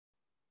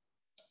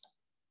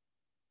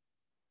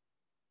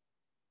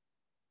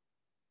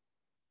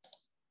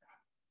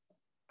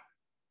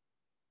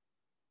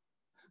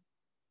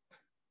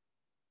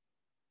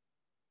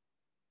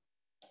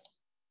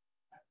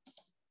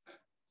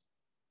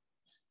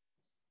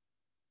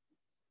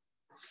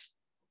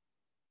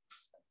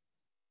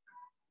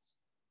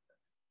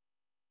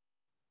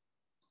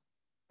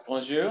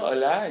Bonjour,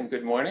 hola, and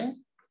good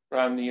morning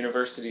from the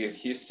University of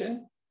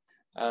Houston.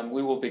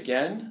 We will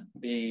begin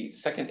the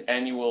second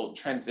annual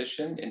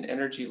Transition in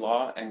Energy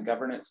Law and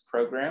Governance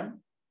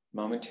program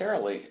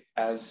momentarily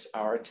as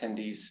our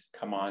attendees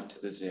come on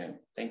to the Zoom.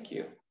 Thank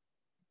you.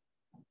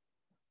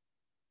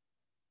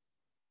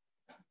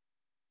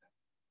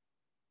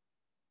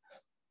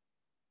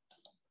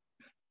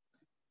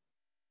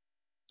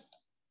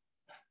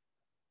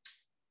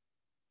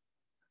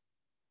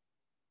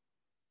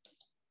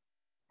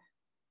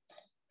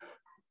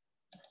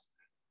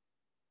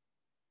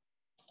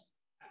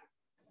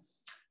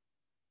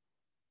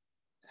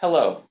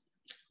 Hello,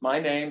 my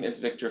name is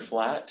Victor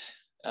Flatt.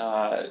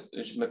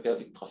 Je m'appelle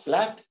Victor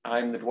Flatt.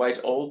 I'm the Dwight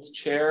Olds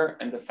Chair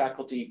and the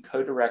Faculty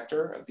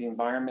Co-Director of the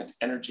Environment,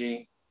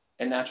 Energy,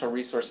 and Natural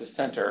Resources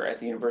Center at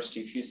the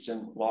University of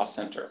Houston Law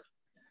Center.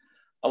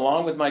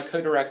 Along with my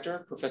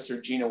co-director, Professor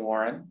Gina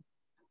Warren,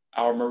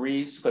 our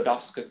Marie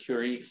Sklodowska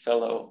Curie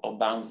Fellow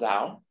Aubin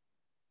Zhao,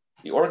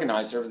 the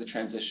organizer of the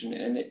Transition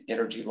in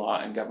Energy Law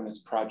and Governance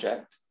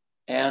Project,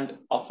 and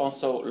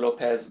Alfonso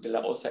Lopez de la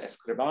Osa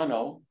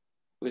Escribano,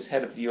 who is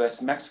head of the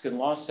US-Mexican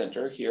Law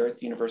Center here at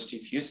the University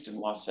of Houston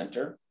Law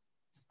Center,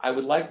 I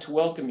would like to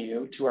welcome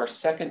you to our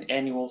second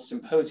annual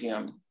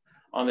symposium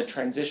on the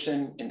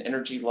transition in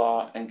energy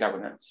law and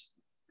governance.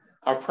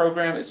 Our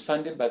program is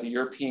funded by the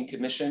European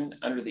Commission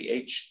under the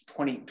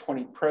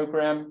H2020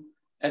 program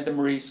and the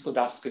Marie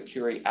Sklodowska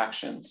Curie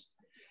actions.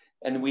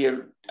 And we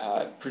are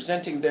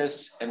presenting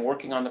this and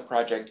working on the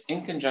project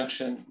in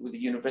conjunction with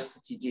the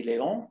Université de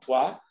Léon,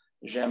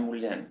 Jean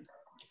Moulin.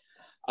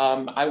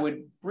 I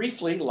would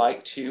briefly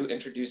like to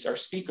introduce our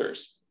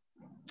speakers.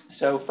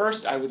 So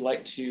first, I would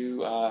like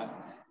to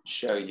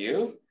show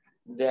you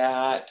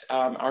that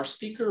our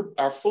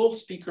full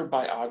speaker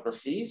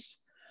biographies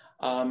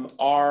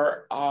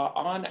are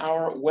on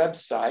our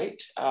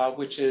website,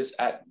 which is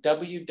at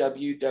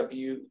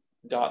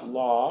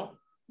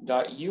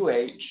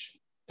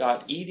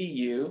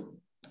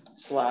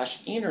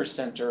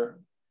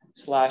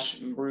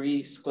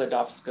www.law.uh.edu/innercenter/Marie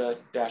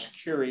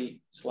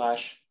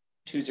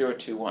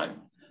Sklodowska-Curie/2021.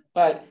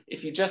 But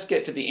if you just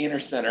get to the Inner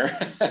Center,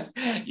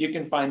 you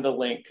can find the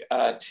link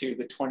to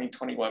the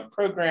 2021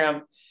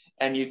 program,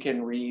 and you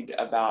can read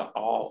about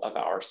all of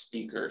our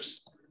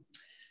speakers.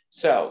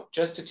 So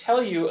just to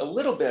tell you a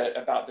little bit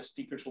about the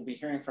speakers we'll be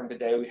hearing from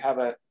today, we have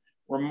a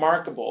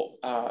remarkable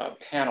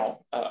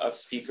panel of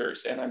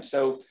speakers, and I'm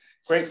so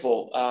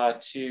grateful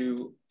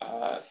to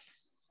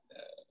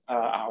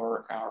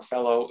our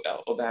fellow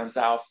Aubin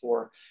Zhao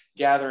for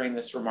gathering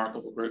this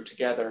remarkable group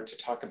together to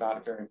talk about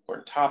a very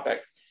important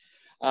topic.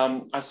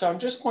 So I'm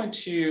just going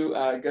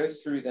to go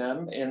through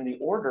them in the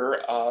order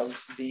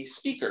of the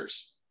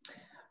speakers.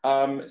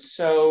 Our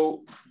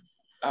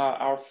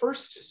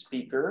first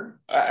speaker,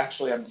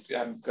 actually, I'm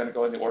going to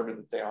go in the order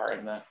that they are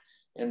in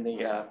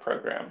the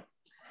program.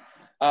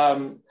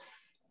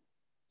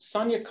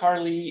 Sonia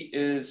Carly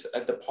is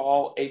the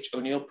Paul H.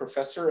 O'Neill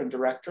Professor and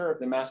Director of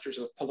the Masters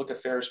of Public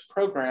Affairs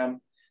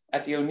program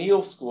at the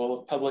O'Neill School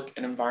of Public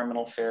and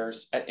Environmental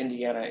Affairs at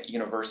Indiana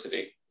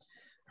University.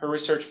 Her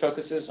research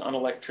focuses on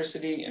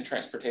electricity and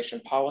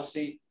transportation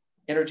policy,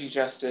 energy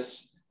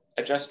justice,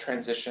 a just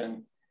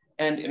transition,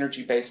 and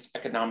energy-based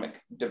economic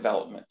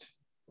development.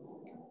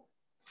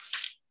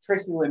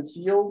 Tracy Lynn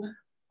Field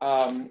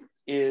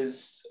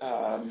is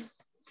a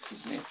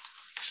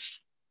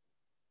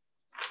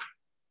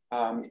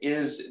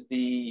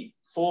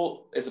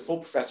full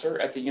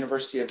professor at the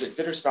University of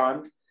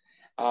Witwatersrand,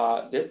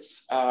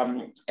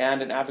 and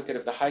an advocate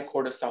of the High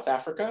Court of South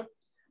Africa.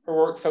 Her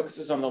work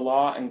focuses on the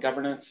law and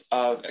governance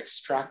of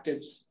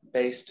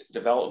extractives-based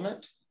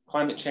development,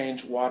 climate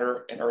change,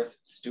 water, and earth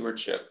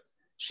stewardship.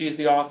 She is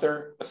the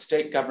author of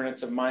State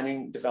Governance of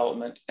Mining,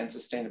 Development, and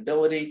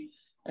Sustainability,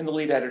 and the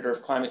lead editor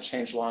of Climate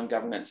Change Law and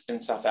Governance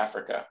in South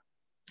Africa.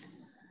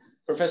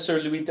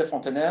 Professor Louis de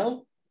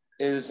Fontenelle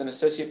is an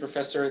associate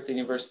professor at the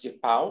University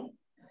of Pau.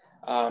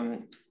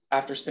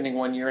 After spending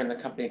 1 year in the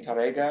company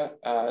Tarega,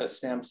 a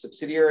SNAM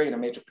subsidiary and a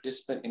major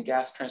participant in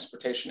gas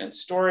transportation and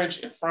storage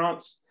in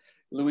France,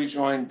 Louis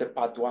joined the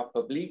Pas Droit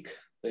Public,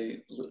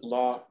 the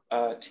law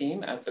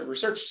team at the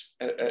research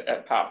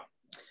at Pau.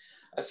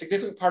 A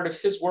significant part of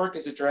his work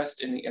is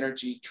addressed in the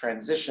energy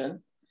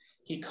transition.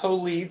 He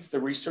co-leads the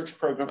research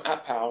program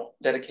at Pau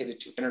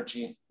dedicated to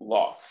energy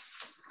law.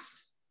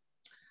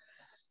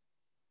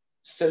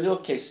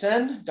 Salil K.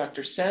 Sen,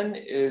 Dr. Sen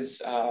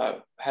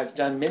has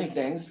done many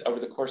things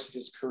over the course of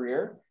his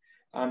career.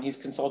 He's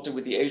consulted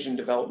with the Asian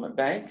Development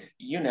Bank,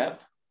 UNEP.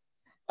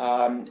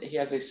 He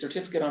has a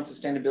certificate on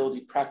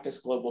sustainability practice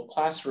global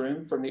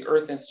classroom from the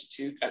Earth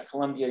Institute at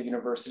Columbia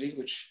University,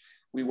 which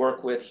we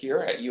work with here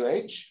at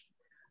UH.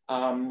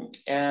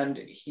 And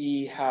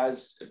he's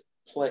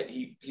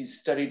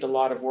studied a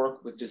lot of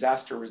work with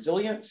disaster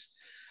resilience.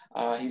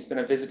 He's been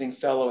a visiting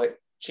fellow at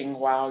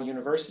Tsinghua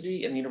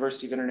University and the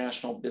University of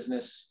International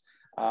Business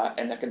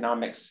and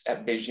Economics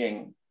at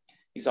Beijing.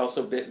 He's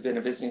also been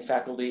a visiting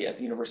faculty at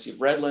the University of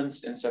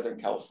Redlands in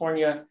Southern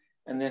California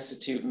and the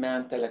Institut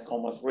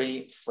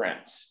Mantes-la-Commanderie,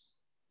 France.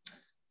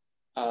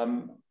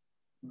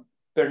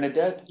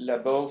 Bernadette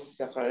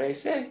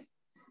Labeau-Ferrarese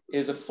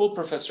is a full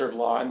professor of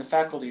law in the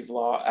Faculty of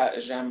Law at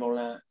Jean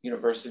Moulin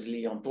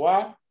University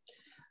Lyon-3.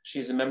 She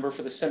is a member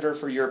for the Center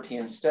for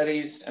European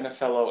Studies and a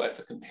fellow at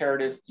the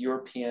Comparative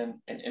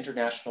European and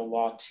International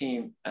Law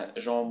team at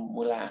Jean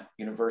Moulin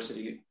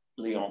University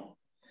Lyon.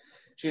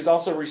 She is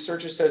also a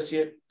research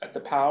associate at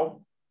the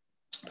PAO,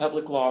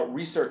 Public Law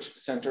Research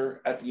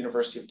Center at the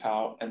University of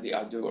PAO and the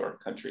Adour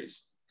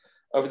countries.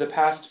 Over the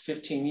past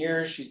 15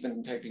 years, she's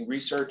been conducting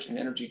research in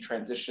energy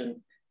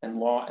transition and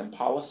law and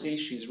policy.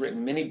 She's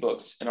written many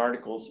books and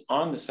articles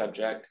on the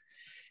subject.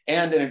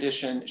 And in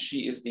addition,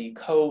 she is the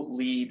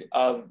co-lead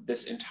of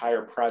this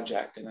entire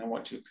project. And I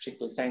want to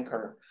particularly thank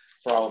her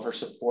for all of her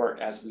support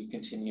as we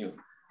continue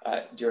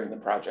during the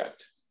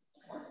project.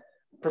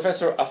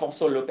 Professor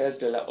Afonso Lopez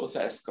de la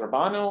Osa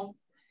Escribano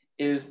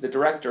is the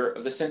director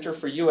of the Center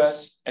for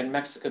US and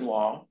Mexican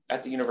Law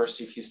at the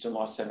University of Houston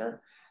Law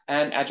Center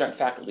and adjunct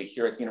faculty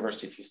here at the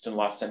University of Houston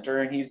Law Center.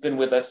 And he's been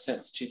with us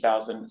since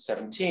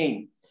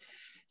 2017.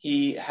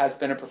 He has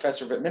been a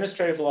professor of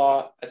administrative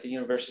law at the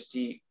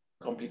University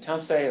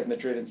Complutense of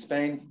Madrid in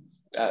Spain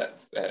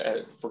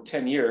for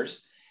 10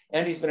 years.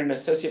 And he's been an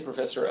associate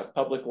professor of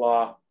public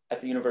law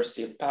at the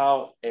University of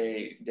Pau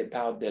et de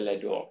Pau de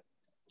l'Adour.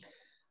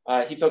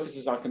 He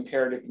focuses on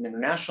comparative and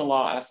international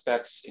law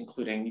aspects,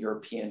 including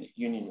European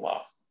Union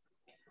law.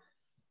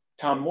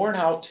 Tom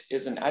Moornhout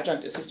is an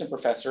adjunct assistant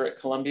professor at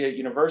Columbia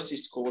University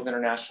School of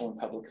International and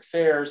Public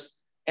Affairs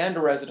and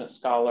a resident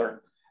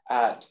scholar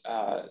at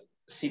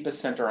CEPA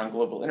Center on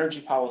Global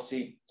Energy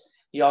Policy.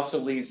 He also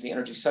leads the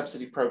Energy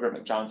Subsidy Program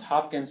at Johns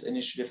Hopkins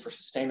Initiative for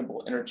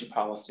Sustainable Energy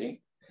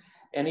Policy.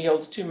 And he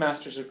holds 2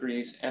 master's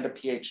degrees and a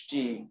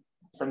PhD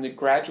from the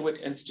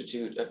Graduate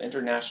Institute of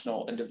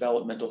International and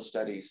Developmental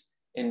Studies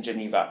in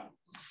Geneva.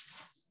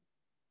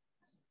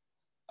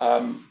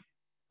 Obao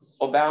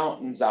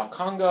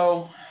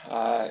Nzao-Congo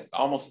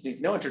almost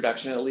needs no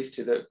introduction, at least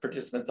to the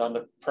participants on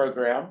the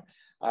program.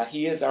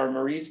 He is our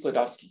Marie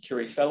Sklodowska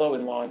Curie Fellow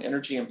in Law and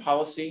Energy and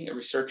Policy, a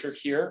researcher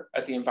here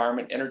at the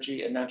Environment,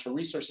 Energy, and Natural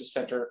Resources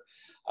Center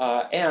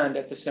and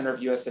at the Center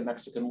of US and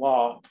Mexican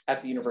Law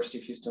at the University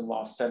of Houston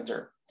Law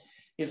Center.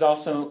 He's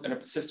also an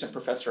assistant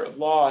professor of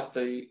law at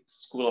the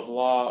School of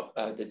Law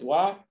de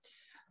Droit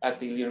at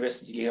the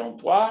University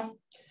Lyon-3.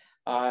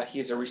 He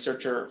is a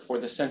researcher for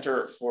the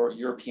Center for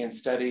European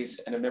Studies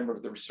and a member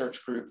of the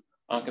research group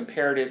on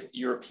comparative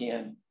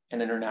European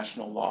and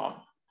international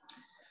law.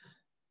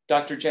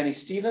 Dr. Jenny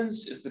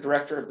Stevens is the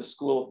director of the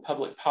School of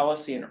Public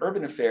Policy and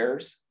Urban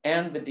Affairs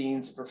and the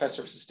Dean's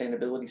Professor of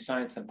Sustainability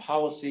Science and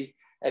Policy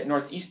at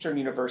Northeastern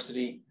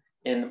University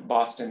in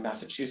Boston,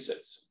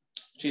 Massachusetts.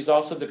 She's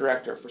also the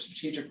director for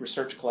Strategic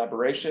Research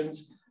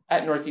Collaborations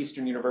at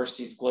Northeastern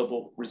University's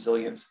Global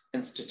Resilience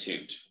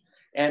Institute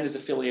and is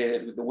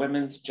affiliated with the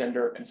Women's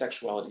Gender and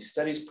Sexuality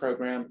Studies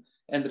program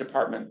and the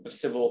Department of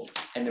Civil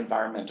and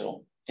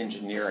Environmental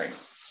Engineering.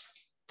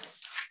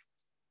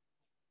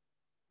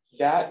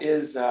 That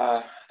is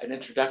an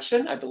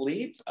introduction, I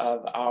believe,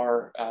 of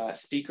our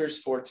speakers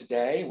for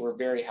today. We're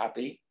very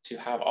happy to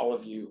have all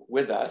of you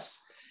with us.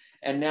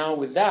 And now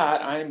with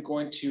that, I'm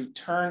going to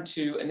turn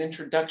to an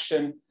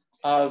introduction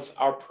of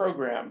our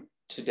program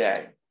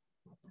today.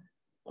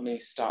 Let me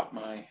stop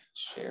my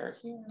share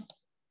here.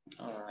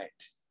 All right.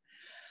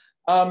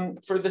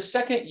 For the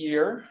second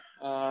year,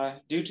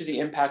 due to the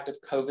impact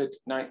of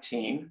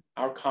COVID-19,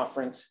 our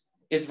conference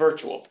is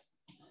virtual.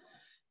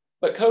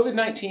 But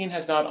COVID-19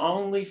 has not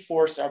only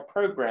forced our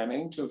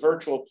programming to a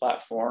virtual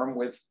platform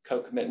with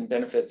co-commitment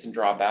benefits and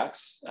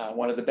drawbacks.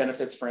 One of the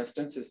benefits, for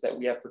instance, is that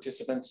we have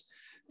participants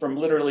from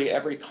literally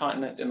every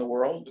continent in the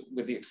world,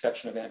 with the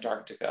exception of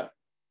Antarctica.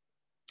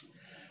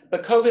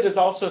 But COVID has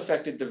also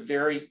affected the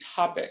very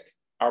topic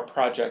our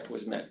project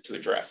was meant to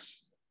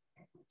address.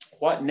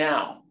 What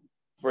now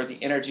for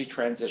the energy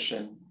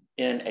transition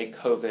in a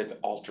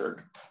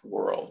COVID-altered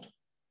world?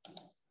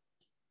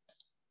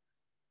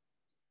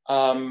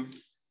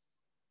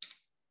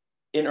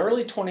 In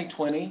early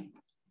 2020,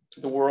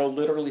 the world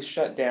literally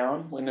shut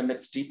down when,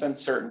 amidst deep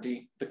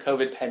uncertainty, the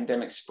COVID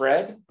pandemic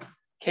spread.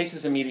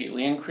 Cases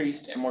immediately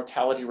increased and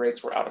mortality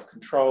rates were out of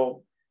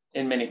control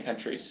in many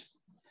countries.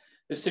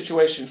 This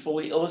situation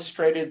fully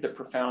illustrated the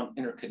profound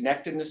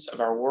interconnectedness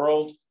of our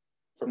world,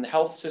 from the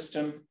health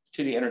system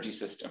to the energy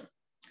system.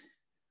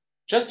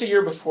 Just a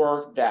year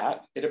before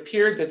that, it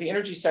appeared that the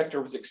energy sector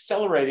was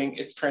accelerating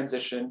its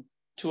transition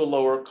to a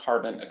lower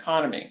carbon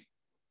economy.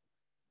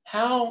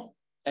 How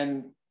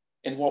and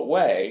in what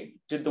way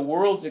did the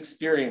world's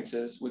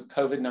experiences with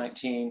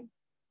COVID-19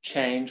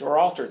 change or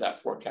alter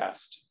that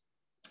forecast?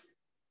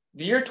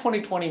 The year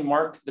 2020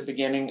 marked the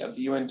beginning of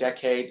the UN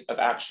Decade of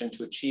Action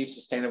to Achieve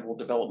Sustainable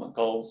Development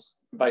Goals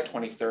by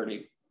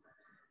 2030.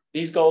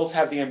 These goals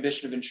have the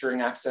ambition of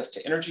ensuring access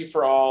to energy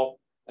for all,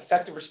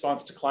 effective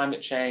response to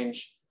climate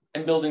change,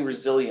 and building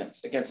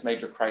resilience against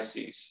major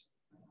crises.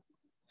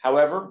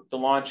 However, the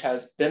launch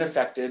has been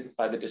affected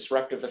by the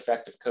disruptive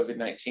effect of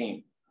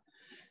COVID-19.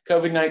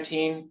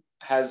 COVID-19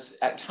 has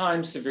at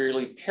times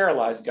severely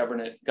paralyzed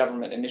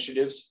government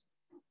initiatives,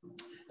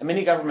 and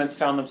many governments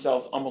found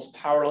themselves almost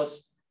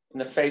powerless in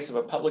the face of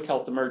a public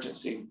health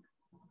emergency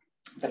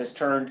that has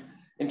turned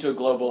into a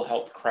global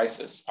health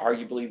crisis,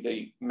 arguably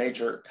the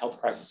major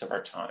health crisis of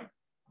our time.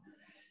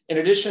 In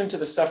addition to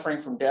the suffering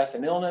from death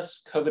and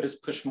illness, COVID has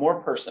pushed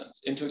more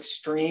persons into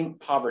extreme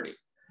poverty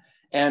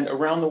and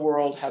around the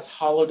world has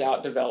hollowed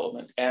out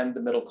development and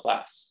the middle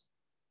class.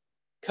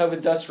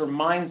 COVID thus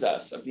reminds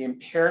us of the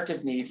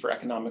imperative need for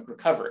economic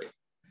recovery.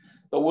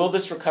 But will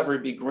this recovery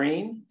be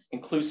green,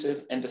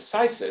 inclusive, and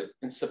decisive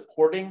in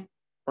supporting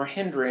or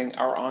hindering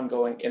our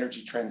ongoing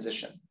energy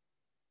transition?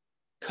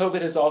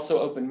 COVID has also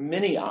opened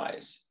many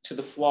eyes to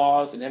the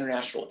flaws in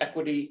international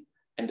equity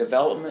and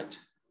development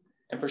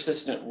and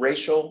persistent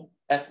racial,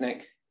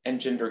 ethnic,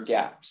 and gender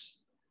gaps.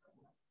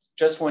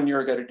 Just 1 year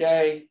ago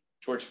today,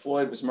 George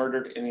Floyd was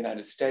murdered in the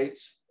United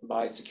States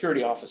by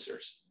security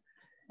officers.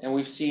 And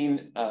we've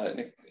seen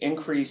an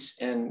increase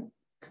in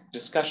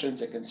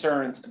discussions and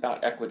concerns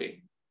about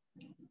equity.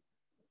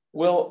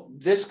 Will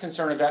this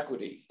concern of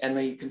equity and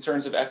the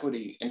concerns of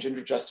equity and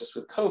gender justice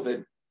with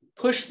COVID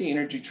push the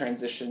energy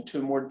transition to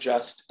a more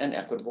just and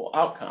equitable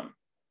outcome?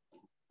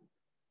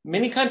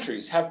 Many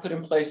countries have put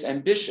in place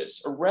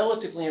ambitious or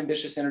relatively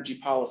ambitious energy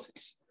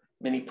policies.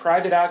 Many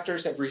private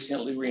actors have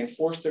recently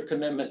reinforced their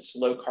commitments to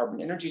low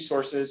carbon energy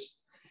sources,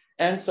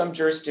 and some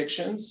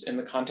jurisdictions in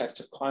the context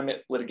of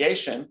climate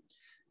litigation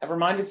have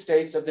reminded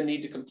states of the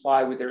need to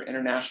comply with their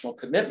international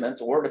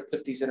commitments or to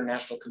put these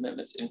international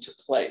commitments into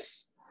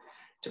place,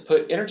 to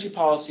put energy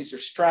policies or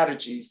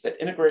strategies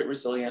that integrate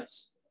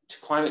resilience to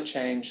climate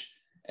change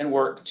and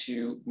work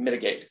to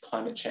mitigate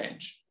climate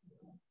change.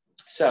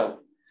 So,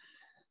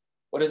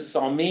 what does this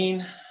all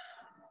mean?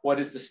 What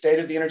is the state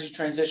of the energy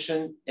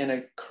transition in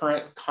a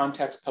current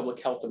context public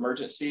health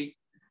emergency?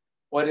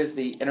 What is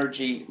the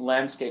energy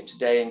landscape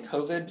today in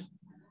COVID,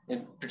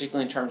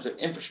 particularly in terms of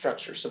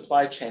infrastructure,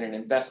 supply chain, and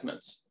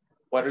investments?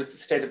 What is the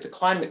state of the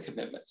climate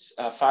commitments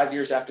 5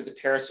 years after the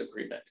Paris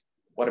Agreement?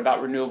 What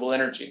about renewable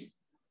energy?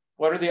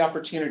 What are the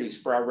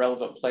opportunities for our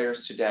relevant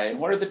players today? And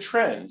what are the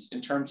trends in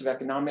terms of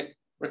economic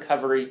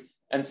recovery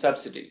and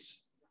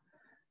subsidies?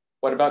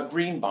 What about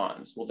green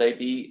bonds? Will they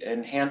be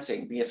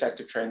enhancing the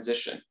effective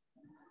transition?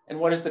 And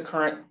what is the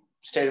current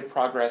state of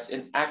progress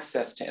in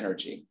access to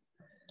energy?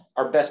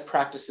 Are best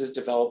practices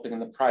developing in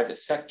the private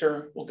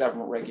sector? Will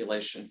government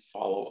regulation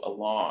follow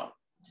along?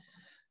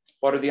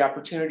 What are the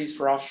opportunities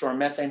for offshore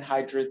methane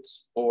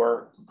hydrates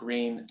or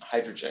green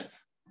hydrogen?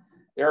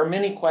 There are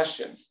many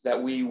questions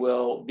that we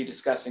will be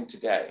discussing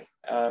today.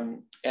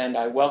 And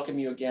I welcome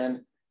you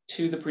again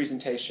to the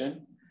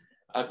presentation.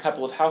 A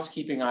couple of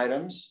housekeeping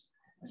items.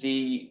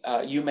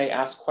 You may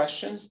ask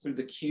questions through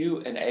the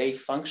Q&A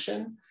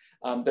function.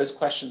 Those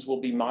questions will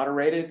be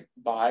moderated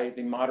by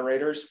the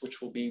moderators,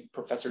 which will be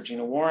Professor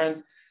Gina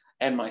Warren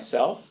and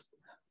myself,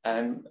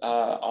 and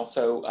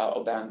also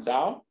Oban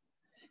Zhao.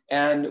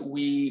 And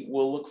we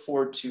will look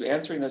forward to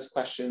answering those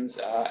questions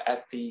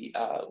at the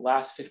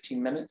last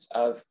 15 minutes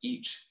of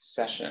each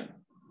session.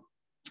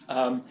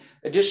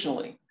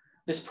 Additionally,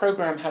 this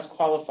program has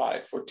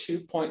qualified for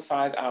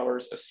 2.5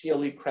 hours of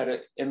CLE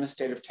credit in the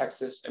state of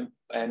Texas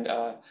and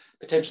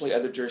potentially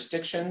other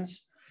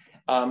jurisdictions.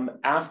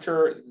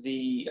 After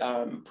the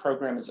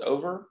program is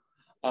over,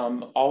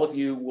 all of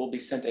you will be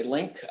sent a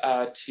link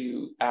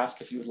to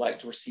ask if you would like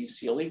to receive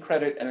CLE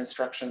credit and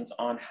instructions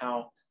on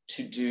how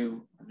to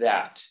do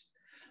that.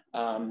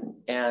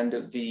 And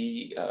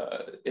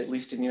at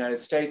least in the United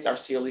States, our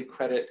CLE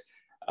credit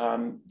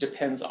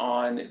depends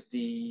on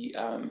the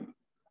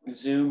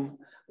Zoom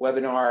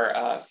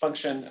webinar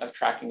function of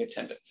tracking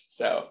attendance.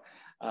 So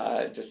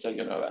just so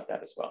you know about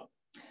that as well.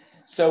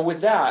 So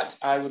with that,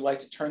 I would like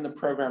to turn the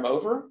program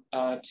over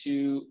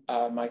to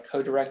my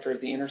co-director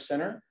of the Inner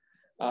Center,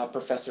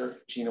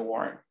 Professor Gina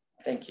Warren.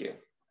 Thank you.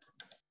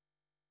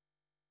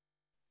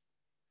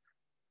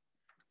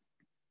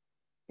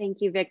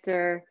 Thank you,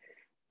 Victor.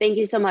 Thank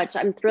you so much.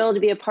 I'm thrilled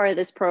to be a part of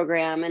this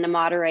program and to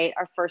moderate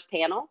our first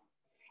panel.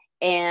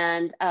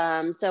 And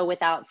so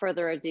without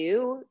further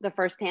ado, the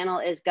first panel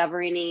is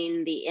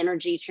governing the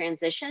energy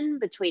transition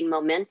between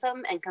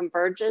momentum and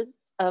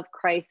convergence of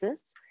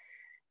crisis.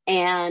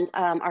 And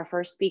our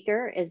first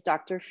speaker is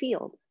Dr.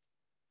 Field.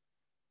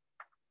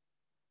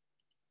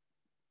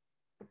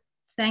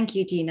 Thank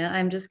you, Gina.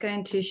 I'm just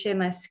going to share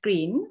my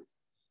screen.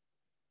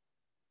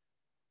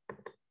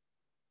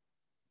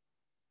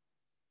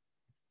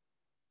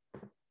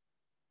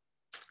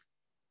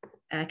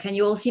 Can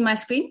you all see my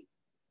screen?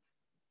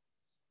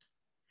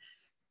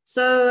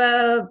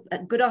 So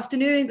good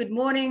afternoon, good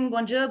morning,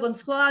 bonjour,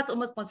 bonsoir. It's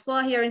almost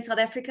bonsoir here in South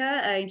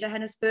Africa, in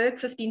Johannesburg,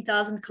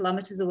 15,000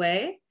 kilometers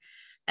away.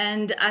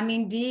 And I'm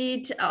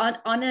indeed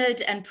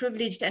honored and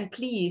privileged and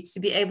pleased to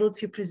be able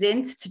to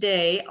present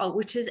today,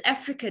 which is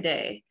Africa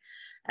Day.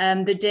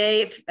 The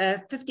day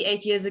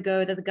 58 years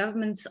ago that the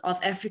governments of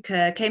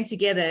Africa came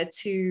together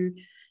to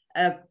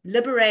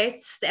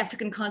liberate the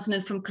African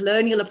continent from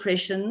colonial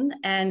oppression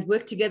and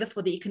work together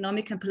for the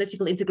economic and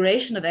political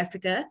integration of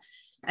Africa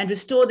and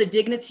restore the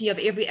dignity of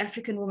every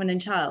African woman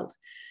and child.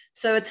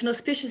 So it's an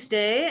auspicious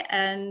day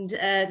and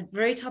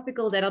very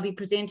topical that I'll be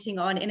presenting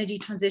on energy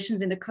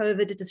transitions in a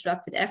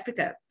COVID-disrupted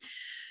Africa.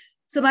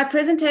 So my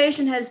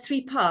presentation has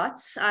three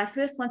parts. I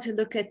first want to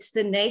look at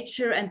the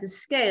nature and the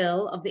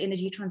scale of the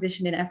energy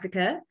transition in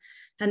Africa,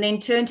 and then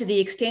turn to the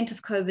extent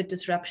of COVID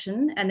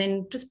disruption, and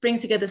then just bring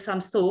together some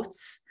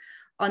thoughts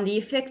on the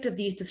effect of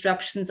these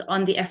disruptions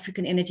on the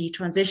African energy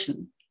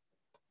transition.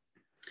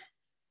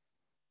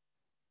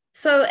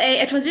 So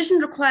a transition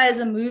requires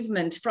a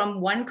movement from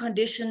one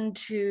condition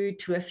to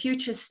a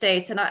future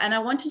state. And I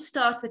want to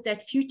start with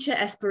that future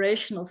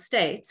aspirational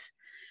state,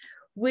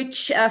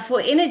 which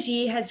for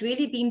energy has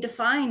really been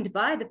defined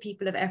by the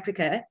people of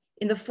Africa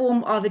in the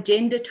form of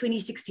Agenda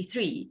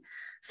 2063.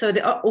 So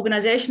the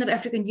Organization of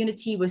African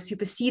Unity was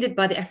superseded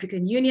by the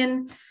African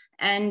Union.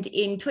 And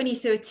in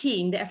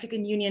 2013, the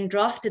African Union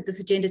drafted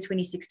this Agenda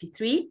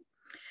 2063.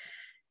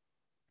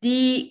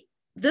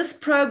 This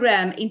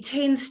program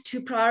intends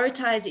to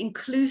prioritize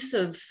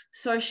inclusive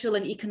social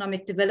and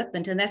economic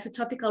development. And that's a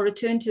topic I'll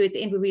return to at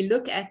the end, where we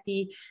look at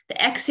the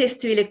access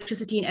to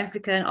electricity in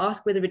Africa and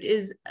ask whether it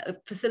is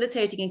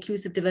facilitating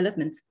inclusive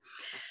development.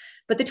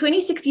 But the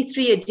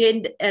 2063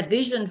 agenda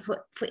vision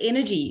for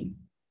energy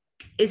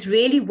is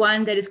really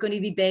one that is going to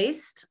be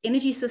based,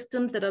 energy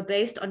systems that are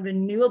based on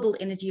renewable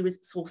energy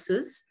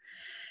resources,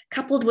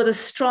 coupled with a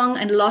strong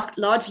and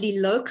largely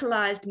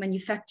localized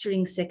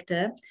manufacturing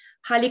sector,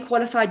 highly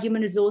qualified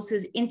human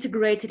resources,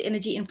 integrated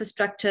energy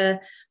infrastructure,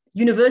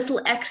 universal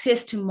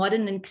access to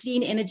modern and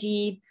clean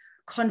energy,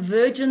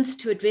 convergence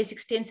to address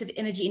extensive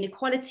energy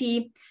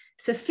inequality,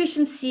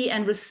 sufficiency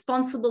and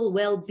responsible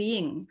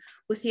well-being,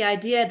 with the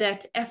idea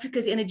that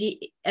Africa's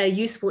energy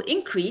use will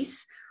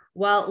increase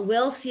while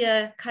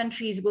wealthier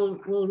countries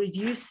will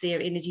reduce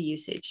their energy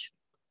usage.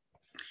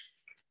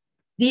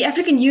 The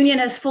African Union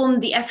has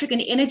formed the African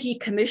Energy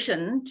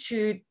Commission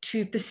to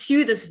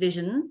pursue this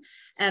vision,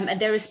 and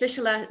they're a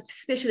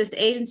specialist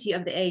agency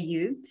of the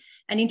AU.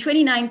 And in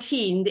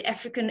 2019, the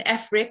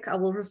AFRIC, I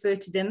will refer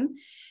to them,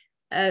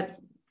 had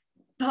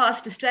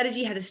a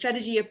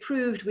strategy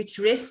approved which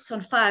rests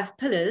on 5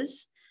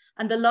 pillars.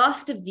 And the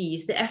last of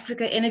these, the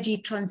Africa Energy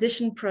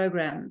Transition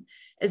Program,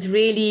 is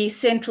really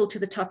central to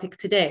the topic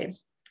today.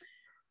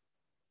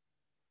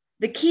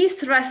 The key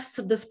thrusts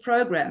of this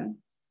program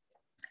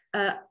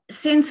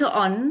center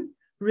on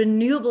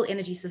renewable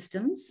energy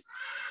systems,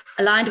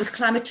 aligned with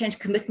climate change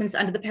commitments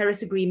under the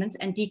Paris Agreement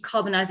and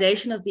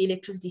decarbonization of the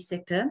electricity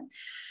sector.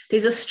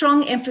 There's a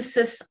strong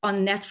emphasis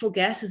on natural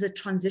gas as a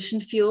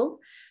transition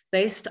fuel,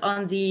 based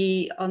on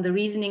the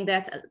reasoning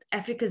that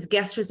Africa's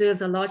gas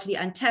reserves are largely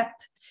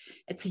untapped.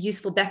 It's a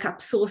useful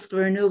backup source for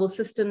renewable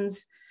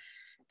systems.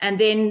 And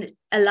then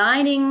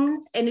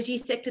aligning energy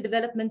sector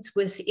development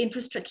with key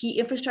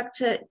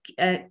infrastructure,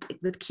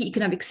 with key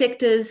economic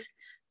sectors,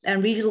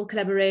 and regional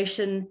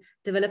collaboration,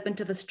 development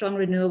of a strong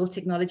renewable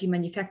technology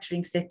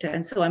manufacturing sector,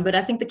 and so on. But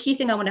I think the key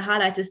thing I want to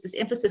highlight is this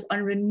emphasis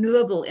on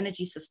renewable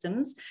energy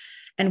systems,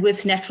 and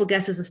with natural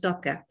gas as a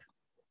stopgap.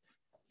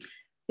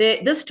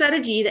 This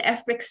strategy, the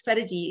AFRIC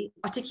strategy,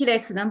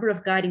 articulates a number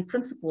of guiding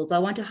principles. I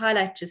want to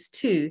highlight just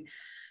 2.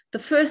 The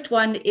first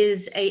one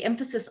is an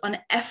emphasis on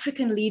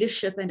African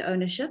leadership and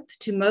ownership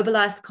to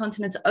mobilize the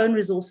continent's own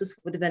resources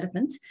for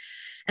development.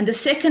 And the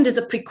second is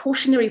a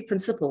precautionary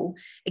principle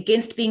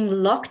against being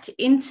locked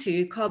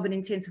into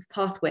carbon-intensive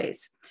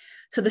pathways.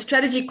 So the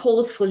strategy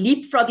calls for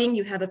leapfrogging.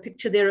 You have a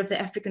picture there of the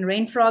African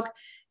rain frog,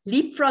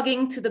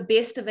 leapfrogging to the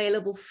best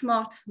available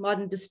smart,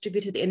 modern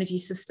distributed energy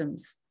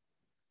systems.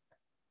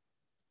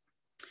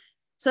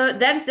 So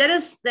that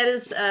is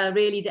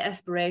really the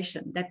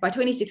aspiration, that by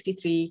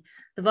 2063,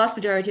 the vast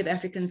majority of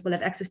Africans will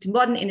have access to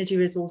modern energy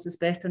resources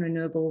based on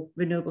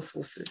renewable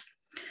sources.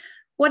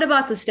 What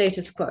about the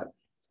status quo?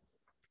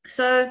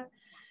 So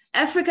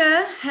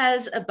Africa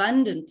has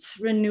abundant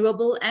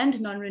renewable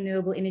and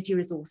non-renewable energy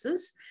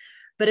resources,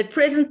 but at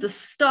present, the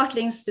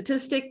startling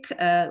statistic,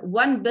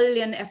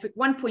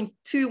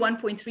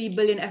 1.3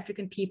 billion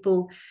African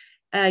people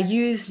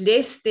use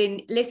less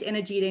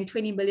energy than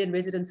 20 million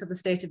residents of the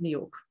state of New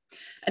York.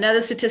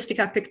 Another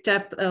statistic I picked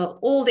up,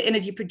 all the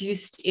energy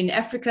produced in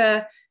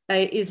Africa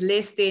is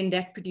less than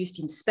that produced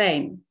in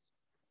Spain.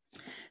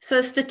 So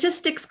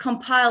statistics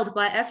compiled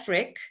by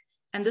AFRIC,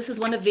 and this is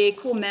one of their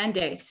core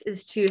mandates,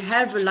 is to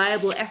have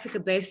reliable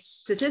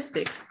Africa-based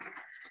statistics,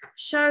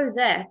 show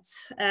that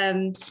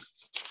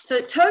so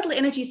total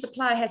energy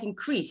supply has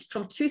increased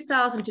from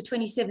 2000 to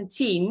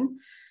 2017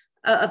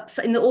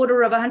 in the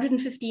order of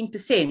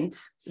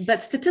 115%,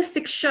 but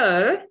statistics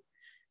show,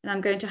 and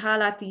I'm going to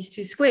highlight these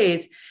 2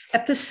 squares, a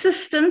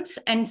persistent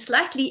and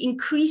slightly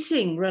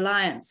increasing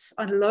reliance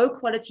on low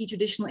quality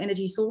traditional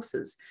energy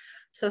sources.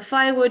 So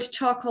firewood,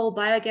 charcoal,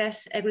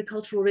 biogas,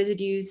 agricultural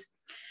residues.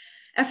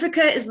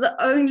 Africa is the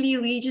only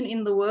region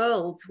in the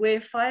world where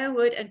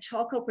firewood and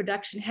charcoal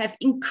production have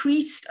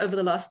increased over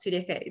the last 2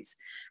 decades.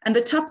 And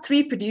the top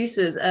 3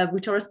 producers,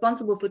 which are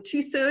responsible for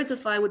 2/3 of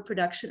firewood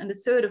production and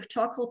 1/3 of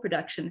charcoal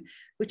production,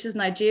 which is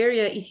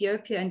Nigeria,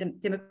 Ethiopia, and the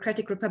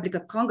Democratic Republic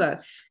of Congo,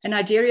 and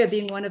Nigeria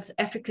being one of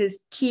Africa's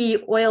key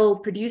oil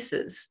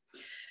producers.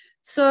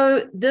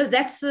 So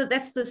that's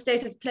the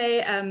state of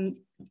play.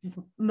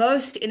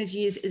 Most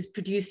energy is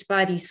produced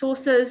by these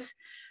sources.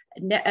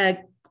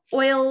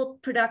 Oil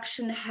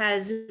production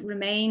has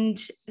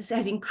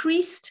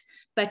increased,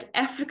 but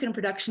African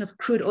production of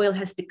crude oil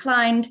has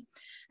declined.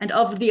 And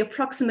of the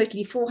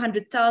approximately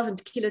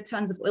 400,000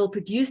 kilotons of oil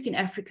produced in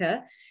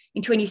Africa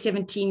in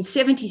 2017,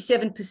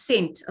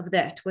 77% of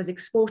that was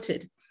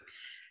exported.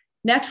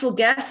 Natural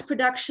gas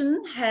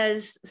production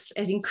has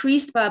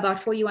increased by about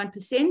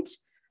 41%,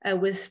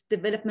 with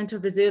development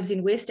of reserves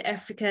in West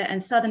Africa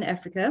and Southern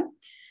Africa.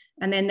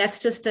 And then that's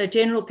just a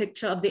general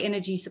picture of the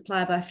energy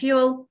supply by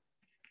fuel.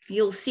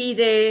 You'll see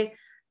there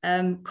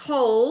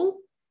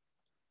coal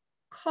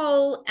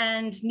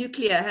and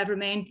nuclear have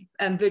remained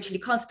virtually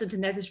constant,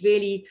 and that is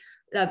really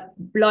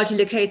largely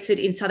located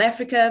in South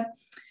Africa.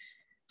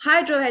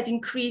 Hydro has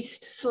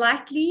increased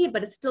slightly,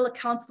 but it still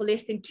accounts for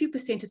less than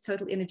 2% of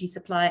total energy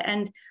supply.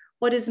 And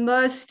what is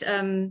most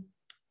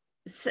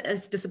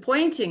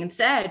disappointing and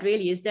sad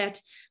really is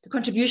that the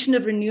contribution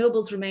of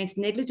renewables remains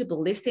negligible.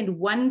 Less than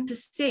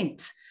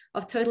 1%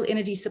 of total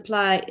energy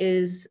supply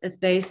is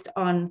based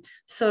on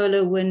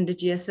solar, wind,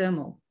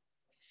 geothermal.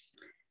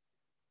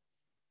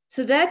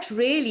 So that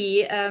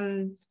really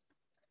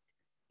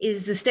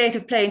is the state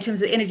of play in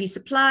terms of energy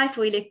supply.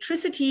 For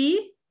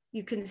electricity,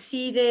 you can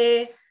see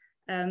there,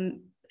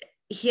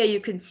 here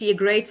you can see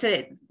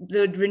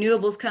the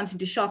renewables comes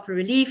into sharper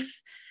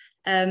relief,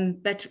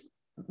 but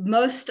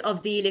most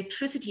of the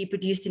electricity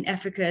produced in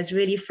Africa is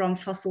really from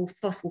fossil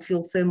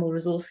fuel thermal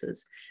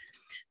resources.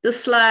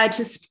 This slide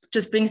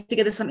just brings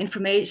together some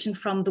information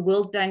from the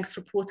World Bank's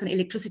report on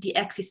electricity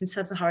access in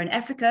sub-Saharan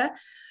Africa,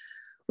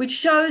 which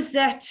shows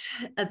that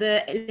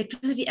the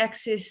electricity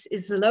access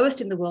is the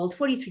lowest in the world,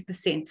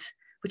 43%,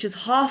 which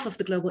is half of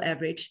the global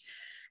average,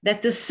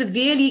 that this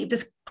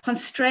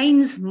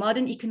constrains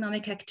modern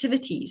economic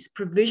activities,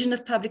 provision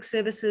of public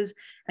services,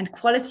 and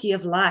quality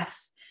of life.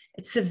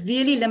 It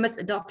severely limits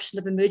adoption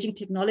of emerging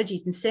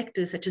technologies in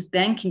sectors such as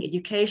banking,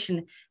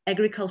 education,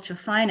 agriculture,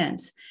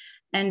 finance.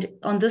 And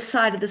on this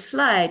side of the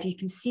slide, you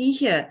can see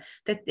here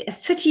that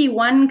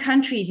 31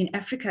 countries in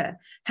Africa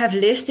have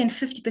less than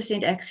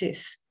 50%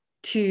 access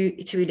to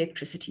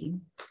electricity.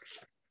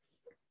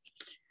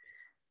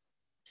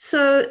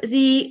 So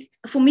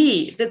for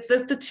me,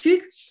 the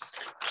 2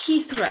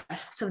 key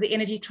thrusts of the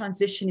energy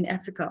transition in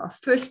Africa are,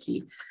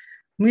 firstly,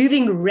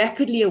 moving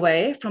rapidly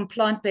away from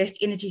plant-based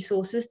energy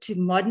sources to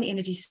modern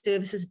energy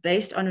services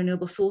based on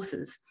renewable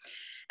sources.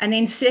 And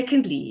then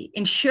secondly,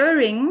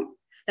 ensuring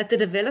that the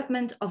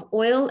development of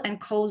oil and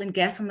coal and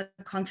gas on the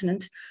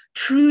continent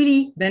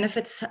truly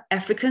benefits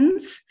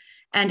Africans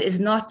and is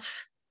not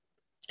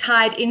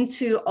tied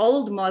into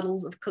old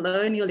models of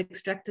colonial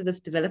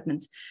extractivist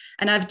development.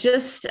 And I've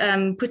just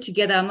put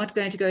together, I'm not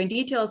going to go in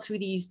detail through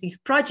these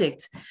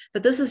projects,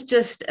 but this is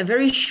just a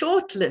very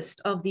short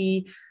list of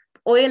the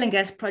oil and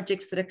gas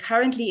projects that are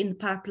currently in the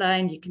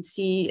pipeline. You can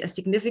see a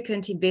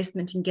significant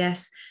investment in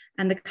gas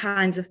and the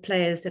kinds of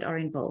players that are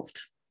involved.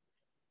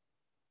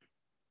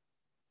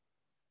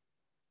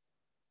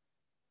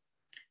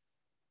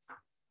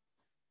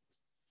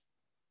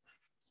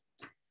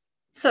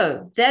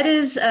 So that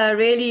is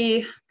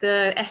really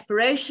the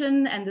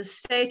aspiration and the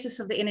status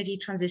of the energy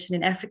transition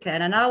in Africa.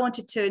 And I now want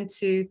to turn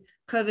to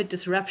COVID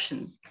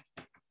disruption.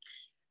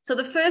 So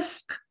the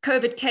first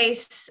COVID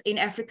case in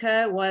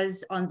Africa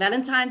was on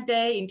Valentine's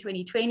Day in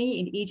 2020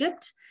 in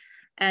Egypt.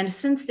 And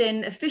since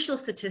then, official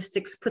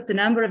statistics put the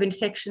number of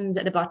infections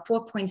at about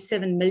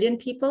 4.7 million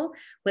people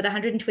with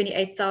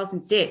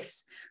 128,000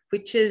 deaths,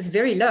 which is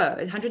very low.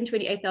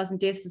 128,000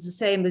 deaths is the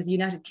same as the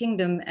United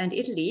Kingdom and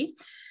Italy.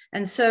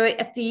 And so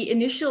at the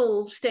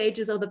initial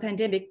stages of the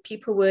pandemic,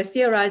 people were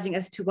theorizing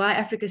as to why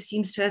Africa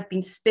seems to have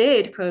been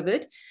spared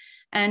COVID.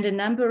 And a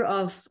number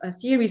of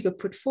theories were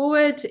put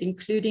forward,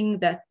 including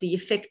that the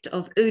effect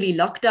of early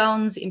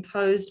lockdowns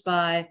imposed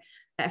by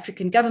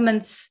African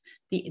governments,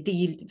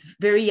 the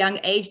very young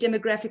age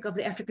demographic of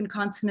the African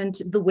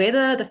continent, the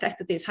weather, the fact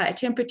that there's higher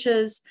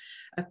temperatures,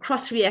 a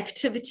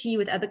cross-reactivity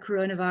with other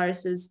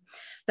coronaviruses.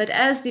 But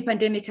as the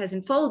pandemic has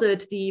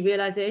unfolded, the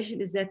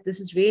realization is that this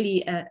is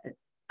really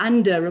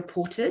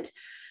underreported.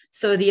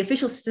 So the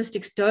official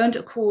statistics don't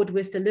accord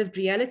with the lived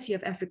reality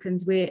of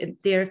Africans, where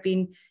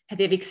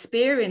they've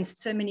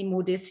experienced so many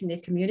more deaths in their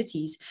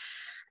communities.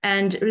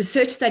 And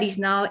research studies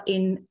now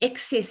in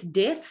excess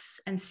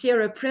deaths and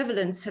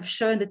seroprevalence have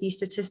shown that these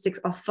statistics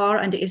are far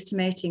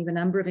underestimating the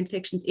number of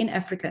infections in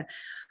Africa.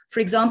 For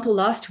example,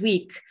 last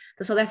week,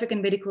 the South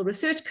African Medical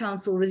Research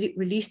Council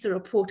released a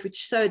report which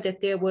showed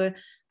that there were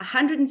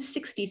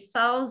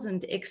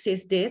 160,000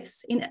 excess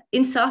deaths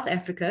in South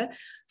Africa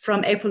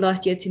from April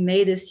last year to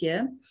May this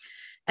year.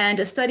 and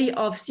a study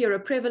of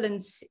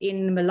seroprevalence in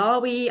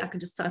Malawi, I can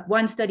just cite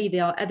one study,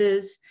 there are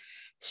others,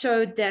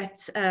 showed that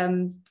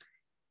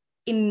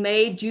in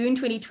June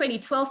 2020,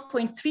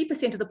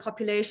 12.3% of the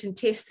population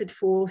tested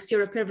for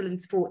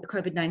seroprevalence for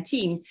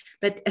COVID-19,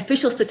 but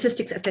official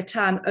statistics at that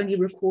time only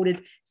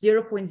recorded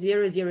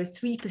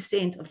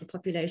 0.003% of the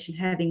population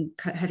having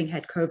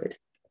had COVID.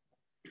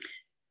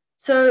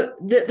 So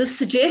the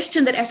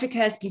suggestion that Africa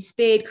has been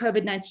spared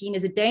COVID-19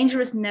 is a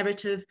dangerous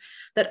narrative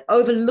that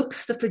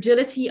overlooks the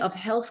fragility of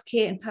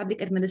healthcare and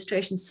public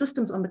administration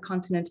systems on the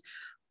continent,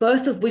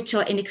 both of which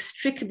are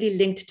inextricably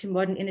linked to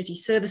modern energy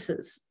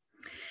services.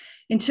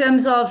 In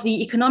terms of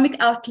the economic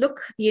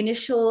outlook, the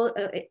initial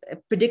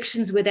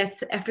predictions were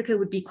that Africa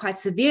would be quite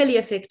severely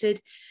affected.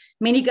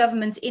 Many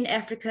governments in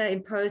Africa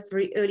imposed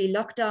very early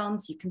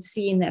lockdowns. You can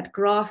see in that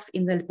graph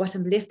in the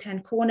bottom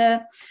left-hand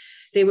corner.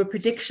 There were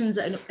predictions,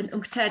 an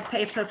UNCTAD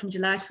paper from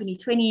July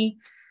 2020,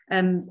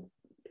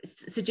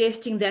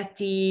 suggesting that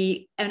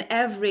on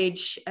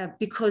average,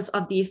 because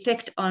of the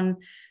effect on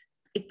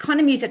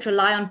economies that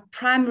rely on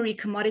primary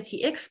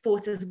commodity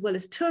exports as well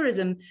as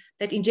tourism,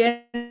 that in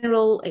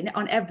general,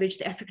 on average,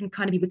 the African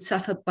economy would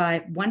suffer by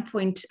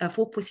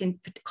 1.4%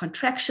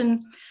 contraction.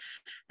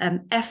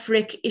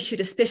 AFRIC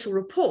issued a special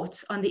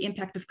report on the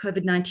impact of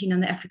COVID-19 on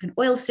the African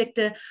oil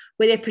sector,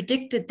 where they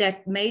predicted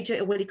that major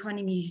oil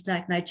economies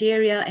like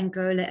Nigeria,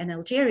 Angola, and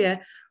Algeria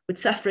would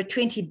suffer a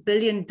 $20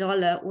 billion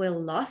oil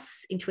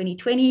loss in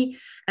 2020.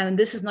 And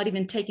this is not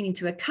even taking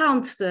into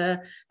account the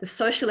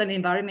social and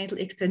environmental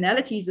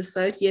externalities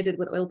associated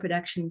with oil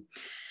production.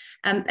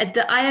 At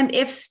the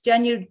IMF's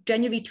January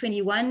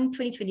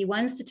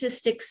 2021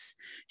 statistics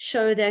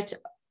show that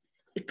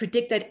it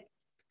predict that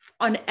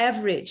on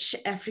average,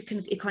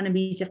 African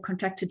economies have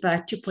contracted by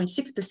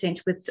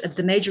 2.6%, with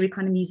the major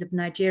economies of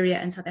Nigeria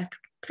and South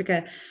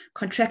Africa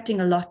contracting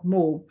a lot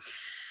more.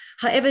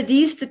 However,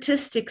 these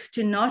statistics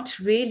do not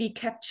really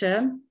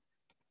capture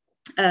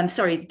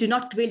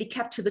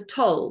the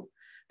toll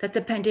that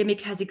the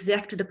pandemic has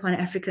exacted upon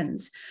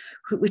Africans,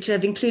 which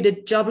have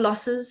included job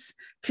losses,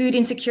 food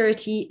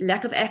insecurity,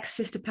 lack of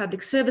access to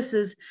public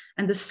services,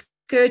 and the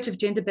scourge of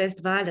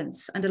gender-based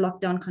violence under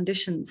lockdown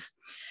conditions.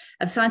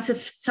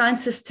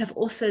 Scientists have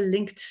also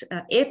linked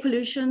air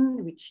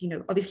pollution, which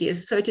obviously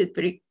is associated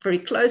very, very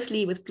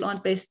closely with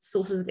plant-based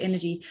sources of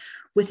energy,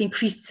 with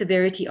increased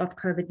severity of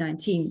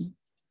COVID-19.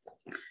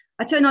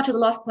 I turn now to the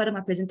last part of my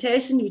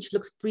presentation, which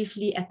looks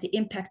briefly at the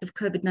impact of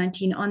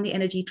COVID-19 on the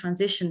energy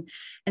transition.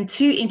 And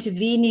two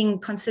intervening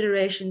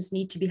considerations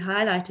need to be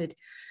highlighted.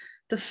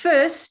 The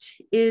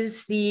first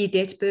is the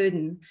debt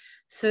burden.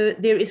 So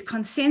there is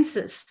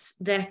consensus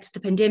that the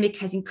pandemic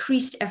has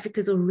increased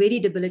Africa's already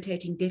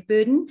debilitating debt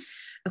burden.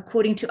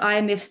 According to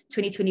IMF's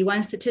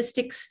 2021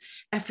 statistics,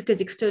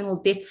 Africa's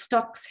external debt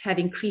stocks have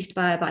increased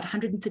by about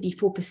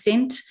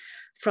 134%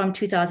 from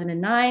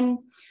 2009.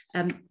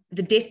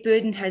 The debt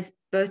burden has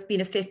both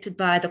been affected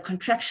by the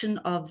contraction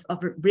of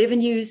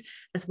revenues,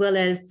 as well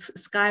as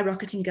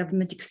skyrocketing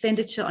government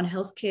expenditure on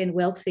healthcare and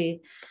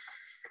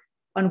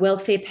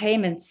welfare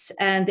payments.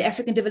 And the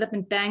African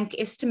Development Bank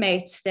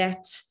estimates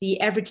that the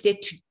average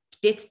debt to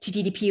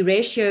GDP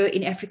ratio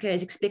in Africa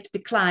is expected to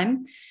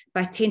climb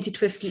by 10 to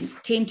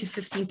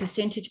 15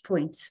 percentage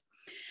points.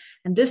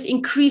 And this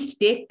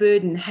increased debt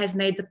burden has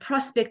made the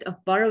prospect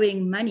of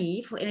borrowing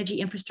money for energy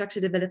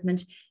infrastructure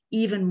development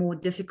even more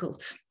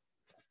difficult.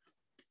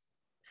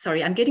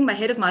 Sorry, I'm getting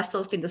ahead of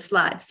myself in the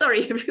slide.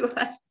 Sorry,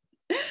 everyone.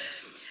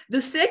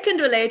 The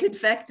second related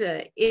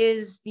factor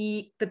is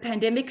the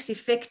pandemic's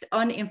effect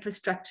on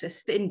infrastructure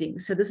spending.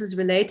 So this is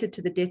related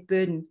to the debt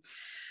burden.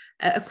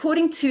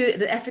 According to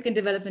the African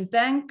Development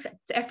Bank,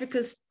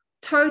 Africa's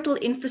total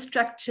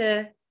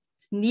infrastructure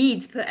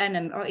needs per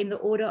annum are in the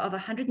order of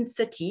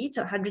 130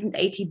 to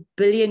 180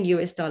 billion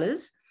US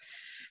dollars.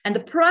 And the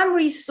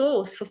primary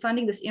source for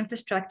funding this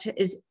infrastructure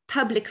is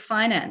public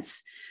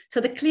finance.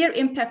 So the clear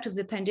impact of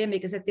the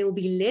pandemic is that there will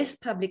be less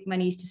public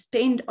monies to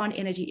spend on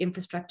energy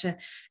infrastructure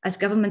as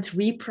governments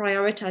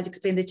reprioritize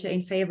expenditure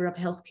in favor of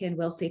healthcare and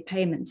welfare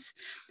payments.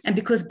 And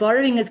because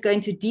borrowing is going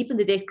to deepen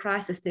the debt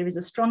crisis, there is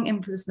a strong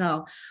emphasis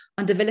now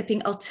on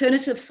developing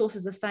alternative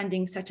sources of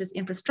funding, such as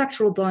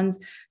infrastructural bonds,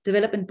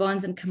 development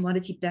bonds, and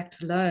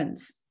commodity-backed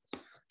loans.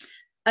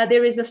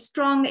 There is a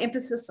strong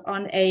emphasis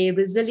on a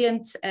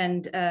resilient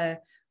and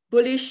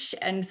bullish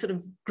and sort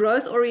of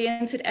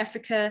growth-oriented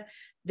Africa.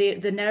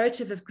 The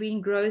narrative of green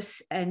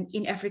growth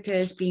in Africa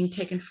is being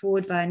taken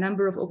forward by a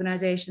number of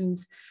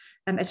organizations.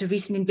 At a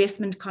recent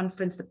investment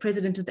conference, the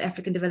president of the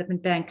African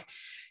Development Bank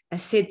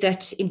said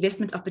that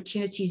investment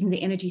opportunities in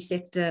the energy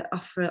sector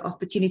offer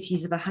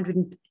opportunities of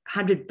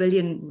 $100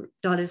 billion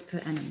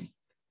per annum.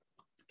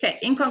 Okay,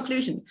 in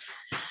conclusion,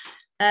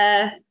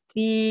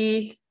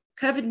 the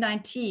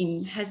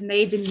COVID-19 has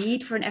made the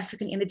need for an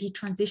African energy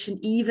transition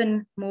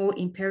even more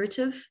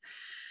imperative.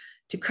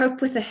 To cope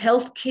with the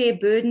healthcare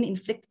burden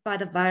inflicted by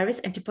the virus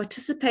and to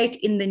participate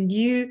in the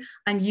new,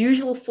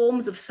 unusual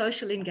forms of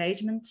social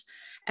engagement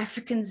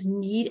Africans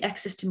need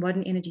access to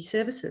modern energy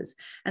services.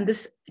 And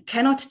this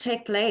cannot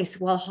take place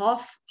while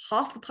half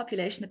the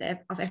population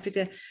of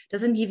Africa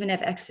doesn't even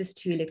have access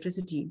to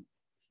electricity.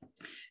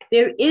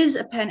 There is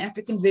a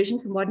Pan-African vision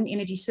for modern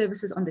energy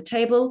services on the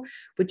table,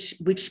 which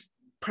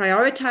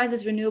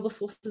prioritizes renewable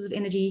sources of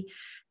energy.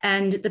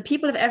 And the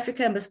people of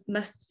Africa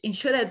must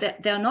ensure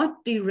that they're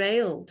not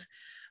derailed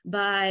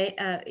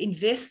by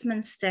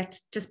investments that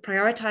just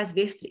prioritize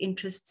vested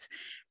interests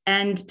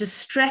and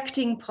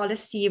distracting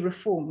policy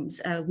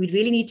reforms. We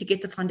really need to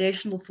get the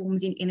foundational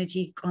reforms in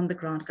energy on the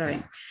ground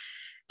going.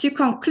 To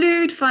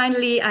conclude,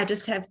 finally, I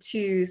just have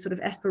two sort of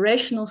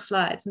aspirational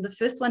slides. And the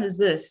first one is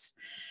this.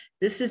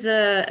 This is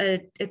a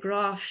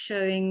graph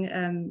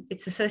showing,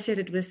 it's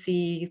associated with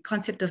the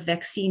concept of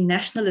vaccine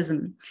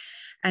nationalism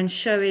and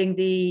showing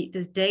the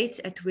date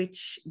at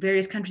which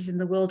various countries in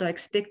the world are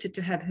expected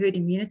to have herd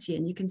immunity.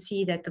 And you can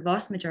see that the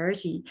vast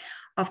majority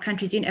of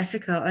countries in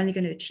Africa are only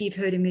going to achieve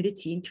herd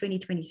immunity in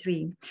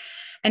 2023.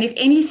 And if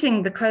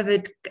anything, the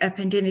COVID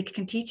pandemic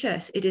can teach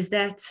us, it is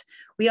that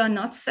we are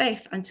not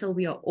safe until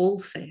we are all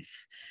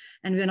safe.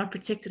 And we are not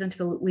protected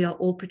until we are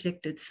all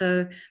protected.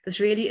 So this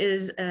really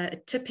is a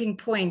tipping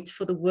point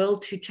for the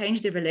world to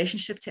change their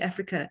relationship to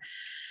Africa.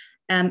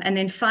 And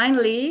then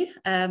finally,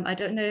 I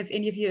don't know if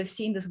any of you have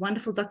seen this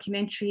wonderful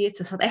documentary. It's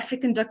a South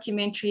African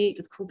documentary.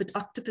 It's called The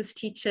Octopus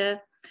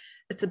Teacher.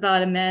 It's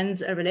about a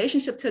man's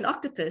relationship to an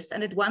octopus,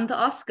 and it won the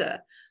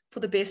Oscar for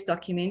the best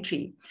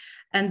documentary.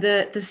 And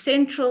the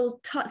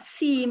central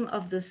theme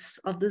of this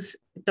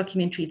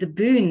documentary, the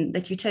boon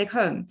that you take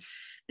home,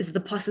 is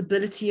the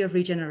possibility of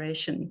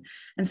regeneration.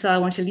 And so I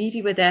want to leave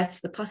you with that,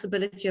 the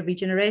possibility of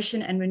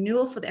regeneration and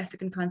renewal for the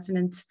African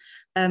continent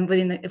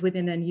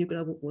within a new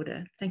global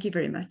order. Thank you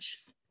very much.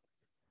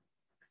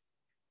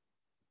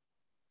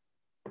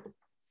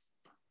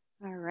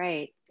 All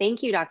right.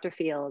 Thank you, Dr.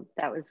 Field.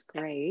 That was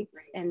great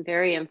and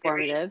very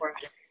informative.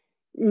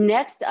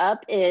 Next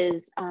up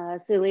is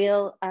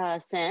Salil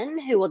Sen,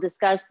 who will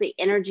discuss the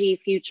energy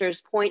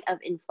futures point of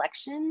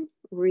inflection,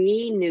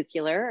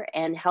 re-nuclear,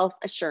 and health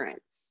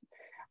assurance.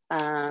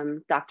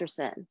 Dr.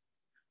 Sen.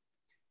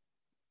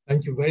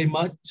 Thank you very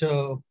much.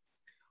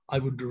 I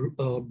would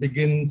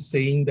begin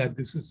saying that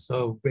this is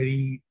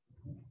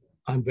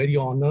I'm very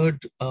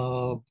honored,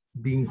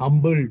 being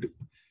humbled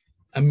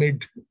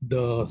amid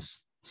the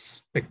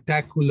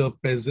spectacular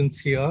presence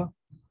here.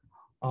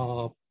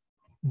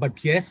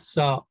 But yes,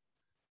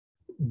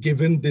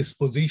 given this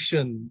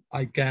position,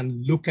 I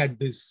can look at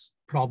this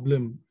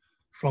problem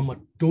from a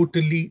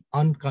totally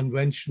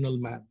unconventional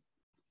manner.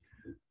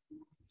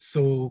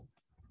 So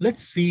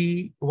let's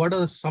see what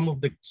are some of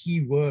the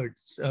key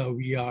words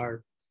we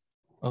are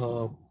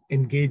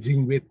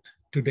engaging with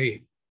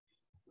today.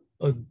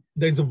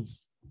 There's a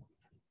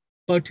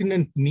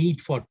pertinent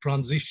need for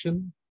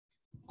transition.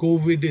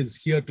 COVID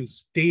is here to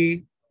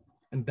stay,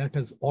 and that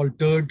has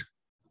altered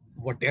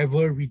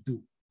whatever we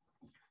do.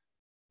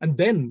 And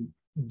then,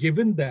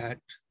 given that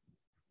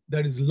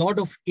there is a lot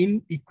of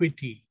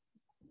inequity,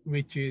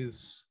 which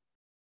is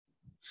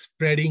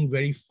spreading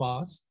very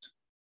fast,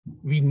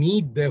 we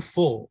need,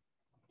 therefore,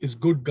 is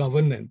good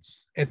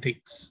governance,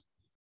 ethics,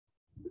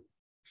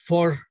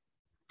 to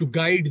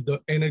guide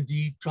the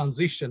energy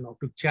transition or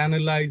to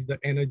channelize the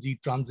energy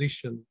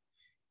transition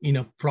in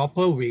a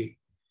proper way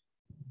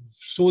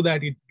so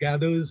that it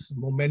gathers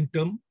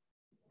momentum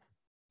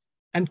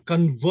and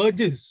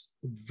converges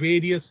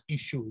various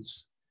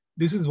issues.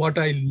 This is what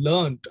I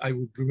learned. I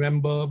would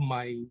remember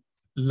my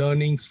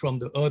learnings from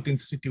the Earth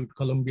Institute,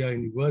 Columbia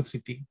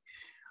University,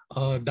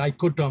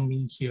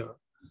 dichotomy here.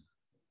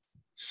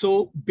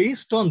 So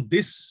based on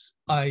this,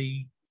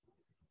 I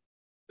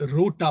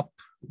wrote up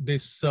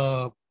this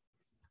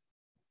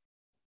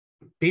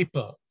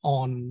paper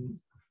on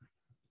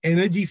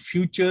energy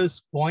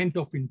futures point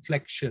of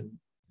inflection,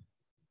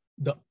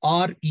 the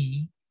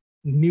RE,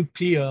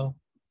 nuclear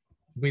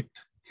with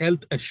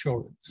health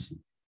assurance.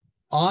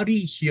 RE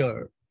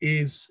here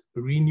is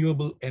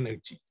renewable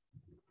energy.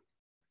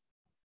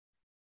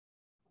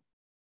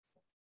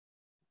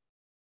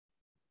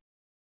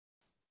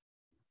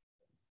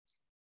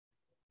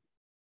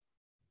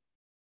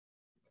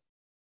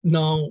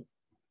 Now,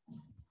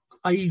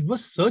 I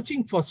was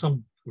searching for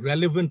some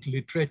relevant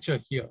literature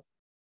here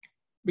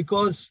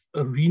because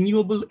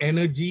renewable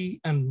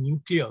energy and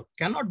nuclear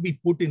cannot be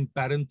put in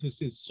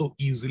parentheses so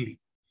easily.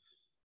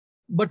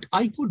 But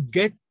I could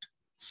get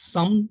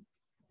some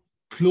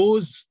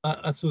close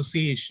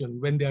association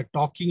when they are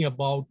talking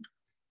about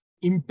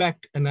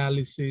impact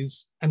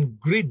analysis and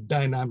grid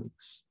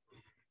dynamics.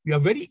 We are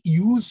very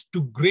used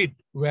to grid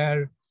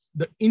where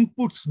the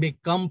inputs may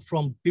come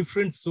from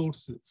different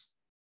sources.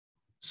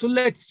 So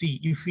let's see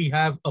if we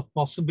have a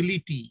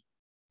possibility,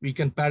 we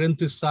can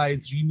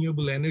parenthesize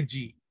renewable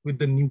energy with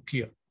the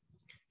nuclear.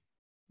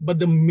 But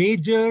the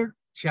major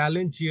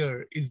challenge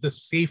here is the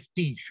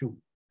safety issue.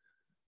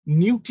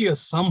 Nuclear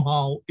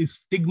somehow is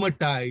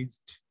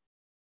stigmatized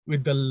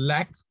with the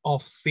lack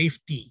of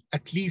safety,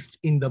 at least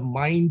in the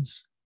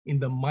minds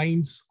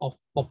of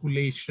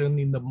population,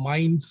 in the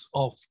minds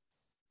of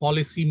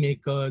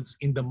policymakers,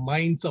 in the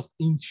minds of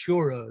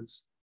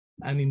insurers,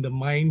 and in the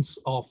minds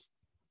of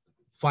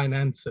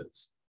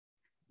financiers.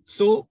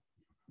 So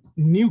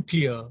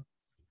nuclear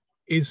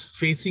is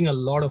facing a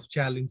lot of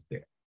challenge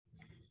there.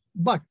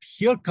 But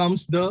here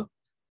comes the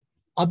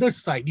other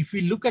side. If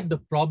we look at the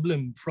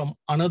problem from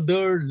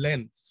another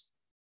lens,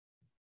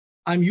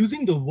 I'm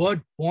using the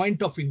word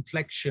point of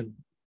inflection.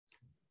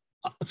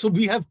 So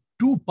we have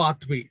two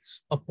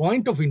pathways. A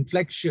point of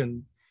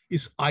inflection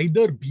is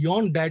either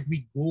beyond that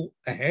we go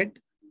ahead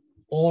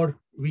or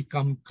we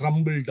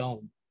crumble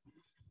down.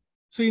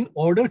 So in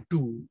order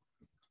to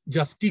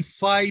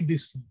justify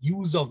this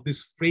use of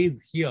this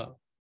phrase here,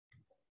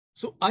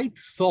 so I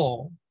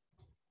saw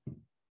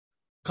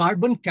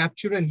carbon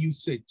capture and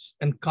usage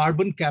and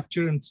carbon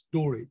capture and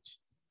storage.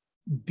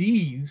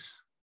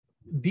 These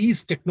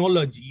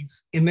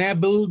technologies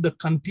enable the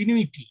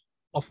continuity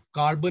of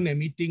carbon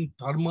emitting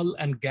thermal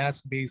and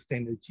gas-based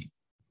energy.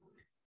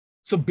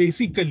 So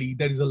basically,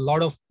 there is a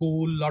lot of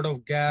coal, a lot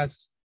of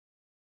gas.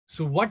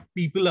 So what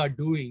people are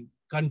doing,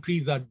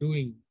 countries are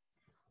doing,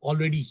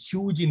 already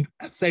huge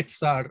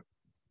assets are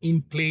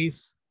in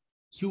place,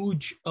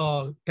 huge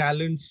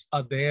talents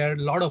are there,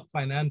 a lot of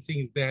financing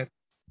is there.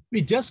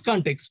 We just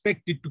can't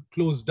expect it to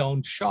close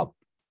down shop.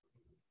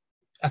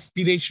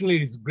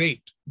 Aspirationally, it's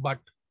great, but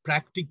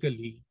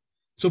practically,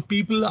 so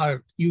people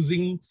are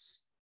using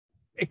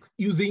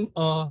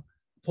a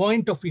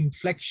point of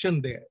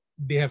inflection there.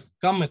 They have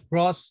come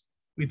across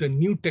with a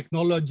new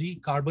technology,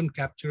 carbon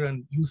capture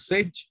and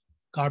usage,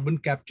 carbon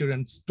capture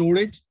and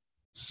storage,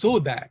 so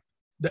that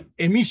the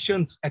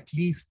emissions at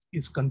least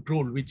is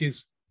controlled, which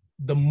is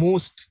the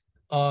most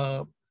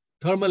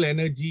thermal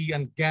energy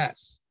and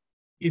gas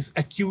is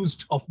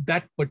accused of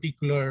that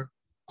particular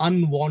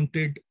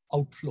unwanted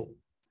outflow.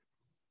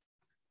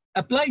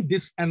 Apply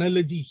this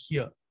analogy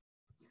here.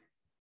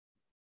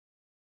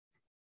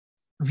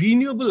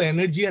 Renewable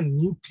energy and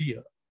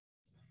nuclear,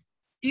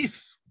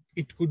 if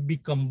it could be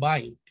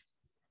combined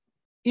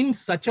in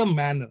such a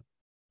manner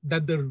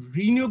that the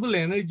renewable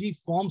energy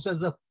forms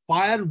as a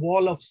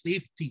firewall of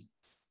safety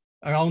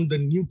around the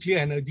nuclear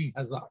energy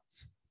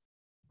hazards.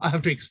 I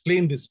have to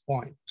explain this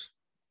point.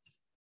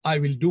 I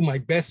will do my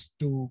best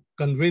to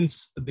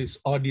convince this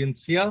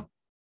audience here.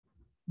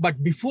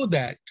 But before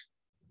that,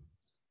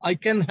 I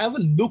can have a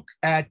look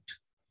at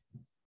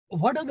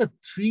what are the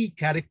three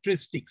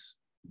characteristics,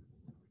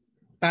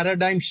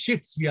 paradigm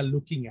shifts we are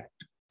looking at.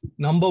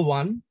 Number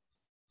one,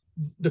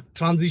 the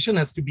transition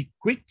has to be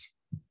quick.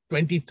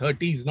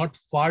 2030 is not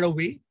far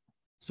away,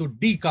 so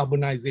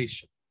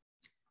decarbonization.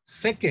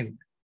 Second,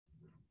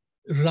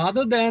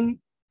 rather than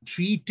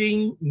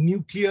treating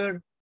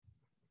nuclear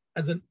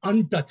as an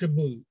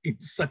untouchable,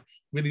 it's such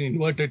with an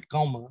inverted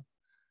comma,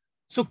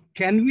 so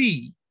can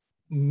we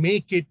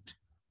make it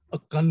a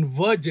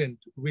convergent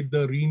with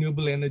the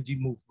renewable energy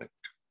movement?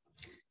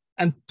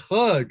 And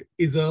third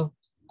is a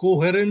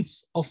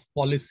coherence of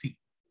policy.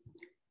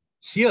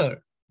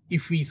 Here,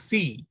 if we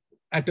see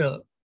at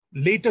a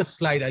later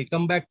slide, I'll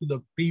come back to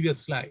the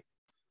previous slide,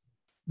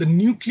 the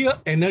nuclear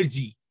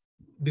energy,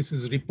 this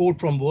is a report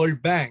from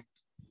World Bank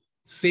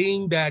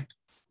saying that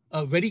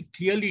very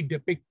clearly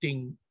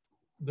depicting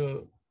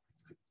the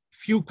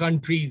few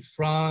countries,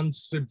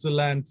 France,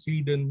 Switzerland,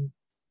 Sweden,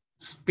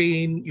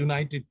 Spain,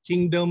 United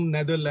Kingdom,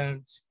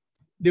 Netherlands,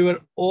 they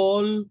were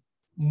all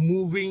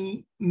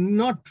moving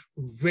not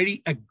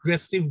very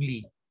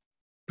aggressively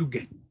to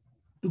get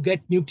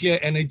nuclear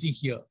energy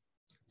here.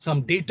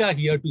 Some data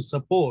here to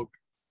support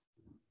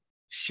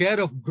share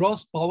of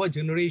gross power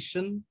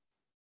generation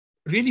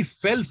really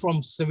fell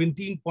from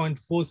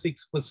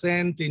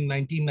 17.46% in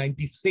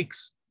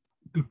 1996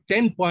 to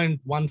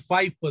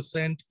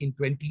 10.15% in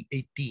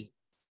 2018.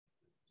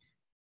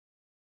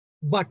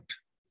 But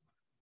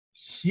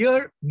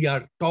here we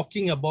are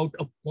talking about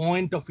a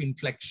point of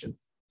inflection,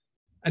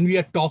 and we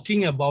are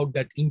talking about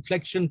that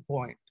inflection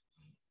point.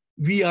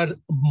 We are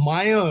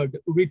mired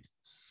with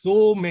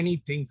so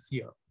many things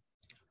here.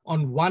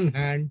 On one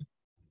hand,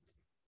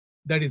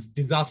 that is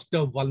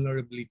disaster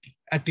vulnerability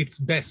at its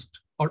best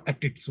or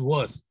at its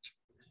worst.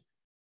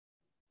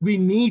 We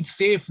need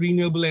safe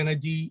renewable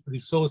energy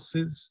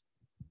resources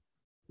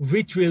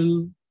which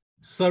will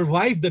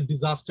survive the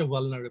disaster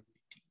vulnerability.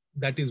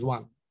 That is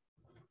one.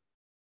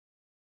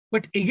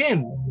 But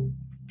again,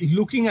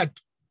 looking at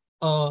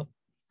the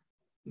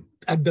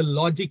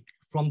logic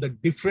from the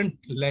different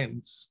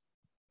lens,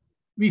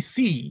 we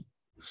see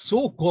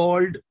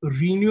so-called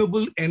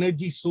renewable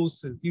energy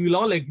sources. You will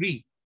all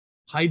agree,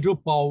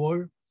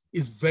 hydropower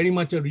is very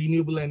much a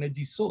renewable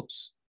energy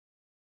source.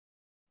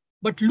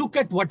 But look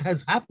at what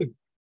has happened.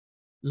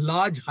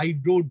 Large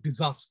hydro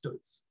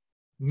disasters,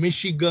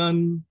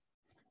 Michigan,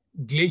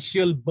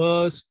 glacial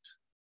burst,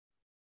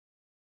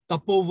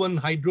 Tapovan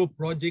hydro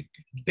project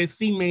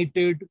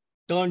decimated,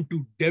 turned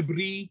to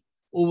debris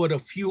over a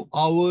few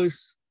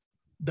hours,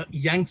 the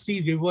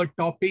Yangtze River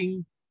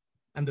topping,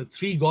 and the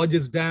Three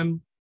Gorges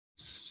Dam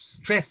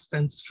stressed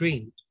and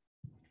strained.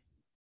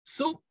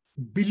 So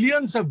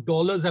billions of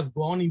dollars have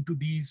gone into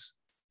these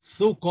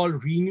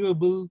so-called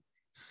renewable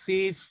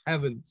safe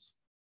havens.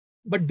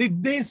 But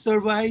did they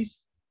survive?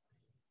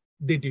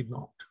 They did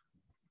not.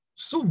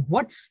 So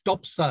what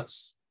stops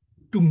us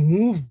to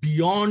move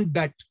beyond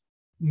that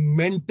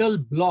mental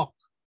block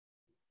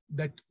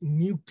that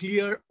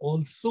nuclear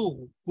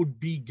also could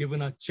be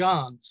given a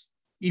chance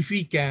if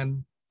we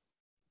can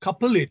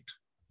couple it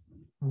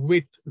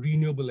with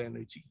renewable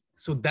energy?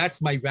 So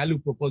that's my value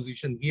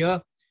proposition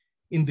here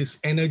in this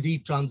energy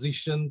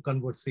transition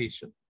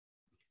conversation.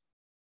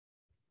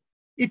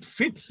 It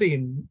fits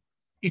in,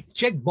 it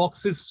check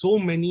boxes so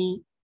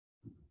many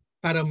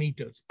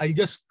parameters. I'll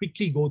just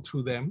quickly go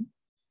through them.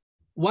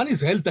 One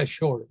is health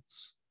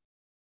assurance.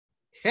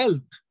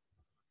 Health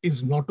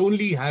is not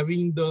only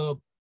having the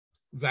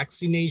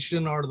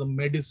vaccination or the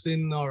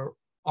medicine or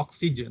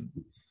oxygen.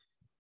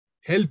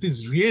 Health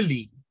is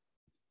really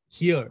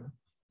here,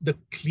 the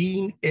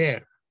clean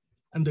air.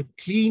 And the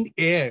clean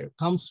air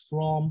comes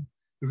from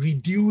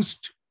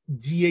reduced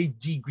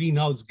GHG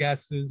greenhouse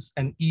gases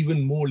and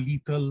even more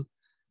lethal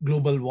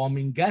global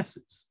warming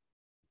gases.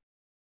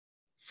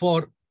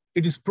 For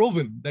it is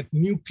proven that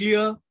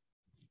nuclear,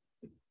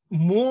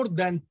 more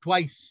than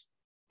twice,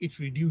 it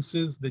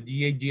reduces the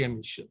GHG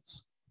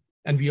emissions.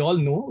 And we all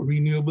know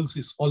renewables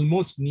is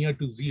almost near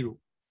to zero.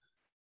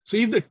 So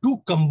if the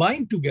two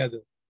combine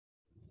together,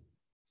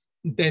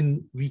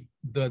 then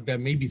there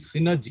may be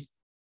synergy.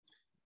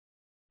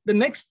 The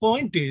next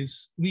point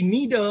is we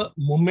need a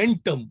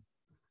momentum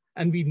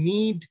and we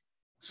need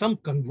some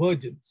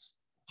convergence.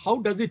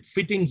 How does it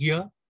fit in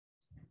here?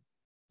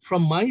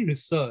 From my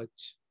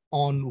research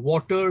on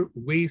water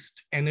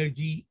waste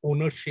energy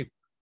ownership,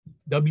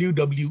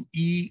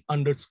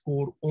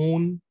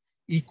 WWE_own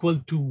equal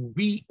to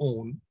we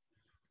own,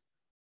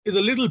 is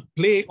a little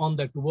play on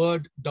that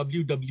word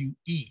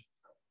WWE.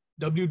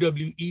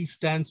 WWE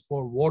stands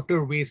for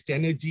water waste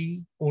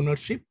energy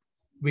ownership,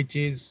 which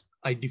is,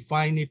 I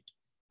define it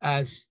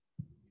as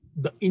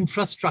the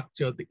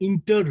infrastructure, the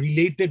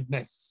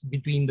interrelatedness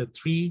between the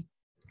three.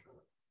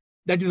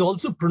 That is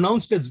also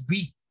pronounced as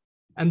we.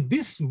 And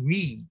this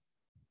we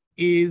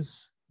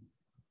is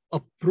a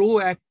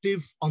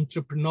proactive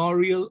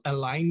entrepreneurial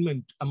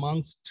alignment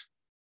amongst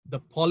the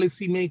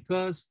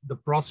policymakers, the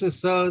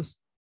processors,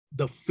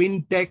 the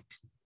fintech,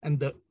 and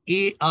the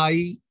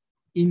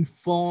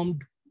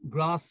AI-informed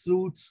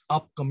grassroots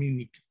up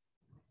community.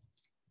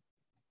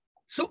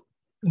 So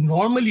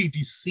normally it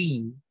is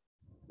seen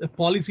the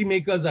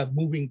policymakers are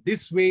moving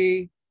this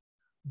way,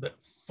 the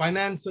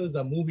financiers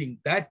are moving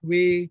that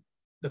way,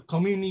 the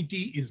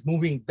community is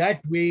moving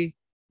that way,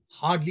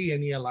 hardly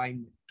any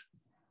alignment.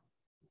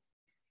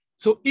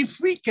 So if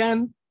we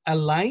can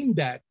align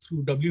that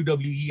through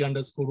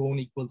WWE_own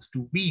equals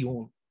to we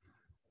own,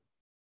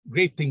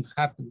 great things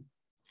happen.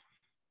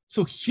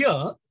 So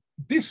here,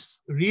 this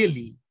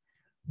really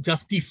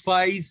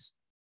justifies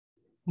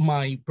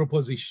my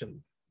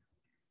proposition.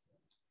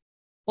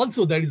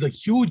 Also, there is a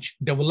huge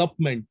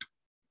development,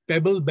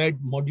 pebble bed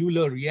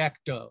modular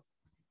reactor,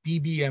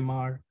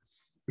 PBMR,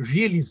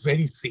 really is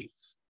very safe.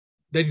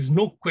 There is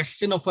no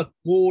question of a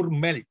core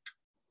melt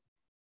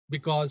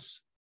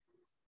because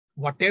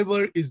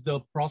whatever is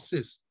the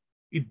process,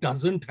 it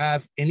doesn't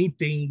have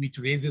anything which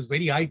raises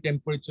very high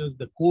temperatures,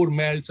 the core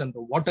melts and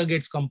the water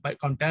gets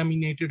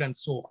contaminated and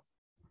so on.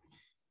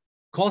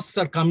 Costs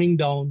are coming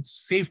down,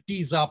 safety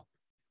is up,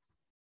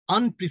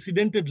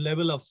 unprecedented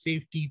level of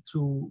safety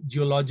through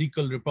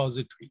geological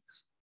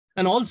repositories.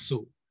 And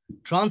also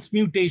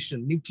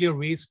transmutation, nuclear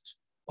waste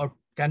or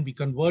can be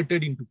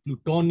converted into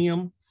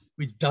plutonium,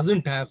 which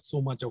doesn't have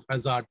so much of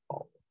hazard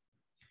power.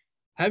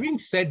 Having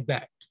said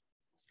that,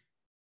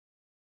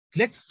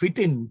 let's fit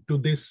into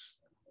this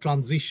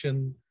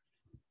transition,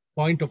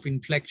 point of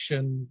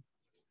inflection,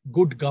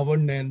 good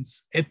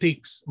governance,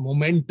 ethics,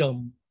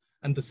 momentum,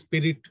 and the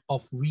spirit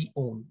of we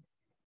own.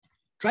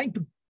 Trying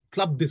to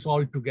club this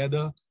all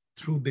together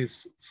through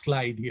this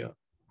slide here.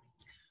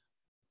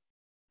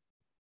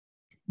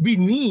 We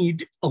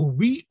need a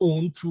we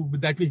own through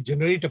that will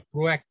generate a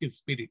proactive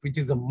spirit, which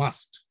is a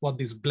must for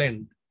this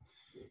blend.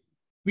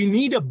 We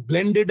need a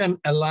blended and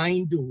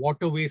aligned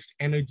water waste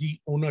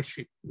energy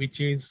ownership,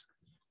 which is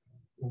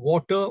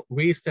water,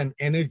 waste, and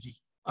energy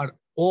are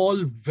all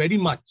very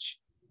much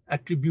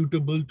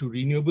attributable to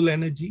renewable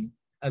energy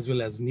as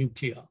well as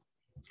nuclear.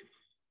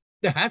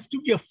 There has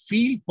to be a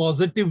feel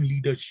positive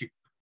leadership.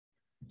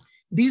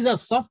 These are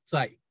soft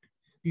sides.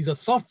 These are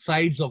soft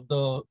sides of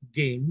the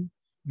game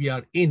we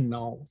are in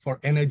now for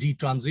energy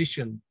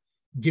transition,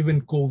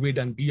 given COVID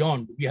and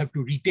beyond. We have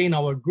to retain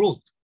our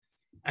growth.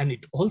 And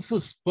it also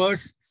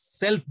spurs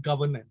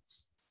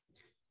self-governance.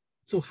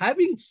 So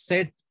having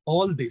said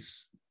all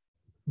this,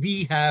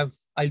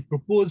 I'll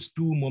propose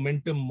two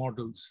momentum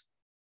models.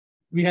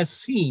 We have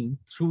seen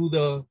through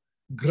the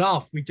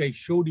graph, which I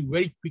showed you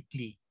very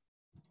quickly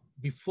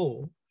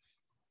before,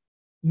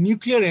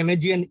 nuclear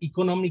energy and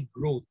economic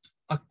growth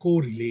are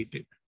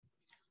correlated.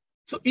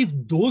 So if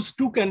those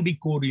two can be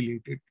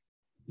correlated,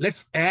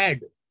 let's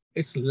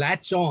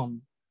latch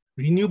on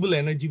renewable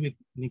energy with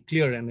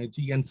nuclear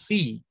energy and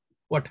see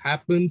what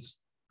happens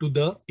to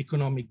the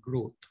economic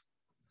growth.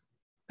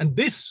 And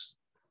this,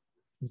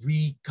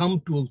 we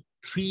come to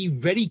three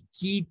very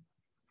key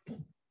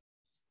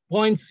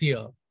points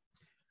here,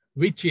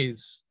 which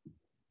is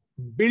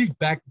build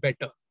back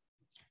better.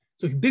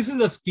 So this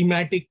is a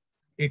schematic.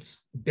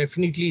 It's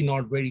definitely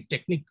not very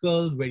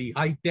technical, very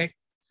high tech,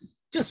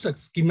 just a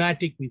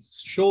schematic which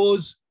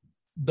shows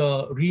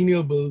the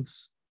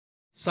renewables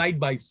side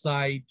by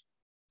side.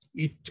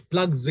 It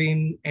plugs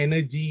in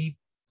energy,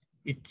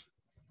 it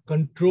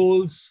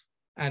controls,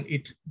 and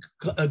it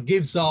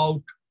gives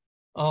out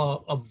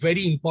a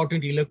very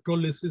important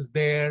electrolysis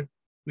there,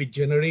 which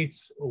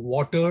generates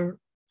water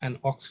and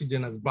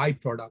oxygen as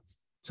byproducts,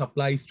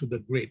 supplies to the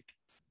grid.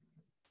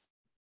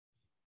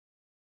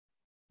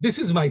 This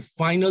is my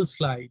final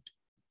slide,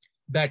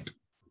 that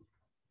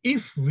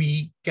if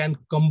we can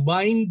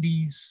combine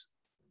these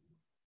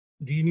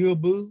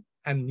renewable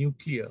and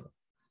nuclear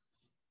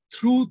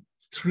through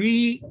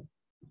three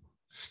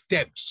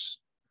steps,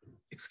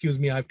 excuse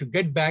me, I have to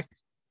get back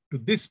to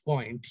this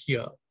point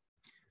here.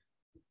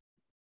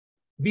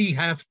 We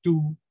have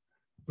to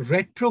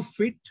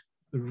retrofit,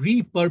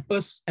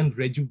 repurpose, and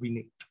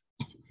rejuvenate.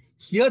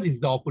 Here is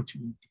the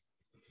opportunity.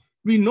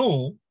 We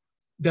know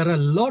there are a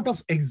lot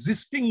of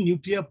existing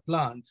nuclear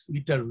plants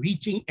which are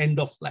reaching end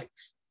of life.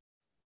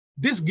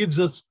 This gives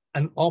us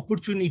an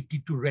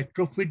opportunity to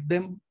retrofit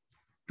them,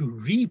 to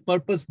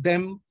repurpose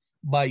them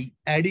by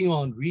adding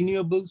on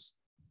renewables,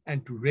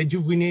 and to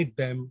rejuvenate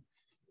them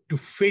to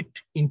fit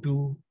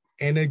into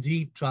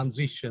energy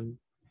transition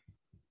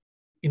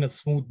in a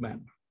smooth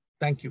manner.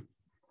 Thank you.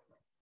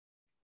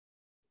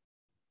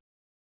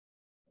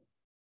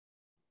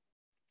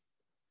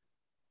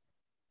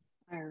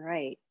 All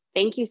right.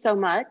 Thank you so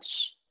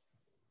much.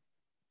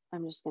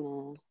 I'm just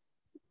gonna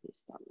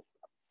stop.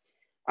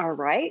 All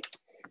right.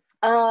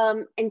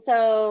 And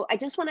so I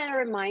just want to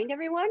remind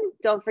everyone,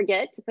 don't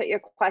forget to put your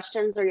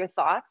questions or your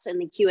thoughts in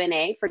the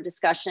Q&A for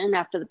discussion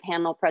after the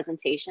panel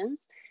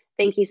presentations.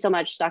 Thank you so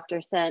much,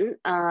 Dr. Sen,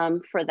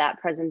 for that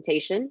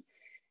presentation.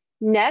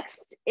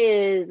 Next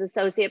is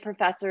Associate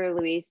Professor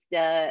Luis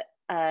de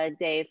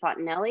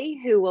Fontenelle,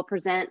 who will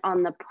present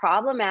on the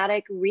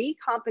problematic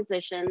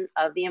recomposition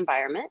of the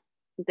environment,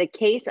 the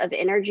case of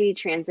energy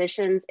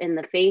transitions in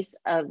the face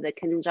of the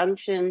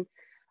conjunction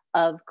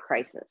of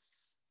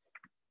crisis.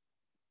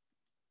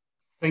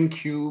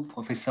 Thank you,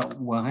 Professor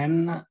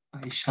Warren.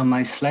 I share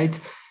my slides.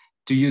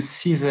 Do you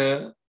see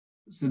the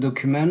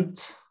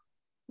document?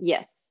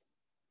 Yes,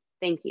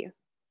 thank you.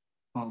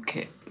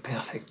 Okay,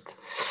 perfect.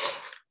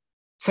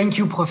 Thank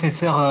you,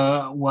 Professor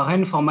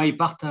Warren. For my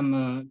part,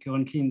 I'm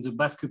currently in the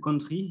Basque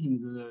Country in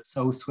the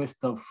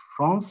southwest of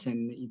France,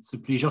 and it's a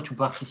pleasure to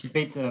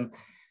participate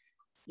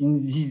in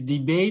this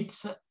debate.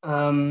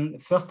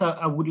 First,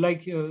 I would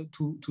like to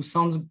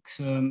thank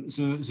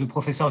the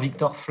Professor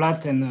Victor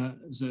Flat and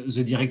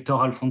the Director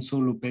Alfonso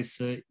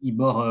Lopez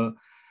Ibor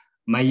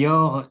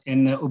Mayor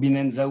and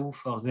Obinen Zaou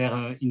for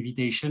their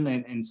invitation,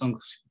 and thank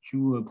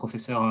you,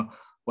 Professor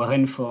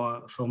Warren,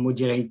 for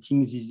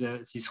moderating this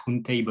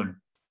roundtable.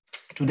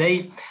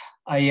 Today,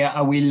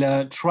 I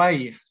will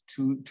try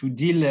to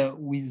deal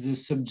with the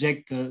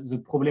subject, the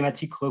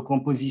problematic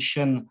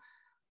recomposition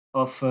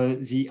of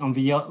the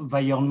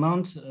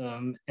environment,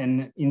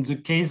 and in the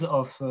case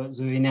of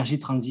the energy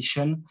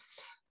transition,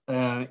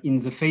 in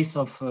the face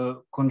of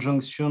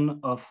conjunction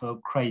of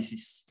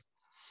crisis.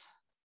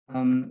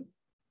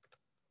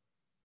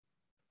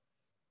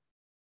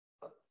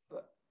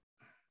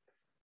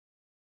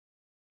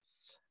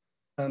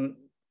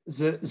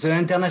 The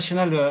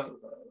international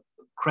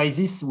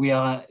crisis we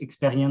are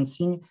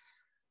experiencing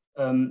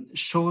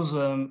shows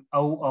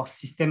how our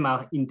systems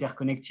are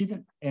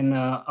interconnected and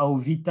how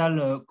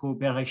vital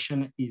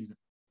cooperation is.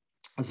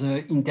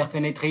 The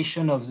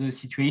interpenetration of the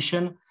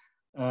situation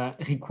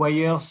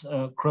requires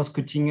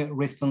cross-cutting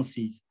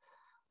responses.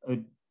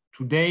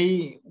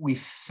 Today, we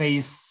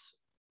face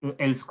a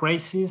health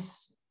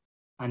crisis,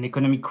 an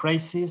economic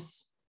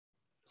crisis,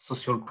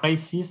 social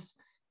crisis,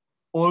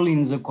 all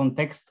in the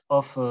context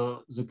of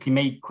the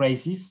climate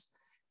crisis.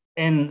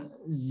 And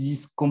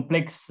this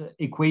complex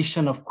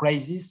equation of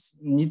crisis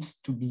needs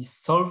to be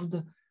solved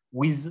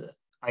with,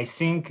 I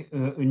think,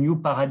 a new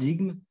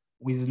paradigm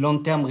with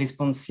long-term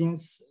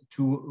responses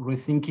to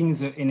rethinking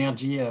the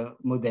energy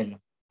model.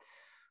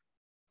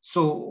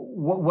 So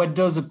what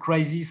does a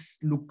crisis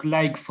look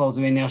like for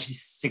the energy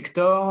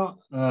sector?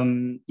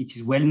 It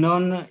is well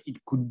known.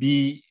 It could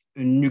be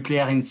a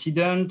nuclear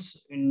incident,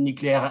 a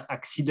nuclear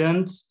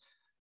accident,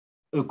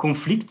 a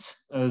conflict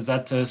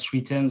that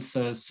threatens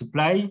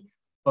supply,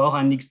 or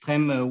an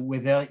extreme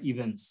weather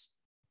events.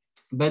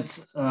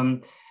 But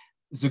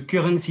the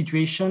current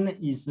situation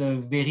is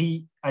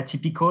very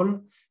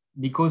atypical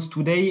because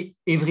today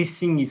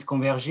everything is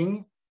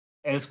converging: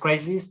 health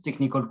crisis,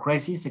 technical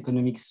crisis,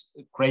 economic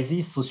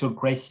crisis, social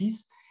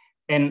crisis.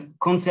 And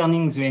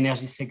concerning the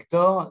energy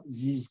sector,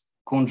 this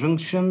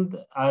conjunction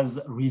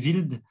has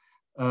revealed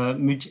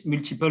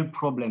multiple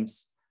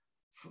problems.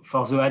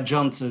 For the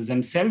agents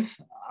themselves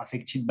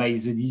affected by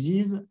the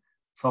disease,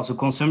 for the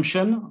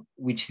consumption,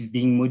 which is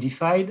being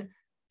modified,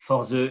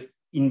 for the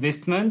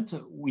investment,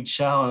 which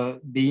are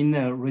being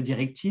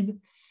redirected,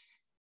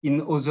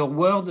 In other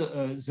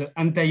words, the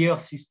entire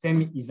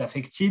system is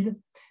affected.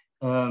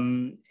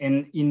 And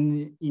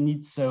in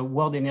its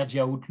World Energy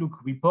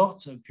Outlook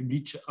report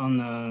published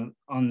on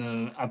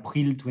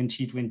April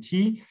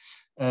 2020,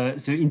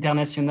 the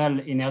International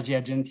Energy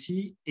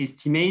Agency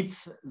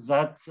estimates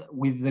that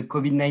with the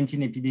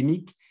COVID-19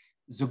 epidemic,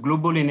 the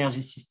global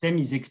energy system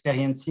is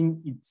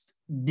experiencing its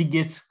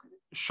biggest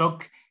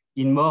shock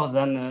in more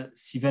than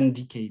 7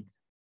 decades.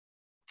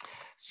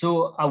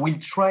 So I will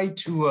try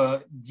to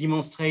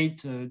demonstrate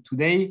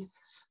today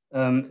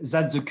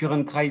that the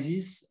current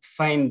crisis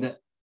finds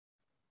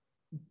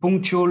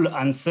punctual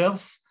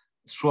answers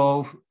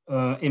through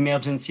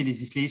emergency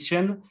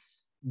legislation,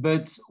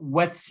 but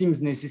what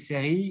seems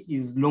necessary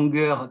is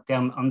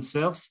longer-term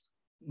answers,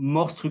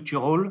 more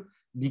structural,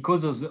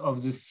 because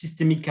of the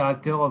systemic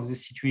character of the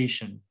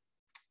situation.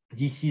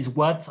 This is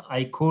what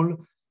I call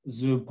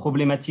the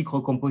problematic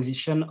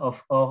recomposition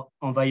of our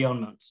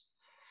environment.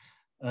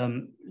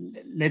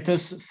 Let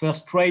us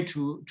first try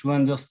to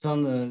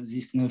understand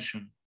this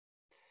notion.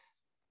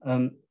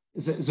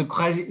 The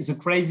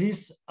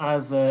crisis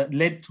has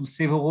led to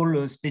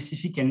several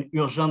specific and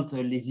urgent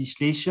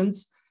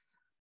legislations.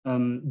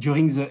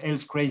 During the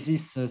health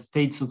crisis,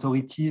 state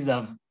authorities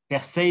have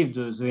perceived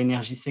the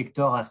energy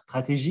sector as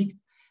strategic,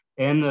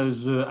 and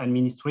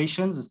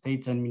the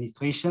state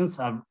administrations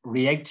have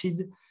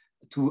reacted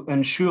to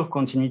ensure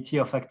continuity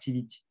of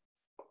activity.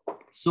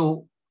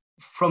 So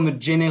from a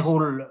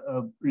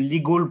general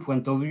legal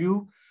point of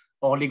view,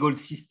 our legal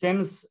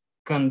systems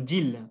can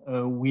deal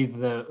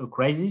with a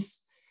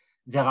crisis.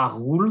 There are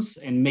rules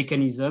and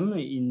mechanisms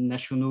in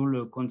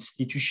national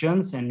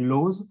constitutions and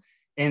laws.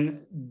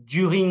 And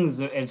during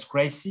the health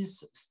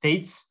crisis,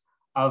 states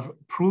have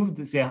proved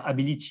their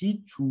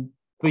ability to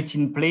put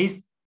in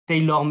place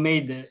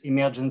tailor-made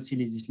emergency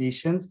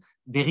legislations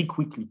very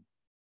quickly.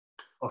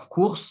 Of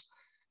course,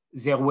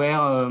 there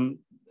were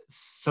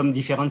some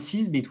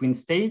differences between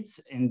states,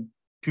 and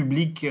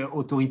public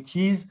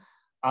authorities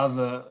have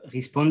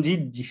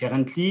responded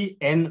differently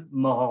and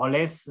more or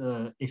less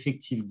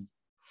effectively.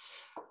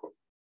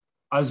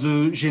 As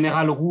a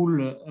general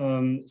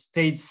rule,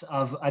 states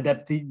have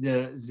adapted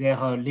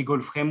their legal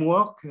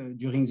framework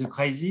during the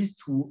crisis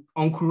to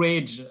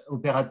encourage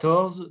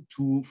operators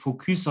to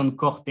focus on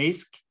core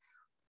tasks,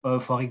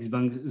 for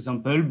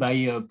example,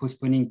 by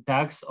postponing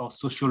tax or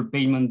social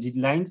payment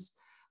deadlines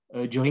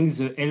during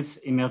the health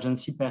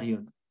emergency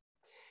period.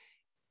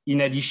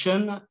 In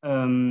addition,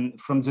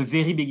 from the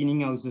very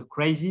beginning of the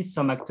crisis,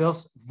 some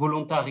actors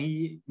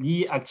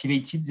voluntarily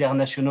activated their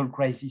national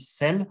crisis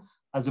cell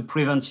as a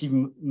preventive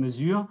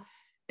measure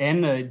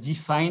and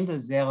defined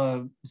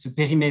the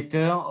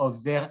perimeter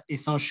of their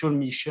essential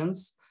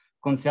missions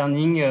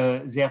concerning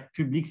their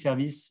public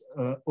service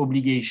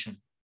obligation.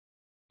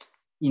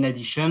 In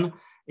addition,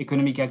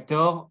 economic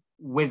actors,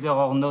 whether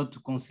or not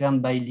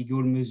concerned by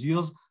legal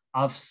measures,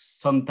 have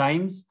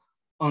sometimes,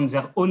 on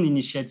their own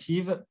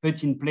initiative,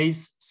 put in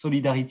place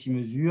solidarity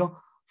measures,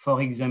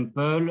 for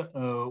example,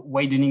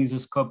 widening the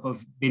scope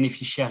of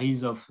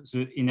beneficiaries of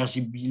the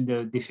energy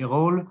bill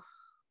deferral,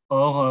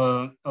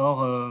 or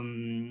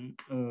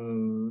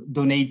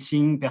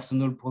donating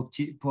personal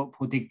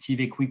protective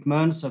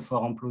equipment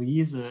for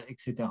employees,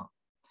 etc.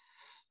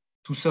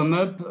 To sum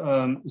up,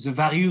 the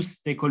various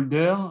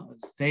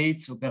stakeholders,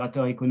 states,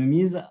 operator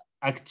economies,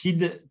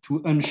 acted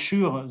to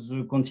ensure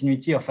the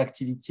continuity of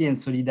activity and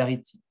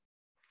solidarity.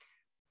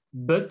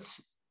 But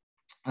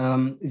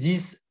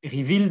this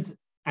revealed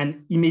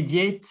an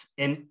immediate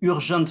and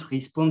urgent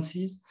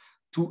responses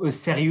to a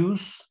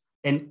serious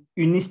and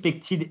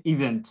unexpected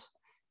event.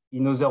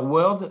 In other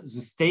words,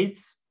 the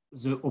states,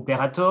 the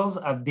operators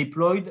have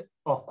deployed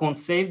or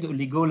conceived a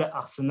legal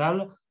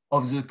arsenal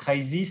of the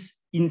crisis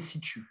in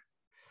situ.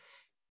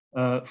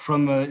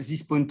 From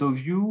this point of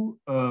view,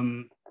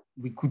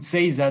 we could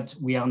say that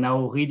we are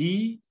now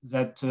ready,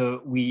 that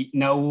we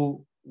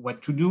know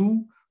what to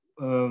do,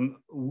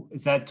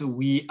 that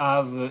we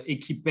have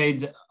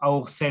equipped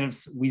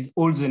ourselves with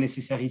all the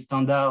necessary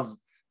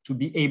standards to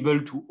be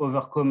able to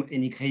overcome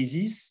any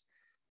crisis.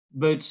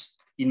 But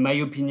in my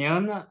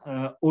opinion,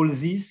 all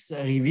this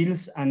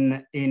reveals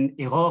an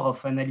error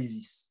of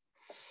analysis.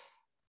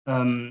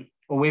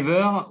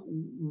 However,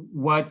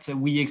 what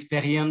we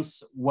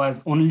experienced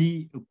was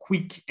only a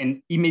quick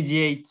and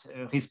immediate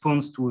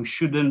response to a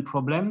sudden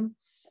problem.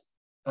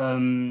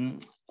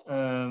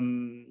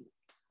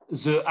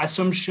 The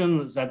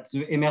assumption that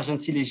the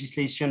emergency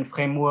legislation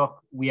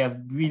framework we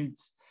have built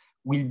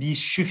will be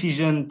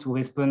sufficient to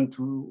respond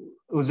to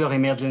other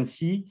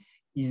emergency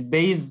is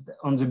based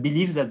on the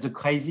belief that the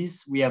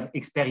crisis we have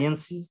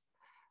experienced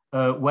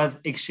was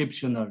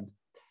exceptional.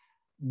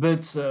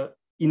 But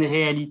in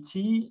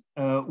reality,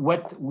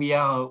 what we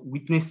are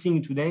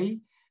witnessing today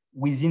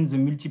within the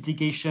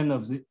multiplication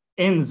of the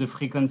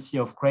frequency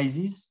of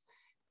crisis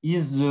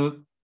is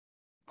the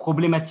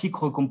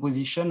problematic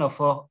recomposition of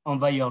our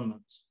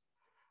environment.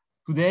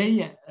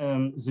 Today,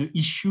 the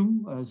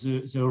issue,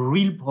 the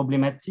real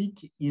problematic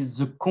is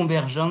the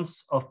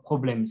convergence of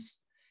problems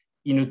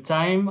in a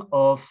time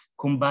of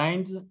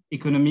combined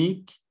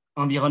economic,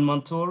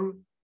 environmental,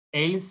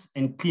 health,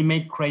 and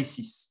climate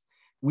crisis,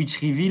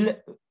 which reveal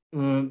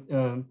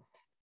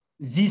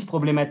this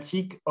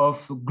problematic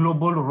of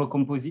global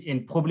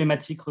and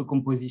problematic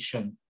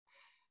recomposition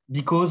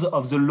because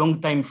of the long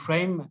time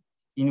frame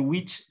in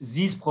which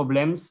these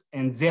problems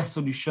and their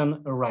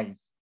solution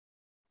arise.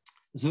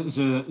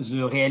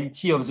 The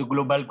reality of the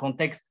global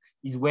context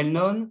is well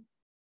known.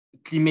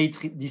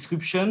 Climate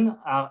disruption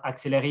are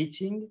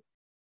accelerating.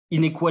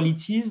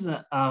 Inequalities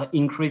are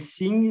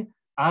increasing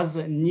as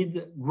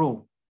need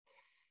grow.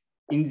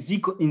 In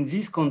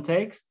this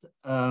context,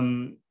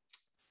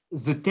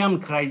 the term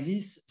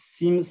crisis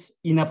seems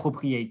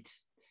inappropriate.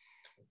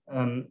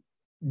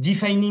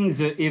 Defining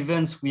the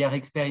events we are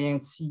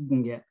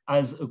experiencing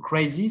as a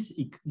crisis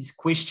is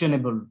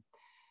questionable,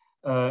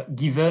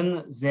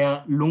 given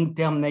their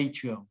long-term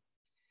nature.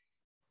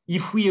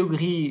 If we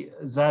agree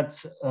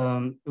that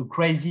a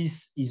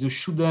crisis is a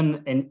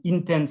sudden and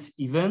intense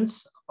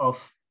event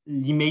of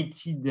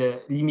limited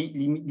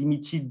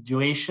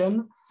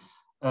duration,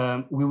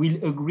 we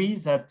will agree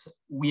that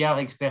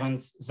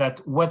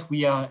what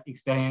we are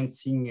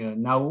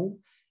experiencing now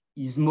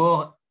is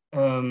more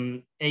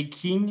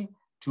akin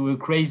to a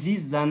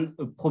crisis than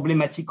a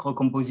problematic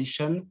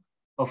recomposition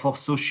of our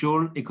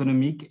social,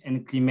 economic,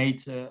 and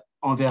climate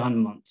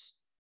environment.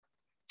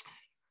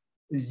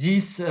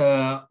 This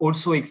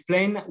also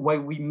explains why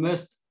we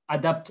must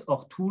adapt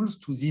our tools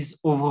to this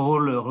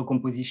overall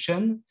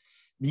recomposition,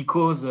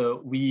 because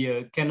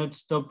we cannot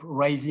stop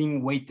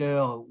rising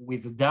water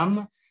with a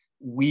dam.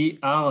 We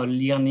are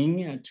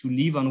learning to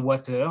live on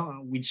water,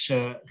 which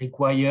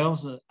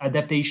requires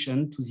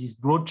adaptation to this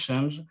broad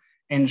change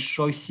and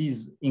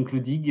choices,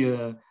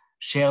 including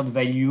shared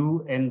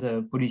value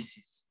and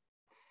policies.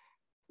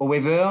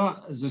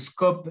 However, the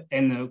scope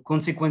and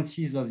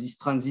consequences of this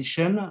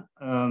transition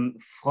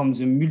from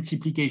the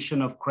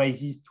multiplication of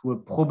crises to a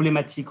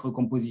problematic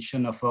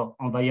recomposition of our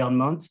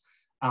environment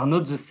are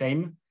not the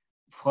same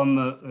from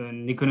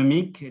an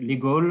economic,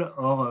 legal,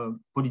 or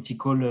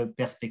political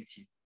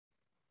perspective.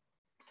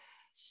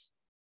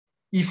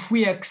 If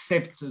we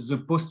accept the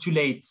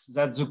postulates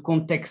that the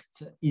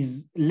context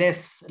is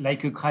less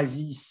like a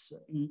crisis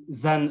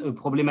than a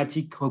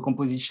problematic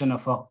recomposition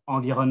of our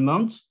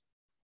environment,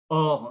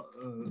 or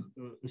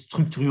a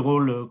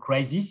structural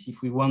crisis,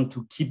 if we want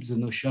to keep the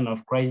notion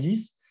of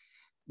crisis,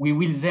 we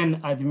will then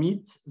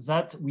admit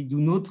that we do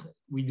not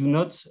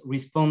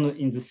respond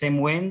in the same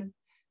way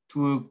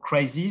to a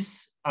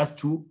crisis as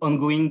to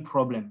ongoing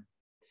problem.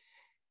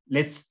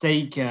 Let's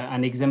take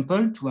an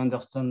example to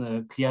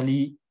understand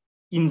clearly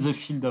in the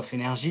field of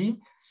energy.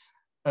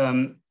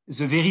 The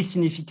very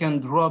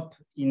significant drop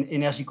in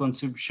energy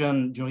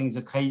consumption during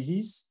the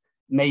crisis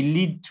may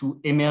lead to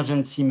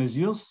emergency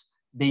measures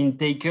being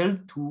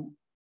taken to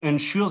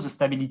ensure the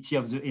stability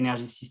of the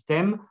energy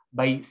system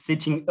by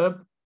setting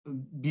up a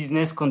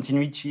business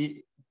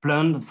continuity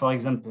plan, for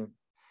example.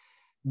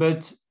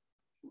 But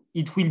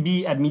it will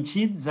be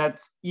admitted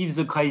that if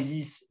the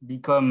crisis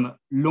becomes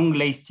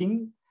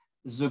long-lasting,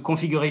 the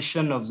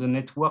configuration of the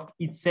network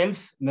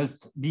itself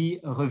must be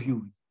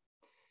reviewed.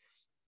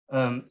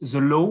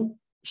 The law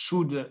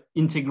should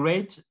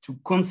integrate to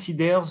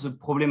consider the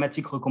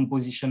problematic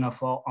recomposition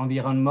of our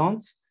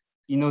environment.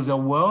 In other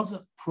words,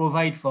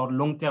 provide for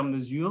long-term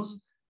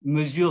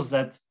measures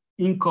that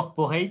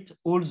incorporate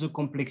all the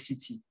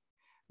complexity,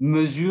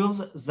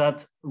 measures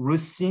that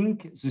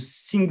rethink the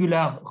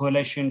singular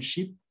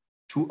relationship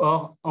to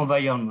our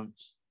environment.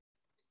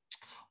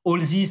 All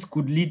this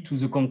could lead to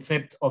the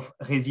concept of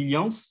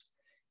resilience.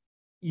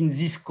 In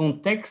this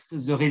context,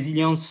 the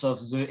resilience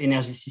of the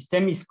energy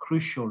system is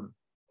crucial.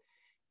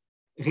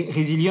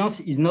 Resilience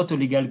is not a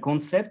legal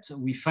concept.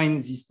 We find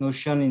this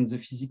notion in the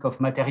physics of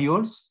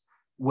materials,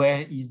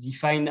 where it's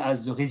defined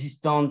as the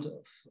resistance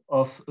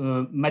of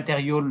a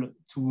material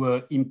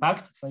to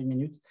impact. 5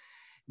 minutes.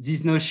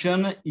 This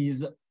notion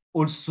is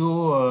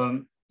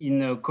also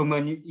in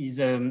common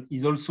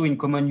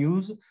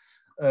use,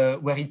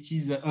 where it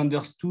is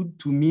understood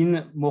to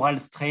mean moral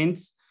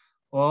strength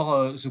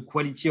or the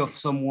quality of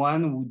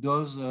someone who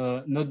does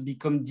not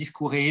become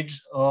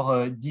discouraged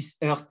or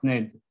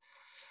disheartened.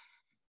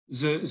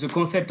 The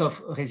concept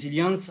of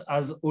resilience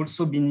has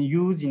also been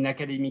used in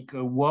academic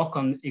work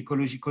on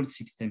ecological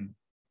systems.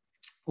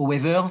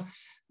 However,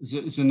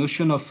 the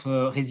notion of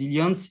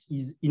resilience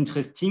is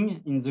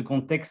interesting in the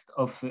context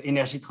of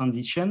energy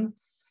transition.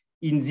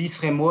 In this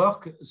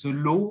framework, the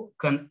law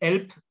can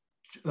help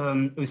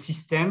a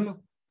system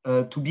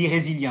to be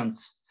resilient,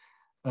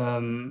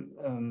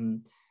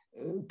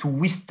 to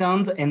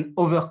withstand and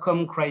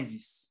overcome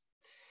crises.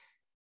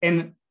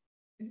 And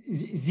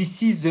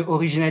this is the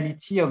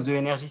originality of the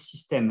energy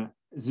system.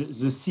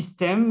 The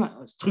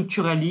system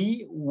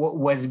structurally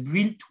was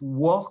built to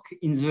work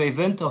in the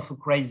event of a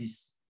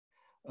crisis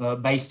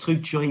by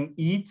structuring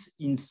it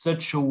in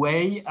such a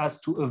way as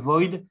to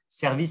avoid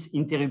service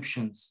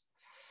interruptions.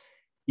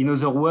 In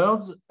other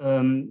words,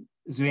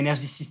 the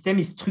energy system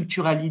is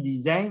structurally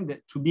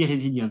designed to be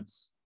resilient.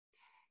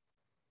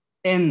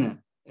 And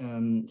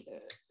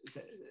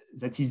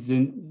that is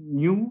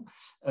new.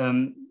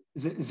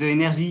 the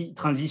energy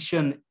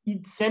transition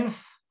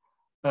itself,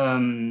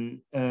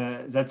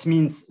 that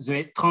means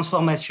the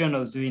transformation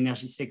of the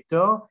energy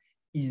sector,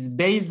 is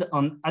based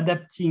on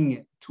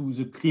adapting to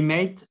the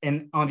climate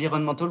and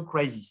environmental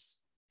crisis.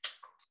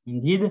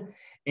 Indeed,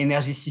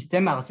 energy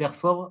systems are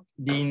therefore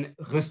being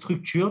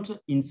restructured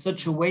in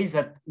such a way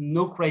that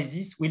no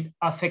crisis will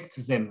affect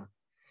them.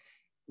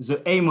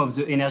 The aim of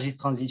the energy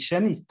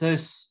transition is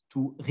thus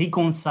to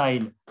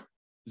reconcile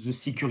the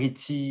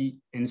security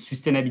and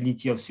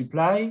sustainability of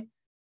supply,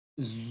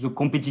 the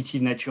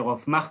competitive nature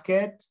of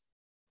market,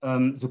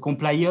 the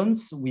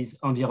compliance with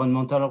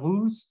environmental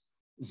rules,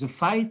 the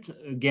fight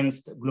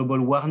against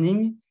global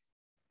warming,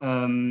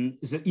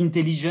 the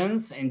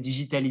intelligence and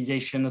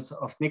digitalization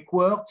of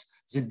networks,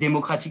 the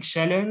democratic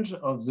challenge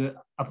of the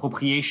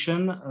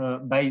appropriation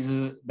by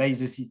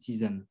the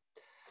citizen.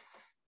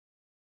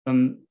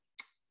 The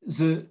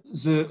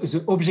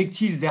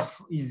objective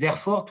is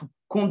therefore to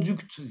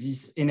conduct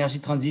this energy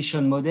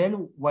transition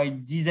model while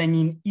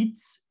designing it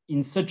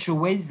in such a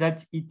way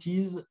that it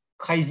is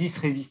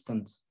crisis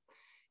resistant.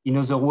 In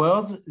other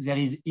words, there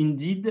is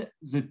indeed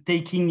the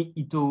taking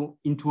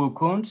into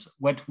account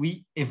what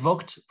we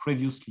evoked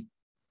previously,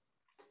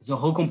 the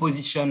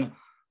recomposition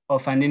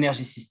of an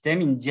energy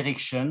system in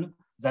direction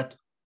that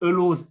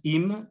allows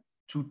him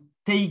to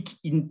take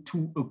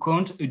into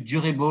account a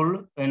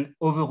durable and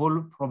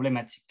overall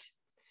problematic.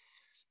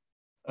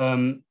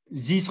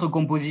 This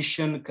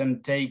recomposition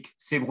can take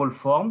several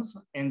forms,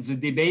 and the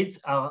debates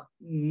are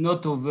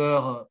not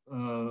over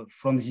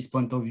from this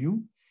point of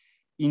view.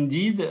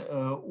 Indeed,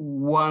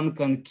 one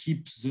can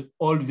keep the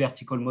old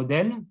vertical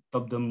model,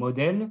 top-down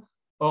model,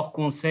 or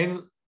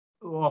conceive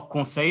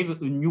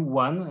a new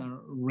one,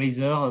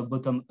 rather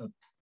bottom-up.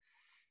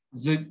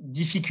 The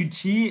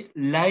difficulty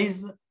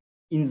lies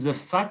in the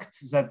fact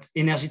that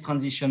energy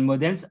transition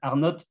models are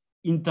not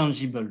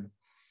intangible.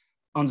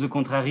 On the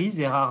contrary,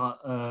 they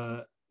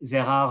are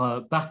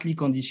partly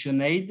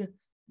conditioned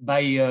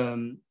by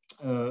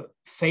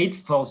fate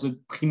for the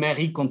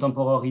primary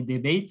contemporary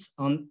debates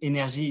on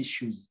energy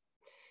issues.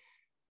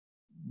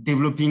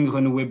 Developing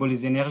renewable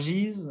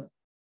energies,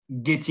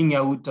 getting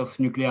out of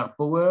nuclear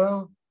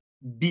power,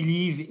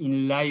 believe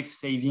in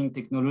life-saving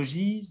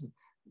technologies,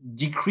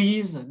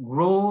 decrease,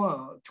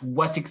 grow, to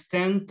what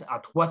extent,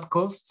 at what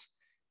cost.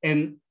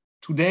 And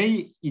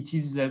today, it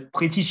is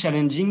pretty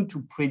challenging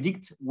to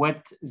predict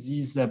what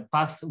this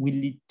path will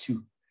lead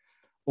to.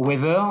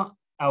 However,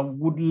 I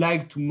would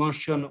like to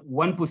mention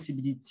one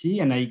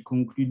possibility, and I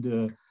conclude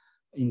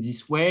in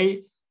this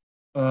way.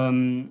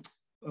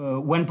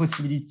 One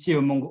possibility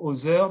among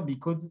others,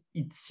 because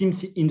it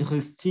seems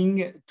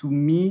interesting to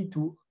me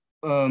to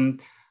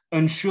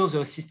ensure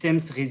the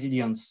system's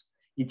resilience.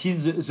 It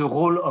is the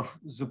role of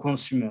the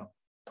consumer.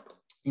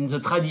 In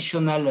the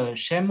traditional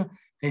scheme,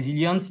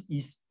 resilience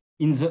is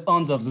in the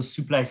hands of the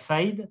supply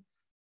side.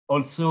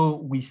 Also,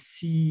 we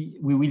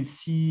will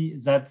see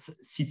that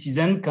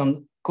citizens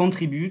can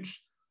contribute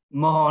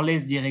more or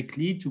less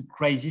directly to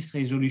crisis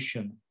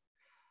resolution.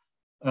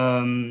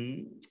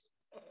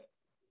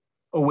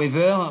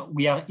 However,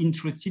 we are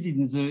interested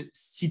in the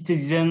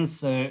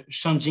citizens'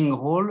 changing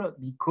role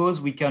because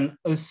we can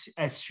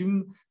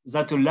assume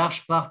that a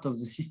large part of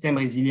the system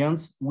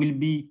resilience will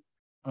be,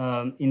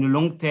 in the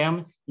long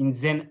term, in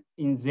their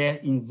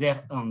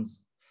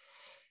hands.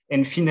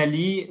 And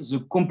finally, the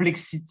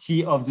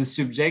complexity of the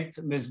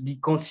subject must be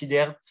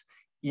considered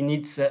in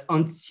its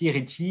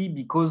entirety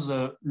because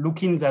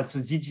looking at the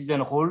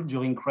citizen role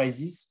during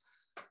crisis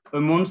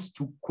amounts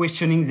to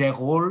questioning their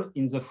role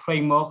in the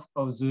framework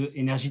of the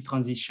energy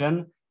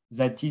transition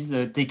that is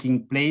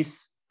taking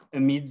place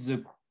amid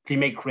the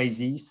climate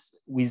crisis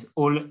with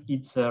all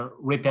its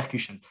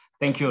repercussions.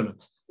 Thank you a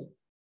lot.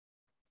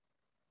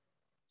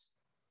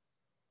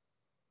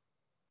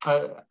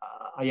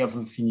 I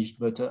haven't finished,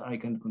 but I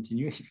can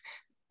continue.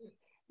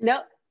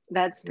 No,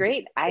 that's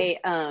great. I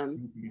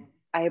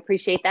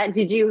appreciate that.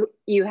 Did you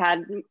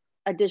had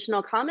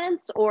additional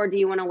comments, or do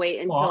you want to wait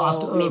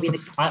until maybe the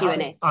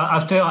Q&A?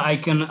 After I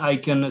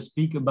can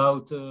speak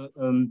about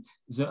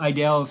the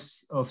idea of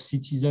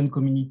citizen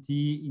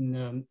community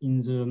in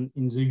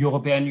the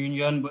European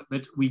Union,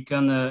 but we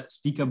can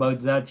speak about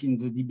that in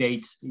the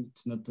debate.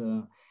 It's not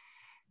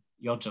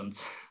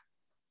urgent.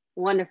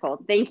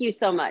 Wonderful. Thank you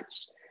so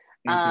much.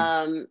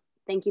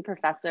 Thank you,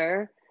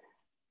 Professor.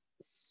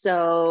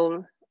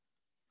 So,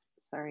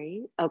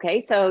 sorry. Okay,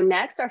 so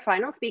next, our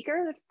final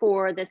speaker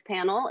for this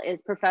panel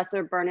is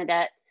Professor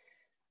Bernadette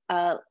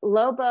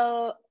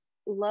Lobo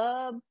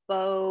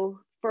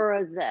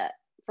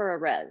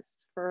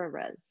Ferrarez.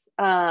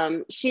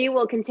 She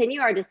will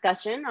continue our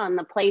discussion on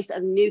the place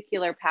of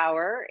nuclear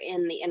power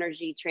in the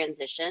energy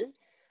transition.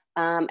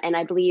 And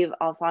I believe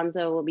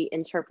Alfonso will be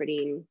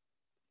interpreting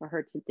for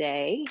her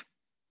today.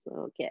 So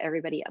we'll get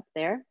everybody up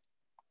there.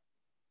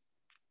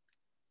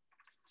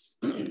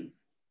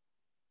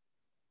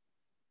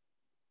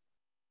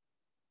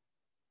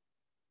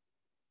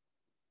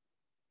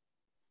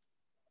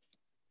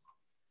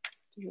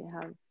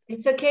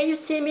 It's okay, you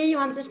see me, you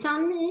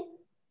understand me?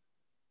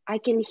 I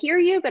can hear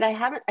you, but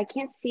I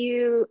can't see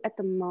you at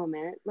the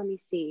moment. Let me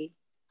see.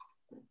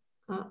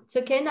 It's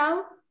okay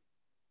now?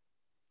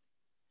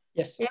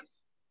 Yes. Yes.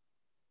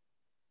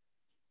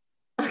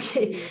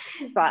 Okay.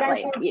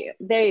 Spotlight you.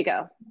 There you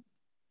go.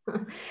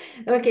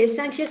 Okay,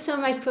 thank you so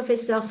much,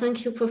 Professor.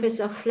 Thank you,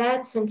 Professor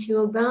Flatt. Thank you,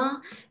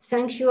 Aubin.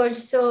 Thank you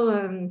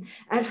also,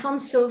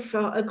 Alfonso,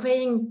 for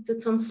agreeing to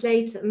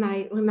translate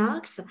my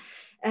remarks.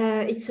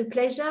 It's a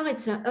pleasure,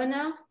 it's an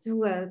honor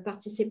to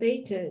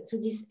participate to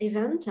this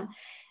event.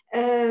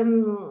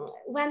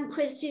 One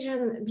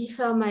precision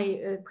before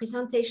my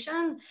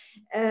presentation.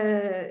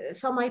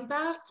 For my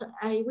part,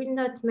 I will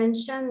not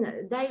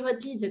mention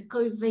directly the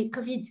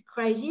COVID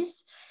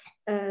crisis,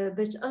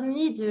 but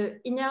only the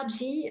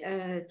energy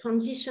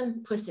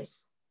transition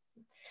process.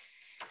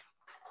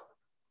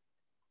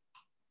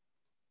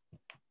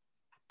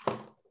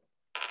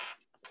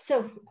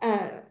 So,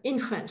 in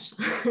French,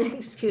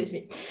 excuse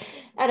me.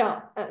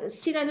 Alors,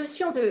 si la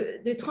notion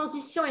de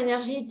transition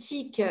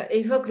énergétique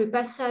évoque le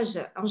passage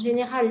en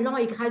général lent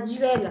et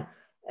graduel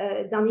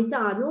d'un état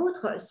à un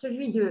autre,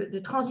 celui de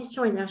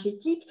transition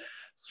énergétique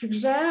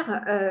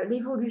suggère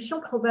l'évolution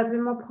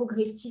probablement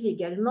progressive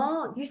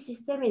également du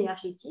système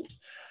énergétique.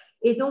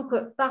 Et donc,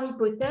 par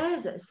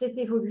hypothèse, cette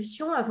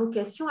évolution a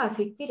vocation à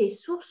affecter les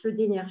sources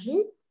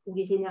d'énergie ou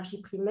les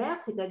énergies primaires,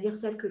 c'est-à-dire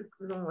celles que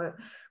l'on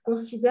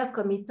considère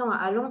comme étant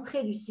à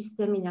l'entrée du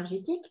système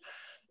énergétique,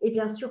 et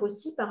bien sûr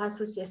aussi par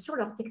association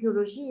leur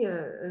technologie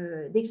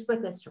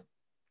d'exploitation.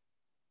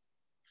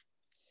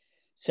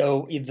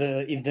 So if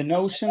the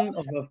notion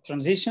of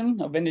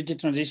energy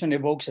transition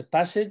evokes a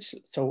passage,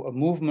 so a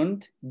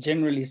movement,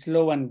 generally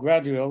slow and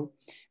gradual,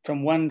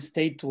 from one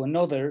state to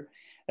another,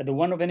 the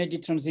one of energy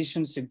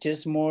transition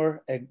suggests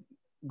more a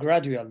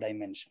gradual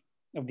dimension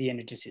of the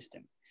energy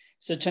system.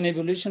 Such an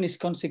evolution is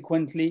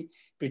consequently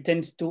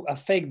pretends to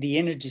affect the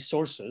energy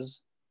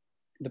sources,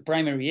 the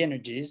primary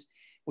energies,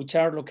 which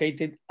are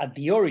located at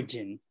the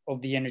origin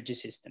of the energy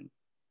system,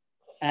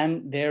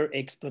 and their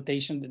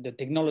exploitation, the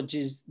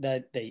technologies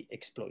that they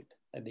exploit,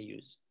 that they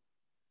use.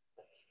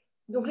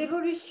 Donc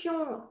l'évolution,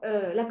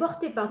 la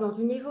portée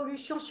d'une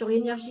évolution sur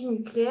l'énergie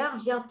nucléaire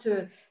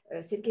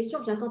cette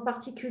question vient en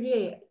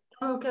particulier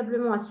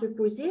immanquablement à se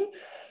poser.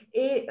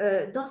 Et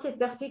dans cette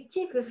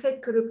perspective, le fait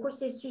que le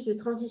processus de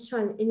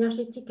transition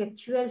énergétique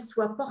actuel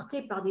soit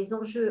porté par des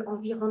enjeux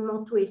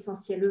environnementaux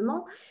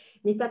essentiellement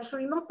n'est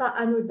absolument pas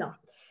anodin.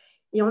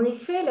 Et en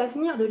effet,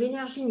 l'avenir de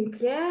l'énergie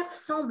nucléaire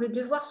semble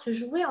devoir se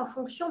jouer en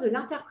fonction de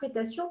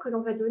l'interprétation que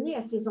l'on va donner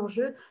à ces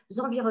enjeux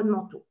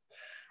environnementaux.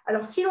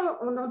 Alors, si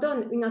on en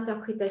donne une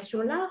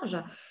interprétation large,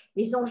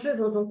 les enjeux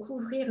vont donc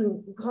couvrir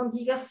une grande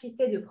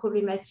diversité de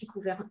problématiques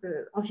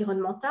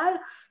environnementales,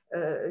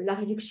 la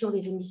réduction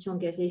des émissions de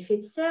gaz à effet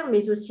de serre,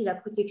 mais aussi la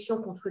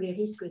protection contre les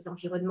risques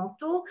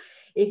environnementaux,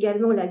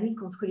 également la lutte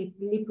contre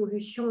les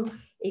pollutions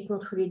et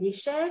contre les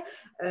déchets.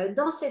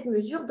 Dans cette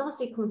mesure, dans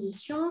ces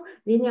conditions,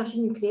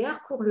 l'énergie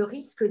nucléaire court le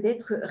risque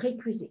d'être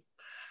récusée.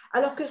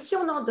 Alors que si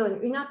on en donne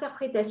une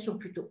interprétation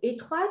plutôt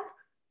étroite,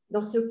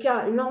 dans ce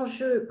cas,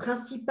 l'enjeu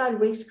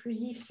principal ou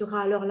exclusif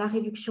sera alors la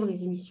réduction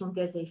des émissions de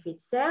gaz à effet de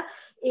serre.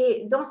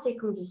 Et dans ces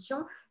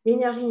conditions,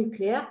 l'énergie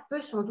nucléaire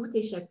peut sans doute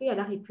échapper à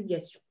la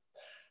répudiation.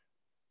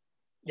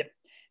 Yeah.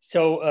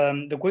 So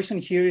the question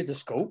here is the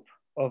scope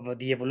of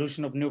the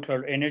evolution of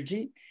nuclear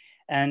energy.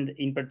 And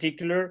in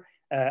particular,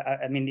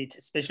 I mean, it's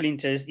especially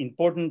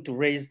important to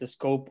raise the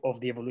scope of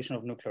the evolution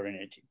of nuclear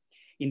energy.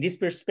 In this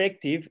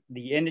perspective,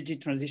 the energy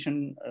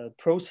transition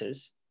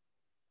process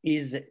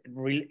is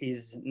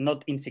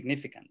not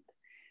insignificant.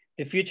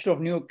 The future of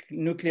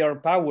nuclear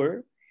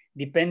power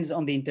depends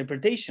on the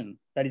interpretation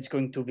that is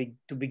going to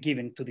be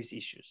given to these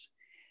issues.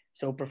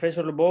 So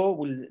Professor Lebeau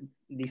will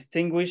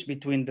distinguish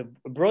between the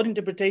broad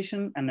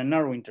interpretation and a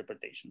narrow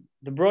interpretation.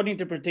 The broad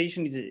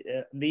interpretation is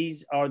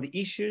these are the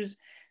issues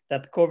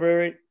that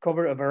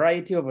cover a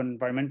variety of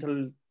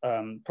environmental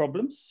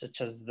problems,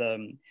 such as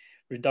the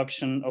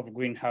reduction of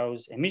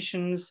greenhouse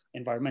emissions,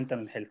 environmental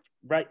and health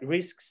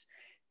risks,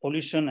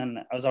 pollution and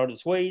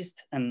hazardous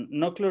waste, and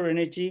nuclear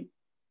energy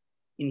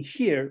in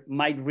here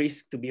might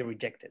risk to be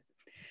rejected.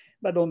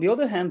 But on the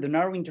other hand, the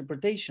narrow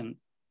interpretation,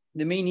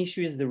 the main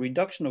issue is the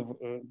reduction of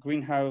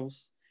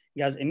greenhouse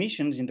gas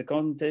emissions in the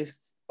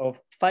context of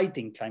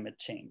fighting climate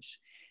change.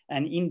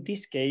 And in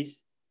this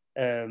case,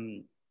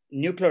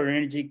 nuclear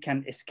energy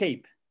can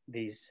escape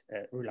this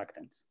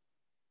reluctance.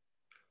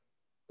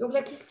 Donc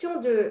la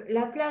question de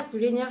la place de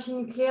l'énergie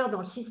nucléaire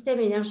dans le système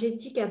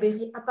énergétique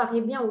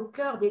apparaît bien au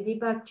cœur des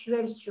débats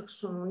actuels sur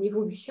son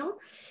évolution.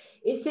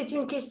 Et c'est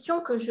une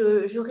question que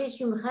je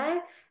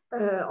résumerai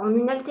en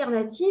une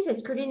alternative.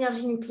 Est-ce que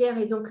l'énergie nucléaire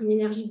est donc une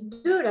énergie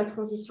de la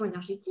transition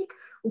énergétique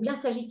ou bien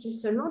s'agit-il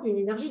seulement d'une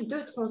énergie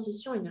de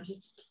transition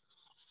énergétique?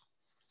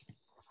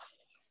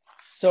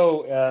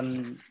 So,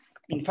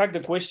 in fact,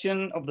 the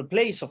question of the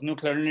place of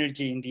nuclear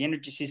energy in the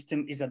energy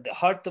system is at the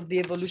heart of the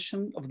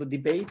evolution of the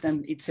debate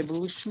and its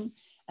evolution.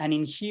 And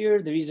in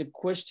here, there is a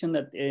question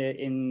that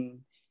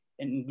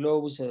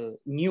englobes a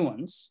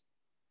nuance.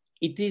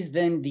 It is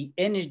then the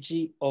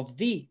energy of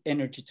the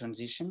energy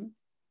transition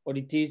or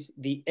it is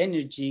the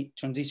energy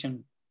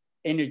transition,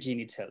 energy in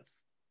itself?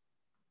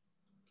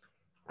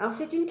 Alors,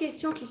 c'est une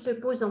question qui se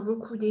pose dans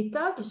beaucoup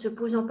d'États, qui se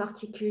pose en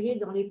particulier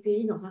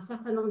dans un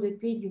certain nombre de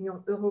pays de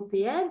l'Union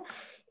européenne.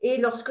 Et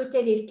lorsque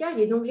tel est le cas, il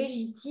est donc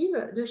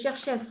légitime de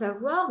chercher à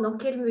savoir dans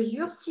quelle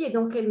mesure, si et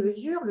dans quelle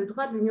mesure, le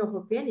droit de l'Union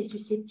européenne est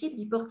susceptible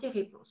d'y porter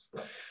réponse.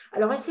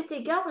 Alors, à cet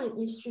égard,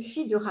 il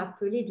suffit de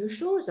rappeler deux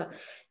choses.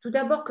 Tout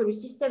d'abord que le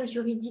système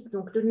juridique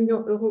donc, de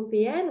l'Union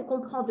européenne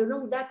comprend de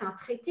longue date un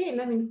traité et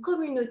même une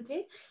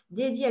communauté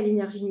dédiée à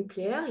l'énergie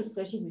nucléaire. Il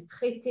s'agit du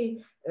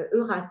traité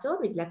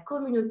Euratom et de la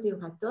communauté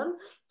Euratom,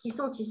 qui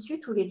sont issus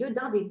tous les deux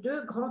d'un des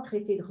deux grands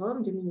traités de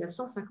Rome de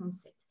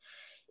 1957.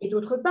 Et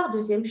d'autre part,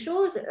 deuxième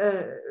chose,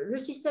 le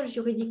système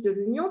juridique de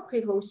l'Union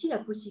prévoit aussi la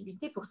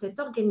possibilité pour cette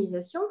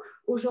organisation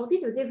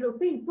aujourd'hui de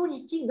développer une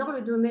politique dans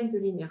le domaine de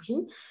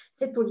l'énergie.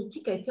 Cette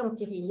politique a été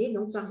entérinée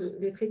donc, par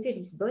le traité de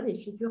Lisbonne et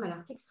figure à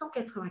l'article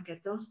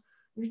 194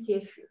 du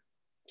TFUE.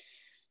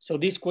 So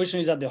this question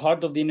is at the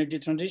heart of the energy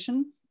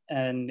transition,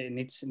 and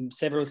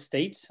several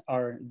states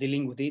are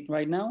dealing with it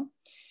right now.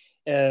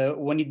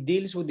 When it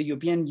deals with the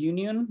European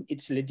Union,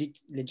 it's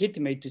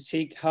legitimate to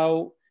seek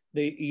how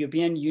the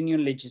European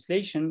Union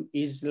legislation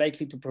is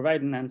likely to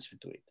provide an answer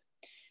to it.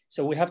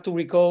 So we have to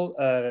recall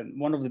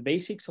one of the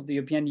basics of the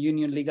European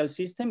Union legal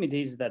system. It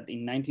is that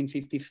in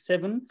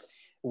 1957,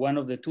 one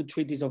of the two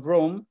treaties of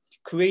Rome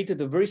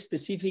created a very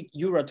specific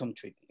Euratom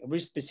treaty, a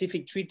very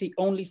specific treaty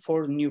only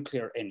for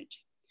nuclear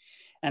energy.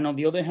 And on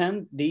the other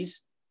hand,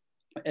 this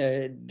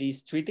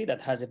treaty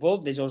that has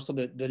evolved, there's also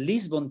the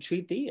Lisbon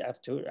Treaty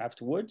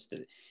afterwards,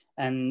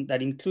 and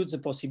that includes the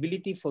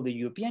possibility for the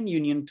European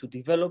Union to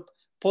develop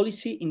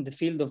policy in the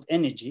field of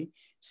energy,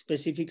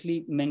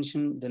 specifically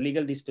mention the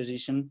legal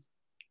disposition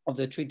of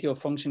the Treaty of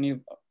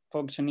Functioning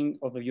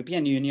of the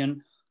European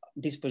Union,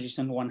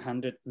 disposition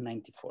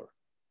 194.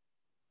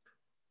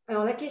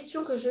 Alors la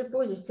question que je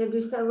pose est celle de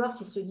savoir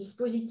si ce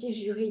dispositif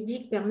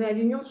juridique permet à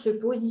l'Union de se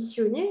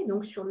positionner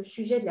donc, sur le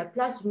sujet de la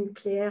place du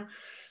nucléaire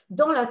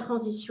dans la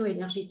transition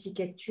énergétique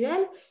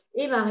actuelle.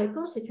 Et ma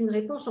réponse est une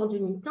réponse en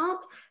demi-teinte.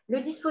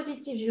 Le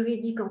dispositif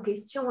juridique en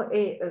question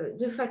est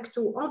de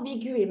facto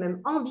ambigu et même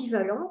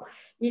ambivalent.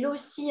 Il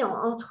oscille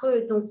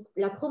entre donc,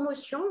 la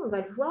promotion, on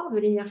va le voir, de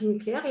l'énergie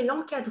nucléaire et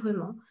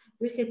l'encadrement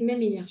de cette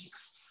même énergie.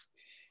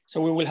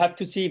 So we will have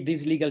to see if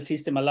this legal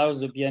system allows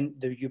the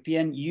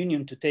European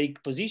Union to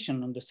take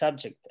position on the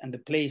subject and the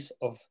place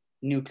of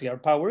nuclear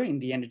power in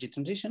the energy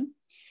transition.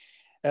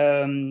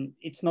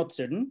 It's not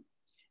certain,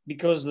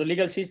 because the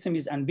legal system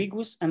is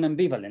ambiguous and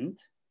ambivalent.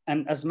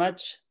 And as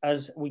much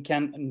as we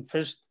can, in the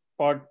first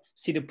part,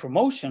 see the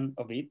promotion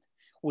of it,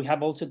 we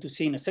have also to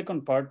see in a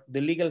second part,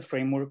 the legal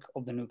framework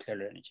of the nuclear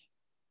energy.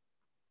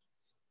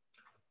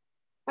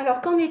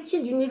 Alors, qu'en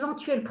est-il d'une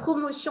éventuelle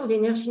promotion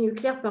d'énergie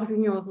nucléaire par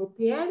l'Union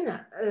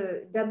européenne?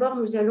 D'abord,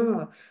 nous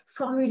allons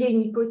formuler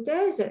une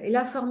hypothèse et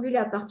la formuler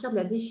à partir de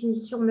la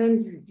définition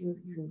même du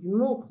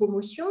mot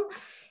promotion,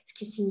 ce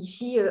qui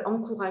signifie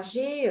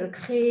encourager,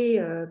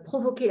 créer,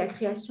 provoquer la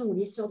création ou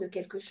l'essor de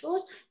quelque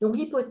chose. Donc,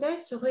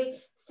 l'hypothèse serait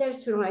celle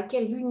selon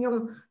laquelle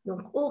l'Union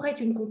aurait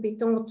une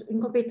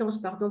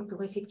compétence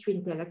pour effectuer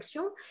une telle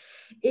action.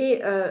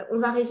 Et on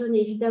va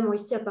raisonner évidemment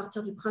ici à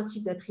partir du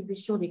principe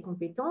d'attribution des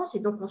compétences. Et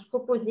donc, on se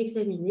propose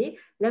d'examiner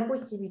la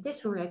possibilité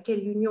selon laquelle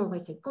l'Union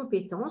aurait cette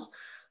compétence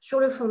sur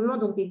le fondement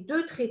donc, des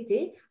deux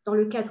traités dans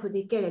le cadre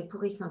desquels elle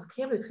pourrait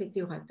s'inscrire, le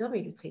traité Euratom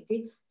et le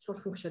traité sur le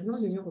fonctionnement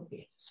de l'Union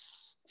européenne.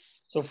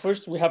 So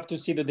first, we have to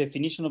see the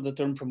definition of the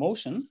term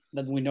promotion,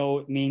 that we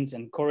know means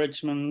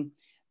encouragement,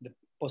 the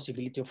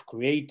possibility of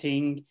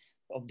creating,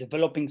 of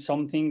developing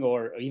something,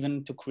 or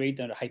even to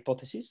create a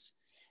hypothesis.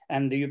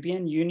 And the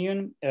European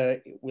Union,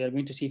 we are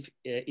going to see if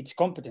it's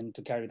competent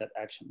to carry that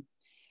action.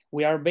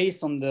 We are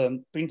based on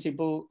the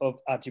principle of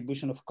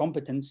attribution of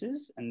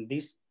competences, and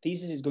this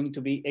thesis is going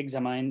to be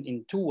examined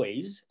in two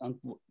ways,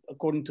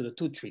 according to the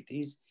two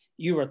treaties,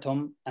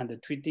 Euratom and the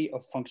Treaty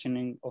of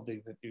Functioning of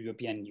the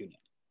European Union.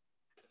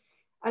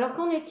 Alors,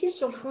 qu'en est-il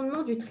sur le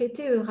fondement du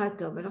traité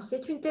Euratom? Alors,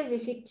 c'est une thèse,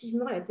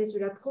 effectivement, la thèse de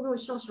la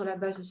promotion sur la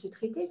base de ce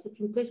traité. C'est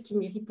une thèse qui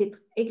mérite d'être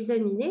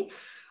examinée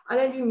à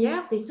la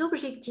lumière des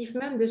objectifs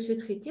même de ce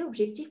traité,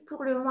 objectifs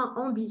pour le moins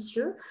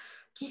ambitieux,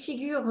 qui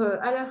figurent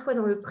à la fois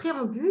dans le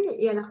préambule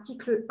et à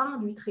l'article 1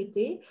 du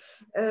traité,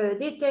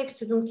 des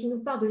textes donc, qui nous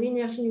parlent de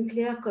l'énergie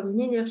nucléaire comme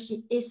une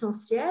énergie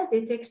essentielle,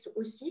 des textes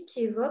aussi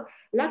qui évoquent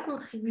la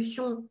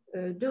contribution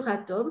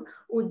d'Euratom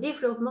au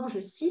développement, je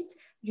cite,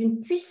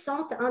 d'une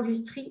puissante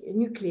industrie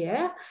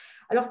nucléaire.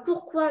 Alors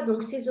pourquoi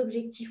donc ces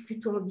objectifs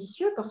plutôt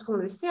ambitieux? Parce qu'on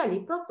le sait, à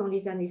l'époque, dans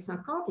les années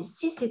 50, les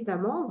 6 États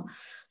membres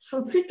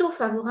sont plutôt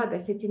favorables à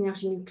cette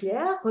énergie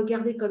nucléaire,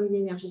 regardée comme une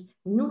énergie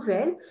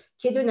nouvelle,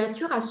 qui est de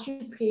nature à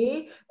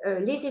suppléer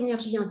les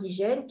énergies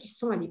indigènes qui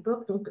sont à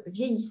l'époque donc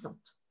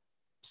vieillissantes.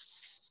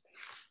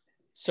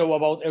 So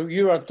about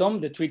Euratom,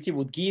 the treaty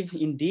would give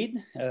indeed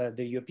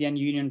the European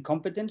Union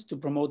competence to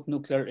promote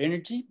nuclear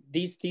energy.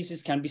 This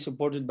thesis can be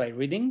supported by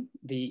reading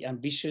the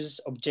ambitious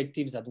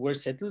objectives that were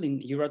settled in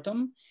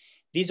Euratom.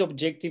 These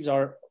objectives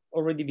are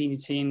already being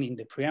seen in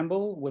the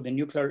preamble, where the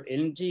nuclear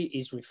energy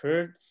is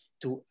referred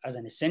as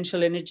an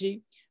essential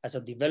energy, as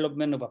a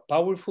development of a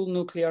powerful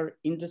nuclear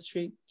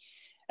industry.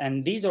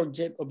 And these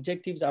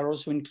objectives are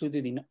also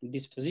included in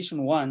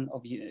Disposition 1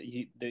 of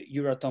the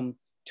Euratom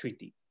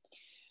Treaty.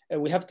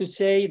 We have to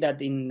say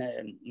that in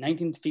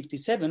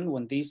 1957,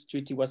 when this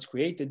treaty was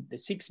created, the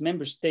 6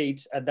 member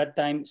states at that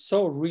time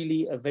saw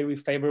really a very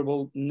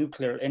favorable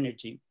nuclear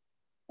energy,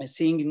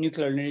 seeing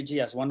nuclear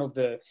energy as one of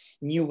the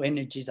new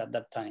energies at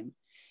that time,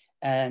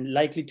 and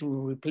likely to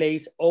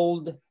replace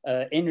old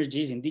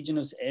energies,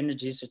 indigenous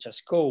energies such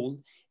as coal,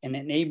 and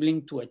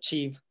enabling to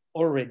achieve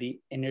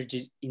already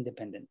energy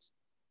independence.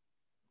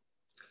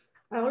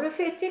 Alors, le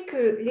fait est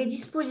que les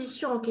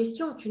dispositions en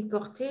question ont une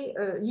portée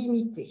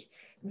limitée.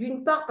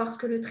 D'une part, parce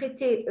que le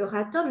traité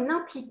Euratom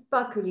n'implique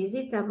pas que les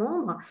États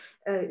membres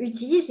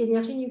utilisent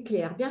l'énergie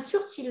nucléaire. Bien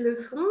sûr, s'ils le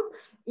font,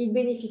 ils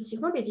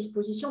bénéficieront des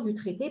dispositions du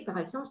traité, par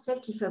exemple celles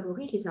qui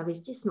favorisent les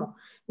investissements.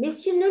 Mais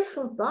s'ils ne le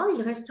font pas,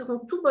 ils resteront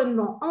tout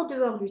bonnement en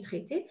dehors du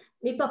traité,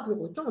 mais pas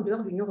pour autant en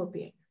dehors de l'Union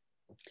européenne.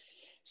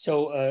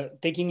 So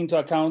taking into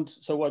account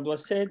what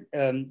was said,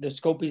 the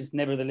scope is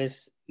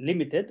nevertheless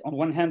limited. On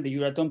one hand, the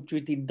Euratom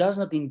Treaty does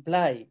not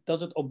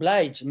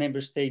oblige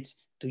member states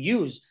to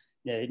use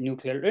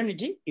nuclear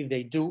energy. If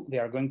they do, they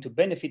are going to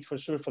benefit for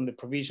sure from the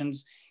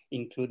provisions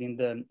including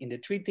in the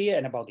treaty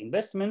and about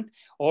investment,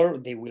 or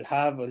they will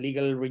have a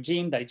legal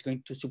regime that is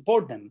going to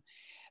support them.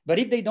 But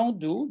if they don't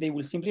do, they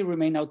will simply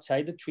remain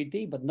outside the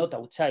treaty, but not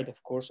outside,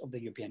 of course, of the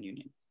European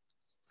Union.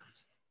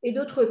 Et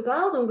d'autre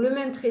part, donc le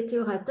même traité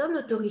Euratom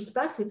n'autorise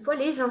pas cette fois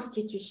les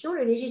institutions,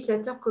 le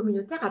législateur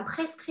communautaire à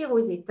prescrire aux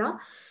États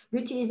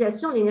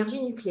l'utilisation de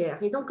l'énergie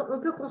nucléaire. Et donc, on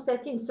peut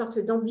constater une sorte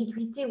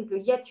d'ambiguïté ou de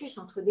hiatus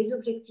entre des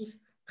objectifs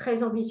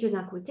très ambitieux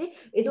d'un côté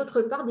et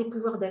d'autre part des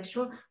pouvoirs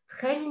d'action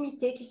très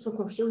limités qui sont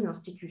confiés aux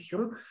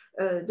institutions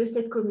de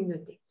cette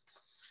communauté.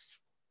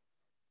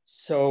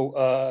 So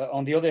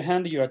on the other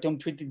hand, the Euratom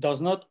Treaty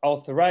does not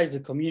authorize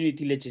the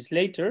community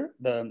legislator,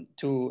 the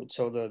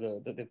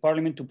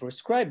parliament, to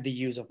prescribe the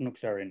use of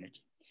nuclear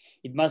energy.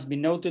 It must be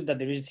noted that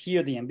there is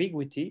here the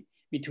ambiguity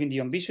between the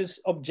ambitious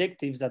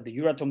objectives that the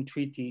Euratom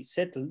Treaty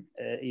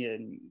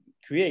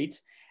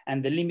creates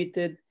and the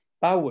limited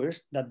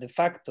powers that de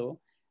facto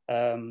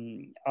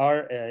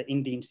are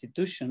in the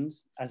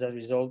institutions as a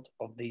result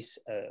of these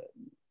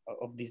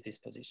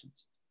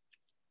dispositions.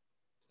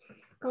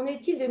 Qu'en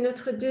est-il de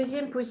notre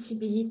deuxième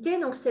possibilité?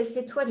 Donc, c'est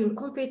cette fois d'une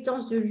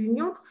compétence de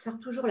l'Union pour faire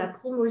toujours la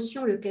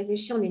promotion, le cas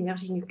échéant, de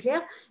l'énergie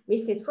nucléaire, mais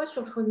cette fois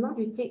sur le fondement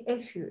du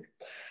TFUE.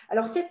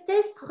 Alors, cette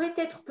thèse pourrait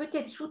être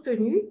peut-être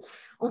soutenue,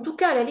 en tout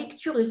cas à la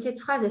lecture de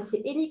cette phrase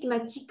assez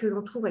énigmatique que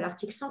l'on trouve à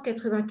l'article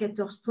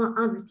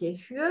 194.1 du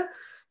TFUE,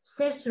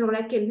 celle selon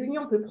laquelle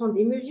l'Union peut prendre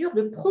des mesures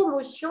de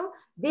promotion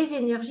des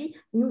énergies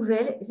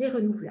nouvelles et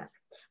renouvelables.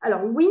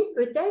 Alors, oui,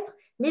 peut-être,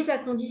 mais à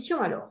condition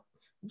alors,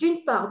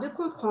 d'une part, de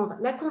comprendre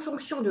la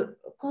conjonction de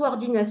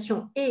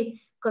coordination et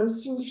comme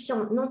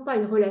signifiant non pas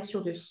une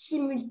relation de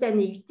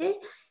simultanéité,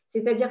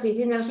 c'est-à-dire que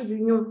les énergies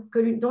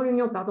dont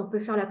l'Union peut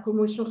faire la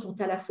promotion sont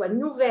à la fois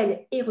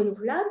nouvelles et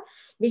renouvelables,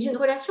 mais une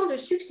relation de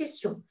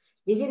succession.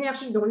 Les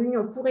énergies dont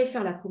l'Union pourrait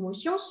faire la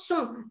promotion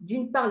sont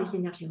d'une part les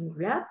énergies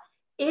renouvelables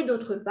et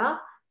d'autre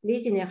part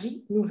les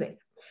énergies nouvelles.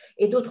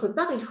 Et d'autre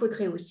part, il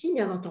faudrait aussi,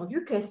 bien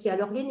entendu, classer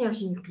alors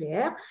l'énergie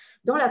nucléaire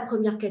dans la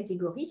première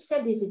catégorie,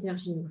 celle des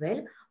énergies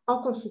nouvelles,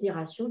 en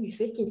considération du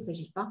fait qu'il ne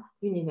s'agit pas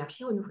d'une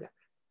énergie renouvelable.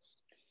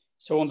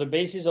 So on the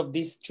basis of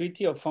this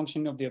Treaty of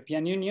Functioning of the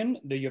European Union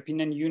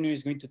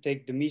is going to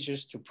take the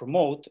measures to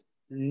promote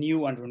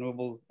new and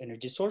renewable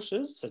energy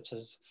sources, such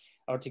as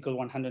Article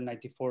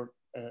 194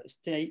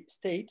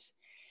 states.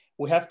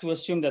 We have to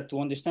assume that to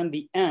understand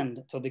the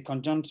and, so the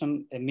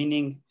conjunction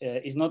meaning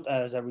is not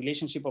as a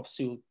relationship of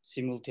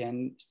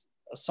something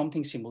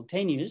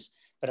simultaneous,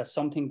 but as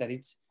something that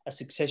it's a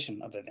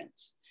succession of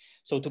events.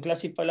 So to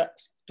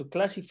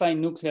classify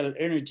nuclear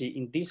energy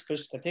in this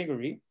first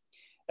category,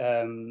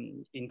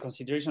 in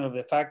consideration of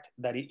the fact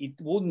that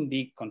it wouldn't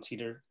be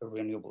considered a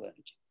renewable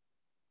energy.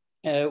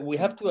 We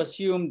have to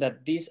assume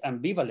that this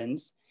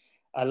ambivalence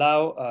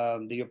allow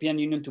the European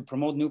Union to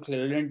promote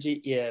nuclear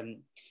energy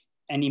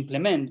and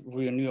implement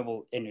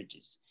renewable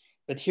energies.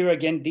 But here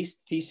again, this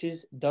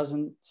thesis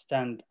doesn't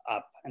stand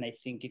up. And I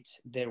think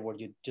it's there where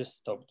you just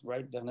stopped,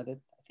 right,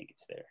 Bernadette? I think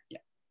it's there,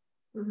 yeah.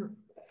 Mm-hmm.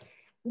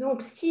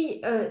 Donc,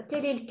 si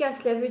tel est le cas,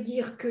 cela veut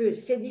dire que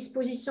cette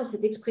disposition,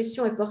 cette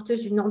expression est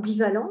porteuse d'une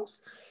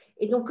ambivalence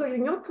et donc que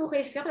l'Union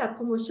pourrait faire la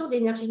promotion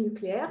d'énergie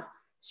nucléaire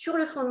sur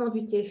le fondement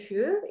du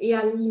TFUE et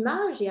à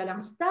l'image et à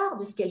l'instar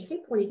de ce qu'elle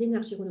fait pour les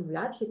énergies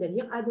renouvelables,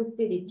 c'est-à-dire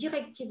adopter des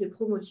directives de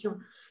promotion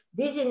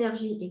des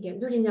énergies et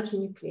de l'énergie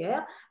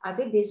nucléaire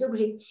avec des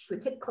objectifs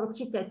peut-être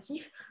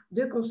quantitatifs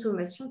de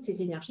consommation de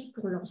ces énergies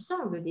pour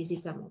l'ensemble des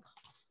États membres.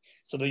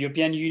 So the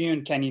European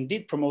Union can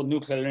indeed promote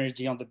nuclear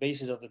energy on the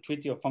basis of the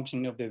Treaty of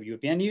Functioning of the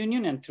European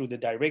Union and through the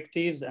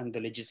directives and the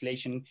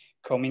legislation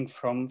coming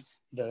from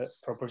the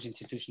proper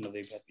institution of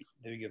the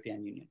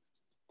European Union.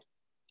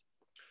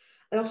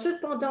 Alors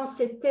cependant,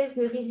 cette thèse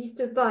ne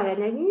résiste pas à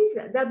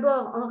l'analyse,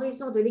 d'abord en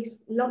raison de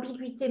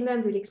l'ambiguïté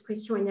même de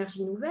l'expression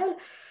énergie nouvelle,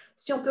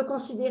 Si on peut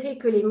considérer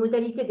que les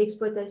modalités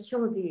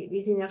d'exploitation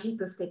des énergies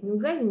peuvent être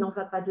nouvelles, il n'en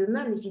va pas de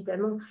même,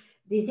 évidemment,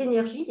 des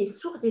énergies, des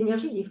sources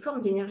d'énergie, des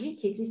formes d'énergie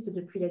qui existent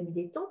depuis la nuit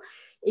des temps.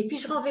 Et puis,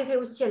 je renverrai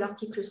aussi à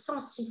l'article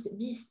 106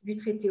 bis du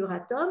traité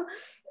Euratom,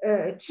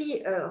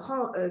 qui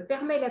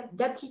permet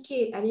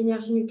d'appliquer à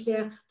l'énergie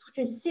nucléaire toute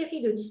une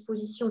série de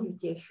dispositions du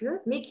TFUE,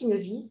 mais qui ne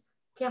vise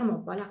clairement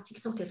pas l'article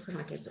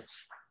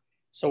 194.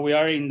 So we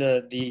are in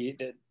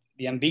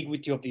the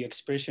ambiguity of the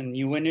expression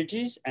new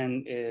energies,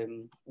 and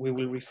we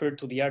will refer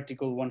to the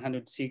Article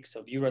 106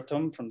 of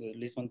Euratom from the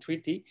Lisbon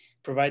Treaty,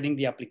 providing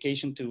the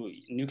application to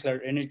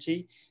nuclear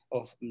energy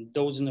of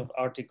dozens of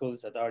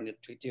articles that are in the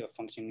Treaty of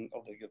Functioning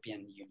of the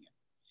European Union,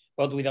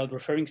 but without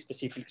referring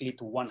specifically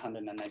to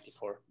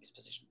 194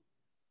 dispositions.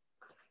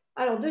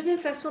 Alors, deuxième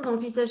façon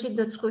d'envisager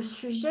notre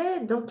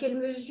sujet, dans quelle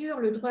mesure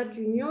le droit de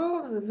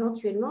l'Union,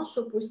 éventuellement,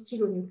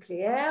 s'oppose-t-il au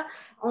nucléaire,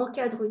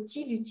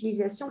 encadre-t-il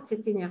l'utilisation de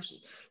cette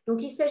énergie?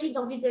 Donc, il s'agit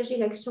d'envisager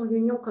l'action de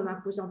l'Union comme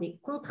imposant des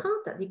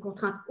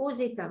contraintes aux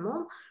États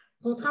membres,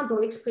 contraintes dont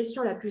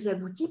l'expression la plus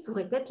aboutie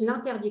pourrait être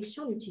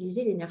l'interdiction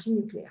d'utiliser l'énergie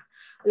nucléaire.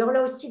 Alors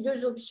là aussi,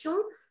 deux options,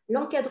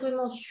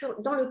 l'encadrement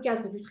dans le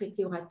cadre du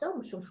traité Euratom,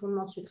 ou sur le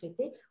fondement de ce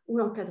traité, ou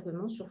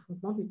l'encadrement sur le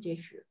fondement du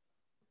TFUE.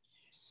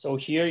 So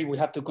here we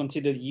have to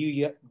consider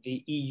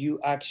the EU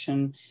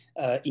action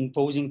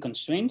imposing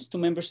constraints to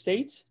member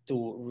states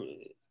to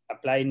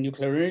apply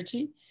nuclear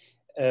energy.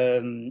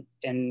 And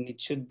it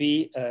should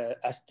be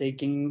as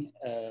taking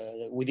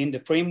within the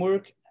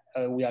framework.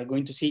 We are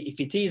going to see if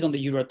it is on the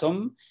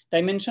Euratom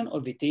dimension or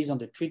if it is on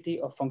the Treaty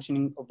of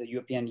Functioning of the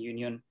European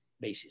Union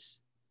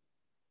basis.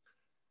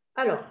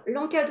 Alors,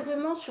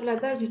 l'encadrement sur la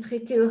base du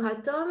traité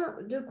Euratom,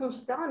 deux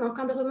constats. Un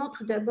encadrement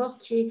tout d'abord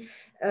qui est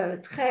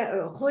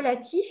très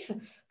relatif,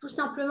 tout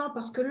simplement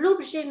parce que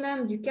l'objet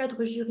même du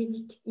cadre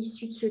juridique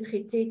issu de ce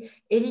traité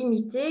est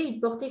limité. Il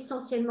porte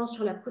essentiellement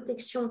sur la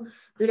protection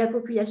de la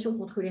population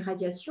contre les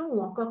radiations ou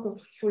encore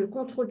sur le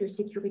contrôle de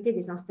sécurité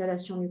des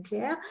installations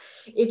nucléaires.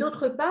 Et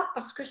d'autre part,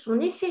 parce que son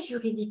effet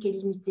juridique est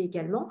limité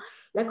également.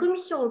 La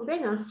Commission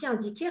européenne a ainsi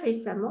indiqué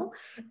récemment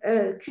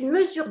qu'une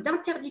mesure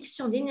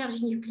d'interdiction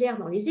d'énergie nucléaire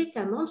dans les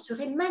États membres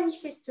serait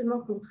manifestement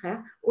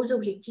contraire aux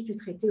objectifs du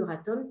traité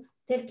Euratom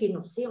tel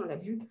qu'énoncé, on l'a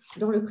vu,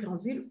 dans le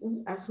préambule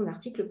ou à son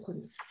article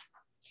 1er.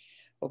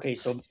 Okay,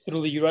 so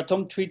through the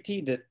Euratom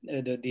Treaty,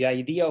 the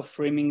idea of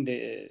framing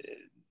the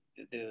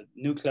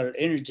nuclear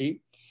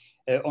energy,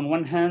 on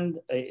one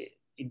hand,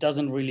 it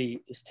doesn't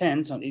really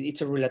stand,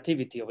 it's a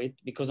relativity of it,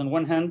 because on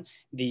one hand,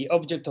 the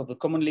object of the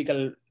common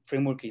legal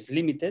framework is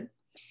limited.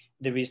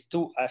 There is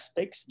two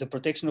aspects, the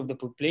protection of the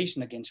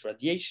population against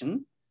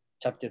radiation,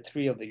 Chapter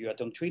 3 of the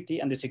Euratom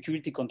Treaty, and the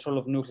security control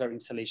of nuclear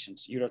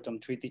installations,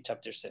 Euratom Treaty,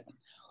 Chapter 7.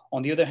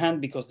 On the other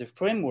hand, because the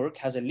framework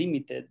has a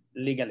limited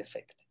legal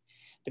effect.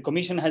 The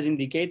Commission has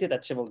indicated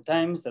at several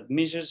times that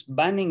measures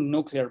banning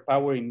nuclear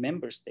power in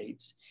member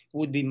states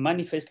would be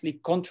manifestly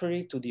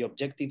contrary to the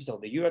objectives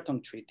of the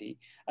Euratom Treaty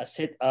as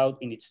set out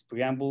in its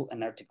preamble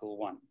and Article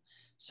 1.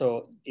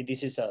 So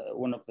this is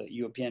one of the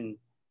European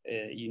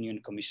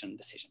Union Commission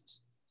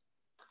decisions.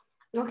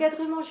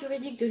 L'encadrement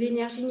juridique de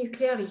l'énergie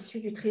nucléaire issue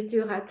du traité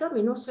Euratom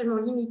est non seulement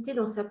limité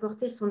dans sa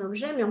portée et son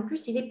objet, mais en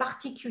plus il est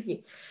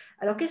particulier.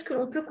 Alors qu'est-ce que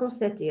l'on peut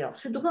constater? Alors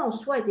ce droit en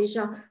soi est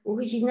déjà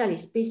original et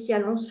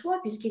spécial en soi,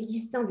 puisqu'il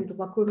distingue du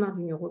droit commun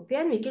de l'Union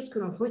européenne, mais qu'est-ce que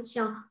l'on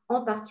retient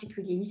en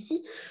particulier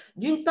ici?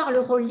 D'une part, le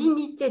rôle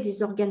limité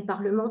des organes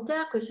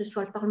parlementaires, que ce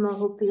soit le Parlement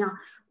européen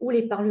ou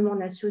les parlements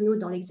nationaux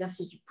dans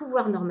l'exercice du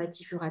pouvoir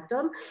normatif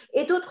Euratom,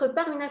 et d'autre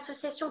part, une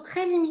association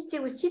très limitée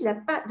aussi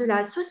de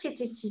la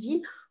société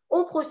civile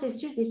au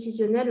processus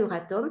décisionnel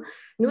Euratom.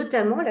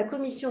 Notamment, la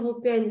Commission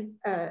européenne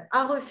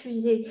a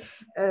refusé,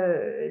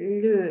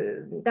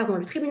 le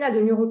tribunal de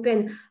l'Union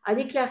européenne a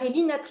déclaré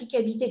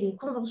l'inapplicabilité d'une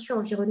convention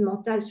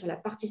environnementale sur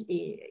la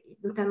et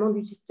notamment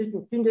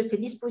d'une de ses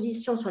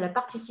dispositions sur la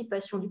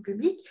participation du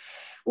public,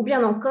 ou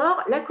bien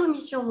encore, la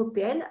Commission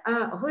européenne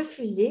a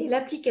refusé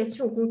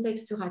l'application au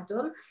contexte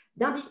Euratom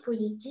d'un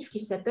dispositif qui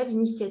s'appelle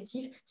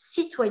l'Initiative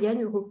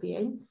citoyenne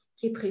européenne,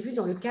 qui est prévu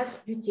dans le cadre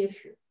du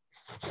TFUE.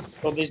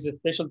 So there's the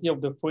specialty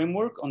of the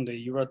framework on the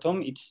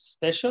Euratom. It's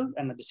special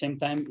and at the same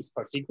time it's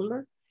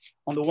particular.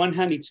 On the one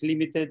hand, it's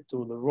limited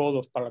to the role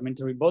of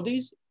parliamentary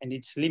bodies and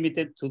it's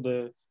limited to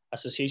the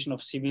Association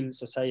of Civil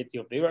Society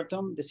of the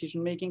Euratom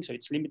decision-making. So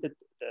it's limited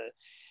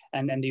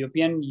and the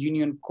European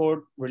Union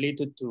Court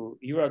related to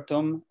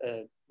Euratom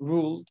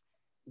ruled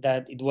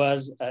that it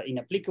was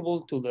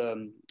inapplicable to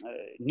the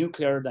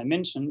nuclear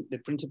dimension, the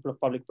principle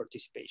of public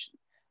participation.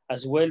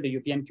 As well, the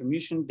European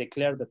Commission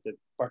declared that the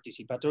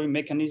participatory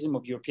mechanism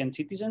of European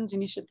Citizens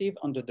Initiative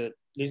under the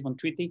Lisbon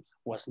Treaty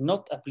was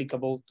not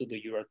applicable to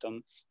the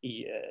Euratom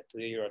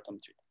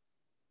Treaty.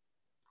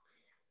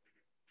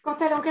 Quant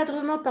à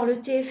l'encadrement par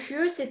le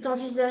TFUE, c'est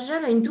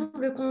envisageable à une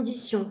double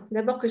condition.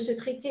 D'abord que ce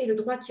traité et le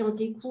droit qui en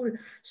découle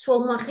soient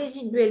au moins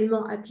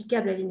résiduellement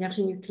applicables à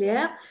l'énergie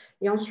nucléaire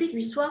et ensuite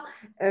lui soient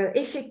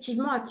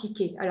effectivement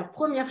appliqués. Alors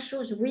première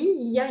chose, oui,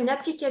 il y a une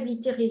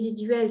applicabilité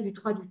résiduelle du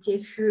droit du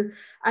TFUE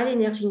à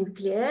l'énergie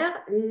nucléaire.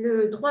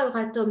 Le droit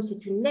Euratom,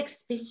 c'est une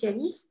lex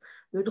specialis,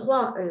 Le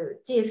droit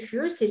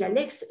TFUE, c'est la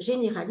lex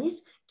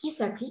generalis qui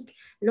s'applique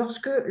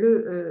lorsque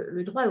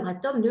le droit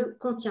Euratom ne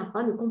contient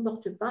pas, ne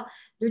comporte pas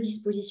de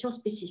dispositions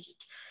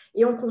spécifiques.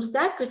 Et on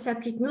constate que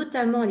s'appliquent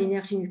notamment à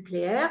l'énergie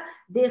nucléaire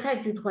des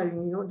règles du droit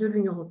de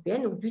l'Union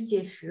européenne, donc du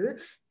TFUE,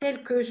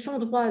 telles que son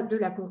droit de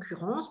la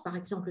concurrence, par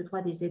exemple le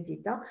droit des aides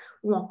d'État,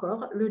 ou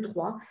encore le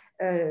droit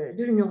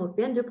de l'Union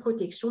européenne de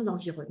protection de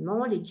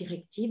l'environnement, les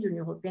directives de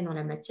l'Union européenne en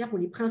la matière ou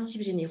les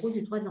principes généraux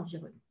du droit de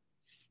l'environnement.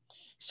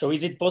 So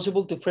is it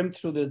possible to frame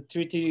through the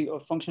Treaty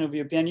of Function of the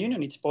European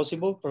Union? It's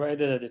possible,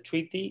 provided the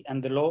treaty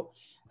and the law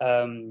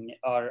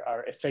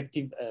are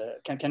effective,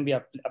 can be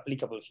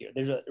applicable here.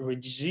 There's a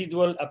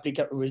residual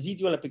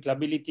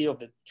applicability of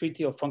the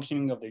Treaty of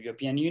Functioning of the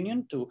European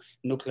Union to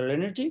nuclear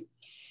energy.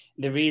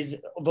 There is,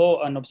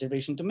 though, an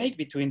observation to make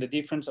between the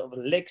difference of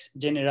lex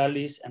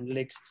generalis and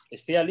lex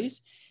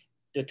specialis.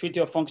 The Treaty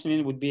of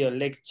Functioning would be a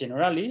lex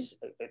generalis.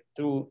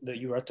 Through the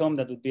Euratom,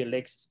 that would be a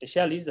lex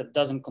specialis that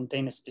doesn't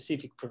contain a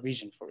specific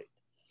provision for it.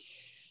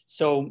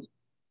 So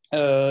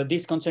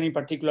this concerns in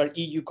particular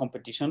EU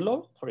competition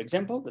law, for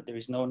example, that there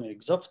is no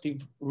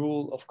exhaustive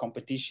rule of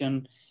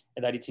competition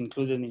that it's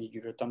included in the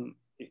Euratom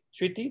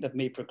Treaty that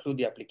may preclude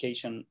the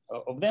application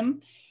of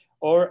them,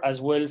 or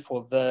as well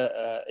for the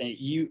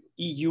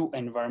EU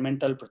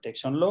environmental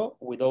protection law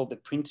with all the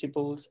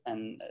principles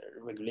and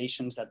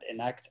regulations that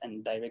enact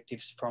and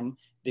directives from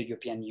the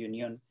European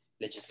Union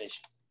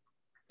legislation.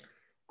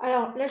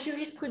 Alors, la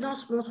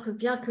jurisprudence montre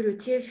bien que le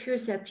TFUE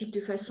s'applique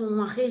de façon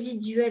moins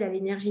résiduelle à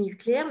l'énergie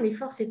nucléaire, mais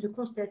force est de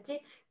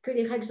constater que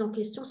les règles en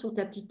question sont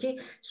appliquées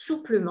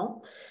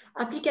souplement.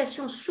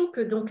 Application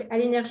souple donc à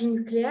l'énergie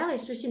nucléaire, et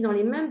ceci dans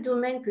les mêmes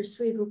domaines que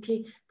ceux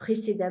évoqués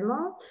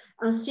précédemment.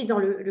 Ainsi, dans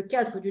le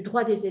cadre du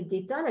droit des aides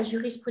d'État, la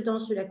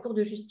jurisprudence de la Cour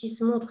de justice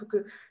montre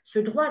que ce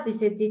droit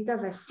des aides d'État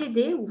va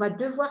céder ou va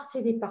devoir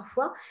céder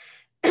parfois,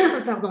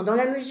 dans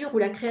la mesure où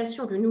la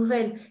création de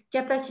nouvelles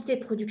capacités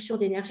de production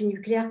d'énergie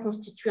nucléaire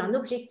constitue un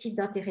objectif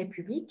d'intérêt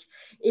public.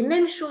 Et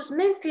même chose,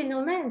 même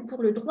phénomène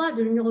pour le droit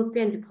de l'Union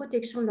européenne de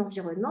protection de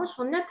l'environnement,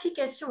 son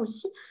application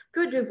aussi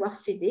peut devoir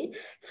céder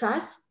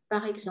face,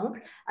 par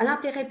exemple, à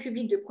l'intérêt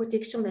public de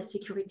protection de la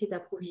sécurité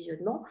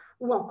d'approvisionnement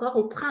ou encore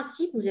au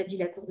principe, nous a dit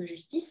la Cour de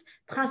justice,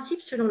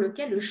 principe selon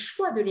lequel le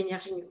choix de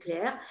l'énergie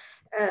nucléaire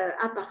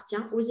appartient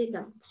aux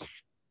États.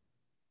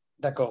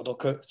 D'accord.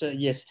 Donc,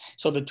 yes.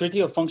 So the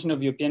Treaty of Function of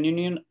the European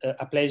Union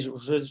applies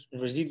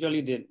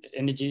residually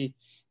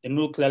the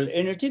nuclear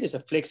energy. There's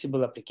a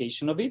flexible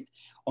application of it.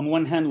 On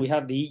one hand, we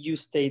have the EU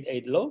state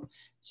aid law.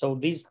 So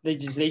this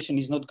legislation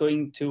is not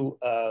going to,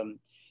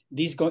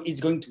 is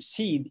going to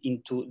seed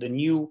into the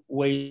new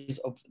ways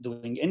of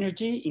doing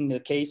energy in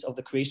the case of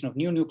the creation of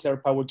new nuclear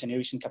power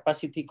generation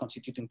capacity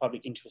constituting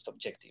public interest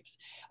objectives.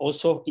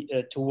 Also,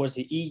 towards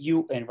the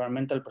EU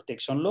environmental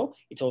protection law,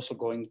 it's also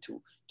going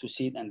to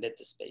seed and let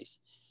the space.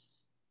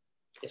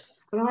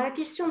 Yes. Alors, la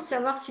question de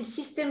savoir si le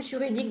système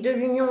juridique de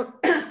l'Union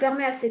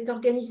permet à cette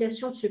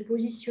organisation de se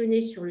positionner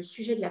sur le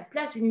sujet de la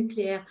place du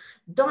nucléaire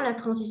dans la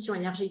transition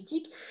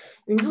énergétique,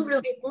 une double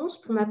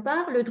réponse pour ma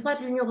part. Le droit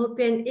de l'Union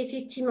européenne,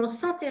 effectivement,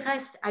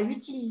 s'intéresse à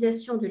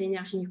l'utilisation de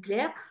l'énergie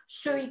nucléaire,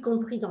 ce y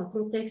compris dans le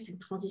contexte d'une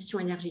transition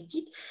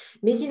énergétique,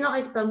 mais il n'en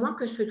reste pas moins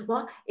que ce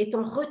droit est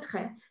en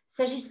retrait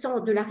s'agissant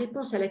de la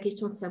réponse à la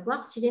question de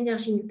savoir si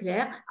l'énergie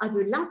nucléaire a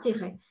de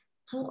l'intérêt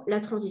pour la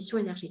transition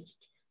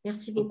énergétique.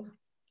 Merci beaucoup.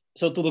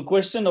 So to the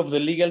question of the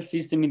legal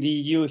system in the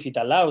EU, if it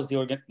allows the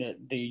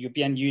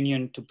European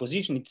Union to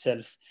position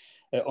itself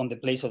on the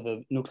place of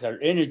the nuclear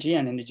energy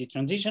and energy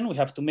transition, we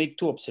have to make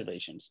two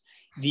observations.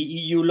 The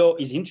EU law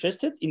is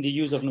interested in the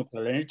use of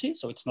nuclear energy,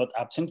 so it's not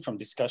absent from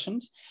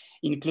discussions,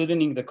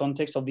 including in the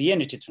context of the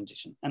energy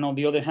transition. And on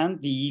the other hand,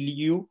 the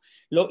EU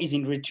law is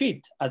in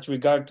retreat as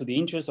regard to the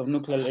interest of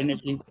nuclear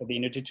energy for the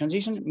energy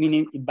transition,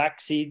 meaning it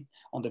backseat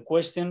on the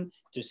question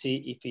to see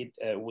if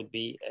it would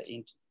be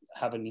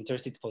have an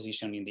interested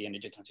position in the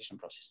energy transition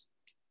process.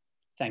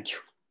 Thank you.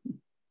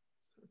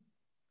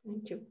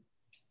 Thank you.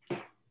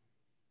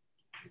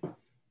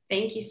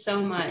 Thank you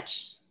so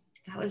much.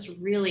 That was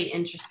really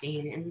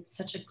interesting and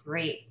such a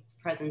great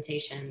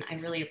presentation. I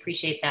really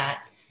appreciate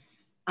that.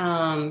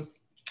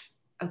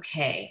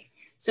 Okay,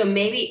 so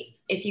maybe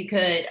if you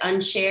could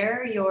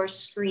unshare your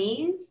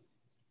screen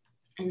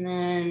and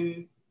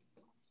then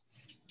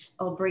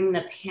I'll bring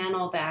the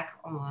panel back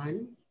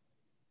on.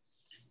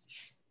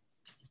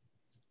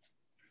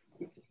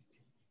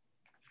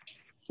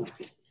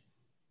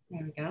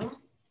 There we go.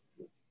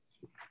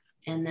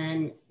 And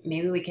then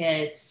maybe we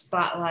could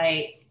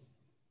spotlight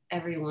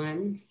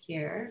everyone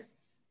here.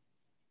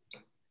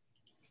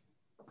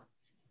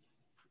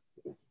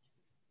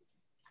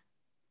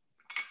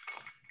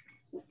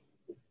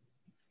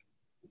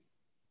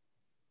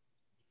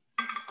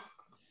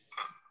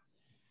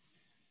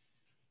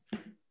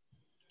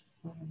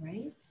 All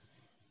right,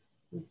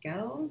 here we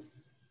go.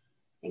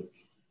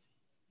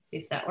 See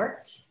if that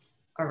worked.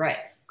 All right,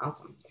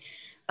 awesome.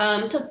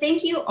 So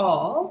thank you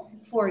all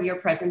for your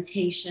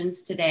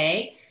presentations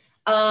today.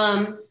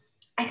 I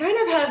kind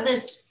of have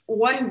this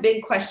one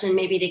big question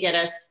maybe to get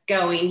us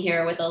going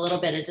here with a little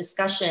bit of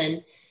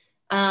discussion.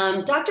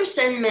 Dr.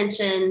 Sen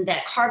mentioned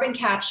that carbon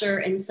capture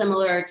and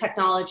similar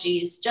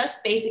technologies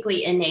just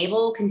basically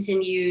enable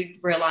continued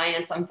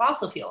reliance on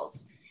fossil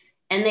fuels.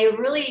 And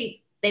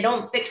they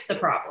don't fix the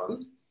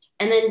problem.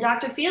 And then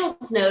Dr.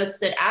 Fields notes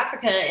that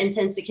Africa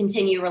intends to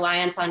continue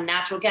reliance on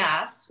natural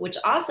gas, which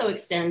also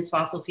extends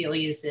fossil fuel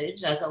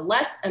usage as a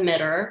less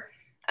emitter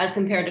as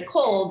compared to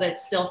coal, but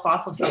still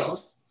fossil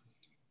fuels.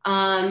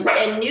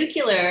 And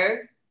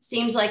nuclear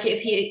seems like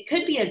it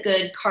could be a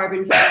good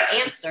carbon-free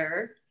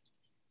answer,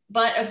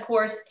 but of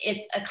course,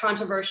 it's a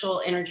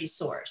controversial energy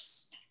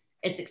source.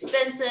 It's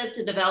expensive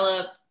to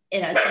develop.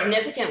 It has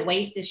significant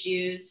waste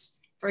issues.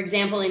 For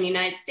example, in the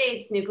United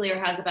States, nuclear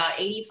has about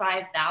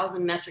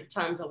 85,000 metric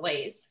tons of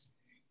waste.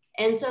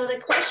 And so the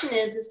question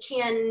is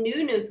can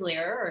new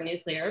nuclear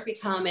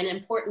become an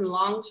important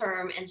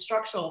long-term and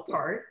structural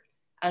part,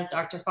 as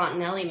Dr.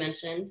 Fontanelli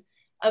mentioned,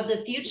 of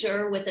the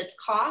future with its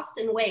cost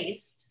and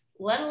waste,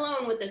 let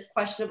alone with its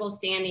questionable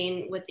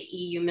standing with the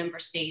EU member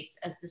states,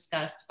 as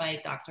discussed by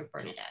Dr.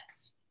 Bernadette.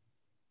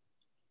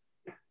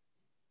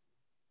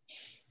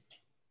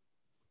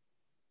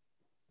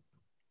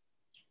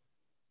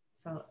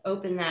 So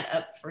open that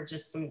up for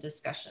just some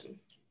discussion.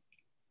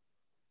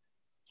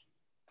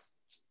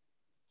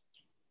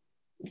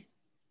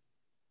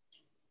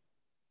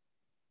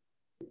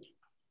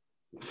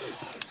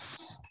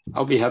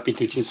 I'll be happy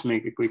to just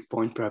make a quick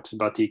point perhaps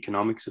about the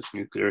economics of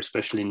nuclear,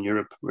 especially in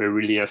Europe, where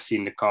really I've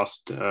seen the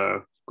cost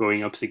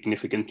going up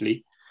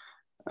significantly,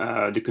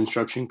 the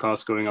construction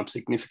costs going up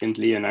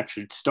significantly, and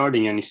actually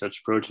starting any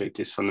such project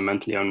is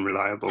fundamentally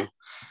unreliable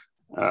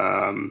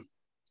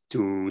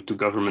to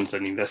governments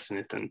that invest in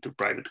it and to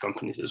private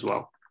companies as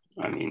well.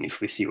 I mean, if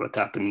we see what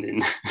happened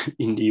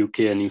in the UK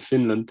and in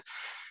Finland,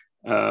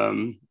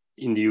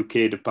 in the UK,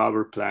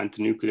 the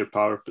nuclear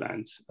power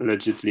plant,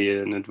 allegedly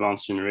an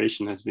advanced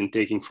generation, has been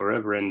taking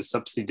forever. And the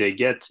subsidy they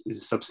get is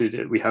a subsidy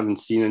that we haven't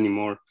seen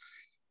anymore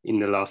in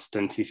the last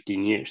 10,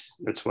 15 years.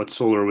 That's what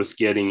solar was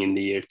getting in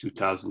the year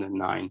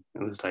 2009.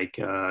 It was like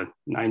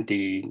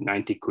 90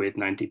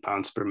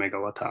 pounds per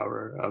megawatt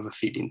hour of a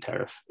feed-in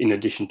tariff, in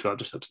addition to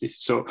other subsidies.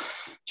 So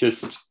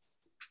just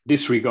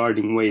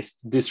disregarding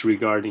waste,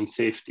 disregarding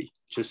safety,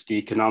 just the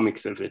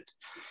economics of it,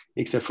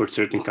 except for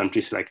certain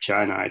countries like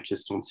China, I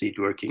just don't see it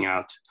working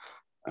out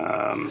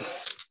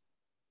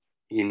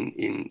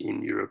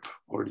in Europe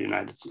or the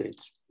United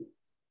States.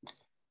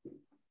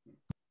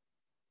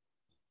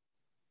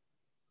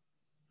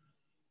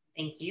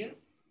 Thank you.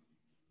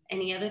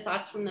 Any other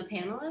thoughts from the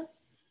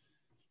panelists?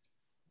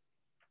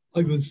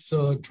 I was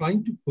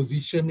trying to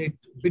position it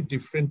a bit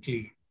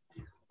differently,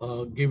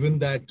 given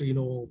that,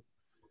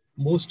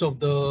 most of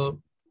the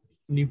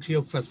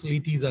nuclear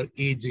facilities are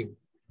aging.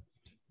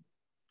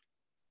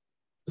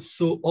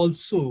 So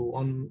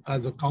also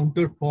as a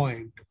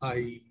counterpoint,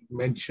 I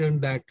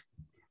mentioned that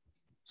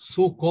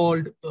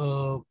so-called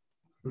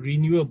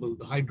renewable,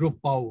 the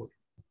hydropower,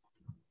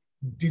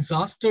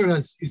 disaster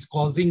is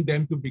causing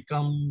them to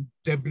become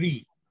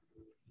debris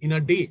in a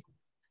day.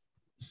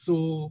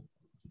 So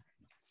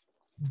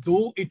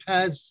though it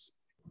has,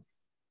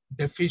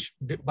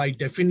 by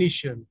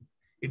definition,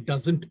 it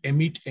doesn't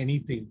emit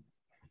anything,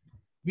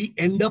 we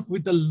end up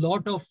with a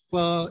lot of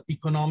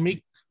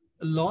economic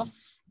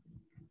loss,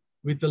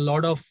 with a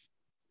lot of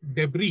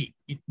debris.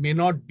 It may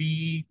not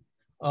be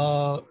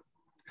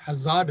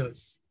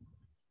hazardous.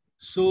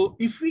 So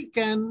if we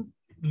can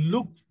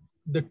look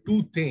the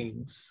two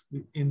things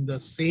in the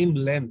same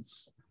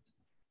lens,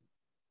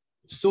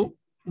 so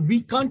we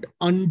can't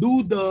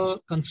undo the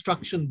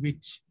construction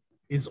which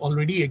is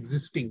already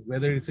existing,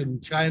 whether it's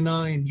in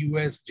China, in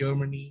US,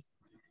 Germany,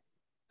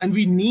 and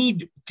we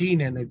need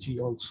clean energy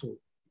also.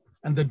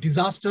 And the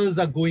disasters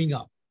are going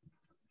up.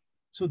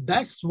 So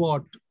that's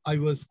what I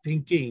was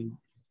thinking,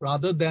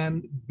 rather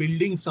than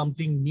building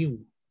something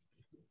new,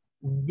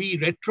 we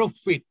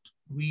retrofit,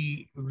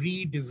 we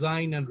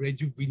redesign and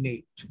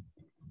rejuvenate.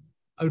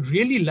 I would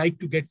really like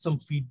to get some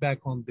feedback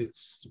on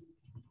this.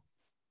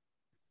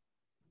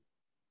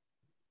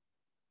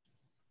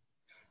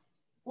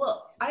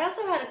 Well, I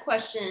also had a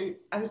question.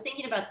 I was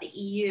thinking about the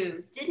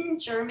EU. Didn't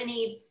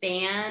Germany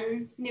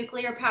ban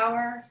nuclear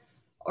power,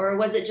 or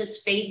was it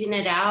just phasing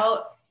it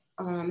out?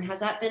 Has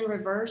that been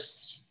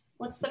reversed?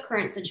 What's the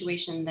current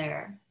situation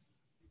there?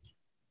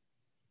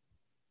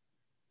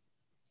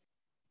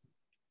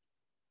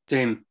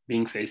 Same,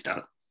 being phased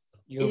out.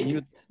 You're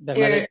mute,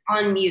 You're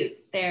on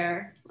mute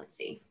there. Let's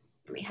see.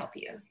 Let me help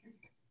you.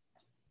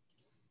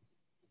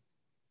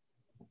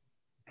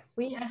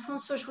 Oui,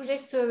 Alfonso, je vous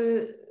laisse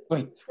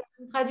Oui. faire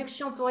une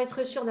traduction pour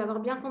être sûr d'avoir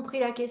bien compris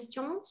la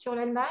question sur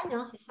l'Allemagne,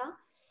 hein, c'est ça?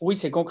 Oui,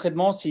 c'est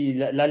concrètement si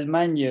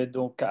l'Allemagne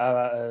donc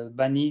a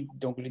banni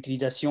donc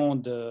l'utilisation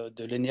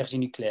de l'énergie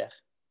nucléaire.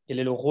 Quel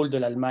est le rôle de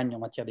l'Allemagne en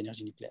matière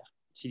d'énergie nucléaire?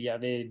 S'il y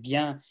avait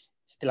bien,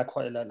 c'était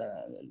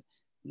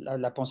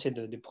la pensée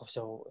du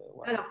professeur.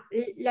 Alors,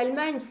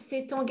 l'Allemagne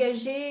s'est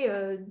engagée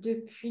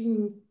depuis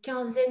une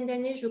quinzaine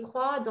d'années, je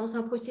crois, dans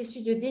un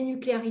processus de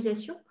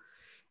dénucléarisation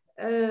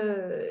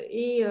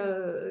et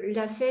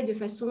l'a fait de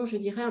façon, je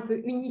dirais, un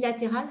peu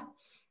unilatérale.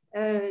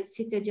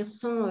 c'est-à-dire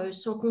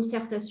sans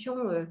concertation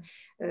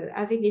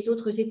avec les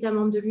autres États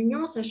membres de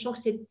l'Union, sachant que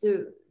cette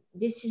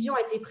décision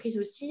a été prise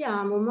aussi à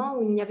un moment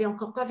où il n'y avait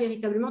encore pas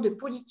véritablement de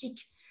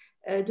politique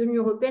de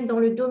l'Union européenne dans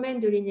le domaine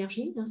de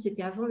l'énergie.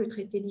 C'était avant le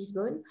traité de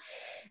Lisbonne.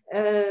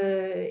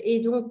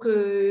 Et donc,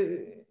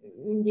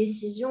 une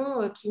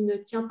décision qui ne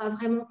tient pas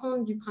vraiment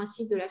compte du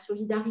principe de la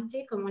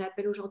solidarité, comme on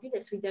l'appelle aujourd'hui,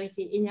 la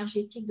solidarité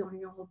énergétique dans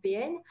l'Union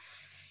européenne,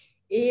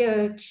 et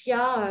qui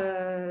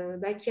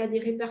a des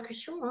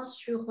répercussions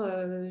sur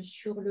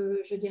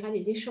je dirais,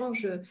 les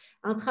échanges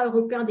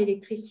intra-européens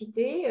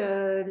d'électricité.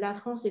 La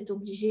France est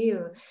obligée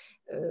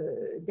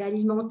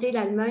d'alimenter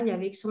l'Allemagne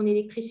avec son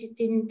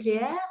électricité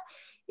nucléaire,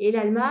 et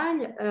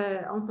l'Allemagne,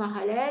 en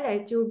parallèle, a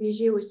été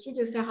obligée aussi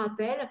de faire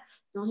appel,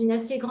 dans une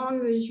assez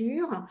grande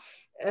mesure,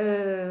 à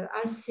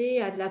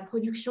de la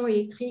production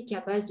électrique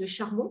à base de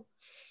charbon,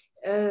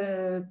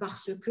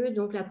 parce que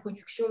donc, la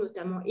production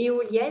notamment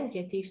éolienne, qui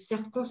a été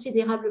certes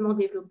considérablement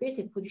développée,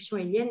 cette production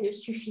éolienne ne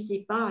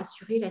suffisait pas à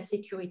assurer la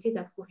sécurité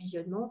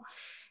d'approvisionnement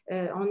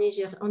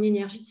en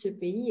énergie de ce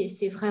pays, et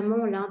c'est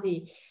vraiment l'un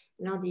des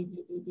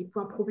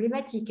points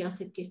problématiques,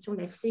 cette question de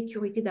la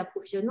sécurité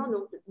d'approvisionnement,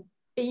 donc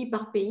pays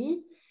par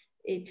pays,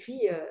 et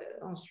puis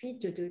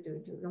ensuite de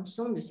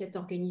l'ensemble de cette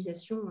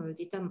organisation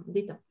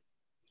d'État.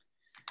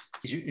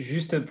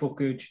 Juste pour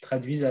que tu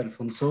traduises,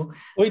 Alfonso.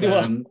 Oui,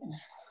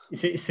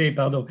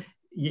 pardon.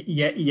 Il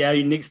y a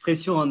une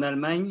expression en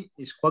Allemagne,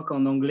 et je crois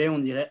qu'en anglais, on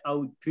dirait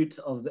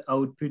output of the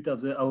output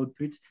of the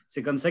output.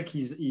 C'est comme ça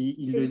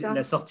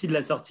la sortie de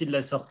la sortie de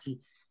la sortie.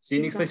 C'est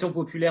une expression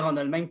populaire en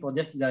Allemagne pour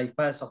dire qu'ils n'arrivent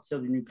pas à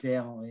sortir du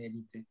nucléaire en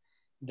réalité.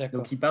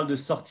 Donc, ils parlent de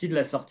sortie de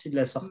la sortie de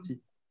la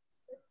sortie.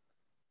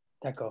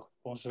 D'accord.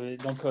 Bon, so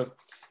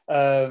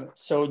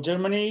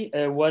Germany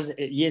was,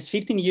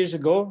 15 years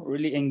ago,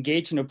 really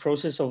engaged in a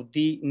process of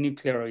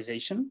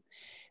denuclearization,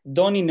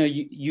 done in a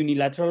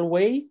unilateral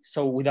way,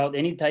 so without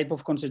any type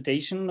of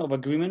consultation of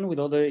agreement with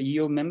other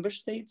EU member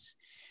states.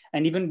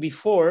 And even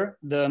before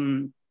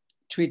the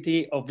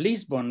Treaty of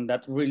Lisbon,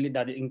 that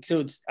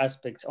includes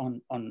aspects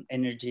on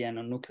energy and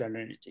on nuclear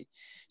energy.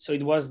 So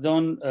it was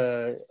done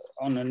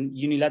on a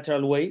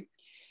unilateral way.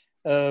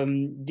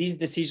 This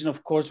decision,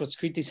 of course, was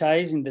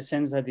criticized in the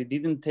sense that it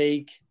didn't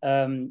take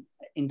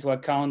into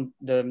account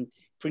the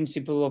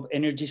principle of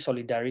energy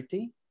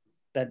solidarity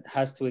that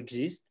has to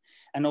exist.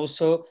 And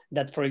also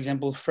that, for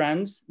example,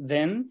 France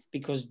then,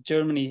 because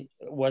Germany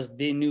was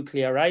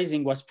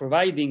denuclearizing, was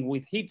providing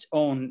with its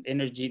own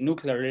energy,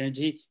 nuclear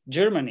energy,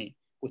 Germany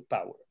with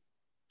power,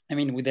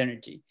 with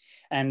energy.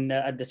 And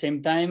at the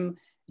same time,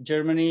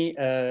 Germany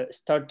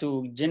start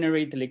to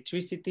generate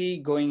electricity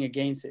going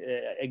against,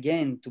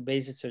 again, to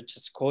bases such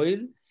as coal,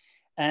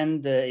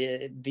 and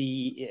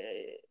the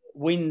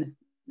wind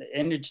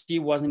energy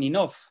wasn't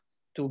enough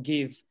to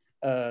give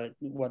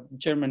what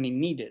Germany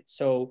needed.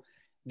 So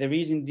there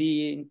is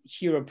indeed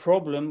here a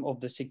problem of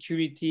the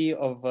security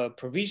of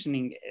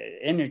provisioning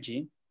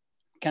energy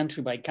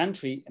country by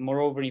country.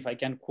 Moreover, if I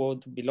can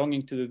quote,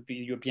 belonging to the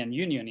European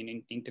Union in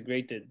an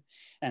integrated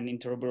and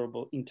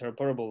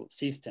interoperable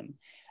system.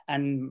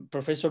 And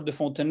Professor de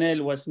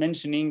Fontenelle was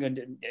mentioning a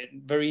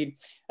very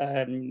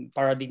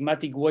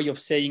paradigmatic way of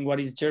saying what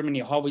is Germany,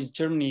 how is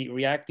Germany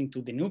reacting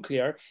to the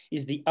nuclear,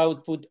 is the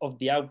output of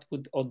the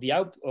output of the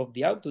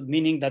output,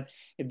 meaning that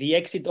the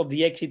exit of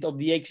the exit of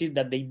the exit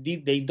that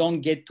they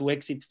don't get to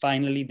exit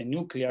finally the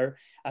nuclear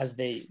as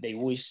they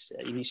wish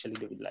initially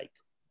they would like.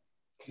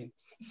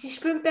 Si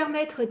je peux me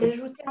permettre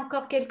d'ajouter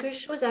encore quelque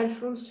chose,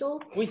 Alfonso,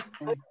 oui.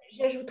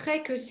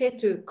 J'ajouterais que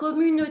cette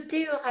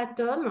communauté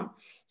Euratom,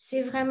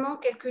 c'est vraiment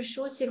quelque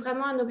chose, c'est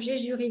vraiment un objet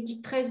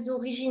juridique très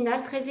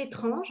original, très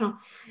étrange,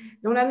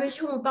 dans la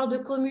mesure où on parle de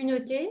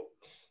communauté,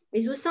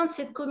 mais au sein de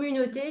cette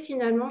communauté,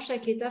 finalement,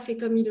 chaque État fait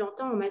comme il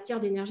l'entend en matière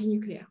d'énergie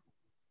nucléaire.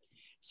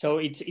 So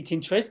it's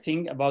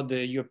interesting about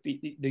the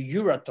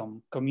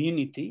Euratom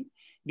community,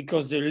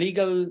 because the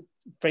legal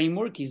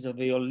framework is the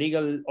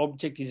legal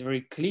object is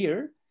very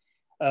clear,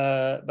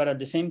 but at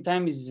the same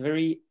time it's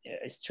very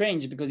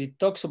strange because it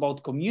talks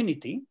about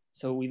community.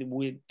 So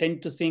we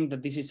tend to think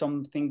that this is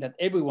something that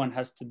everyone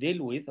has to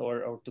deal with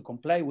or to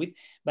comply with,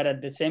 but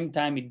at the same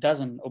time it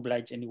doesn't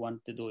oblige anyone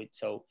to do it.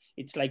 So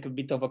it's like a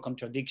bit of a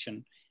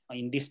contradiction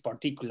in this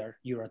particular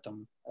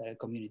Euratom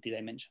community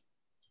dimension.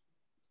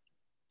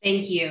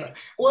 Thank you.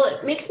 Well,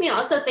 it makes me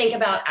also think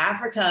about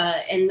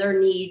Africa and their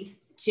need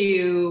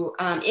to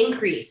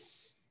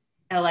increase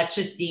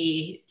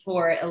electricity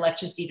for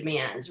electricity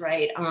demands,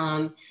 right?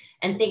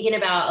 And thinking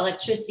about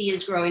electricity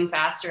is growing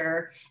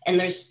faster and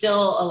there's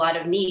still a lot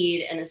of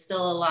need and there's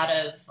still a lot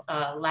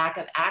of lack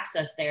of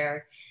access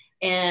there.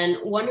 And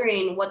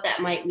wondering what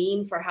that might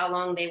mean for how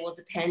long they will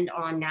depend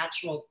on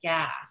natural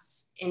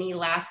gas. Any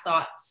last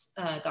thoughts,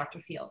 Dr.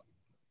 Field?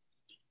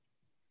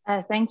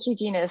 Thank you,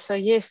 Gina. So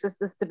yes,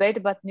 this debate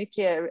about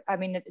nuclear, I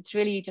mean, it's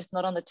really just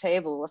not on the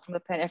table from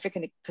a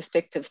Pan-African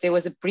perspective. There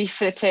was a brief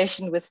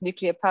flirtation with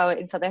nuclear power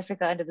in South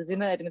Africa under the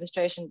Zuma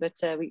administration, but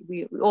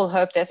we all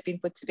hope that's been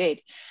put to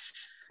bed.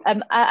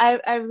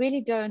 I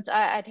really don't.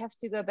 I'd have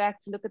to go back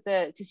to look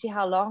at to see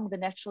how long the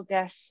natural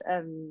gas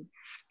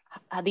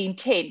the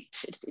intent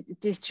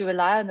it is to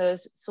rely on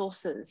those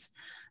sources.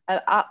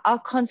 Our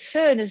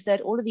concern is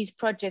that all of these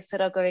projects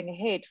that are going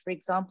ahead, for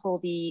example,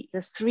 the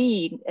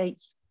three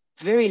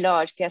very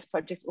large gas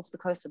projects off the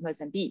coast of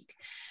Mozambique,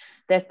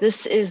 that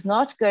this is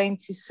not going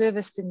to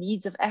service the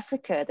needs of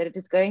Africa, that it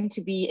is going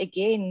to be,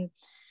 again,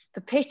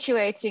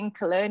 perpetuating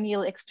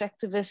colonial,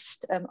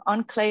 extractivist,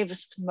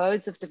 enclavist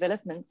modes of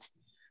development.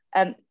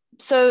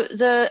 So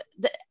the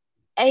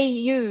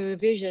AU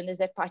vision is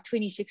that by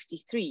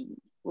 2063,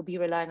 we'll be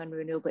relying on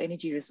renewable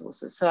energy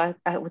resources. So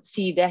I would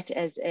see that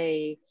as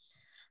a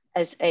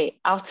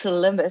outer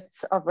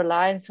limit of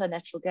reliance on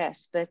natural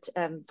gas. But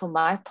for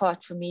my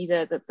part, for me,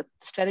 the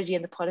strategy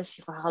and the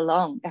policy for how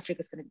long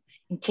Africa is going to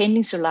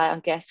intending to rely on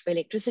gas for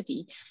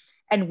electricity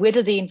and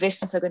whether the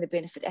investments are going to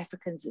benefit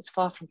Africans is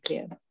far from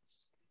clear.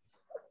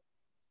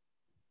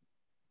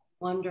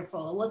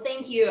 Wonderful. Well,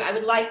 thank you. I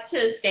would like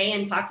to stay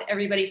and talk to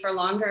everybody for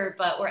longer,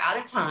 but we're out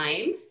of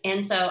time.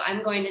 And so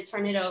I'm going to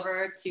turn it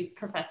over to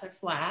Professor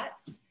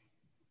Flatt,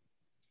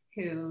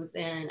 who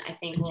then I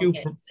think will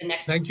get the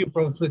next. Thank you,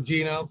 Professor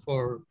Gina,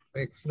 for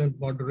excellent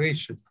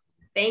moderation.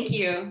 Thank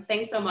you.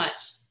 Thanks so much.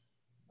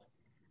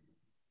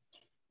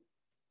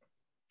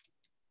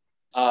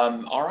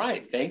 All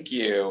right, thank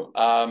you.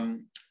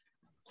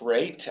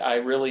 Great. I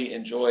really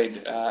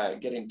enjoyed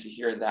getting to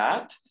hear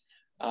that.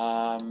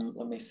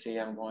 Let me see,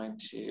 I'm going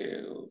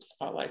to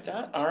spotlight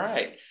that. All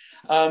right.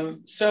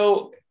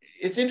 So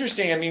it's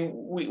interesting. I mean,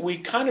 we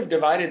kind of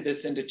divided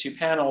this into two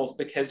panels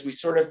because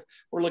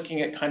we're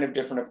looking at kind of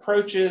different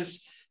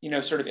approaches,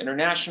 sort of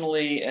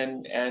internationally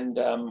and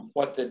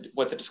what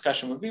the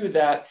discussion would be with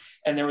that.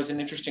 And there was an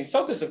interesting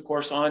focus, of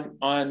course, on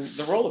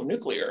the role of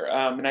nuclear.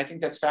 And I think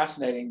that's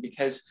fascinating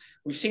because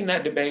we've seen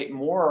that debate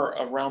more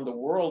around the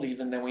world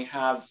even than we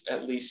have,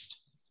 at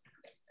least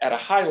at a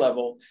high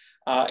level,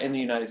 in the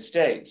United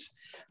States.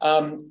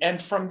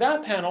 And from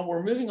that panel,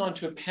 we're moving on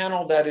to a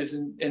panel that is,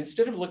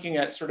 instead of looking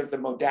at sort of the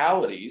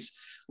modalities,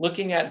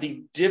 looking at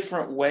the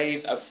different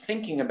ways of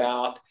thinking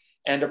about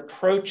and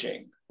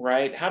approaching,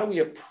 right? How do we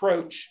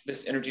approach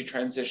this energy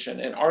transition?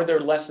 And are there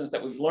lessons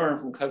that we've learned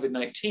from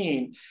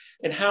COVID-19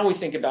 and how we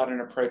think about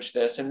and approach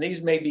this? And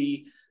these may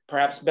be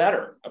perhaps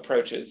better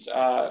approaches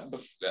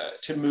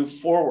to move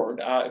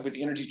forward with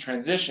the energy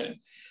transition.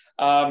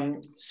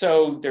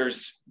 So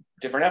there's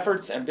different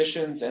efforts,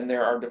 ambitions, and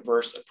there are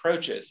diverse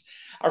approaches.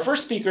 Our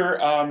first speaker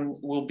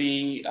will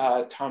be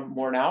Tom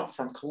Mornout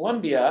from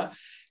Colombia,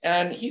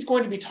 and he's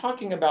going to be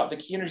talking about the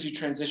key energy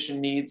transition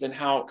needs and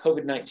how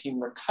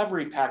COVID-19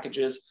 recovery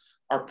packages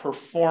are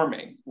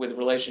performing with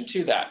relation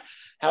to that.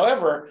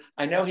 However,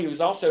 I know he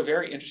was also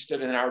very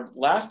interested in our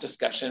last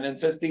discussion, and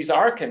since these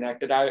are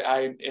connected,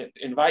 I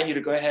invite you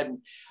to go ahead and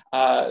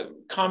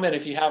comment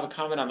if you have a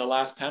comment on the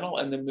last panel,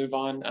 and then move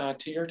on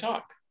to your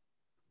talk.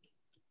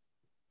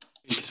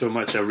 Thank you so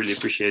much. I really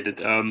appreciate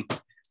it.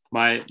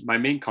 My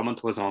main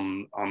comment was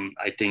on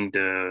I think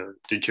the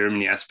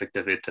Germany aspect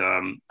of it.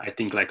 I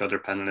think like other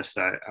panelists,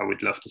 I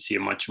would love to see a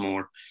much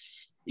more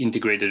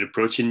integrated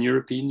approach in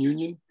European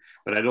Union,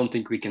 but I don't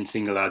think we can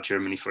single out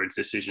Germany for its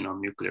decision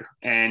on nuclear.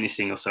 Any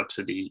single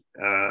subsidy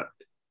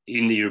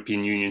in the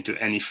European Union to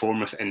any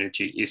form of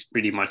energy is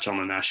pretty much on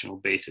a national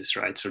basis,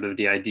 right? Sort of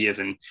the idea of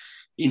an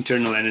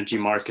internal energy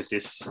market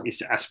is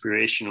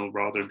aspirational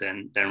rather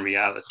than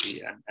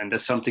reality, and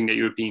that's something that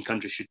European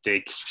countries should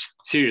take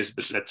serious.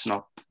 But let's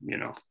not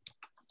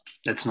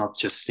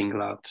just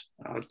single out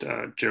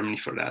Germany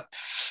for that.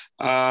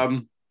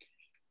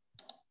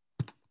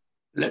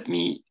 Let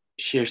me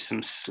share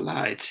some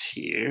slides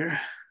here.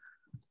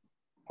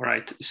 All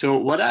right. So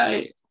what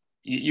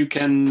you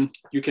can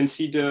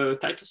see the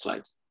title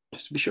slide,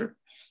 just to be sure.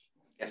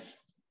 Yes.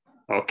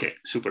 Okay.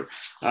 Super.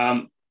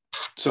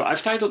 So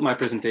I've titled my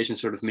presentation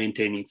sort of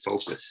maintaining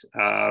focus,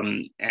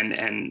 and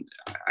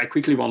I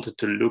quickly wanted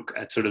to look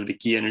at sort of the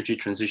key energy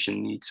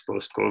transition needs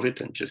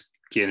post-COVID and just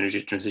key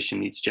energy transition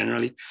needs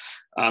generally,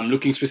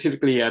 looking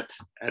specifically at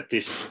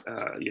this,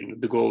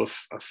 the goal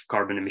of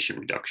carbon emission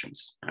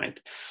reductions, right?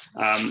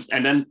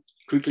 And then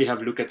quickly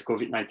have a look at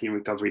COVID-19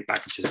 recovery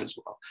packages as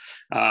well.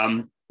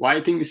 Why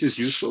I think this is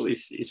useful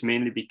is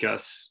mainly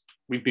because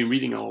we've been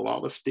reading a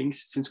lot of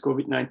things since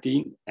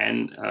COVID-19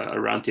 and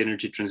around the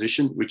energy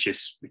transition, which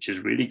is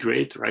really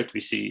great, right? We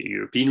see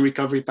European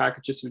recovery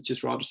packages, which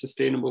is rather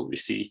sustainable. We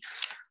see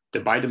the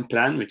Biden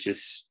plan, which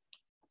is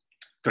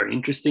very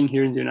interesting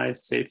here in the United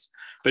States,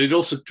 but it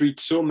also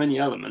treats so many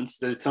elements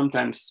that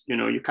sometimes,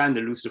 you kind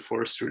of lose the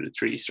forest through the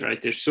trees, right?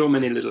 There's so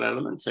many little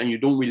elements and you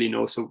don't really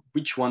know, so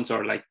which ones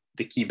are like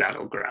the key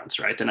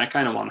battlegrounds, right? And I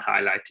kind of want to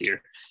highlight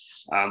here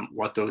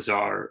what those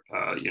are,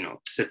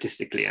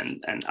 statistically.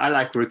 And I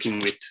like working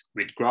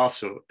with graphs,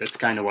 so that's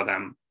kind of what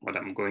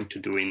I'm going to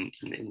do in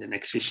the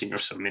next 15 or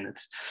so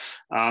minutes.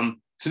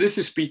 So this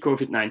is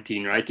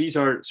pre-COVID-19, right? These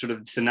are sort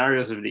of the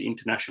scenarios of the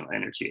International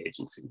Energy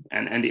Agency.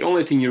 And the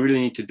only thing you really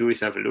need to do is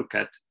have a look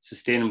at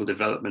sustainable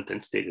development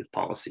and stated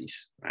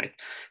policies, right?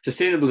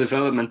 Sustainable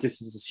development,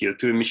 this is the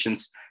CO2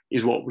 emissions,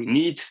 is what we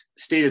need.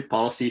 Stated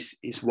policies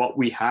is what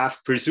we have,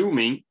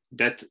 presuming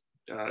that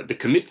the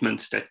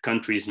commitments that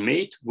countries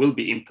made will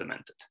be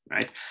implemented,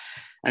 right?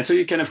 And so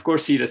you can, of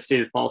course, see that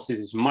stated policies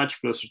is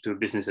much closer to a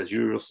business as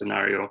usual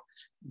scenario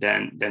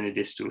than it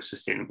is to a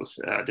sustainable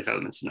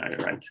development scenario,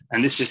 right?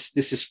 And this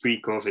is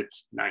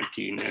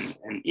pre-COVID-19.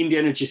 And in the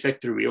energy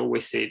sector, we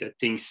always say that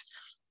things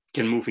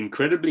can move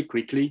incredibly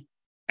quickly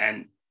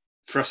and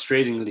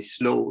frustratingly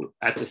slow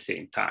at the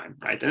same time,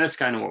 right? And that's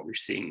kind of what we're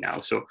seeing now.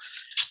 So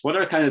what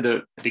are kind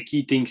of the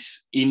key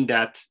things in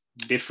that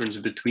difference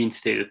between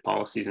stated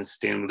policies and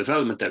sustainable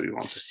development that we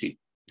want to see?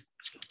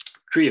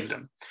 3 of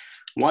them.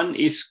 One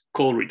is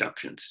coal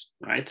reductions,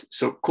 right?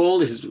 So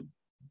coal is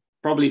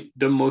probably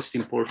the most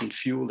important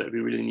fuel that we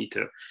really need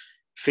to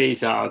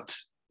phase out,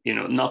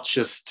 not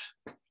just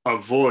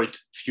avoid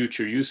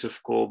future use of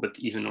coal, but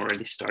even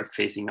already start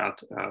phasing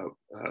out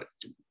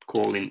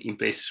coal in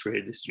places where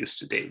it is used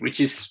today, which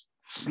is,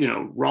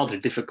 rather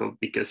difficult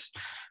because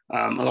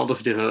a lot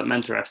of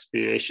developmental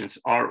aspirations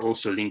are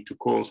also linked to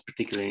coal,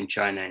 particularly in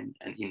China and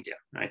India,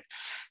 right?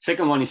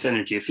 Second one is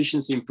energy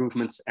efficiency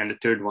improvements, and the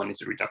third one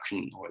is a reduction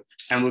in oil,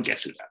 and we'll get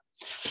to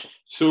that.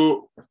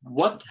 So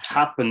what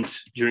happened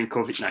during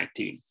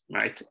COVID-19,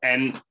 right?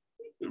 And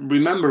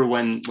remember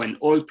when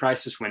oil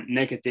prices went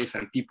negative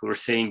and people were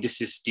saying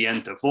this is the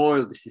end of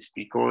oil, this is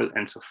peak oil,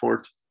 and so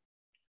forth.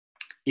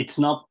 It's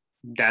not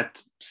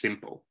that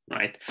simple,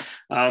 right?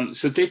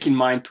 So take in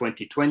mind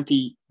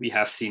 2020, we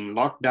have seen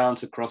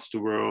lockdowns across the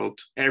world,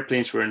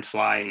 airplanes weren't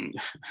flying,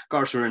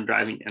 cars weren't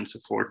driving, and so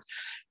forth.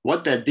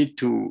 What that did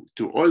to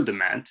oil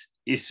demand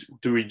is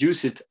to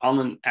reduce it on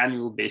an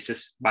annual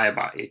basis by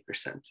about 8%,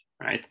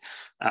 right?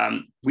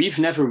 We've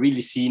never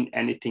really seen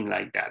anything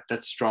like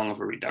that strong of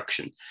a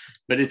reduction,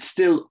 but it's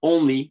still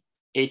only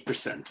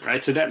 8%,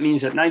 right? So that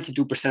means that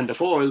 92%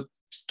 of oil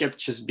kept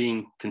just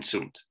being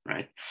consumed,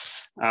 right?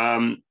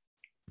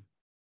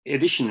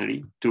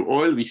 Additionally to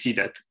oil, we see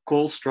that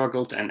coal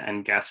struggled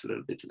and gas a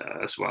little bit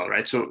as well,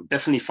 right? So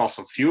definitely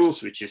fossil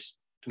fuels, which is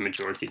the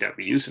majority that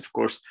we use, of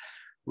course,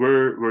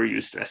 were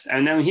used less.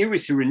 And then here we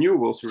see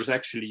renewables was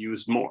actually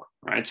used more,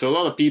 right? So a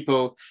lot of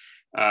people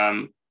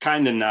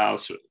kind of now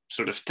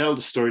sort of tell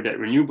the story that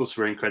renewables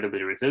were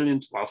incredibly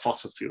resilient while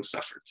fossil fuels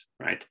suffered,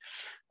 right?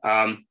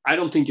 I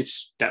don't think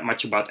it's that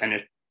much about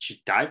energy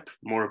type,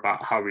 more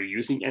about how we're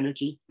using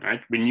energy,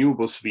 right?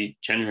 Renewables we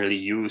generally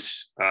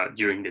use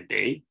during the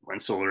day when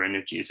solar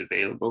energy is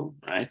available,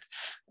 right?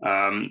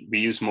 We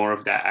use more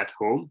of that at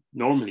home.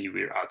 Normally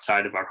we're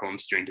outside of our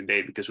homes during the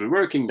day because we're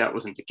working. That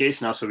wasn't the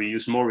case now, so we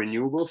use more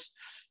renewables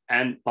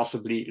and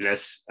possibly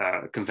less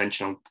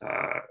conventional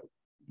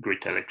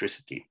grid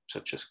electricity,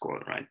 such as coal,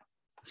 right?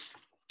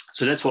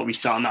 So that's what we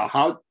saw now.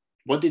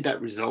 What did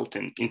that result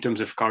in terms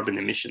of carbon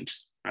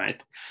emissions,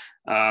 right?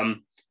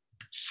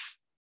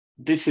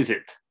 This is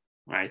it,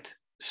 right?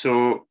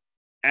 So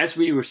as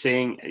we were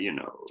saying,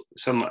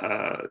 some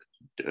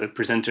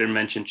presenter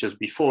mentioned just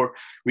before,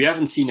 we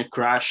haven't seen a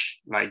crash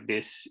like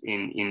this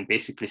in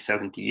basically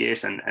 70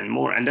 years and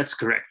more. And that's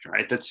correct,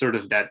 right? That's sort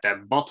of that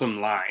bottom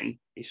line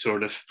is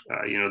sort of,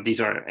 these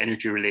are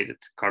energy related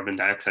carbon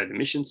dioxide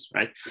emissions,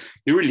 right?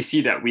 You really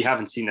see that we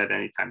haven't seen that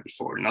any time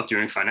before, not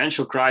during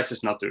financial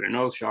crisis, not during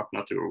oil shock,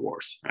 not during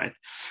wars, right?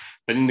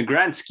 But in the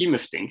grand scheme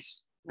of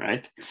things,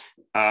 right?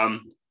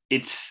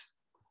 It's,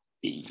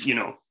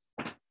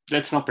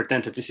 let's not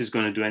pretend that this is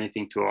going to do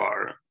anything to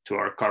our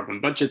carbon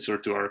budgets or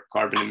to our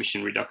carbon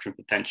emission reduction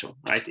potential,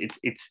 right?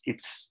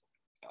 It's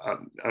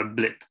a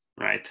blip,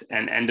 right?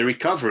 And the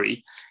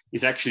recovery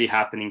is actually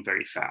happening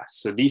very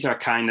fast. So these are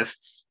kind of,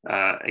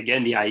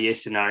 again, the IEA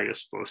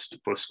scenarios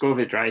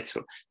post-COVID, right?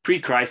 So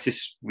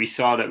pre-crisis, we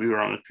saw that we were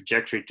on a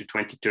trajectory to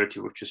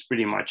 2030, which was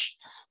pretty much,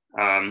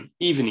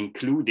 even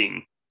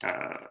including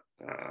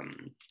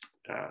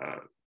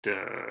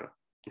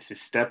this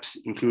is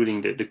steps,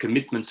 including the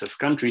commitments of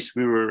countries,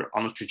 we were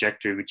on a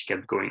trajectory which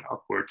kept going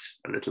upwards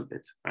a little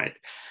bit, right?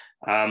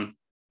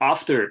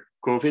 After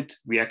COVID,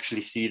 we actually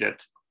see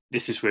that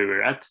this is where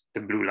we're at, the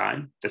blue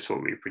line. That's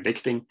what we're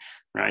predicting,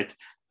 right?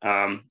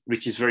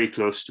 Which is very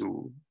close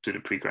to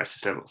the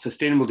pre-crisis level.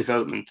 Sustainable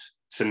development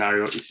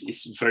scenario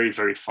is very,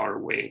 very far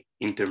away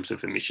in terms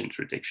of emissions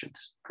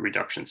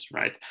reductions,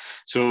 right?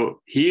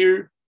 So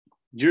here,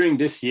 during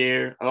this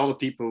year, a lot of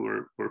people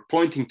were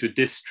pointing to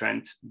this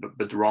trend,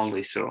 but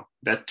wrongly so.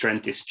 That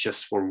trend is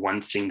just for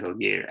one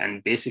single year.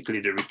 And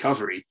basically the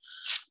recovery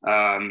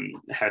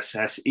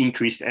has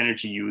increased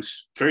energy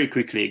use very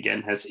quickly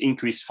again, has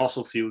increased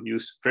fossil fuel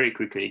use very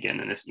quickly again,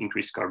 and has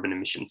increased carbon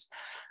emissions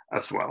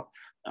as well.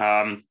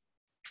 And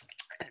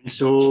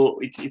so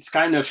it's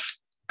kind of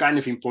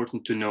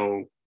important to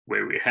know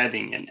where we're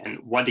heading and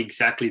what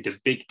exactly the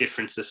big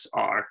differences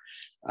are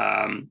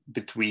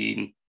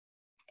between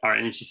our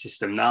energy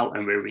system now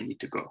and where we need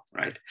to go,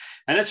 right?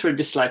 And that's where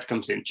this slide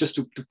comes in, just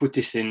to put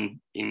this in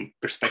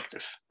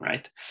perspective,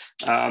 right?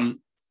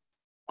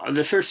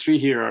 The first 3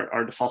 here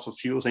are the fossil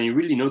fuels, and you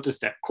really notice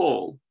that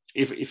coal,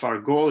 if our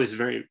goal is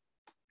very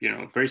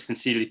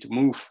sincerely to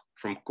move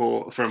from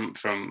coal, from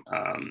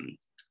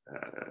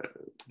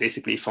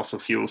basically fossil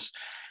fuels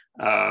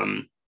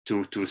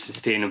to a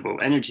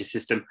sustainable energy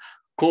system,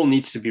 coal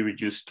needs to be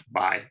reduced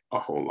by a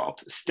whole lot.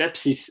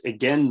 Steps is,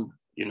 again,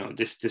 you know,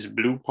 this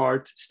blue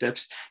part,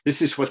 steps,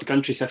 this is what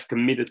countries have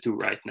committed to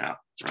right now,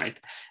 right?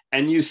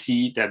 And you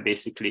see that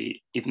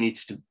basically it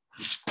needs to,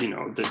 you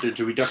know,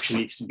 the reduction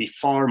needs to be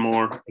far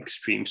more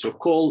extreme. So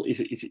coal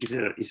is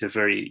a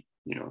very,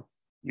 you know,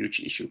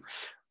 huge issue.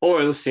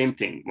 Oil, same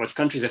thing. What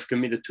countries have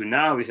committed to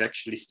now is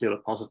actually still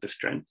a positive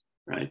trend,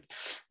 right?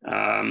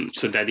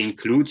 So that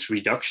includes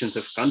reductions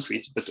of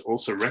countries, but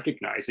also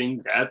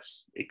recognizing that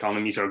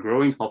economies are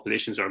growing,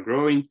 populations are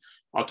growing,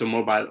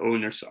 automobile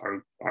owners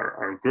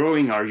are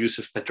growing, our use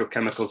of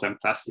petrochemicals and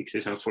plastics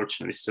is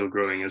unfortunately still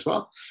growing as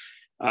well.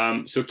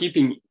 So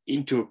keeping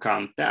into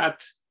account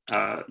that,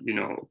 you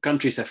know,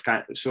 countries have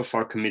so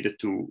far committed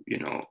to, you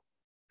know,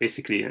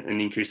 basically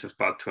an increase of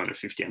about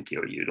 250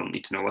 MTO. You don't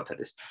need to know what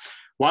that is.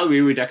 While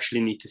we would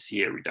actually need to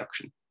see a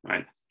reduction,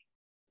 right?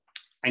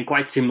 And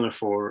quite similar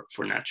for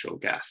natural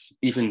gas,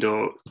 even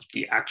though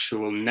the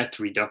actual net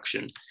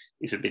reduction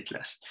is a bit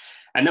less.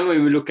 And then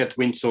when we look at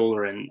wind,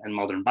 solar, and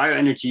modern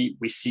bioenergy,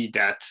 we see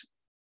that,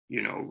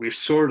 you know, we're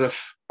sort of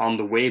on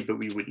the way, but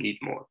we would need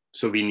more.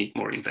 So we need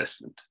more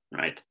investment,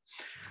 right?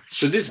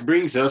 So this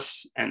brings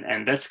us,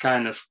 and that's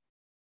kind of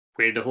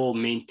where the whole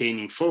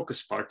maintaining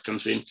focus part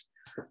comes in,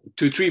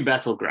 to 3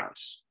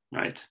 battlegrounds,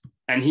 right?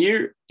 And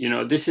here, you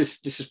know, this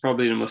is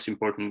probably the most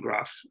important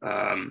graph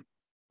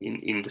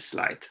in the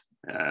slide.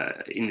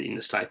 In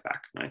the slide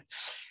back, right?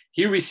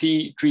 Here we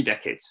see 3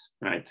 decades,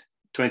 right?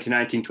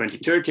 2019,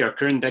 2030, our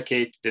current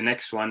decade, the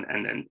next one,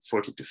 and then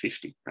 40 to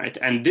 50, right?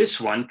 And this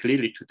one,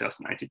 clearly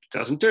 2019,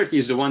 2030,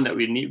 is the one that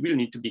we really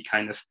need to be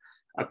kind of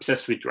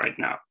obsessed with right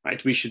now,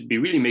 right? We should be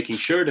really making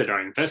sure that our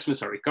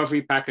investments, our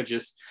recovery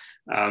packages,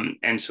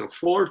 and so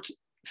forth,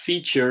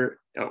 feature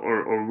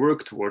or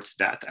work towards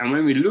that. And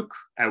when we look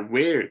at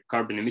where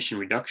carbon emission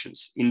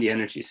reductions in the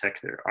energy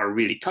sector are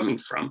really coming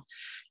from,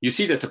 you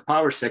see that the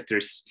power sector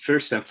is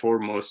first and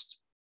foremost,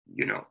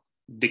 you know,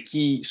 the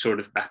key sort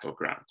of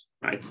battleground,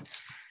 right?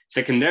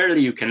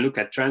 Secondarily, you can look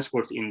at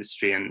transport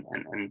industry and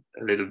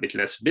a little bit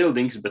less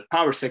buildings, but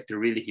power sector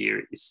really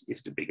here is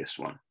the biggest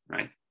one,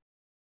 right?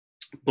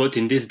 Both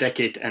in this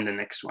decade and the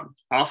next one.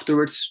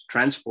 Afterwards,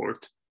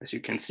 transport, as you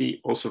can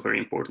see, also very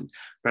important.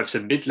 Perhaps a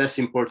bit less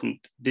important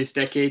this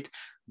decade,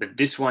 but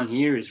this one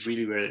here is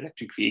really where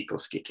electric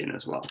vehicles kick in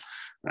as well,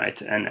 right?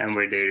 And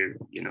where they're,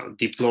 you know,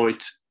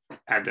 deployed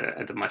at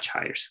a much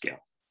higher scale.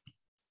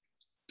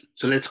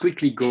 So let's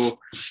quickly go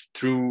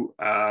through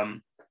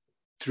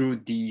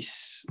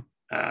these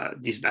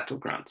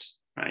battlegrounds,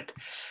 right?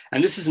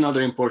 And this is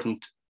another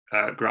important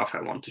graph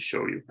I want to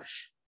show you.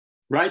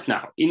 Right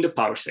now, in the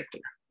power sector,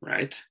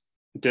 right,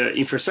 the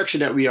infrastructure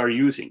that we are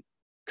using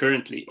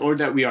currently, or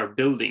that we are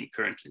building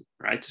currently,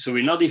 right? So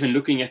we're not even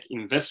looking at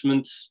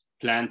investments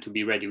planned to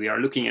be ready. We are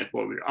looking at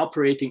what we're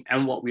operating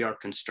and what we are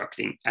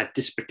constructing at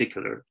this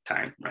particular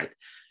time, right?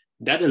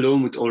 That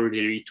alone would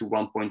already lead to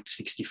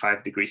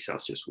 1.65 degrees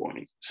Celsius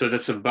warming. So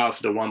that's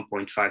above the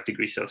 1.5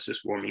 degrees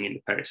Celsius warming in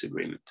the Paris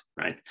Agreement,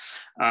 right?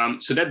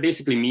 So that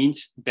basically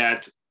means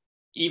that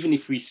even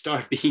if we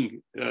start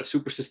being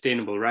super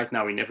sustainable right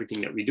now in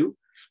everything that we do,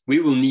 we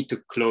will need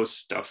to close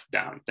stuff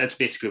down. That's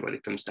basically what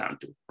it comes down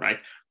to, right?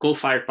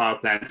 Coal-fired power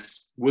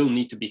plants will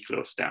need to be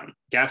closed down.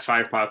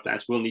 Gas-fired power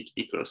plants will need to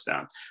be closed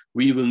down.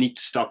 We will need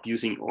to stop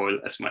using oil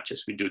as much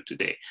as we do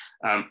today,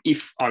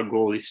 if our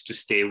goal is to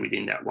stay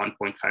within that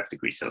 1.5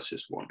 degrees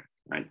Celsius warming,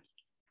 right?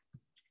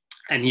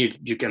 And here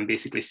you can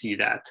basically see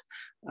that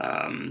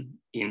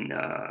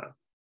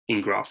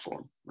in graph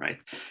form, right?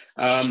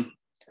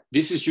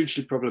 This is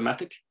hugely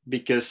problematic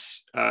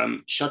because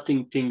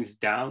shutting things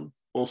down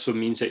also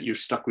means that you're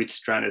stuck with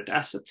stranded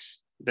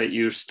assets, that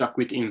you're stuck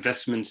with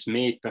investments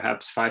made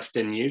perhaps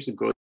 5-10 years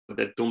ago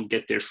that don't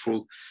get their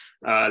full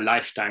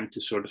lifetime to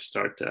sort of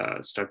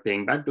start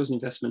paying back those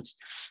investments.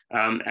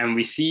 And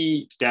we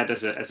see that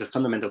as a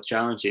fundamental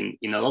challenge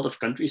in a lot of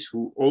countries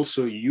who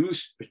also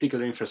use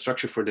particular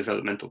infrastructure for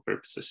developmental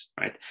purposes,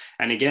 right?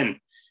 And again,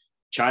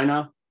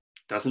 China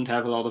doesn't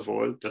have a lot of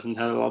oil, doesn't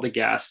have a lot of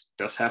gas,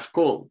 does have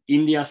coal.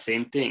 India,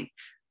 same thing,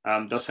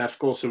 does have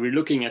coal. So we're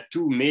looking at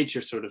 2 major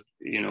sort of,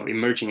 you know,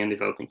 emerging and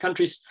developing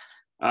countries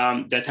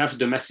that have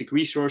domestic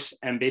resource.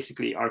 And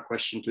basically our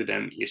question to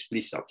them is,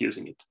 please stop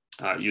using it,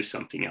 use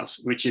something else,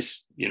 which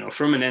is, you know,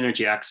 from an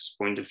energy access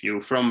point of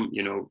view, from,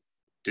 you know,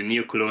 the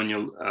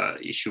neo-colonial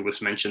issue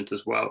was mentioned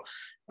as well.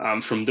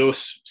 From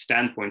those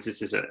standpoints,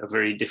 this is a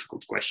very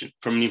difficult question.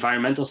 From an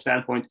environmental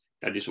standpoint,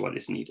 that is what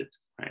is needed,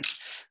 right?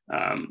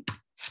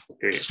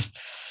 Period.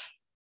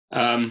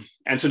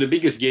 And so the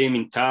biggest game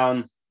in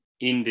town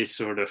in this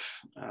sort of,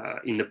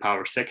 in the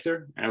power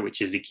sector,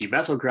 which is the key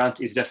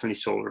battleground, is definitely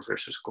solar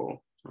versus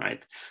coal,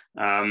 right?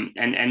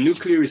 And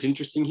nuclear is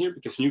interesting here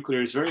because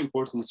nuclear is very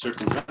important in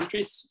certain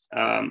countries,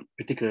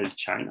 particularly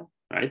China,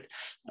 right?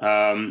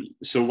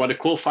 So what a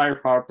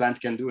coal-fired power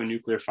plant can do, a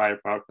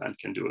nuclear-fired power plant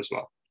can do as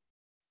well.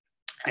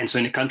 And so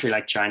in a country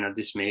like China,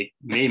 this may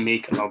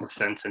make a lot of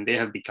sense, and they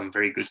have become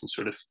very good in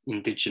sort of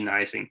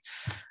indigenizing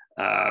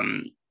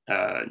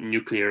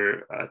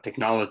nuclear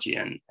technology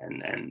and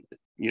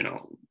you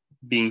know,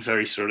 being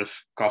very sort of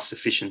cost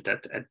efficient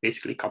at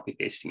basically copy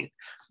pasting it,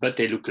 but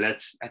they look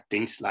less at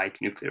things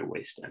like nuclear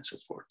waste and so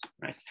forth,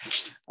 right?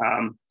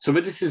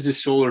 But this is the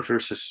solar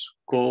versus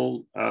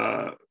coal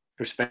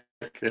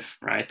perspective,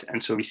 right?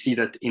 And so we see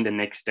that in the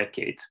next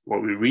decade,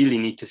 what we really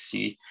need to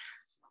see,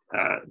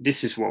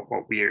 this is what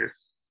we're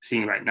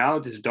seeing right now,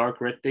 this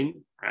dark red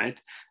thing, right?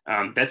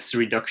 That's the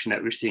reduction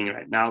that we're seeing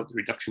right now. The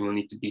reduction will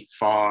need to be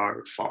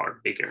far,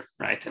 far bigger,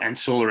 right? And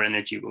solar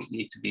energy will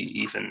need to be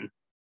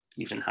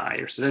even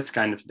higher. So that's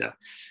kind of the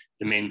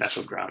main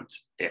battleground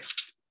there.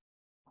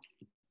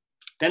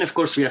 Then, of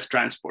course, we have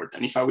transport.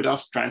 And if I would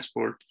ask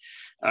transport,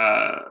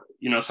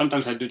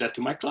 sometimes I do that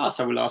to my class.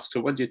 I will ask, so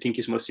what do you think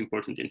is most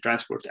important in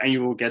transport? And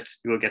you will get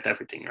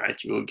everything,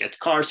 right? You will get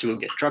cars, you will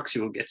get trucks,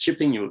 you will get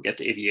shipping, you will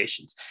get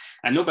aviations.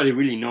 And nobody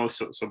really knows.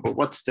 But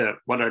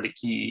what are the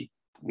key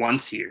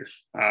ones here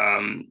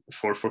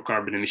for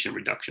carbon emission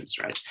reductions,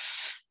 right?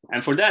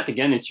 And for that,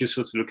 again, it's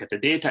useful to look at the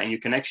data, and you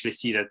can actually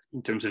see that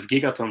in terms of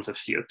gigatons of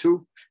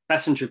CO2,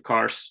 passenger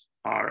cars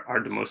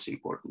are the most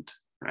important,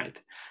 right?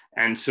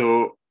 And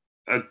so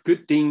a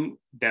good thing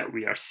that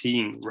we are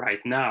seeing right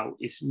now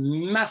is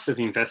massive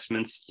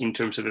investments in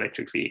terms of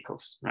electric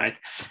vehicles, right?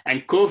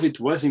 And COVID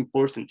was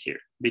important here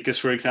because,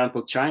 for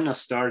example, China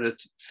started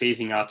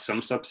phasing out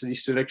some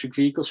subsidies to electric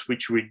vehicles,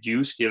 which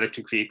reduced the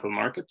electric vehicle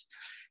market.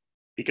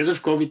 Because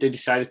of COVID, they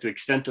decided to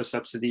extend those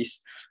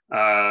subsidies.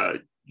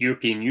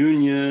 European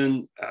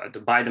Union, the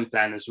Biden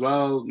plan as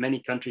well.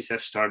 Many countries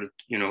have started,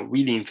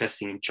 really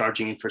investing in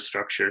charging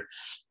infrastructure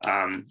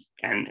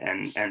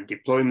and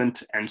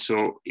deployment. And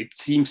so it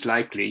seems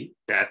likely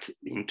that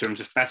in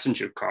terms of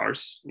passenger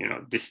cars,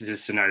 this is a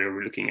scenario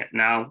we're looking at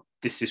now.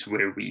 This is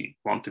where we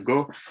want to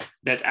go.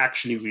 That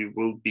actually we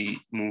will be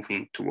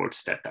moving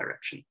towards that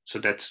direction. So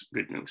that's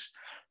good news.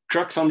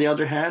 Trucks, on the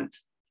other hand,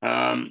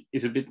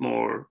 is a bit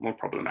more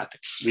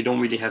problematic. We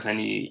don't really have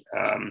any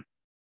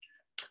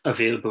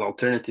available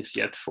alternatives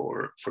yet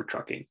for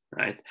trucking,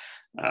 right?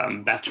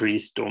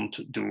 Batteries don't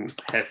do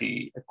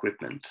heavy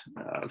equipment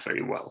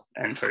very well,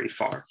 and very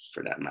far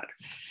for that matter.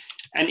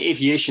 And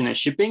aviation and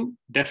shipping,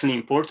 definitely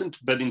important,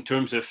 but in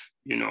terms of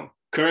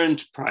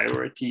current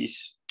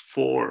priorities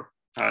for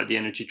the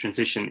energy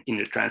transition in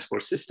the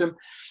transport system,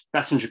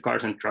 passenger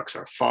cars and trucks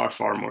are far,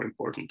 far more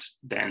important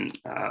than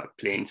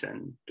planes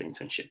and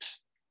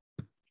ships.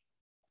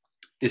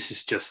 This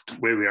is just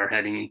where we are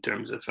heading in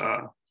terms of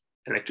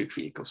electric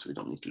vehicles. We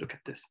don't need to look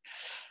at this.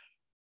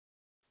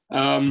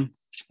 And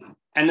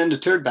then the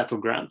third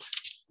battleground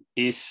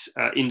is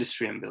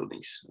industry and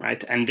buildings,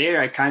 right? And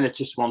there I kind of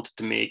just wanted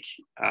to make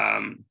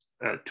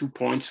 2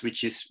 points,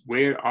 which is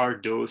where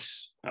are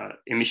those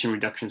emission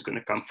reductions going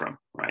to come from,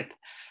 right?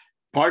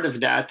 Part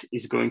of that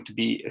is going to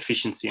be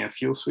efficiency and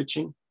fuel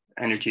switching.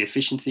 Energy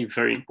efficiency,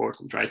 very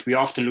important, right? We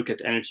often look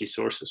at energy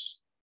sources,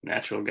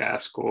 natural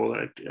gas, coal,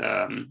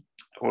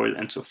 oil,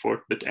 and so forth,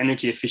 but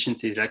energy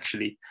efficiency is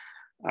actually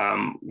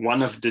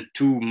one of the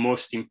 2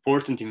 most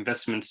important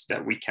investments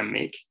that we can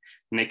make,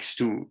 next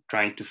to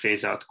trying to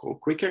phase out coal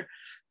quicker,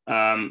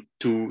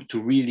 to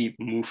really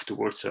move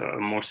towards a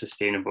more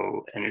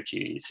sustainable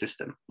energy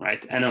system,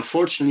 right? And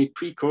unfortunately,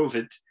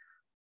 pre-COVID,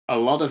 a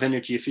lot of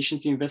energy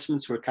efficiency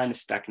investments were kind of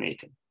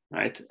stagnating,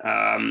 right?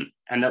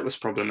 And that was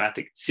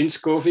problematic. Since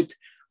COVID,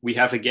 we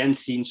have again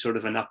seen sort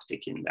of an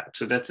uptick in that.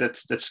 So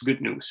that's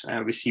good news.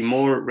 We see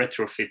more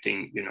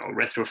retrofitting.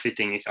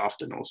 Retrofitting is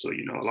often also,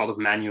 a lot of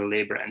manual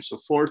labor and so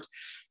forth.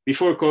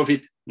 Before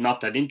COVID,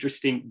 not that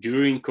interesting.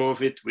 During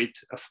COVID, with,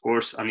 of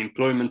course,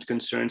 unemployment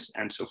concerns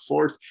and so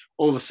forth,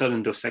 all of a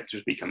sudden those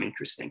sectors become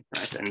interesting,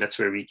 right? And that's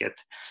where we get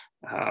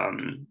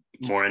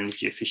more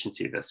energy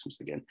efficiency investments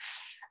again.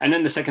 And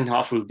then the second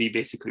half will be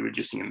basically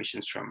reducing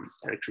emissions from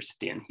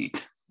electricity and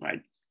heat,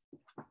 right?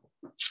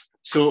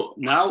 So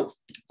now,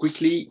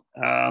 quickly,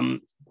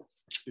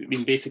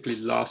 in basically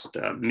the last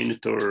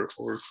minute or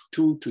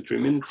 2 to 3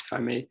 minutes, if I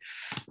may,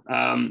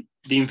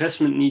 the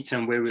investment needs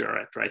and where we are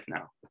at right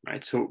now,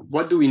 right? So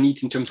what do we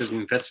need in terms of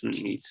investment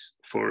needs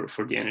for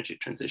the energy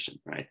transition,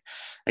 right?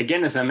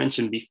 Again, as I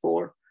mentioned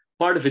before,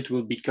 part of it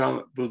will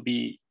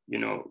be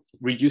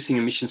reducing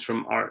emissions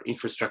from our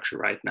infrastructure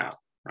right now,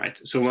 right?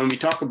 So when we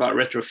talk about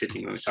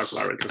retrofitting, when we talk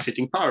about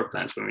retrofitting power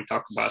plants, when we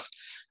talk about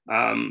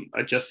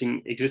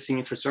adjusting existing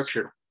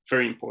infrastructure,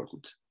 very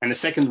important. And the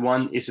second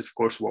one is, of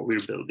course, what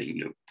we're building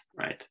new,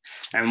 right?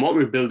 And what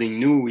we're building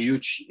new,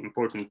 huge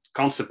important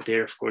concept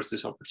there, of course,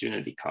 is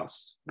opportunity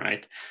costs,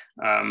 right?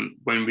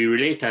 When we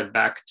relate that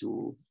back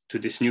to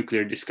this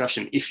nuclear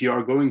discussion, if you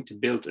are going to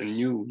build a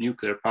new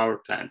nuclear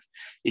power plant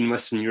in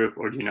Western Europe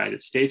or the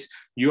United States,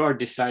 you are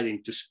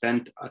deciding to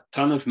spend a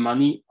ton of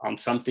money on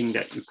something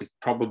that you could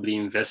probably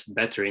invest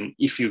better in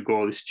if your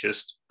goal is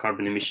just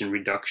carbon emission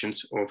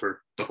reductions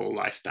over the whole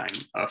lifetime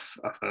of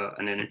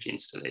an energy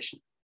installation.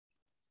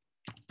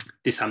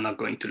 This I'm not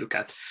going to look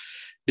at.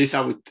 This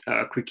I would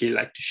quickly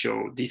like to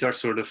show. These are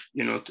sort of,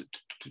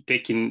 to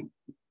take in,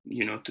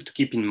 to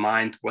keep in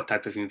mind what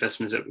type of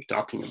investments that we're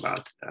talking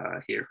about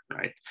here,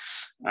 right?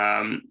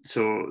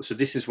 So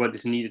this is what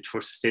is needed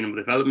for sustainable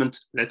development.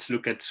 Let's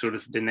look at sort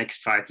of the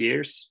next 5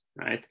 years.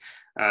 right?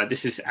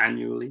 This is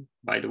annually,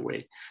 by the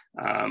way.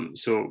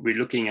 So we're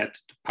looking at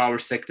the power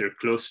sector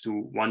close to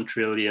 1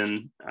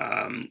 trillion,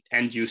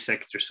 end use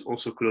sectors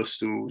also close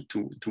to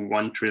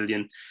 1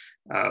 trillion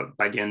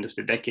by the end of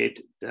the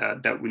decade.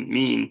 That would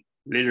mean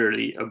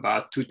literally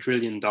about $2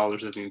 trillion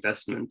of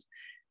investment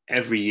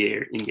every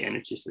year in the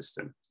energy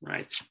system,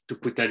 right? To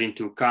put that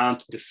into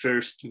account, the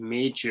first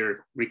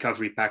major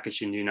recovery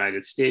package in the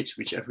United States,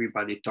 which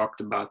everybody talked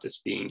about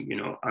as being,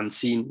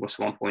 unseen, was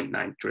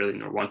 1.9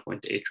 trillion or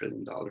 1.8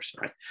 trillion dollars,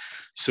 right?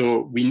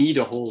 So we need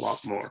a whole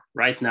lot more.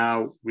 Right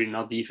now, we're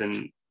not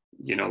even,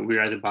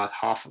 we're at about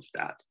half of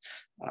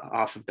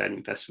that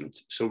investment.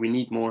 So we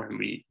need more, and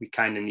we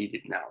kind of need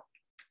it now.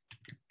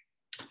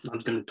 I'm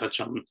not going to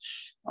touch on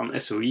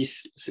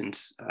SOEs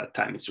since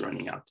time is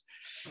running out.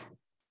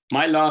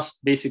 My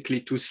last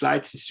basically 2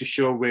 slides is to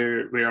show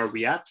where are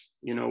we at,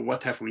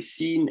 what have we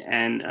seen,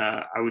 and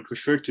I would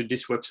refer to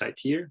this website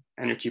here,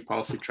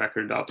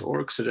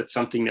 energypolicytracker.org. So that's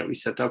something that we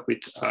set up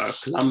with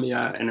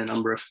Colombia and a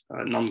number of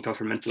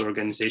non-governmental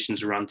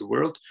organizations around the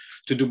world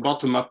to do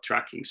bottom-up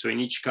tracking. So in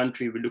each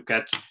country, we look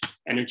at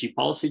energy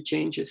policy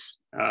changes,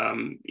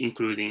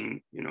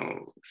 including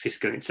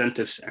fiscal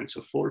incentives and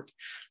so forth.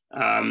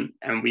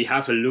 And we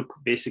have a look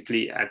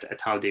basically at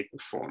how they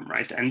perform,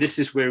 right? And this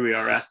is where we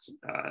are at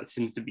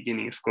since the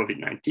beginning of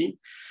COVID-19.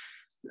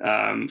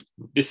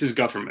 This is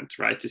government,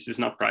 right? This is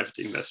not private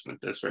investment.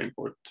 That's very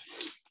important.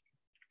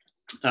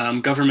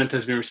 Government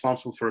has been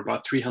responsible for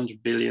about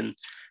 300 billion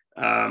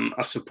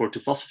of support to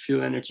fossil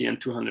fuel energy and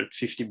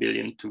 250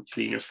 billion to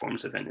cleaner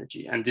forms of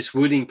energy. And this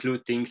would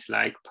include things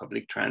like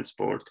public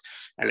transport,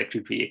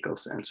 electric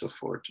vehicles, and so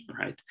forth,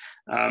 right?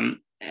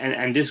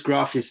 And this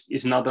graph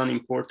is not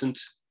unimportant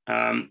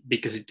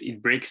because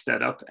it breaks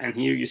that up. And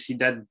here you see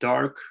that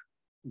dark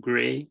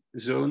gray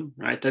zone,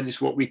 right? That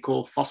is what we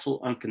call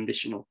fossil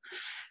unconditional.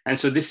 And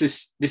so this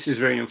is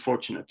very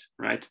unfortunate,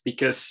 right?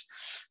 Because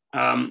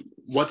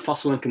what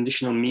fossil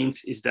unconditional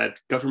means is that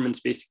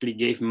governments basically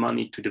gave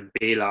money to the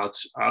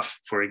bailouts of,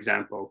 for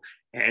example,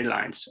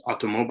 airlines,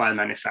 automobile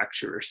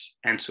manufacturers,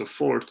 and so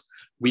forth,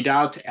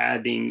 without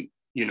adding,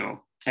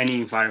 any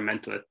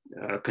environmental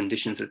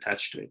conditions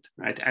attached to it,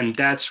 right? And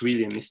that's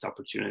really a missed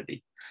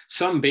opportunity.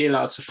 Some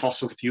bailouts of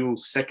fossil fuel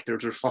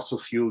sectors or fossil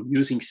fuel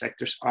using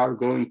sectors are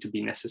going to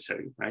be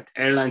necessary, right?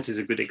 Airlines is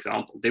a good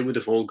example. They would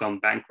have all gone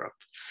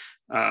bankrupt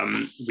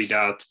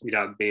without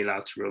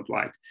bailouts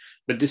worldwide.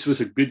 But this was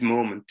a good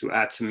moment to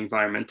add some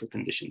environmental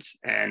conditions.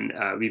 And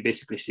we're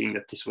basically seeing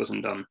that this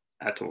wasn't done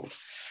at all.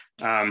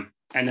 And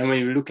then when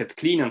you look at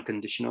clean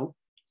unconditional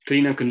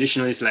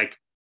is like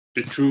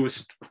the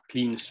truest,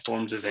 cleanest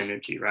forms of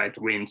energy, right?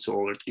 Wind,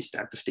 solar, these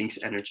type of things,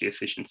 energy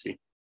efficiency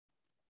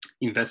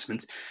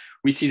investments.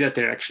 We see that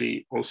they're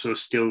actually also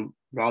still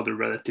rather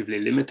relatively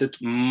limited.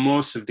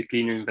 Most of the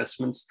cleaner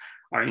investments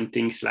are in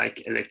things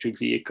like electric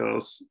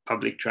vehicles,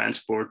 public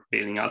transport,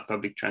 bailing out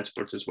public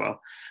transport as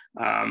well.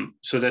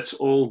 So that's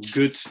all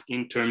good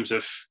in terms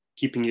of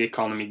keeping the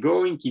economy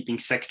going, keeping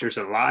sectors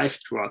alive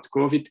throughout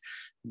COVID,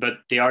 but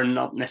they are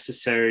not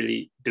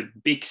necessarily the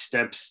big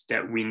steps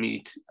that we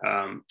need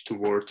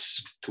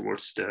towards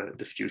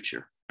the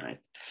future, right?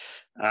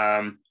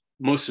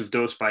 Most of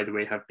those, by the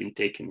way, have been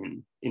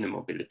taken in the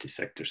mobility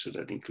sector, so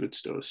that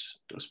includes those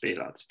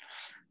bailouts.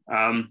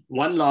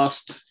 One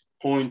last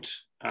point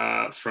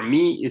from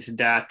me is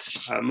that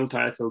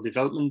multilateral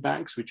development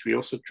banks, which we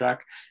also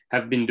track,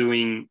 have been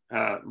doing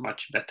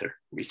much better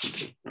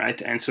recently,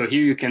 right? And so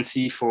here you can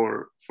see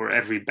for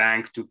every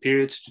bank 2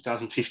 periods,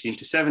 2015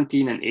 to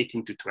 17 and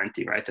 18 to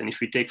 20, right? And if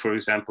we take, for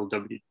example,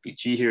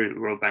 WPG here, the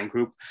World Bank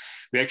Group,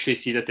 we actually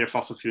see that their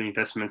fossil fuel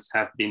investments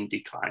have been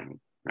declining,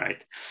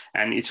 right?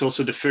 And it's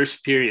also the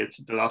first period,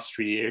 the last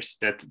 3 years,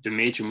 that the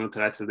major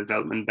multilateral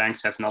development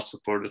banks have not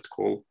supported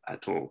coal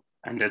at all.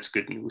 And that's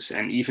good news.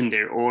 And even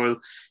their oil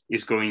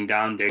is going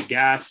down, their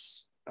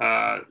gas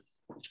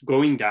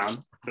going down,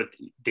 but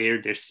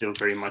they're still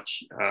very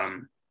much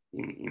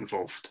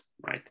involved,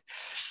 right?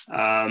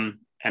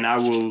 And I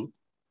will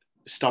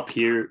stop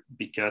here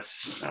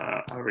because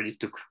I already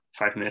took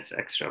 5 minutes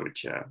extra,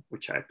 which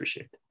I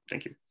appreciate.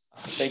 Thank you.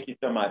 Thank you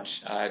so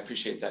much. I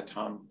appreciate that,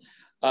 Tom.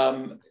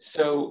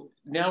 So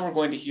now we're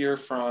going to hear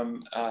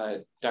from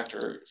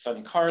Dr.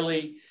 Sonny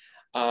Carley.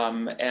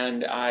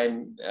 And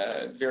I'm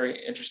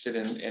very interested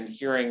in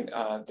hearing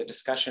the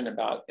discussion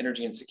about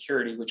energy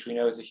insecurity, which we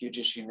know is a huge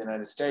issue in the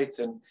United States,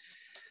 and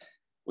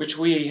which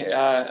we,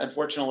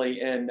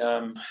 unfortunately, in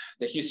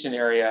the Houston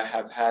area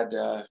have had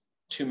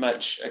too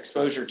much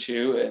exposure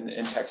to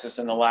in Texas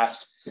in the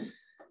last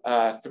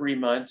 3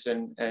 months,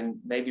 and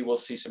maybe we'll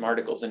see some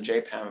articles in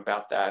JPAM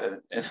about that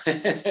in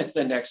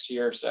the next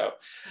year or so.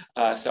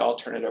 So I'll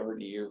turn it over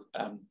to you,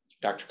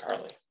 Dr.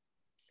 Carley.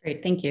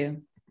 Great, thank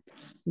you.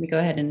 Let me go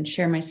ahead and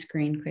share my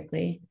screen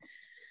quickly.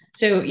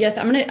 So yes,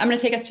 I'm gonna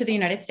take us to the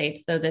United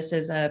States, though this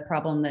is a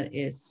problem that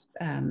is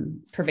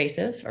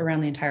pervasive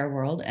around the entire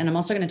world. And I'm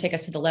also gonna take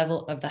us to the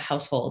level of the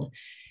household.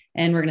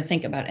 And we're going to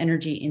think about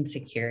energy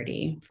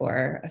insecurity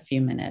for a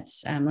few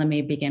minutes. Let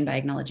me begin by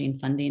acknowledging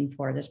funding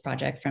for this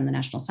project from the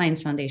National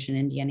Science Foundation,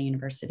 Indiana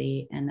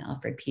University, and the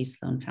Alfred P.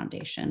 Sloan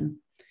Foundation.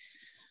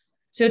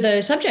 So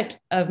the subject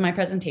of my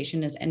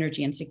presentation is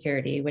energy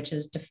insecurity, which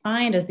is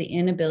defined as the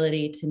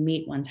inability to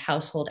meet one's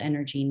household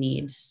energy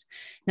needs.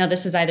 Now,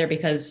 this is either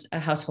because a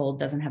household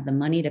doesn't have the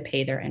money to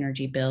pay their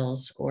energy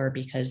bills, or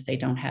because they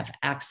don't have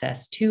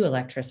access to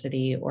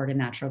electricity or to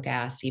natural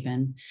gas,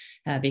 even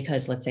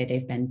because, let's say,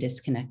 they've been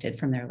disconnected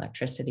from their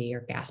electricity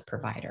or gas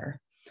provider.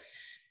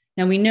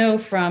 Now, we know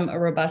from a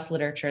robust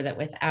literature that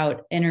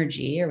without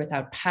energy or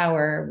without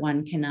power,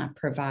 one cannot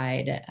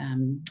provide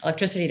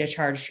electricity to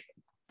charge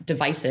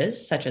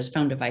devices such as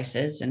phone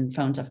devices, and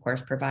phones, of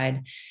course,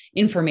 provide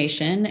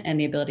information and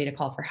the ability to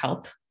call for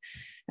help.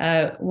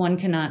 One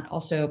cannot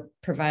also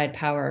provide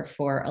power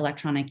for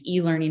electronic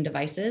e-learning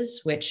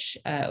devices, which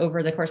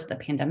over the course of the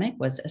pandemic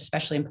was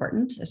especially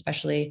important,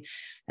 especially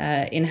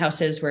in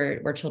houses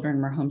where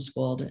children were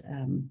homeschooled.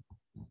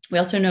 We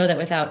also know that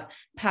without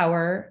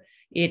power,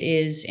 it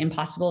is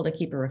impossible to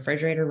keep a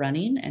refrigerator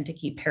running and to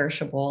keep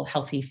perishable,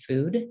 healthy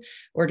food,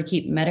 or to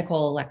keep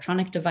medical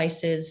electronic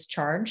devices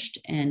charged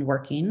and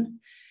working.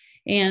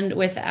 And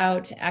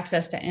without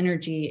access to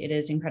energy, it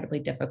is incredibly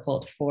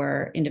difficult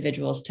for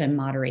individuals to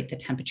moderate the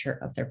temperature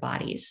of their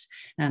bodies.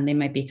 They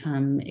might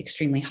become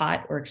extremely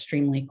hot or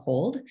extremely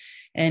cold.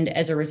 And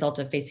as a result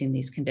of facing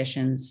these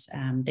conditions,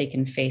 they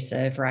can face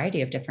a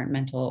variety of different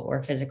mental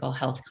or physical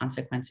health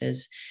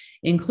consequences,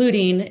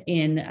 including,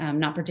 in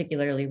not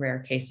particularly rare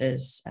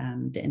cases,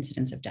 the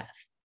incidence of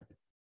death.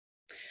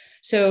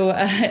 So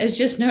as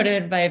just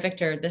noted by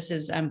Victor, this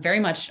is very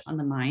much on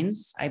the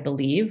minds, I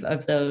believe,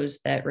 of those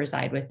that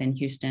reside within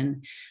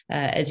Houston.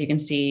 As you can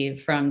see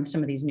from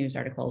some of these news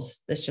articles,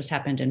 this just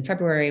happened in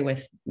February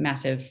with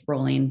massive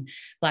rolling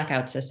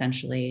blackouts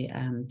essentially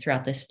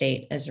throughout the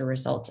state as a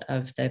result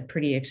of the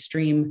pretty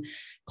extreme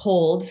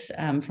colds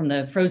from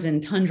the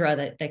frozen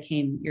tundra that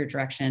came your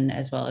direction,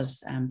 as well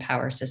as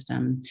power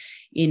system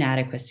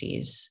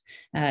inadequacies.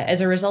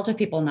 As a result of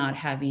people not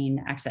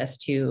having access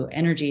to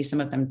energy, some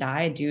of them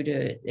died due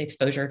to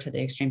exposure to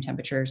the extreme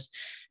temperatures,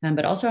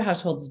 but also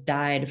households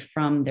died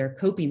from their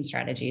coping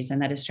strategies,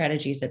 and that is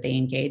strategies that they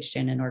engaged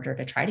in order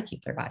to try to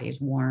keep their bodies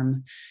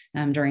warm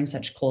during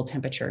such cold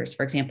temperatures.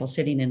 For example,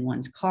 sitting in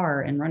one's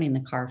car and running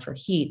the car for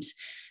heat.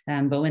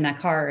 But when that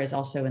car is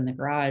also in the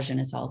garage and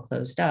it's all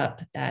closed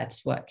up,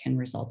 that's what can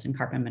result in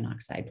carbon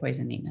monoxide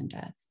poisoning and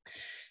death.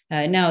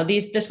 Now,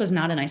 this was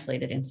not an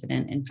isolated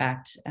incident. In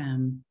fact,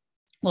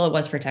 well, it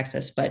was for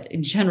Texas, but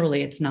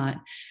generally it's not.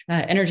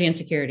 Energy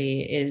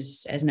insecurity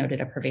is, as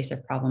noted, a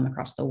pervasive problem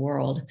across the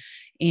world,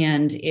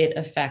 and it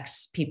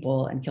affects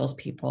people and kills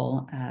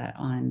people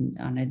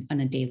on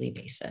a daily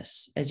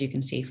basis, as you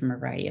can see from a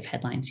variety of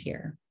headlines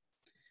here.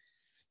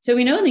 So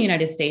we know in the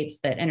United States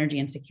that energy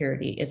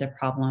insecurity is a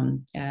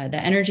problem. The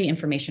Energy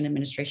Information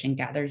Administration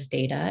gathers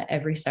data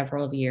every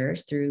several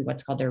years through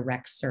what's called their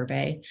REX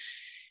survey.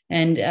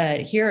 And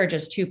here are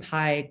just two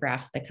pie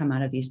graphs that come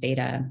out of these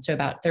data. So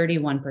about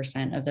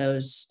 31% of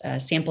those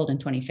sampled in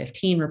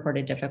 2015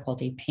 reported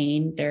difficulty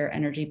paying their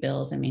energy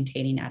bills and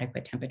maintaining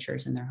adequate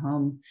temperatures in their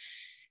home.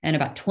 And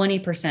about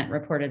 20%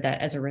 reported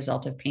that as a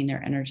result of paying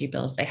their energy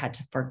bills, they had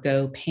to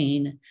forego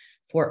paying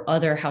for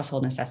other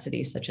household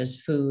necessities such as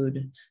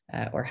food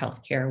or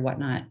healthcare,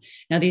 whatnot.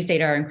 Now, these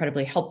data are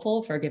incredibly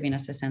helpful for giving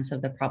us a sense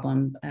of the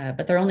problem,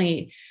 but they're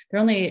only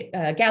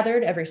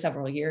gathered every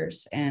several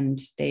years, and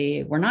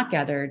they were not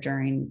gathered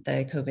during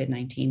the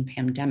COVID-19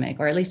 pandemic,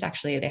 or at least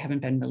actually they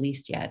haven't been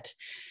released yet.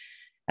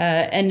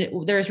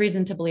 And there's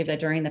reason to believe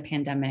that during the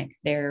pandemic,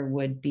 there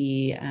would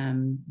be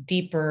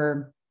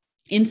deeper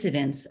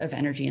incidents of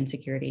energy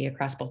insecurity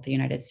across both the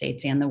United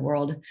States and the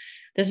world.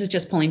 This is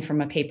just pulling from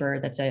a paper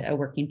that's a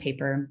working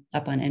paper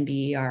up on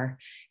NBER.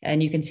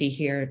 And you can see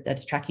here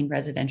that's tracking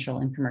residential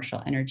and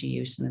commercial energy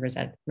use. And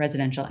the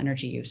residential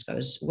energy use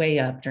goes way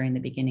up during the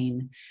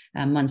beginning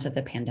months of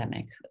the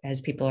pandemic as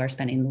people are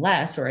spending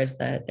less, or as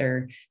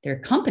their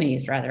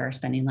companies rather are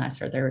spending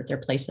less, or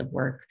their place of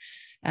work.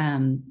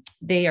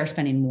 They are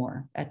spending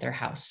more at their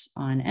house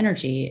on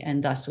energy.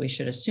 And thus we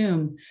should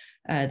assume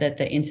that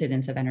the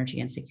incidence of energy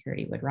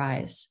insecurity would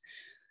rise.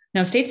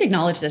 Now, states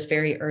acknowledged this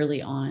very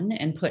early on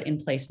and put in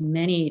place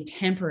many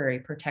temporary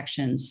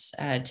protections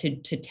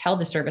to tell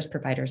the service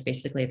providers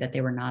basically that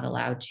they were not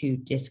allowed to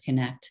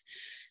disconnect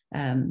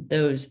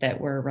those that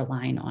were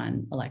relying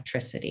on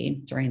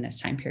electricity during this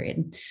time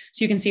period.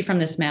 So you can see from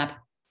this map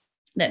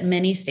that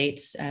many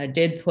states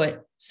did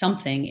put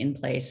something in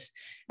place,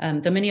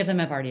 though many of them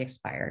have already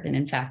expired. And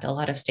in fact, a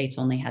lot of states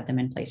only had them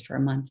in place for a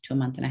month to a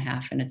month and a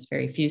half. And it's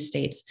very few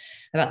states,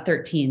 about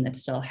 13, that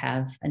still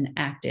have an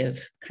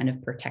active kind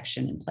of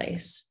protection in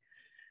place.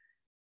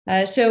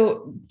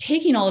 So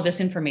taking all of this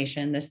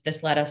information,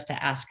 this led us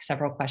to ask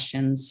several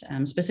questions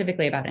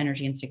specifically about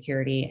energy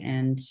insecurity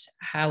and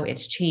how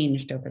it's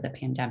changed over the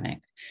pandemic.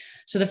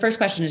 So the first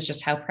question is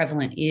just how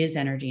prevalent is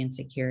energy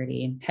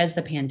insecurity? Has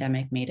the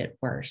pandemic made it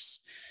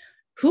worse?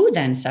 Who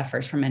then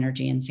suffers from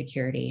energy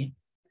insecurity?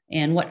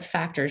 And what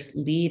factors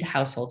lead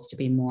households to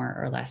be more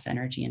or less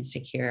energy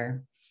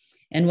insecure?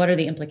 And what are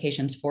the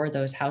implications for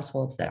those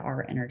households that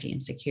are energy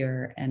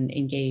insecure and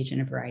engage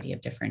in a variety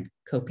of different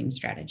coping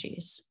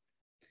strategies?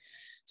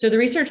 So the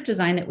research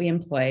design that we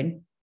employed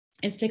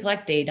is to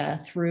collect data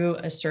through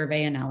a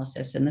survey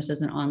analysis. And this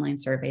is an online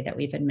survey that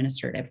we've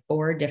administered at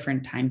 4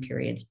 different time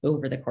periods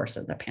over the course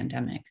of the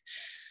pandemic.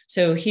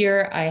 So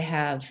here I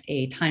have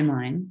a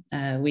timeline.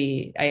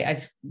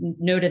 I've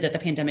noted that the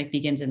pandemic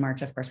begins in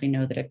March. Of course, we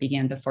know that it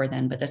began before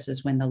then, but this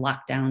is when the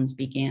lockdowns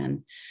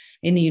began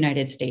in the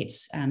United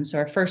States. So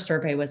our first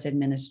survey was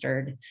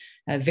administered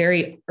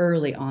very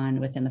early on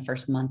within the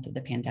first month of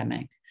the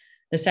pandemic.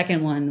 The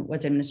second one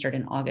was administered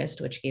in August,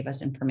 which gave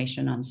us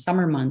information on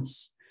summer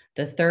months.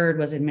 The third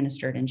was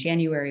administered in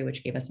January,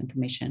 which gave us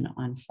information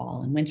on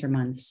fall and winter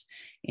months.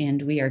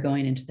 And we are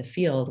going into the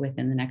field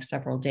within the next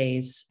several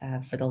days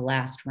for the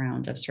last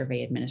round of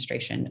survey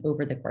administration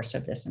over the course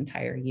of this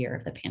entire year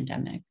of the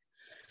pandemic.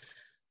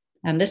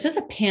 This is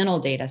a panel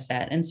data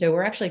set. And so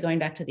we're actually going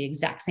back to the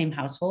exact same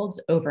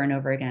households over and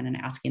over again and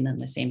asking them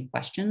the same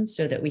questions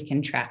so that we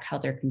can track how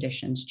their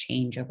conditions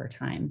change over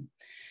time.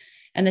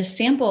 And the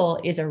sample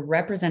is a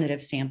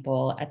representative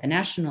sample at the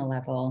national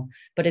level,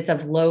 but it's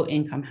of low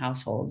income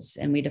households.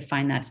 And we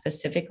define that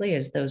specifically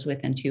as those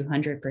within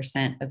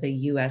 200% of the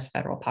US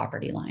federal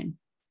poverty line.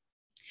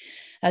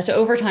 So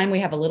over time, we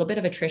have a little bit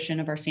of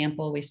attrition of our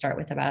sample. We start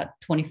with about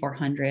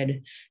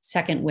 2,400.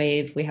 Second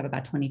wave, we have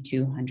about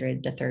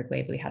 2,200. The third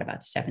wave, we had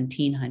about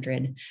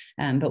 1,700.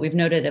 But we've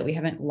noted that we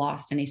haven't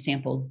lost any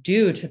sample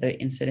due to the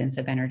incidence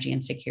of energy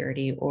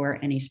insecurity or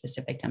any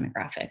specific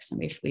demographics.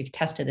 And we've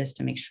tested this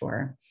to make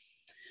sure.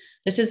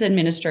 This is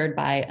administered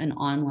by an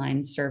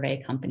online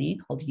survey company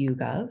called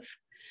YouGov.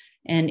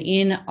 And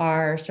in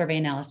our survey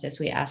analysis,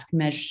 we ask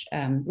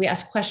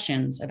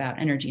questions about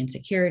energy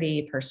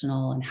insecurity,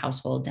 personal and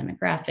household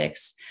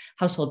demographics,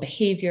 household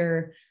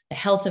behavior, the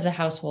health of the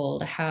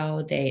household,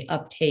 how they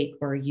uptake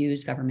or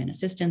use government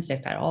assistance,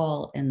 if at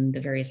all, and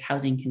the various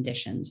housing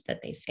conditions that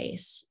they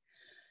face.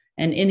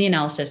 And in the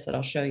analysis that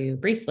I'll show you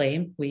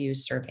briefly, we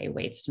use survey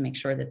weights to make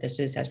sure that this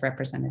is as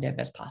representative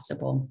as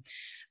possible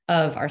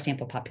of our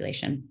sample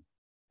population.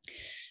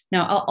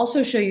 Now, I'll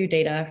also show you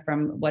data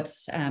from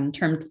what's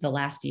termed the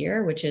last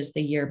year, which is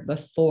the year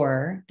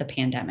before the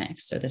pandemic.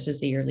 So this is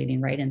the year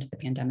leading right into the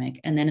pandemic.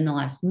 And then in the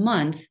last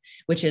month,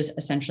 which is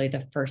essentially the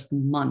first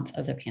month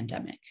of the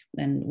pandemic.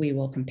 Then we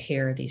will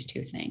compare these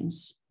two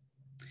things.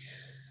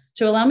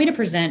 So allow me to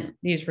present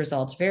these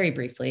results very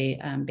briefly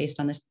based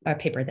on this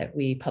paper that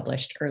we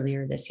published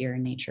earlier this year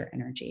in Nature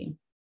Energy.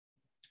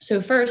 So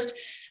first,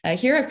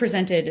 here I've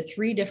presented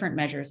 3 different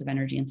measures of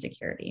energy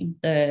insecurity,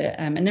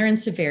 and they're in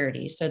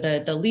severity. So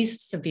the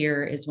least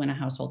severe is when a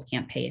household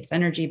can't pay its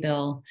energy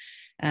bill.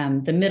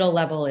 The middle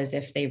level is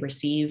if they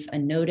receive a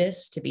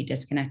notice to be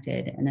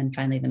disconnected. And then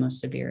finally, the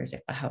most severe is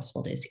if the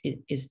household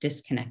is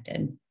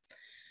disconnected.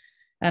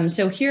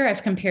 So here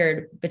I've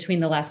compared between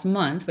the last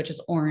month, which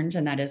is orange,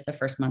 and that is the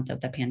first month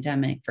of the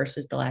pandemic,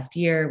 versus the last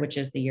year, which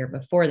is the year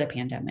before the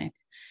pandemic.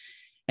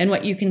 And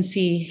what you can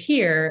see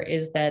here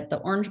is that the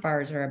orange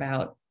bars are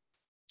about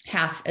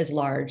half as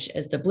large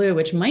as the blue,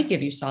 which might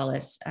give you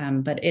solace,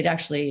 but it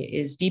actually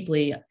is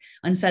deeply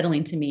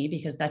unsettling to me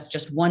because that's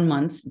just 1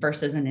 month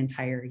versus an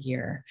entire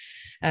year.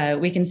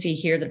 We can see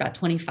here that about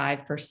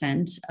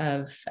 25%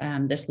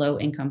 of this low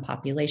income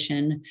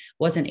population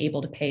wasn't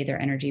able to pay their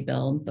energy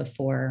bill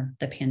before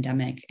the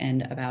pandemic,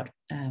 and about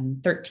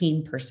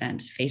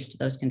 13% faced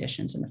those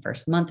conditions in the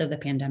first month of the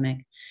pandemic.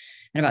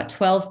 And about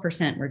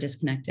 12% were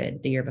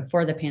disconnected the year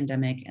before the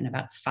pandemic, and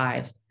about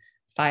 5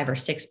 or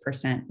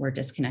 6% were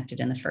disconnected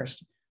in the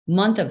first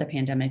month of the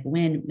pandemic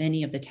when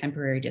many of the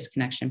temporary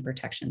disconnection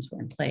protections were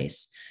in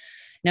place.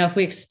 Now, if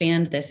we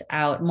expand this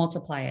out,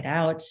 multiply it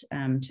out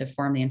to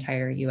form the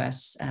entire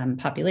US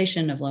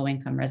population of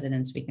low-income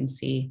residents, we can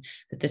see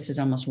that this is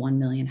almost 1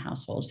 million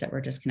households that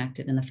were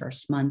disconnected in the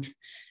first month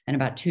and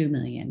about 2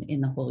 million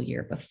in the whole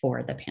year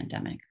before the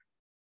pandemic.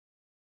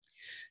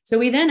 So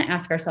we then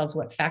ask ourselves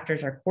what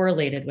factors are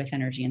correlated with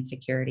energy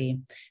insecurity.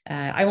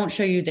 I won't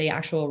show you the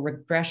actual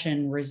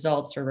regression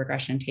results or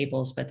regression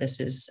tables, but this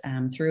is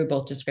through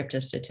both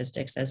descriptive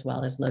statistics as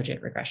well as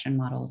logit regression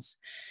models.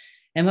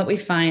 And what we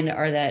find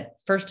are that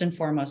first and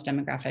foremost,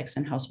 demographics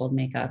and household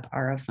makeup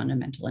are of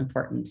fundamental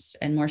importance.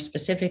 And more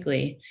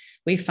specifically,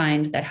 we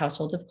find that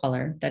households of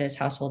color, that is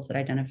households that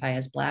identify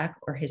as Black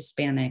or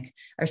Hispanic,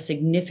 are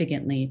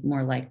significantly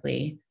more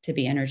likely to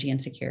be energy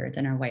insecure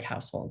than our white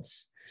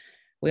households.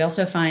 We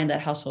also find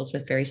that households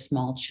with very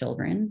small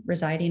children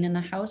residing in the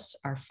house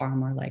are far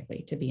more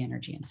likely to be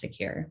energy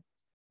insecure.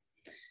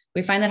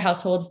 We find that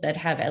households that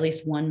have at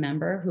least one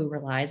member who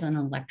relies on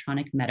an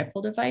electronic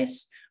medical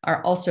device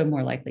are also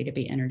more likely to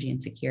be energy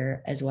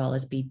insecure, as well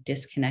as be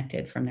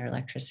disconnected from their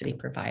electricity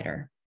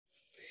provider.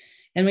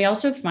 And we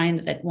also find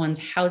that one's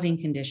housing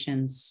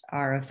conditions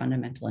are of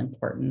fundamental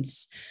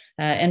importance.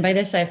 And by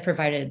this, I've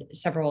provided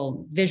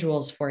several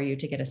visuals for you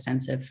to get a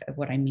sense of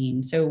what I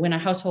mean. So when a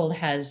household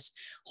has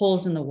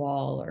holes in the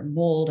wall or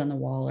mold on the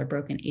wall or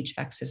broken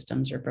HVAC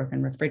systems or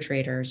broken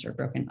refrigerators or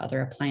broken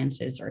other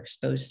appliances or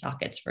exposed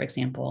sockets, for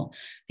example,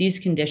 these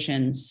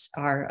conditions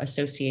are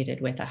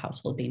associated with a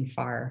household being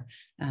far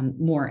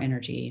more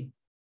energy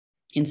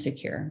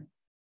insecure.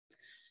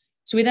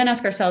 So we then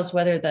ask ourselves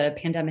whether the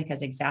pandemic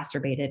has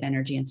exacerbated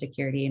energy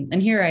insecurity.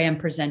 And here I am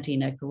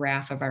presenting a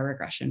graph of our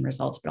regression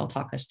results, but I'll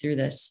talk us through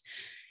this.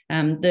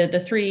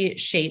 The three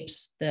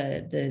shapes,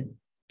 the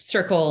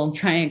circle,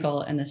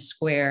 triangle, and the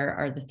square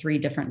are the three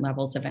different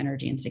levels of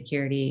energy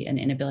insecurity and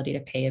inability to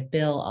pay a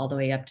bill all the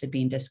way up to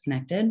being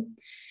disconnected.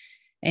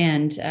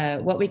 And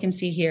what we can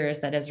see here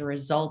is that as a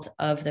result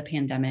of the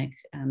pandemic,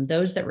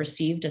 those that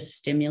received a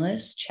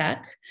stimulus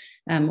check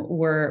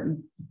were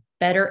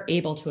better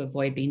able to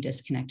avoid being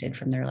disconnected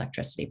from their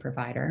electricity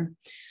provider.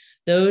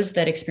 Those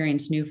that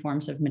experienced new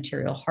forms of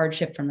material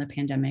hardship from the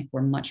pandemic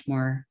were much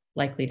more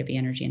likely to be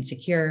energy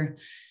insecure.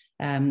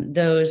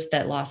 Those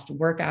that lost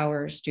work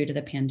hours due to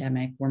the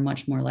pandemic were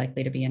much more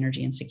likely to be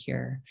energy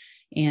insecure.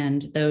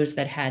 And those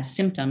that had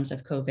symptoms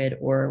of COVID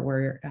or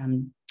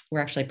were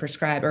actually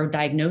prescribed or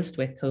diagnosed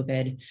with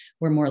COVID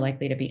were more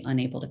likely to be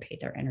unable to pay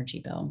their energy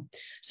bill.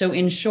 So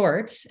in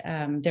short,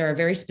 there are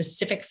very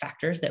specific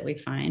factors that we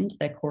find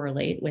that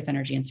correlate with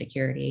energy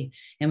insecurity.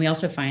 And we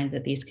also find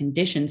that these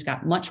conditions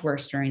got much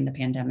worse during the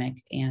pandemic,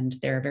 and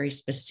there are very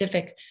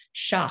specific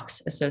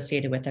shocks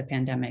associated with the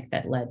pandemic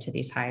that led to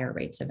these higher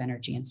rates of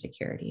energy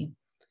insecurity.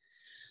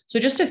 So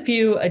just a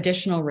few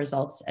additional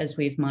results as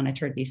we've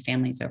monitored these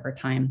families over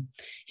time.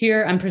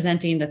 Here I'm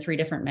presenting the three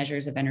different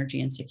measures of energy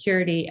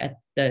insecurity at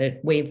the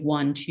wave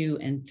 1, 2,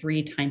 and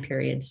 3 time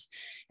periods.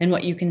 And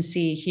what you can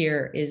see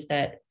here is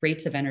that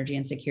rates of energy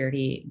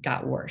insecurity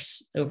got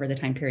worse over the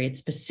time period,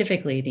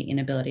 specifically the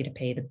inability to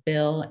pay the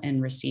bill and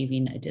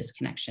receiving a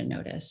disconnection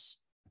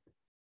notice.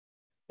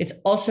 It's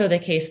also the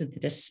case that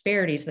the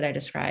disparities that I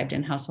described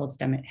in household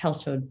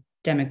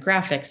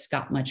demographics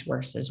got much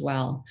worse as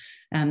well.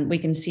 We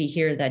can see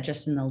here that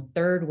just in the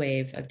third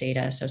wave of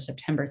data, so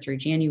September through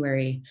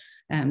January,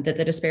 that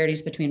the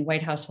disparities between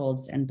white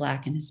households and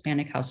Black and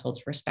Hispanic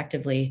households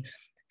respectively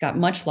got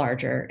much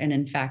larger. And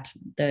in fact,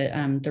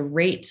 the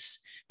rates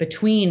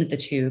between the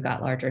two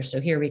got larger.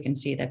 So here we can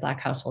see that Black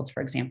households,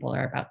 for example,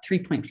 are about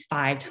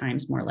 3.5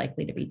 times more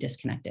likely to be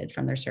disconnected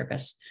from their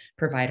service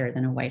provider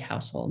than a white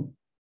household.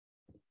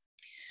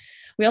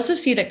 We also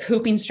see that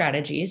coping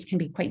strategies can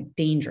be quite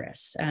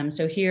dangerous.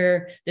 So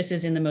here, this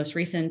is in the most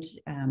recent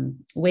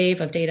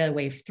wave of data,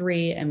 wave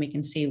 3, and we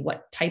can see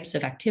what types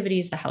of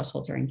activities the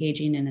households are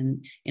engaging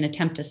in an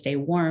attempt to stay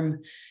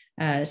warm.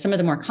 Some of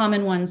the more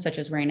common ones, such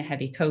as wearing a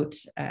heavy coat,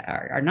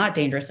 are not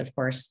dangerous, of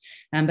course,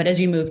 but as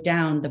you move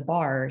down the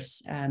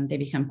bars, they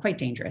become quite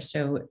dangerous.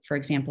 So for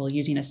example,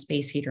 using a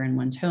space heater in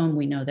one's home,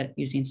 we know that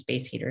using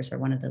space heaters are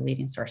one of the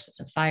leading sources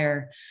of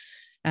fire.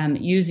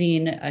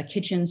 Using a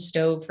kitchen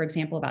stove, for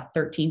example, about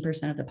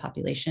 13% of the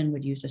population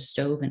would use a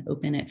stove and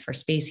open it for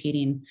space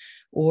heating,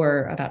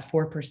 or about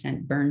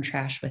 4% burn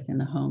trash within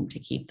the home to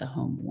keep the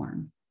home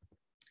warm.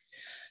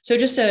 So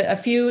just a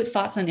few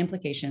thoughts on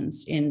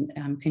implications in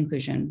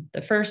conclusion.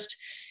 The first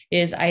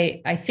is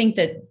I think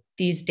that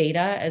these data,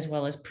 as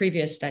well as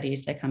previous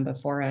studies that come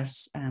before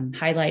us,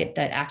 highlight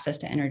that access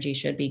to energy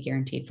should be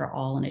guaranteed for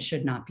all, and it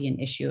should not be an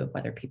issue of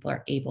whether people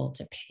are able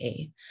to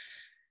pay.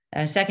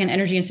 Second,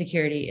 energy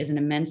insecurity is an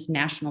immense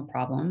national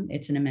problem.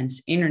 It's an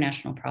immense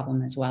international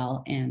problem as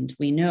well. And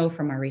we know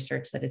from our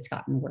research that it's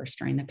gotten worse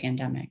during the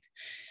pandemic.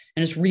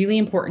 And it's really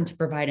important to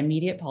provide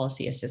immediate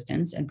policy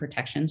assistance and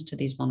protections to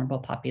these vulnerable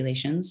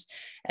populations,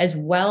 as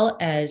well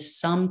as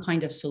some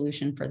kind of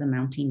solution for the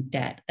mounting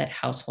debt that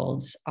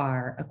households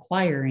are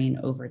acquiring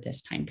over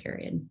this time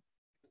period.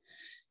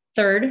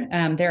 Third,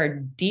 there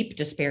are deep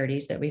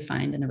disparities that we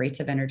find in the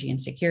rates of energy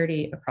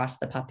insecurity across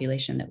the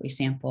population that we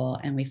sample,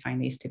 and we find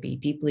these to be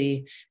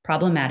deeply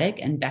problematic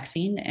and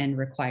vexing and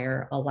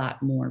require a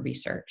lot more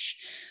research.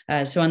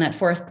 So on that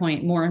fourth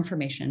point, more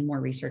information, more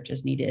research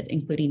is needed,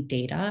 including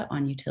data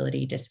on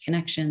utility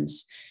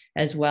disconnections,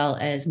 as well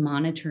as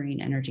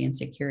monitoring energy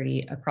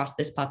insecurity across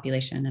this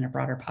population and a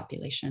broader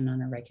population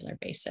on a regular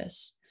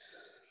basis.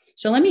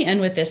 So let me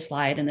end with this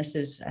slide, and this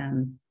is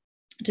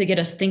to get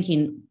us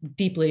thinking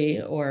deeply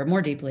or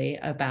more deeply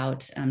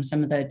about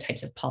some of the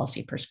types of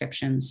policy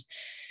prescriptions.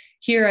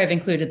 Here I've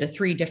included the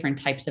 3 different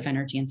types of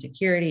energy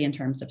insecurity in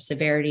terms of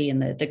severity,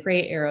 and the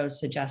gray arrows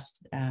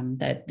suggest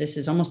that this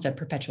is almost a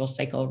perpetual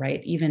cycle,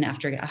 right? Even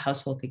after a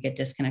household could get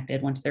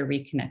disconnected, once they're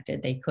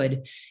reconnected, they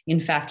could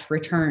in fact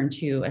return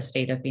to a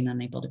state of being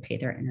unable to pay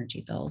their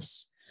energy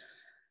bills.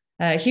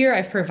 Here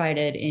I've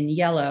provided in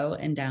yellow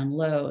and down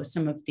low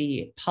some of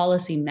the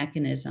policy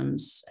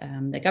mechanisms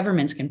that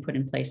governments can put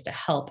in place to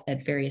help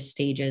at various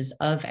stages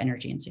of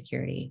energy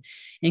insecurity,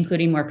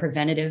 including more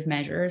preventative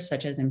measures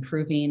such as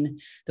improving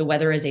the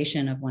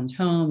weatherization of one's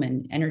home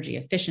and energy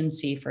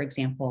efficiency, for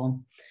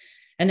example,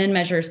 And then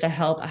measures to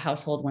help a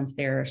household once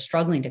they're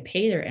struggling to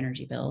pay their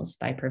energy bills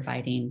by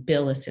providing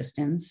bill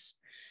assistance.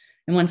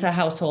 And once a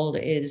household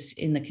is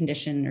in the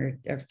condition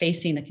or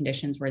facing the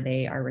conditions where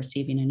they are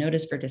receiving a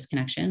notice for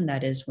disconnection,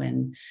 that is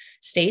when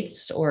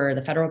states or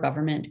the federal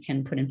government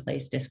can put in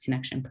place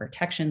disconnection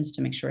protections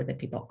to make sure that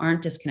people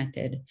aren't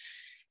disconnected.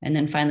 And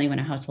then finally, when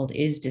a household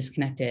is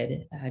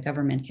disconnected,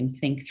 government can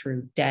think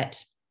through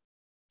debt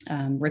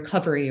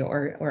recovery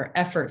or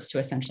efforts to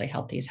essentially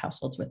help these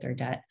households with their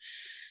debt.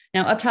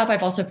 Now, up top,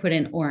 I've also put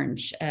in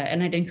orange,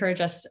 and I'd encourage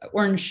us,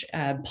 orange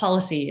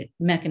policy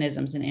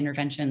mechanisms and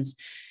interventions.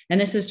 And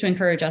this is to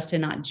encourage us to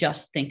not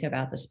just think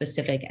about the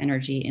specific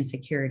energy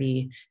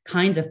insecurity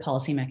kinds of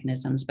policy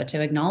mechanisms, but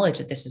to acknowledge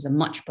that this is a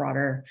much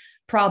broader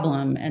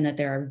problem and that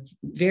there are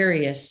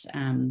various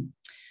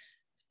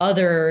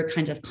other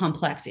kinds of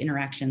complex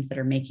interactions that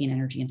are making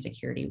energy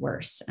insecurity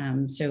worse.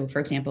 So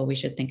for example, we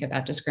should think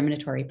about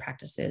discriminatory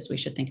practices. We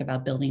should think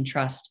about building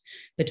trust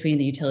between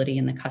the utility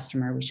and the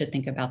customer. We should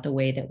think about the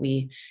way that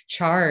we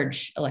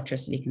charge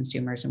electricity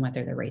consumers and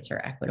whether the rates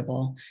are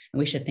equitable. And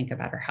we should think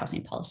about our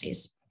housing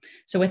policies.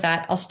 So with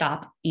that, I'll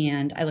stop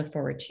and I look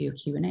forward to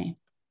Q&A.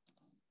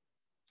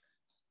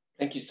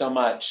 Thank you so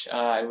much.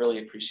 I really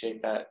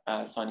appreciate that,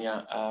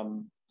 Sonia.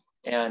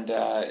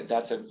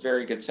 That's a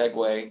very good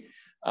segue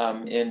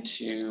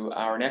into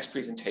our next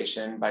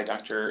presentation by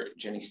Dr.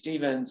 Jenny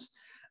Stevens.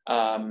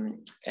 Dr.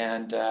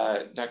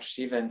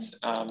 Stevens,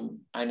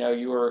 I know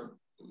you were,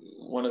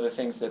 one of the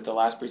things that the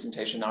last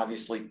presentation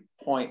obviously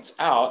points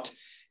out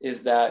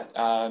is that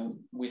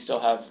we still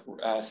have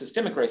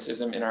systemic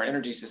racism in our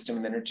energy system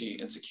and energy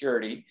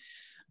insecurity.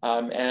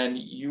 And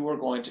you are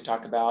going to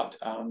talk about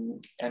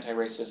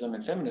anti-racism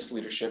and feminist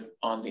leadership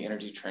on the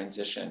energy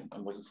transition.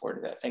 I'm looking forward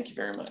to that. Thank you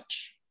very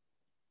much.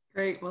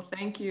 Great, well,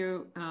 thank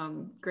you.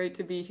 Great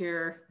to be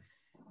here.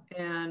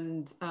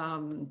 And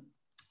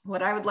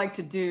what I would like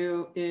to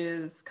do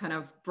is kind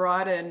of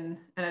broaden,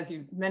 and as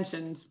you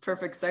mentioned,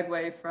 perfect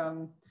segue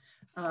from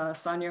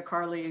Sonia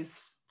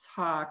Carley's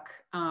talk,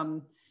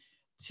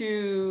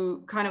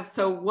 to kind of,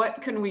 so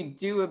what can we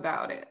do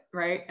about it,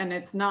 right? And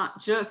it's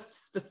not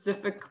just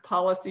specific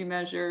policy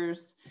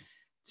measures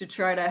to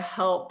try to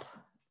help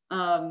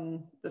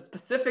the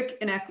specific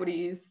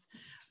inequities,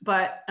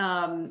 but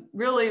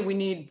really we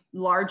need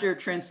larger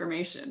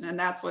transformation, and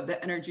that's what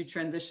the energy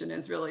transition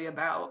is really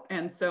about.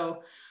 And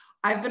so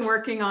I've been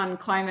working on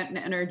climate and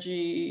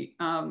energy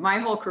my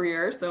whole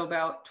career, so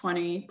about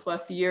 20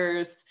 plus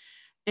years.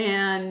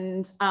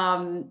 And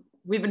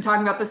we've been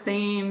talking about the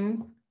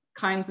same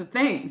kinds of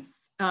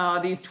things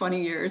these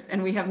 20 years,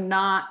 and we have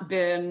not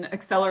been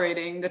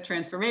accelerating the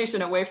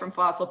transformation away from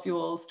fossil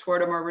fuels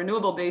toward a more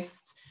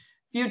renewable-based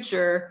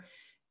future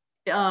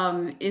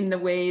in the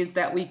ways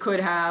that we could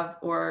have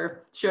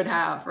or should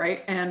have,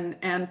 right?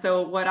 And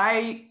so what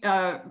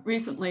I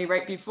recently,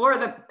 right before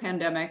the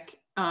pandemic,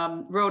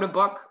 wrote a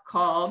book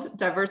called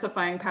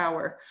Diversifying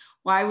Power: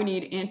 Why We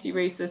Need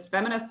Anti-Racist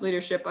Feminist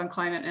Leadership on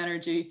Climate and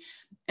Energy.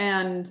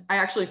 And I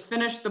actually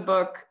finished the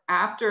book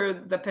after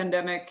the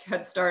pandemic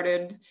had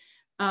started.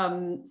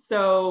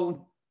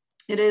 So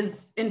it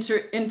is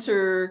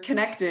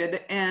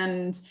interconnected,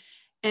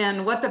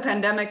 and what the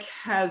pandemic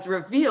has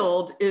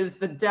revealed is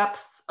the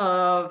depths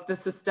of the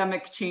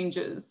systemic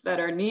changes that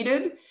are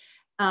needed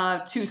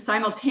to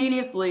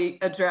simultaneously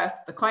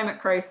address the climate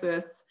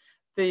crisis,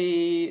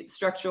 the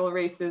structural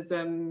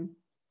racism,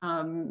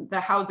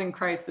 the housing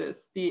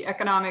crisis, the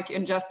economic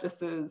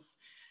injustices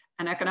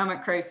and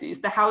economic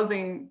crises, the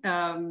housing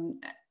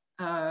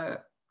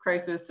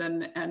crisis,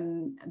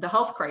 and the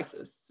health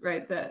crisis,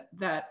 right?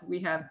 That we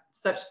have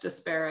such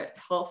disparate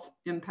health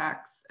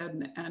impacts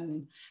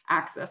and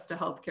access to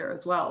healthcare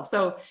as well.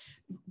 So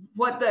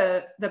what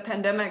the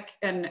pandemic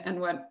and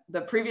what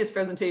the previous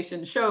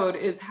presentation showed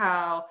is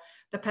how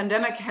the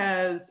pandemic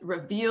has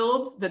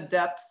revealed the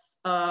depths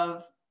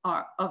of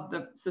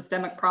the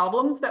systemic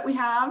problems that we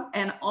have,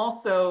 and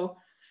also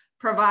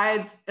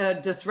provides a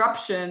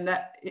disruption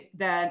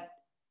that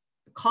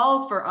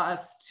calls for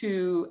us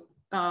to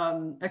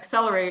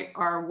accelerate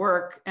our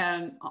work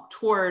and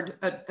toward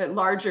a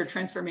larger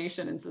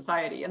transformation in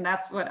society. And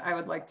that's what I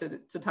would like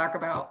to talk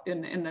about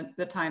in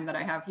the time that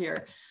I have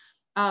here.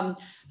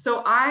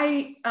 So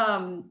I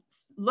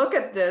look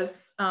at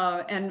this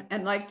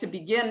and like to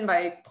begin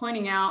by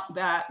pointing out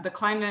that the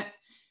climate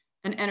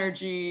and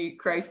energy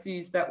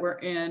crises that we're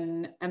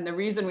in, and the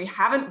reason we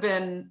haven't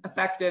been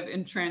effective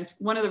in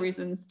one of the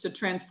reasons to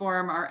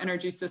transform our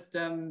energy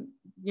system,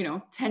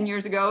 10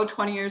 years ago,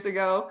 20 years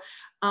ago,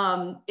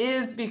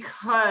 is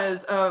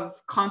because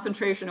of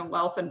concentration of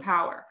wealth and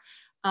power.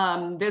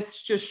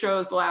 This just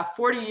shows the last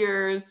 40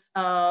 years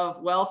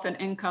of wealth and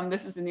income.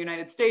 This is in the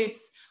United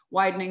States,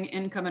 widening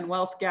income and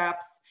wealth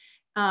gaps.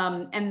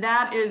 And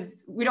that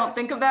is, we don't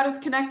think of that as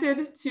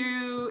connected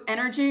to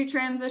energy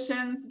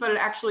transitions, but it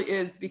actually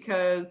is,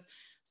 because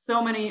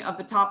so many of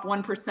the top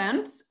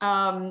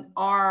 1%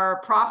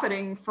 are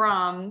profiting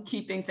from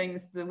keeping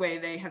things the way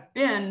they have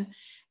been,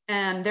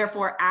 and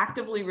therefore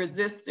actively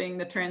resisting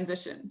the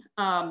transition.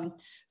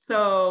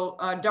 So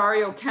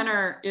Dario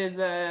Kenner is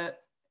a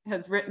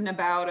has written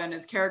about and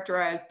is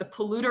characterized the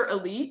polluter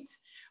elite,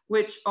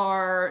 which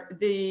are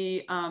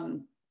the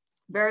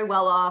very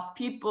well-off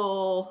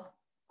people,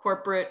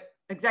 corporate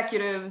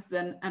executives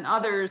and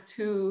others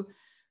who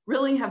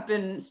really have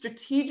been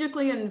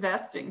strategically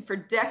investing for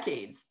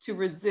decades to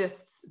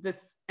resist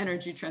this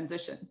energy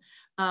transition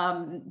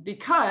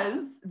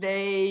because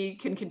they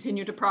can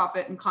continue to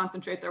profit and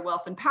concentrate their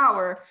wealth and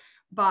power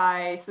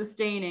by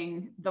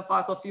sustaining the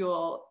fossil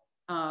fuel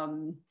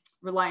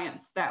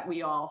reliance that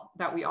we all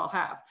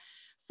have.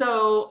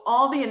 So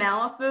all the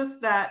analysis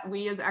that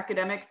we as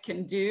academics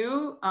can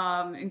do,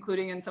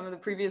 including in some of the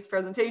previous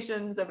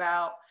presentations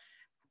about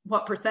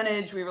what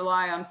percentage we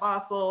rely on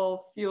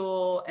fossil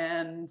fuel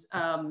and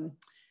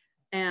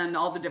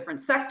all the different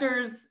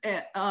sectors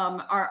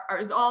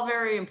is all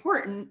very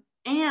important.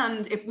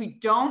 And if we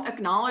don't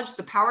acknowledge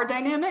the power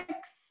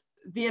dynamics,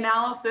 the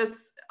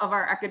analysis of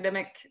our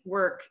academic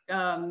work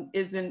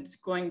isn't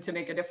going to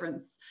make a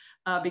difference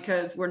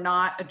because we're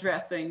not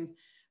addressing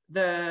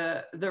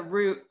the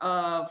root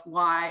of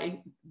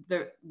why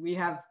we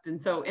have been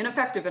so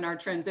ineffective in our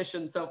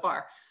transition so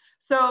far.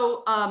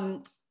 So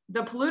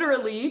the polluter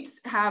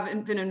elites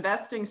have been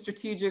investing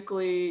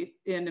strategically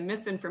in a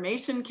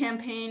misinformation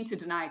campaign to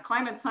deny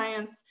climate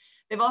science.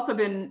 They've also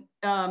been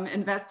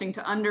investing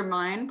to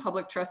undermine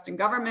public trust in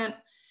government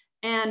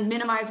and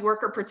minimize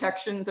worker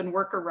protections and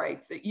worker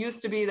rights. It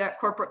used to be that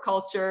corporate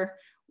culture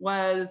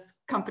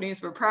was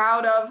companies were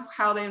proud of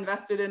how they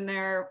invested in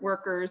their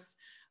workers,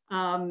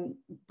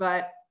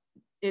 but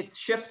it's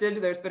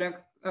shifted. There's been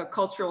a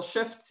cultural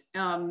shift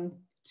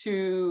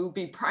to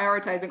be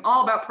prioritizing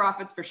all about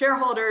profits for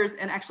shareholders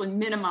and actually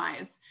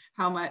minimize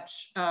how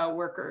much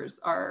workers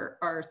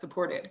are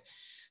supported.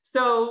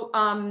 So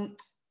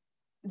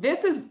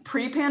this is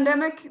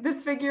pre-pandemic,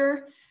 this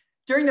figure.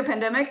 During the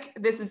pandemic,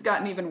 this has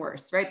gotten even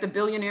worse, right? The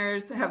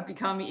billionaires have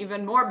become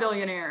even more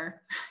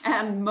billionaire,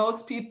 and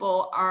most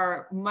people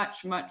are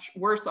much, much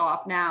worse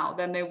off now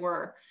than they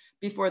were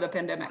before the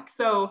pandemic.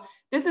 So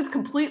this is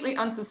completely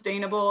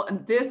unsustainable,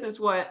 and this is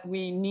what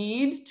we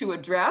need to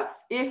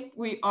address if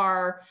we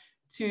are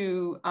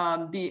to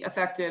be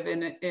effective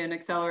in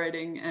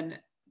accelerating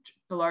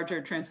a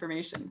larger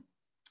transformation.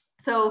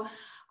 So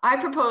I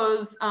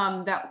propose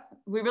that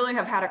we really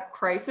have had a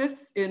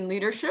crisis in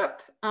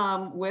leadership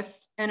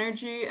with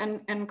energy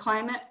and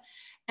climate.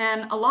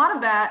 And a lot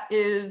of that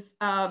is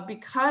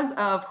because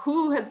of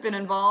who has been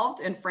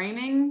involved in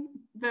framing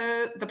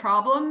the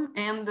problem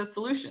and the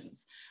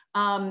solutions.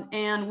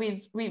 And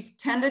we've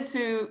tended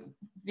to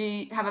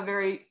have a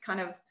very kind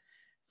of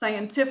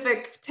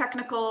scientific,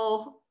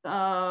 technical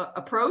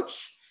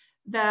approach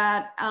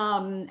that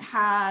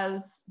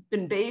has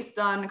been based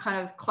on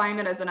kind of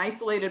climate as an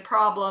isolated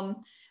problem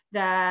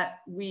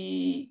that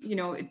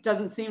it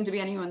doesn't seem to be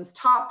anyone's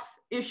top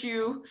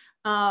issue,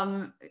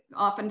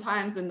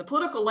 oftentimes in the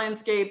political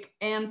landscape.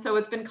 And so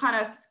it's been kind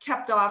of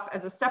kept off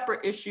as a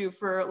separate issue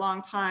for a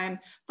long time,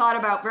 thought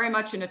about very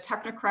much in a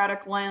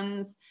technocratic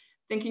lens,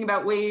 thinking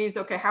about ways,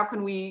 okay, how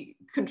can we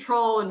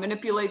control and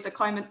manipulate the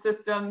climate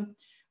system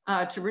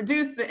to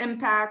reduce the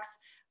impacts?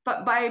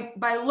 But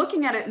by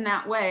looking at it in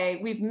that way,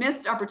 we've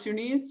missed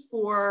opportunities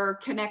for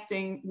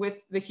connecting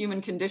with the human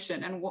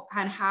condition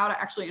and how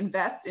to actually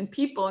invest in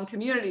people and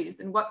communities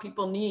and what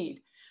people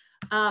need.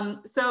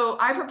 So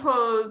I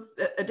propose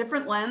a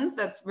different lens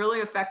that's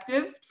really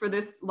effective for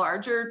this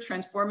larger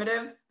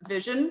transformative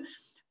vision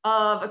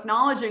of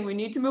acknowledging we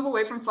need to move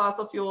away from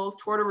fossil fuels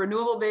toward a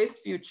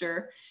renewable-based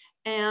future.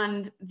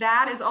 And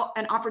that is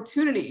an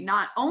opportunity.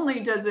 Not only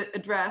does it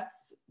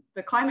address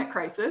the climate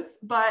crisis,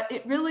 but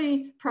it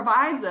really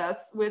provides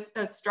us with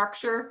a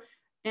structure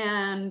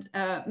and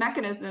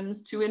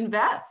mechanisms to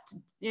invest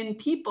in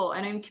people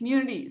and in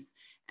communities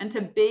and to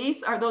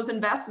base those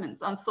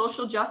investments on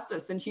social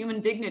justice and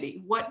human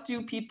dignity. What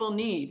do people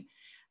need?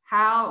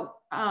 How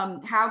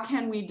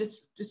can we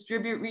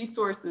distribute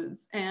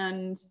resources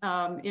and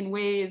in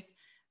ways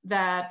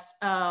that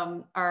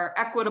are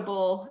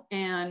equitable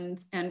and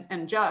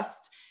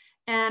just?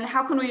 And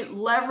how can we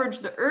leverage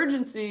the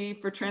urgency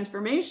for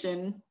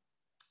transformation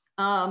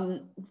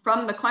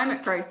from the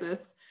climate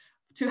crisis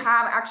to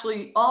have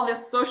actually all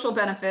this social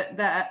benefit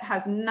that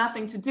has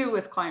nothing to do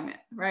with climate,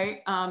 right?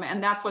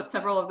 And that's what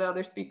several of the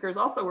other speakers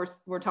also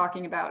were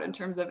talking about in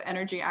terms of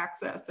energy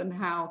access and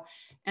how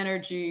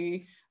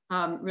energy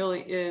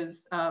really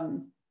is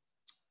an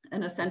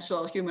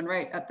essential human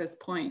right at this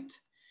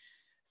point.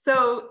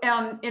 So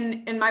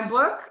in my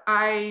book,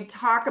 I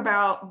talk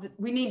about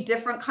we need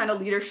different kind of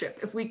leadership.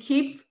 If we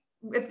keep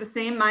with the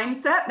same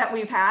mindset that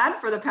we've had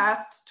for the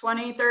past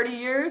 20, 30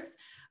 years,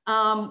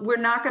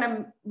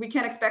 we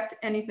can't expect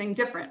anything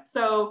different.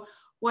 So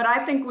what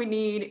I think we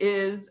need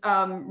is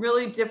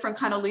really different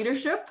kind of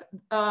leadership,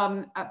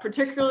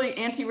 particularly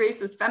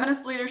anti-racist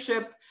feminist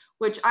leadership,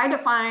 which I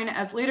define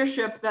as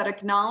leadership that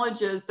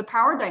acknowledges the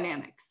power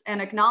dynamics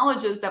and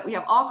acknowledges that we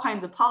have all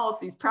kinds of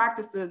policies,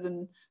 practices,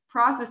 and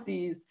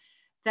processes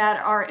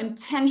that are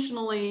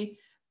intentionally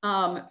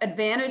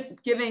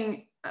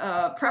giving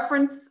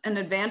preference and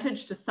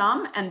advantage to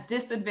some and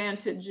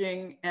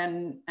disadvantaging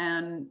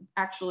and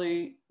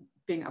actually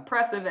being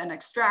oppressive and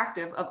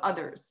extractive of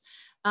others.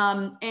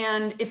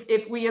 And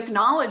if we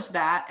acknowledge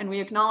that, and we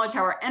acknowledge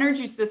how our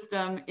energy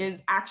system is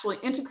actually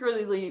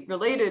integrally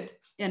related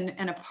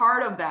and a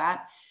part of that,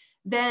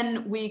 then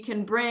we can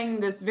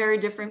bring this very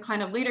different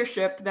kind of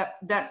leadership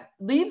that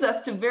leads us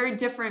to very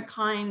different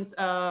kinds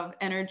of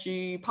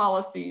energy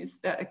policies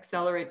that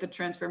accelerate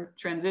the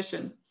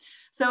transition.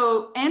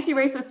 So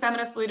anti-racist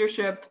feminist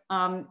leadership,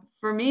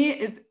 for me,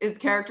 is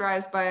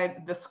characterized by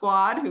the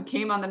Squad, who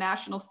came on the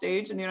national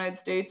stage in the United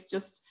States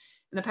just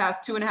in the past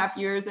 2.5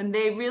 years. And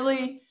they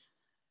really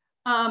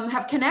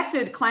have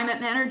connected climate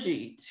and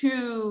energy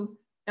to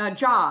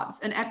jobs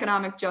and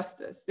economic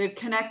justice. They've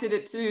connected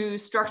it to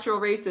structural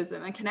racism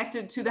and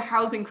connected to the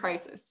housing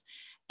crisis.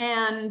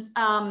 And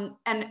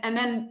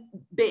then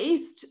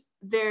based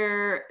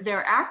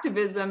their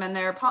activism and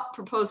their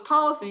proposed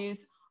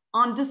policies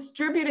on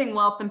distributing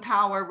wealth and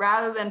power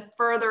rather than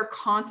further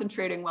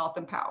concentrating wealth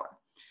and power.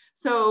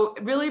 So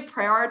really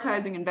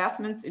prioritizing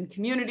investments in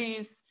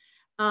communities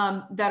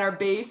that are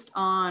based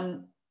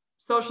on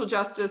social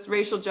justice,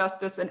 racial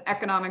justice, and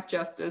economic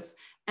justice,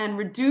 and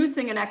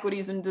reducing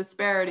inequities and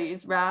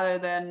disparities rather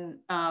than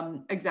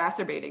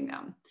exacerbating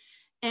them.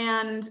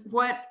 And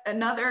what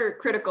another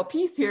critical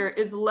piece here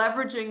is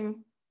leveraging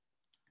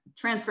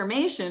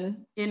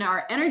transformation in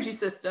our energy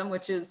system,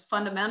 which is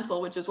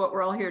fundamental, which is what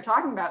we're all here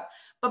talking about,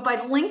 but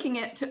by linking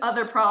it to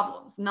other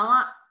problems,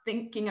 not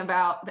thinking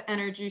about the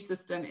energy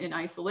system in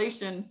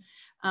isolation,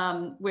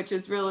 which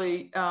is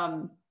really,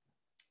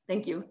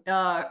 thank you,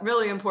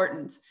 really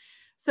important.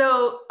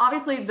 So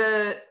obviously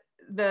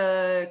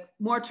the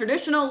more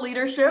traditional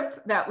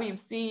leadership that we've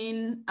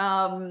seen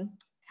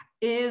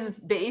is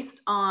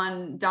based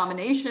on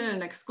domination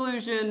and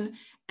exclusion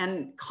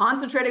and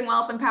concentrating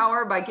wealth and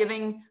power by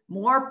giving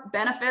more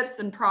benefits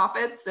and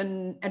profits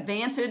and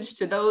advantage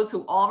to those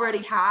who already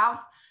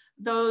have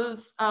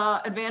those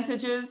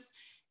advantages.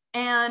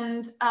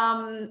 And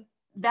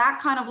that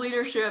kind of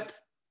leadership,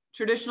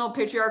 traditional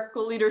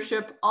patriarchal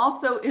leadership,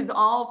 also is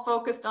all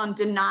focused on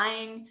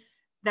denying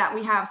that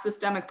we have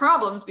systemic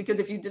problems, because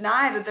if you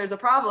deny that there's a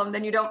problem,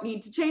 then you don't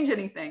need to change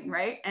anything,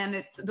 right? And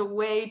it's the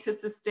way to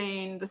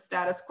sustain the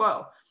status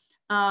quo.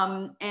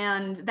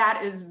 And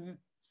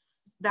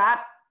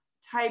that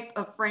type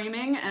of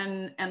framing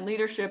and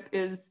leadership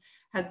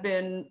has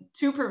been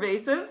too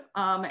pervasive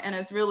and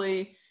has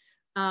really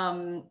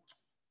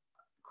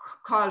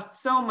caused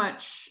so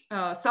much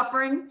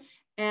suffering,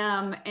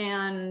 and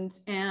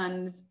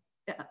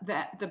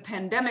that the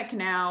pandemic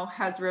now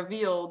has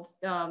revealed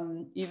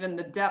even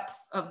the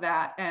depths of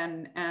that,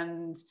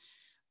 and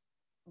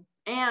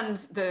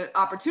the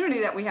opportunity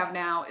that we have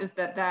now is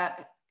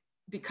that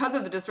because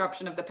of the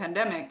disruption of the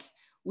pandemic,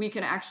 we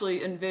can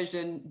actually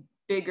envision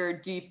bigger,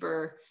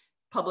 deeper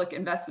public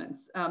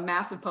investments,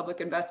 massive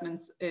public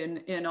investments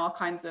in all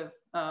kinds of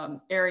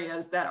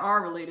areas that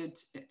are related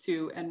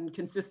to and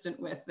consistent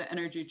with the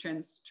energy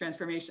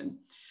transformation.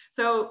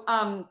 So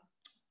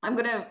I'm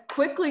going to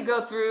quickly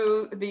go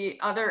through the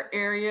other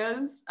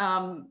areas,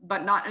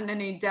 but not in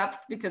any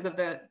depth because of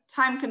the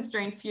time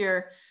constraints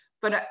here.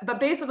 But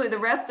basically the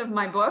rest of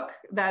my book,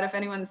 that if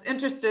anyone's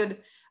interested,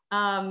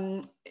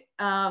 goes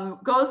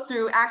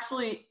through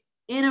actually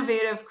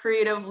innovative,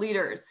 creative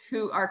leaders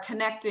who are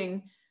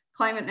connecting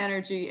climate and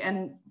energy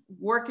and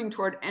working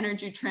toward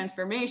energy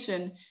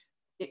transformation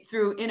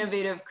through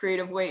innovative,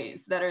 creative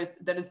ways that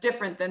is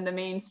different than the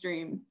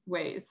mainstream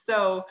ways.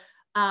 So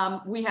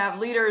we have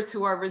leaders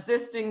who are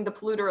resisting the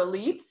polluter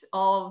elite,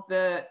 all of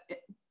the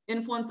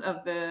influence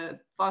of the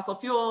fossil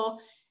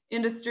fuel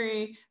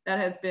industry that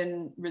has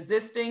been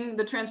resisting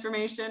the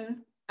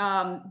transformation.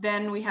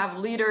 Then we have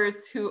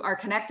leaders who are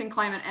connecting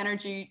climate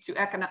energy to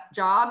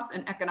jobs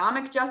and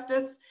economic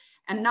justice,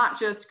 and not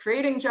just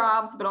creating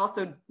jobs, but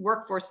also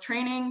workforce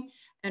training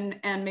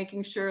and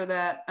making sure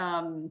that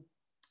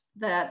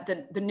that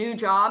the new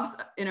jobs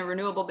in a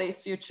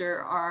renewable-based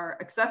future are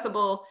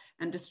accessible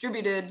and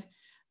distributed.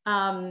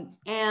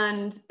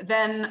 And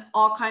then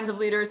all kinds of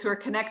leaders who are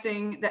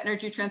connecting the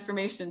energy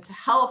transformation to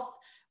health,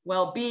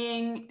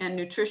 well-being, and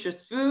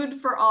nutritious food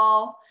for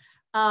all.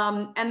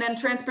 And then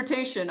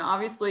transportation,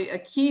 obviously a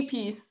key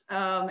piece,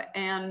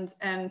 and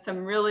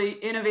some really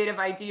innovative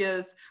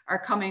ideas are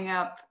coming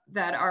up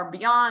that are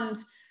beyond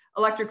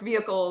electric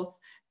vehicles,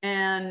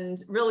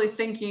 and really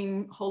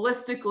thinking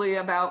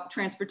holistically about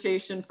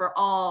transportation for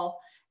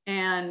all,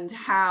 and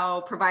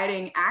how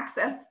providing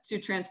access to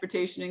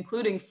transportation,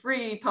 including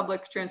free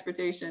public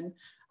transportation,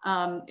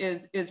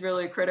 is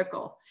really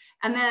critical.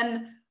 And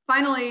then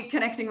finally,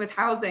 connecting with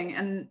housing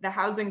and the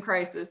housing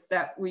crisis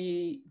that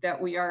we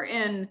are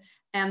in,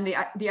 and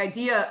the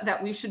idea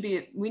that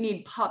we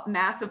need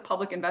massive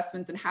public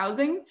investments in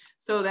housing,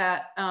 so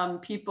that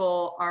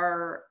people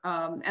are,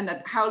 and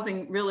that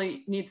housing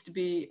really needs to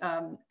be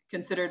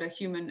considered a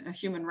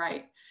human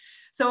right.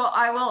 So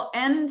I will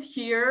end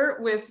here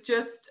with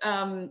just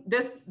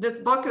this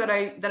book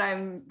that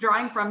I'm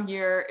drawing from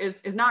here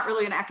is not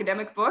really an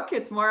academic book.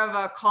 It's more of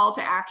a call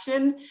to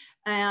action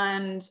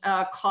and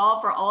a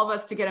call for all of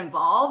us to get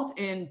involved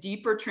in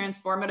deeper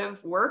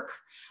transformative work.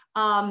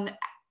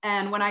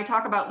 And when I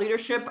talk about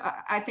leadership,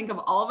 I think of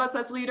all of us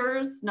as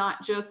leaders,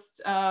 not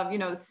just you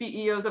know, the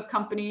CEOs of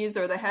companies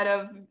or the head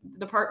of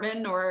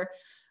department or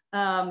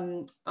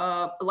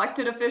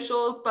elected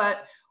officials,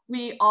 but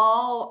we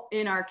all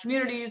in our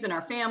communities, in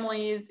our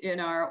families,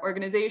 in our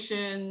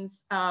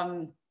organizations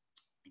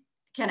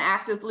can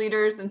act as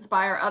leaders,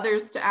 inspire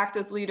others to act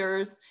as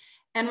leaders,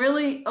 and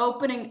really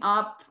opening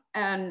up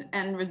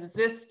and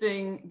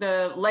resisting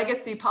the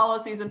legacy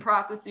policies and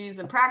processes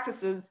and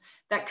practices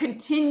that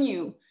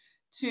continue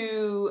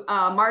to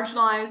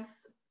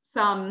marginalize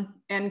some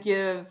and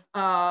give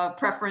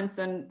preference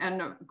and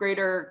a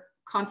greater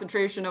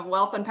concentration of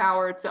wealth and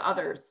power to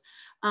others.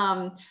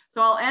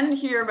 So I'll end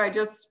here by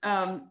just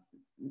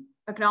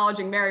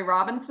acknowledging Mary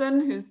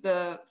Robinson, who's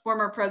the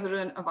former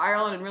president of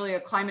Ireland and really a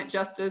climate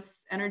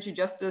justice, energy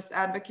justice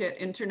advocate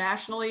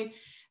internationally.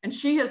 And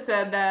she has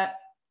said that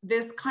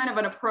this kind of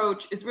an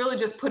approach is really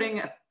just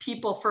putting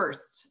people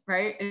first,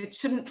 right? It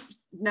shouldn't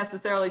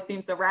necessarily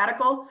seem so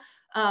radical,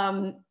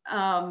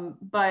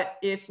 but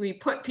if we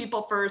put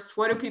people first,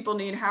 what do people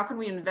need? How can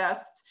we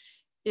invest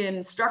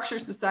in structure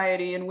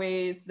society in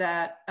ways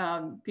that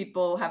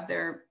people have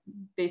their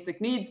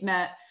basic needs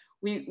met?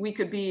 We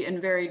could be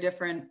in very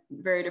different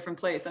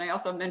place. And I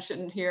also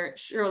mentioned here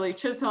Shirley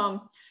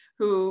Chisholm,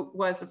 who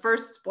was the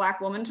first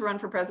Black woman to run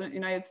for president of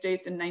the United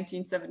States in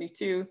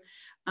 1972.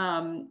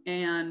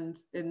 And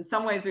in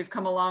some ways we've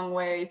come a long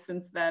way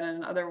since then.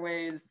 In other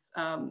ways,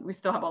 we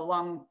still have a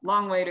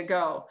long way to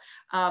go.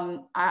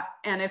 And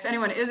if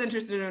anyone is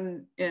interested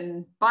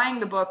in buying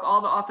the book,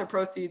 all the author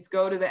proceeds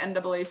go to the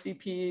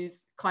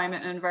NAACP's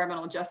Climate and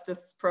Environmental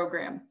Justice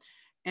Program.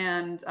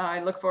 And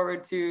I look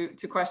forward to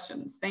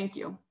questions. Thank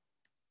you.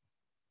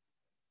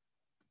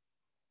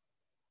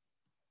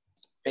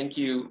 Thank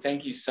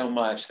you so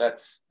much.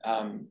 That's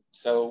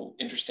so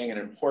interesting and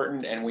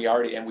important. And we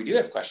do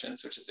have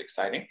questions, which is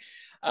exciting.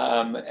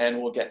 And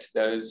we'll get to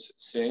those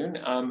soon.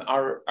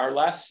 Our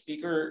last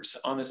speakers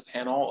on this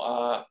panel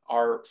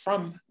are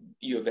from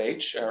U of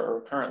H,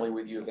 or currently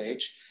with U of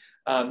H.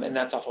 And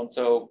that's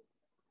Afonso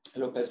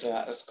Lopez de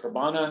la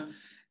Escribana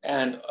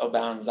and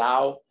Oban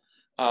Zhao.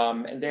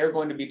 And they're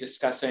going to be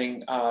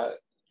discussing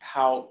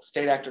how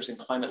state actors in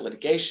climate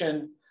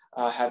litigation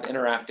have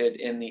interacted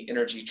in the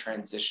energy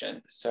transition.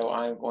 So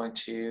I'm going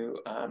to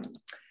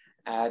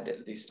add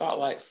the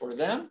spotlight for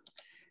them,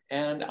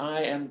 and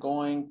I am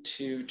going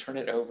to turn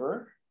it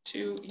over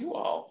to you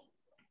all.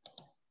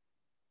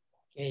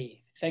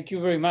 Okay, thank you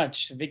very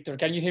much, Victor.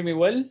 Can you hear me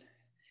well?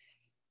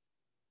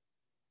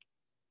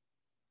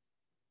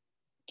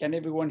 Can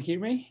everyone hear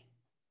me?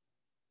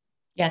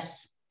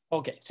 Yes.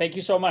 Okay, thank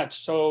you so much.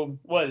 So,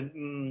 well,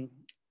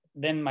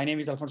 then my name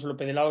is Alfonso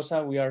López de la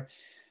Osa. We are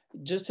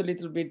just a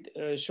little bit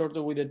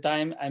shorter with the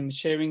time. I'm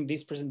sharing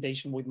this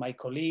presentation with my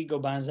colleague,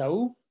 Oban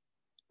Zhao.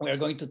 We are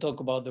going to talk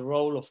about the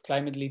role of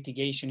climate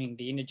litigation in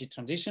the energy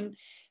transition,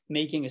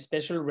 making a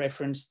special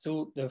reference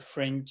to the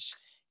French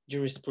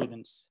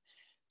jurisprudence.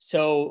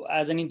 So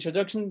as an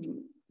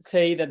introduction,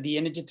 say that the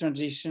energy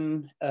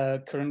transition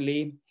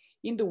currently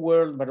in the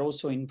world, but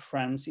also in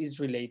France, is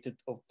related,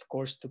 of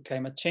course, to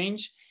climate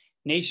change.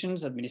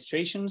 Nations,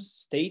 administrations,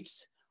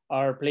 states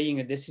are playing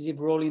a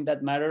decisive role in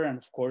that matter, and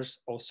of course,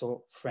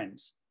 also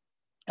France.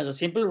 As a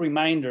simple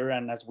reminder,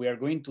 and as we are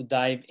going to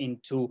dive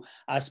into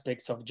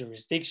aspects of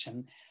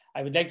jurisdiction,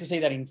 I would like to say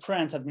that in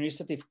France,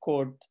 administrative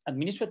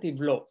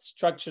law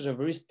structures a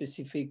very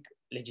specific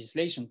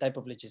legislation, type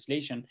of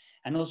legislation,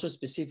 and also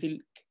specific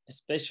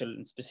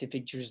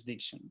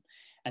jurisdiction.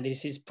 And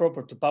this is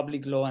proper to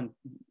public law, and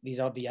these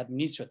are the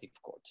administrative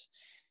courts.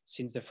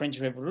 Since the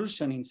French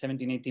Revolution in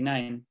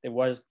 1789, there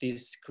was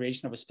this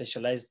creation of a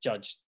specialized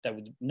judge that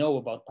would know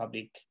about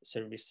public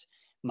service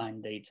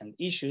mandates and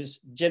issues,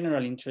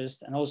 general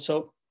interest, and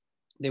also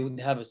they would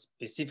have a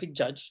specific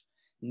judge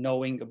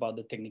knowing about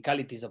the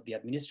technicalities of the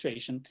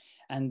administration,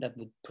 and that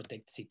would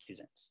protect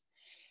citizens.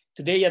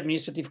 Today,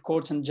 administrative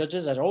courts and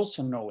judges are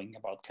also knowing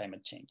about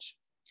climate change.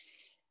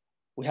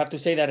 We have to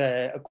say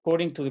that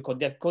according to the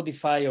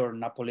codified or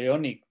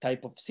Napoleonic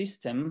type of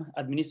system,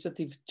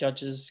 administrative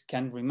judges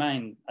can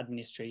remind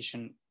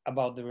administration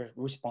about the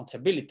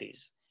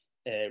responsibilities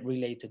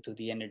related to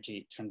the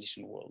energy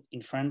transition world.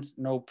 In France,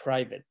 no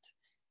private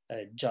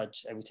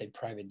judge, I would say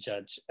private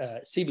judge,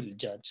 civil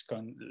judge,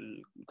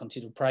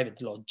 considered private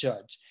law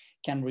judge,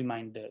 can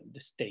remind the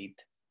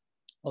state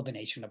or the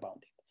nation about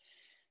it.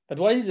 But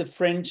what is the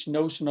French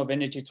notion of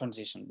energy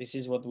transition? This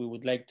is what we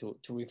would like to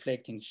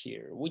reflect in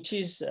here, which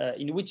is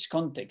in which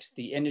context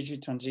the energy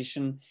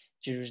transition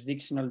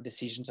jurisdictional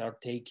decisions are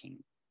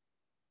taken.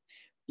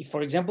 If,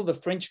 for example, the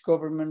French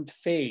government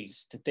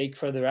fails to take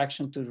further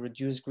action to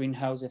reduce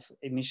greenhouse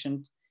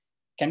emissions,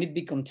 can it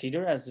be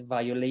considered as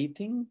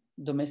violating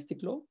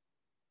domestic law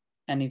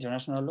and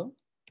international law?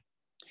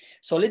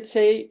 So let's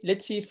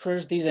see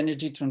first this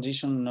energy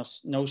transition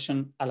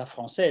notion à la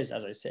française,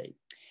 as I say.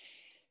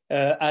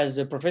 As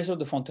Professor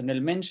de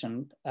Fontenelle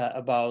mentioned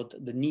about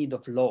the need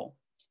of law,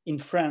 in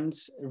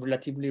France,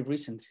 relatively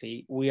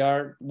recently, we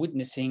are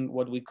witnessing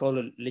what we call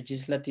a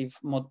legislative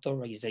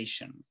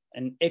motorization,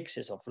 an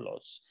excess of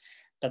laws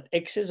that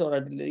excess or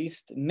at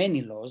least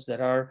many laws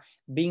that are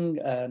being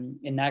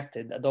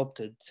enacted,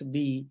 adopted to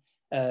be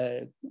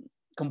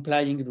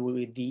complying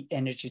with the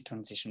energy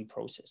transition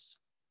process.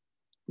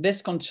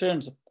 There's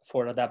concerns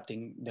for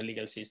adapting the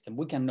legal system.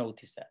 We can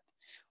notice that.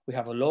 We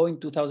have a law in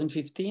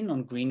 2015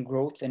 on green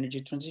growth,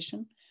 energy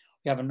transition.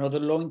 We have another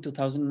law in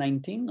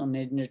 2019 on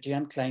energy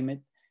and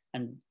climate.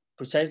 And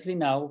precisely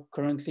now,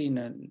 currently in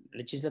a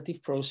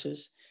legislative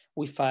process,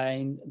 we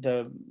find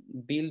the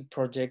bill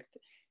project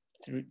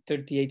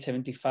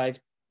 3875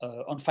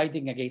 on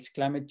fighting against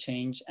climate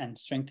change and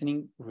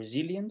strengthening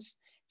resilience,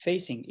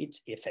 facing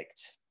its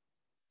effects.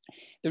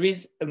 There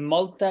is a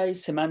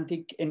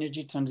multi-semantic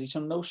energy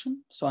transition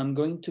notion. So I'm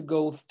going to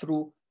go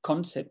through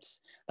concepts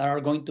that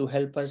are going to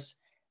help us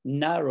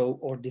narrow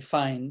or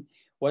define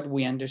what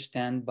we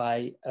understand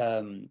by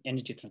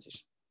energy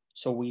transition.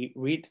 So we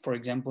read, for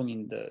example,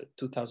 in the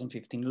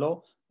 2015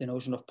 law, the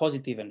notion of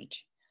positive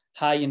energy,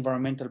 high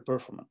environmental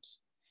performance,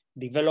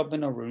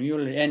 development of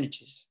renewable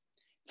energies.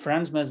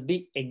 France must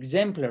be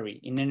exemplary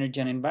in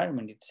energy and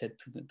environment, it said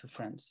to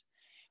France.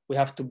 We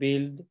have to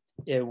build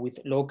with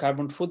low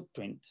carbon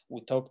footprint.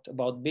 We talked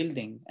about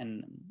building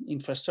and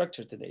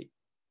infrastructure today,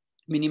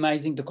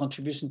 minimizing the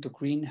contribution to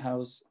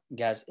greenhouse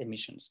gas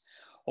emissions.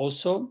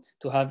 Also,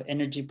 to have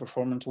energy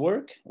performance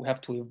work, we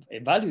have to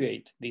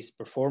evaluate this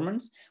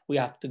performance. We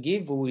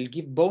will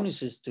give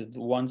bonuses to the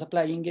ones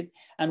applying it,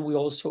 and we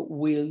also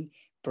will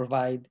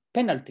provide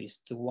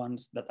penalties to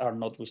ones that are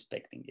not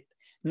respecting it.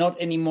 Not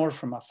anymore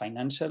from a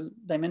financial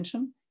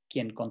dimension,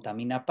 quien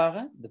contamina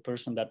paga, the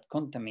person that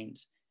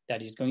contamines,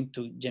 that is going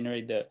to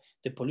generate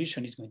the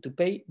pollution is going to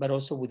pay, but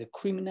also with a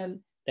criminal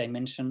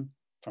dimension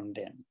from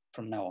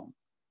now on.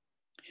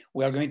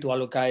 We are going to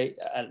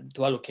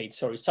allocate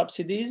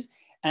subsidies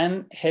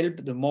and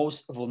help the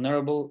most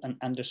vulnerable and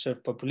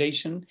underserved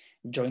population,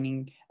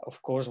 joining,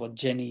 of course, what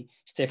Jenny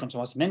Stephens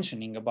was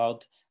mentioning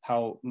about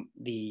how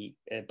the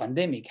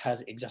pandemic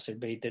has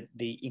exacerbated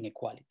the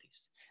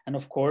inequalities. And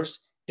of course,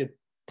 the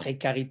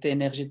précarité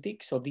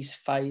énergétique, so this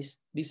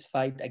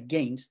fight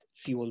against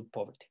fuel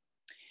poverty.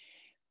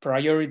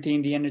 Priority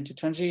in the energy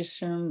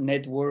transition,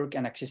 network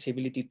and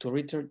accessibility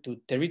to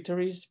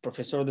territories.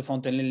 Professor de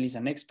Fontenelle is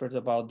an expert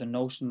about the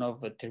notion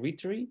of a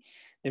territory.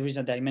 There is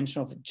a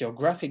dimension of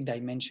geographic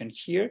dimension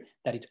here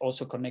that is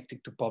also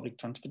connected to public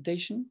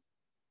transportation.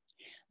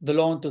 The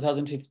law in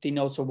 2015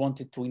 also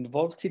wanted to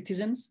involve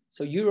citizens.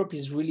 So Europe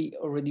is really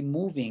already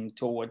moving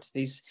towards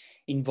this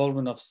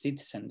involvement of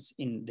citizens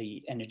in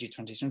the energy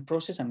transition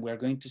process. And we are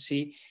going to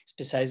see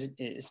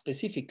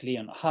specifically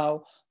on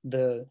how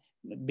the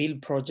bill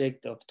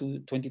project of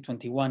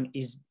 2021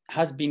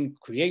 has been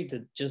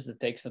created, just the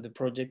text of the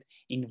project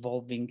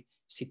involving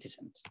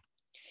citizens.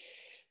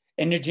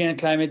 Energy and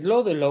climate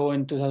law, the law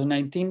in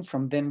 2019,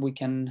 from then we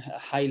can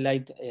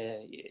highlight,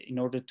 in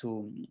order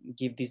to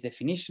give this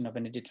definition of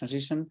energy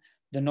transition,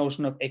 the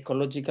notion of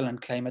ecological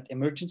and climate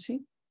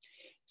emergency.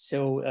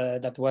 So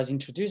that was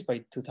introduced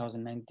by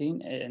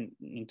 2019,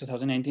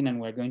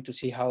 and we're going to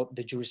see how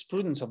the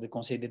jurisprudence of the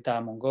Conseil d'Etat,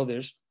 among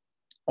others,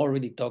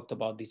 already talked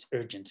about this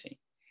urgency.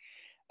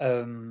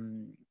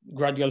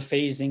 Gradual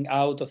phasing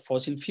out of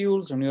fossil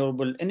fuels,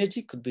 renewable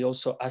energy could be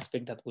also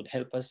aspect that would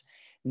help us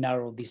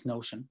narrow this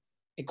notion.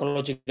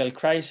 Ecological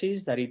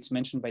crisis that it's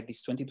mentioned by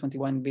this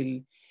 2021 bill,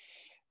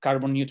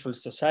 carbon neutral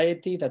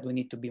society, that we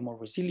need to be more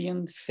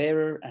resilient,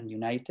 fairer and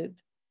united.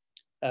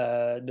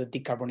 The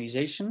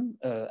decarbonization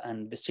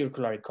and the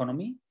circular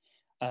economy,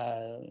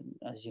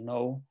 as you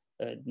know,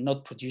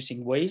 not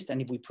producing waste.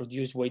 And if we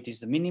produce waste is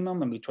the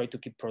minimum, and we try to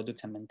keep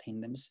products and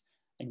maintain them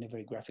in a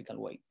very graphical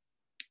way.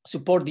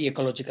 Support the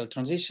ecological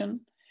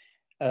transition,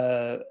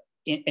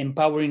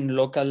 empowering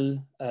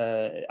local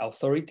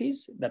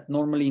authorities that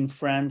normally in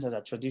France as a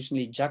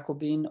traditionally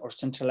Jacobin or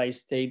centralized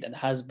state that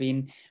has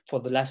been for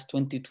the last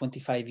 20,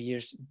 25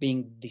 years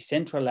being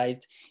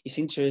decentralized. It's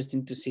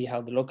interesting to see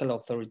how the local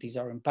authorities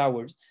are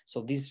empowered. So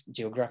this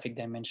geographic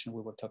dimension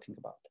we were talking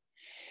about.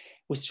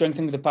 We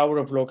strengthen the power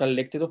of local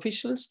elected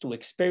officials to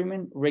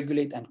experiment,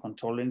 regulate and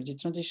control energy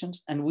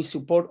transitions. And we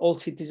support all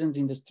citizens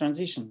in this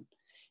transition.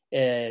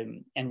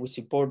 And we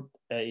support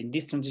in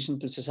this transition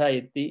to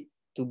society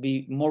to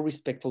be more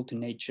respectful to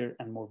nature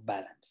and more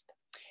balanced.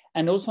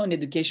 And also an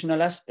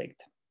educational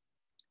aspect.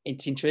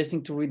 It's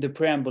interesting to read the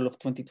preamble of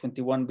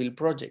 2021 bill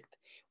project.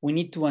 We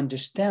need to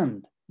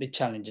understand the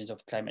challenges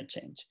of climate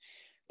change.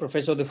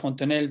 Professor de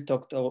Fontenelle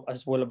talked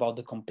as well about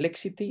the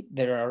complexity.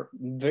 There are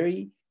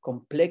very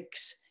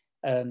complex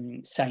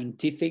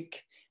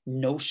scientific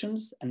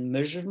notions and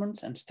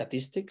measurements and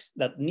statistics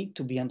that need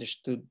to be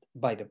understood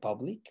by the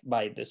public,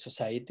 by the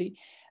society,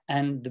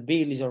 and the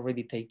bill is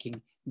already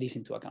taking this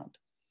into account.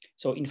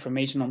 So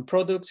information on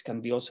products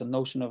can be also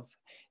notion of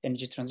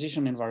energy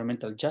transition,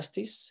 environmental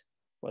justice,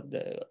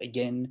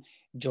 again,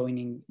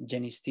 joining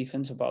Jenny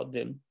Stephens about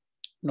the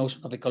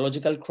notion of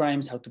ecological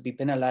crimes, how to be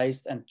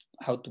penalized and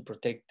how to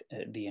protect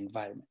the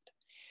environment.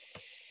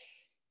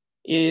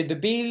 The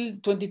Bill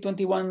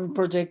 2021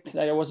 project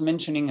that I was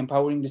mentioning,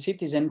 Empowering the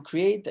Citizen,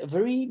 create a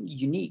very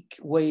unique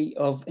way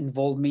of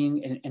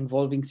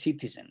involving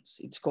citizens.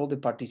 It's called the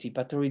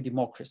participatory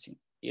democracy.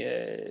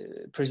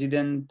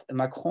 President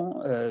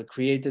Macron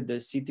created the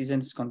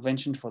Citizens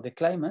Convention for the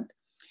Climate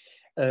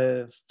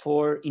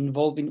for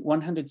involving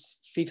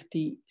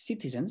 150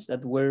 citizens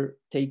that were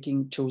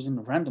chosen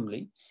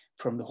randomly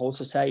from the whole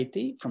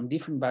society, from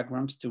different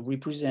backgrounds, to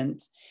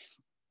represent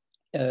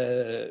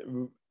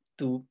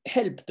to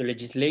help the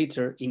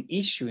legislator in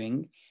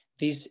issuing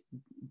this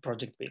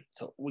project bill.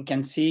 So we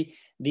can see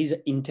this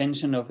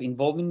intention of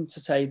involving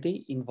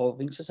society,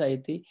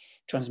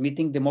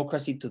 transmitting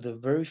democracy to the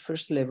very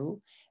first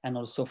level, and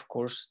also, of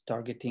course,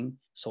 targeting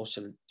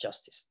social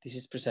justice. This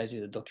is precisely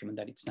the document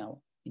that it's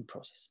now in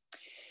process.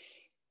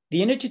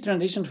 The energy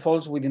transition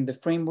falls within the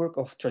framework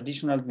of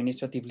traditional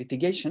administrative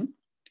litigation.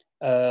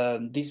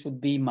 This would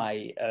be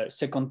my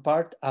second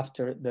part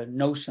after the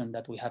notion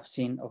that we have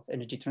seen of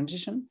energy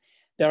transition.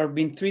 There have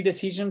been 3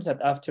 decisions that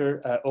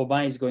after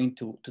Aubin is going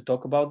to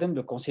talk about them,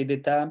 the Conseil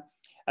d'État,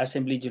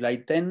 Assembly July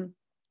 10,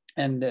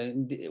 and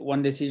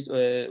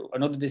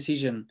another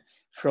decision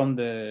from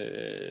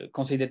the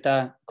Conseil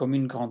d'État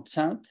Commune Grande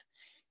Sainte,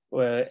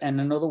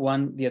 and another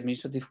one, the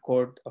Administrative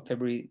Court of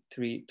February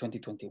 3,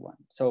 2021.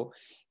 So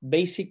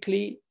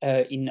basically,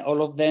 in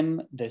all of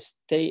them, the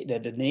state,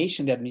 the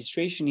nation, the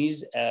administration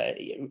is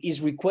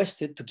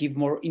requested to give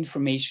more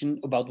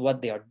information about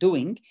what they are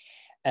doing.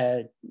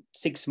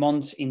 6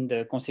 months in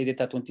the Conseil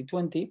d'État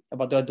 2020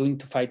 about what they are doing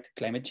to fight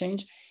climate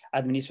change.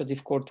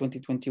 Administrative Court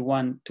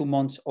 2021, 2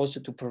 months also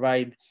to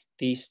provide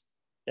these,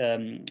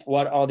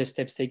 what are the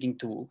steps taken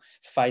to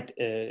fight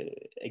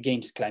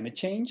against climate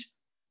change.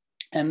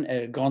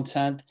 And Grande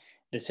Sainte,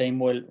 the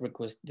same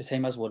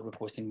as well,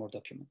 requesting more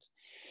documents.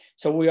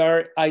 So we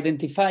are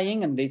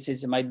identifying, and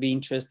this might be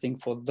interesting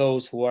for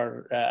those who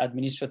are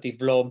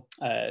administrative law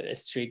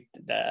strict,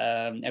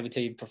 I would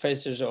say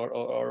professors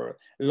or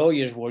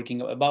lawyers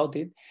working about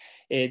it.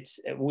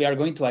 We are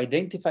going to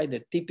identify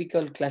the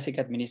typical classic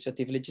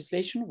administrative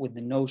legislation with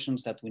the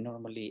notions that we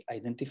normally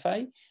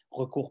identify.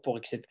 Recours pour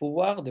excès de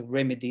pouvoir, the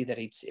remedy that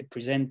it's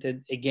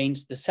presented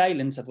against the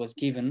silence that was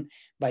given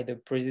by the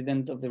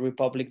President of the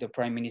Republic, the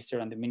Prime Minister,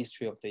 and the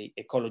Ministry of the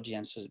Ecology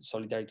and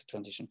Solidarity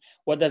Transition.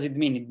 What does it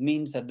mean? It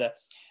means that the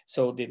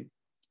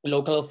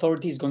local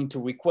authority is going to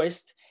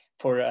request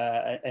for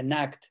an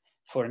act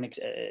for the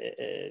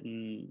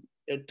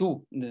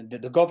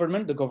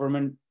government. The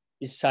government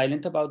is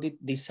silent about it.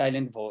 This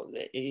silent vote,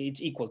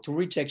 it's equal to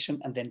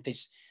rejection, and then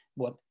this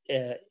what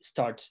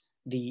starts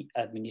the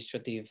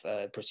administrative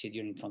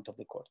procedure in front of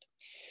the court.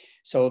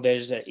 So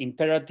there's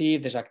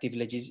imperative, there's active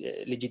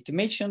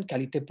legitimation,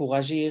 qualité pour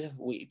agir.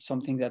 It's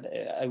something that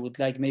I would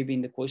like maybe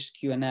in the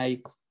Q&A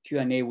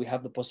we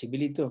have the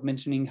possibility of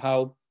mentioning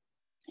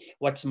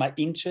what's my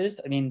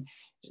interest. I mean,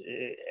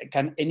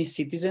 can any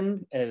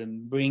citizen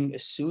bring a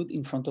suit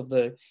in front of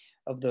the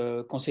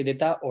Conseil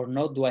d'État or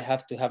not? Do I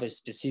have to have a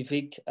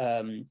specific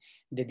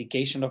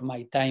dedication of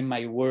my time,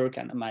 my work,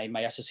 and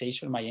my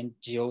association, my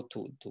NGO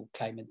to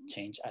climate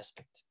change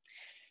aspects?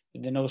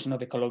 The notion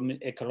of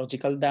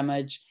ecological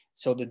damage,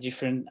 so the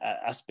different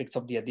aspects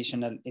of the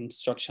additional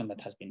instruction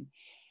that has been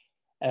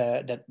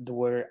that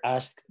were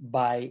asked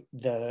by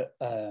the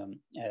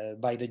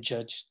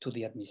judge to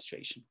the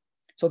administration.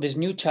 So there's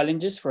new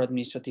challenges for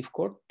administrative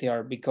court. They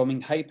are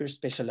becoming hyper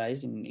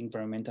specialized in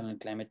environmental and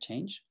climate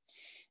change.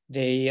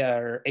 They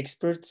are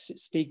experts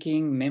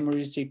speaking,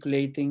 memories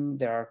circulating.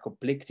 There are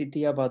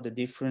complexity about the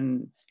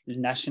different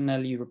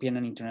national, European,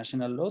 and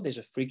international law. There's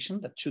a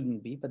friction that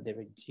shouldn't be, but there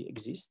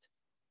exists.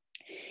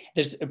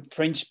 There's a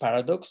French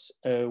paradox.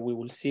 We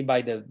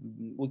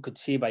could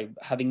see by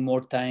having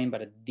more time,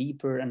 but a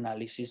deeper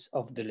analysis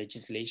of the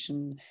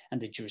legislation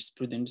and the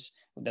jurisprudence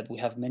that we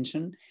have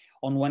mentioned.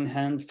 On one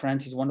hand,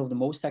 France is one of the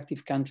most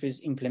active countries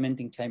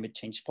implementing climate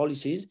change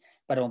policies,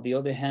 but on the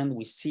other hand,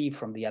 we see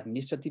from the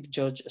administrative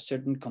judge a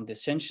certain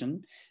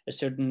condescension, a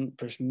certain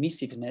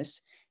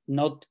permissiveness,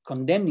 not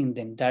condemning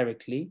them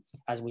directly,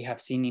 as we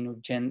have seen in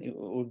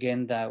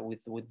Urgenda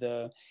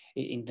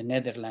in the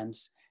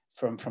Netherlands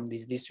from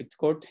this district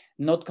court,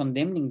 not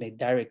condemning them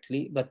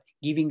directly, but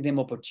giving them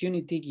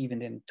opportunity, giving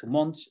them 2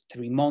 months,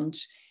 3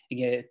 months,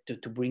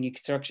 to bring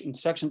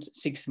instructions,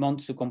 6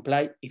 months to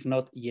comply. If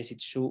not, yes,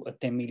 it's true, a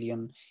 10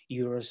 million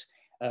euros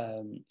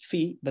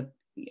fee, but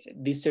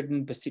this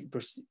certain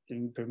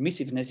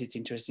permissiveness, it's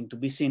interesting to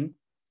be seen.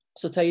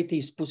 Society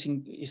is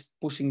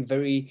pushing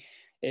very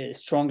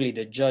strongly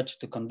the judge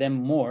to condemn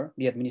more.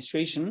 The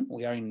administration,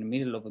 we are in the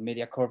middle of a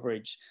media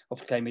coverage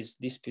of climate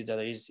disputes that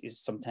is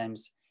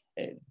sometimes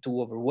too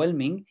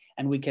overwhelming,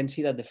 and we can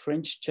see that the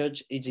French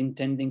judge is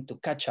intending to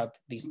catch up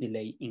this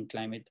delay in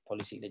climate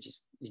policy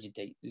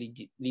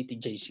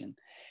litigation.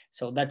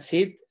 So that's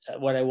it,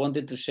 what I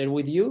wanted to share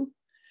with you.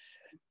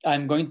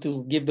 I'm going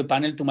to give the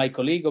panel to my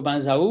colleague, Aubin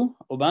Zaou.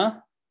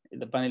 Aubin,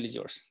 the panel is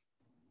yours.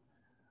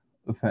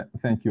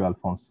 Thank you,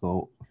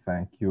 Alfonso.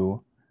 Thank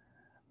you.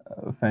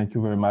 Thank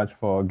you very much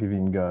for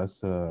giving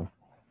us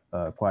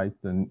quite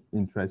an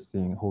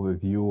interesting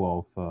overview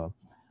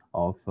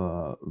of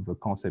the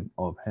concept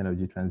of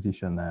energy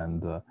transition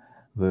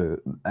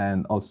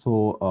and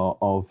also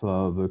of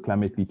the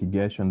climate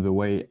litigation, the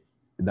way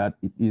that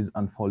it is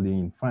unfolding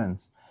in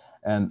France.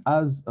 And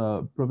as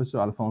Professor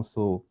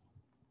Alfonso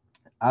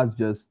has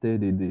just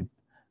stated it,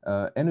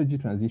 energy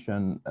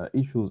transition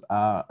issues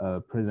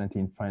are present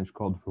in French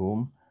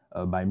courtroom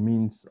by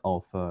means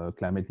of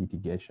climate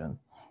litigation.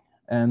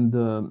 And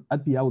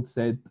at the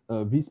outset,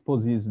 this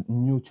poses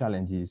new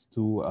challenges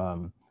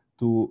to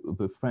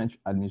the French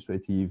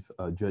administrative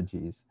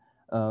judges.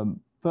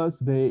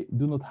 First, they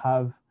do not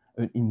have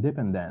an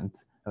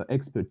independent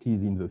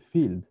expertise in the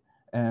field,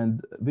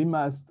 and they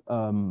must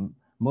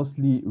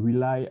mostly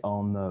rely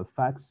on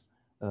facts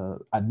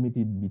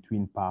admitted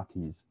between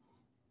parties.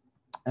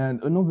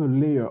 And another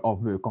layer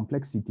of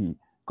complexity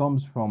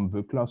comes from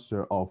the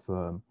cluster of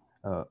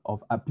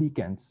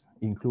applicants,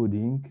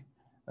 including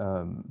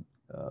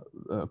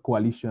a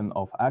coalition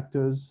of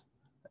actors,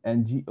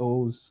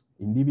 NGOs,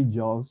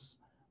 individuals,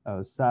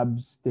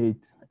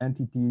 sub-state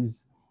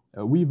entities,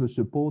 with the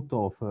support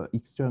of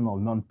external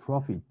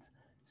non-profit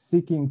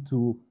seeking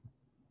to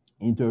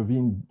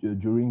intervene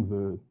during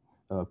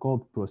the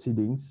court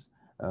proceedings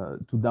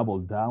to double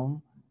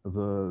down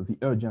the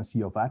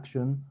urgency of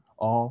action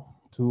or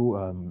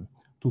to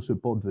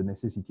support the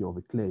necessity of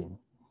a claim.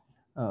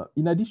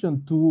 In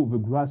addition to the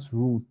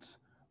grassroots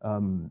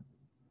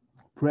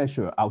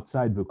pressure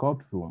outside the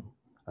courtroom,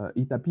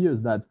 it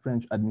appears that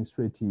French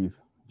administrative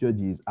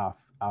judges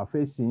are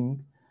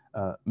facing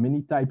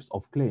many types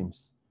of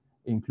claims,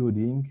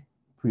 including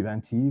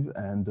preventive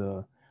and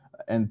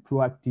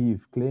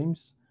proactive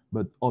claims,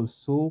 but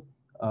also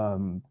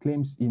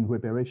claims in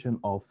reparation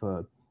of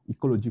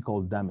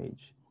ecological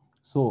damage.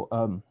 So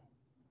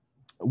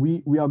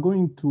we are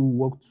going to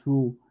walk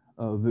through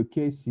the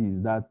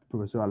cases that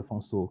Professor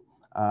Alfonso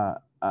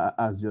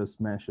has just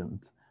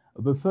mentioned.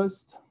 The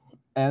first,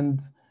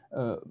 and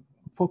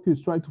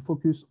try to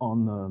focus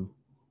on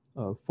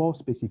 4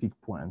 specific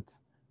points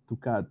to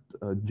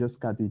just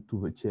cut it to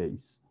the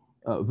chase.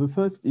 The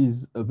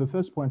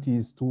first point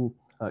is to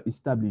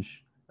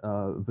establish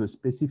the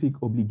specific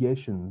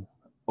obligations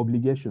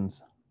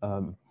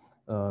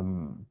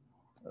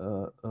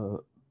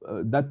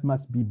that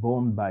must be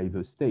borne by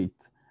the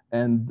state.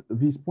 And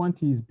this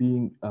point is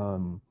being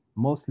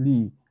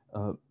mostly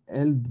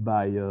held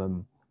by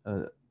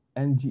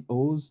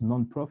NGOs,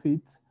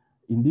 non-profit,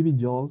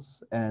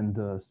 individuals, and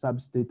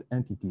sub-state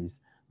entities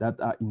that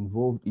are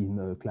involved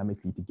in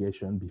climate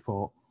litigation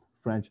before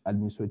French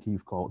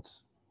administrative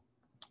courts.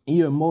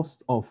 Here,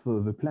 most of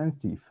the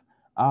plaintiffs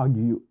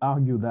argue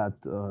that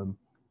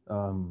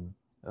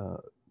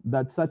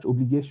that such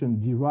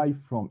obligations derive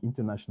from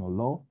international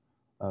law,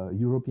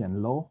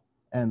 European law,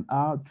 and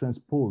are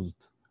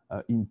transposed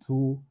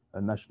into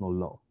national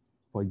law.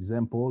 For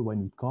example,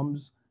 when it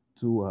comes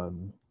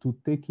to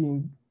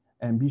taking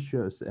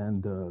ambitious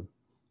and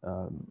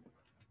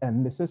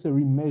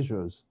necessary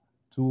measures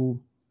to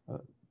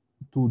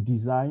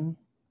design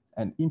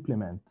and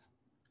implement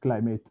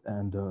climate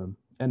and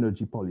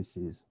energy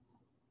policies,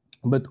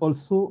 but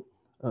also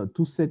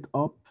to set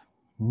up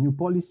new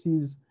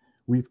policies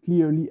with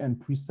clearly and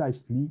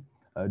precisely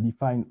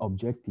defined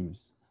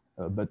objectives,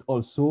 but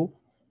also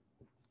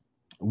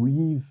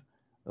with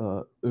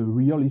a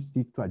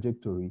realistic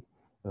trajectory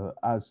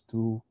as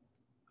to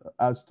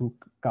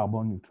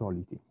carbon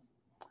neutrality.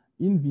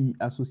 In the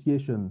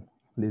association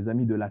Les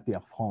Amis de la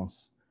Terre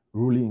France,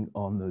 ruling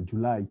on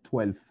July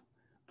 12,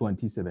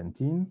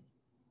 2017,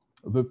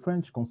 the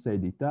French Conseil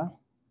d'État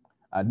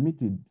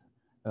admitted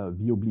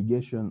the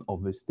obligation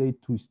of the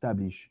state to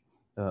establish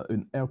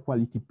an air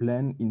quality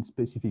plan in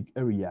specific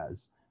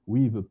areas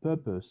with the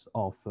purpose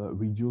of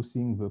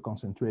reducing the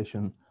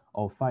concentration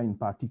of fine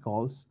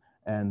particles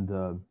and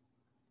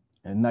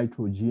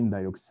nitrogen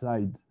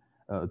dioxide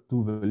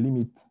to the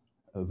limit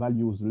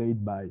values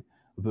laid by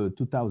the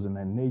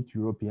 2008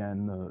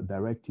 European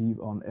Directive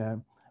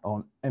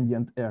on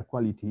Ambient Air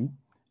Quality,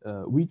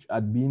 which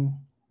had been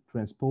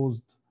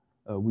transposed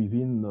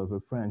within the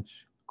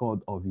French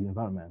Code of the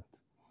Environment.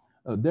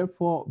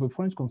 Therefore, the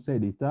French Conseil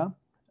d'État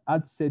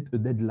had set a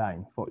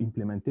deadline for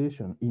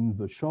implementation in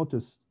the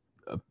shortest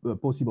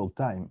possible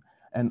time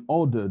and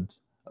ordered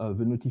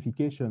the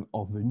notification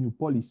of the new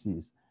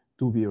policies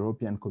to the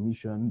European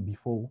Commission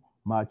before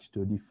March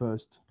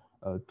 31st,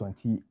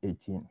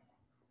 2018.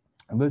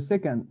 And the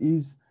second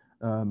is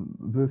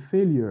the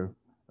failure,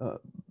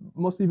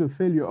 mostly the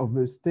failure of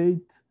the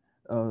state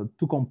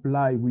to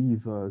comply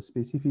with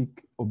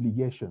specific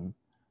obligation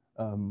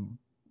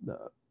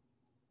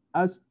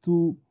as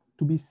to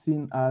be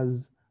seen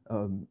as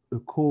a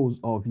cause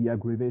of the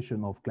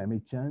aggravation of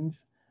climate change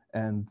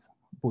and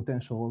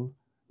potential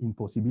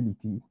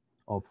impossibility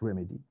of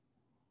remedy.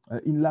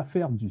 In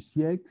l'affaire du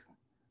siècle,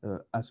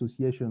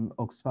 Association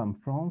Oxfam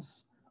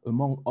France,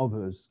 among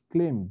others,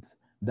 claimed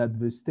that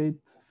the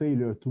state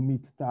failure to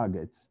meet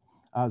targets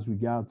as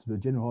regards the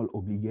general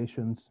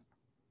obligations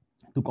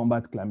to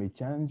combat climate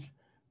change,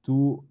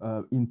 to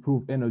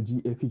improve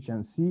energy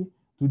efficiency,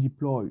 to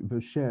deploy the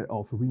share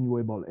of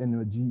renewable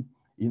energy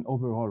in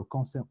overall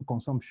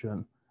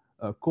consumption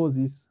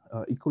causes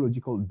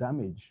ecological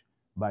damage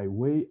by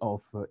way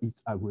of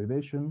its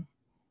aggravation,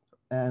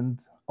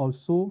 and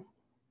also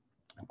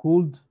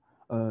could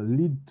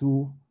lead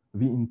to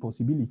the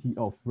impossibility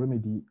of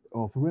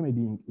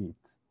remedying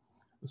it.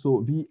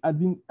 So the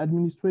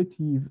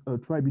Administrative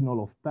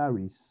Tribunal of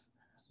Paris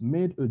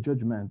made a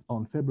judgment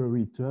on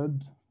February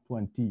 3rd,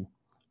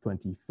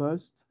 2021,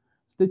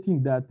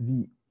 stating that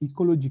the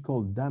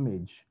ecological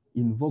damage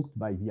invoked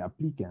by the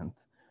applicant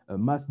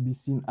must be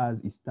seen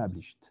as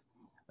established,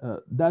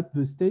 that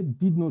the state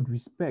did not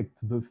respect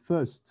the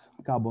first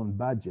carbon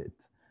budget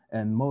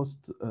and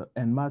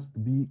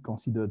must be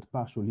considered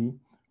partially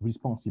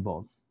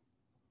responsible.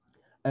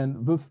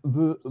 And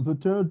the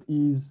third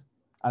is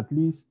at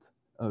least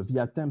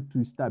the attempt to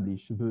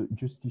establish the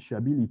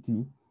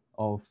justiciability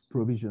of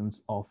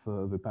provisions of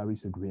the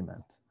Paris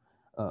Agreement.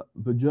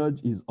 The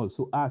judge is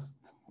also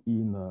asked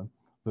in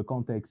the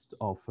context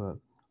of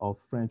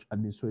French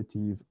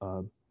administrative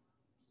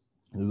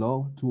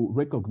law to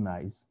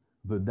recognize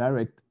the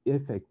direct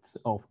effects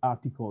of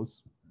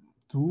Articles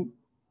 2,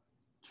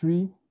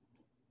 3,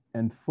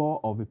 and 4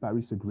 of the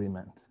Paris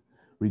Agreement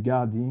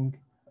regarding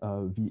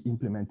the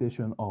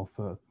implementation of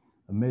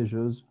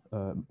measures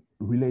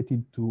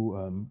related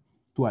to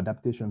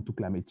adaptation to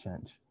climate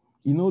change,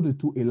 in order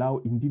to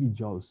allow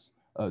individuals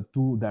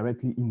to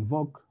directly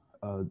invoke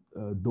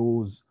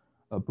those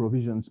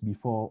provisions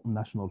before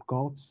national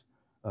courts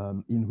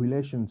in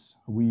relations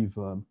with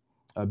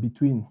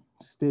between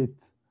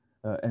state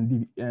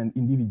and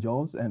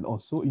individuals, and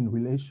also in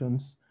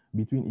relations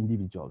between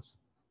individuals.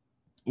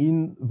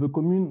 In the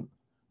Commune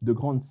de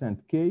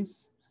Grande-Sainte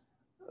case,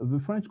 the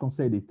French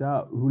Conseil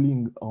d'État,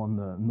 ruling on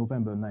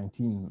November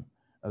 19,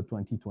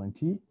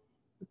 2020,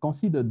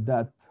 considered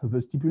that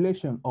the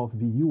stipulation of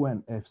the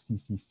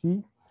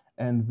UNFCCC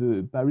and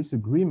the Paris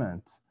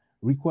Agreement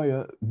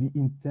require the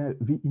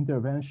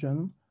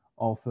intervention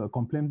of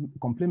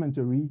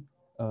complementary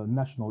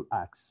national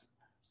acts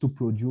to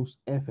produce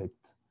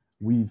effect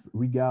with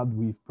regard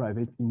with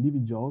private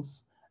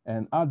individuals,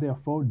 and are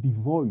therefore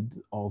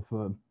devoid of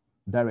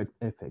direct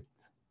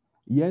effect.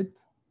 Yet,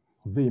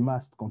 they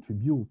must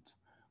contribute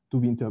to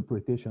the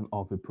interpretation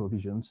of the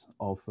provisions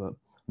of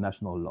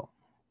national law.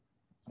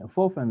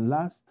 Fourth and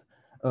last,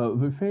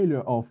 the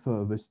failure of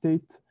the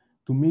state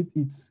to meet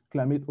its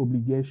climate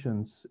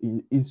obligations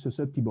is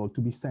susceptible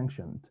to be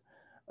sanctioned.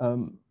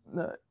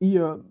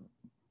 Here,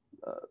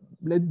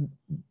 let's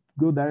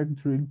go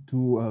directly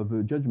to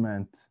the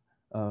judgment,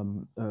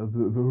 the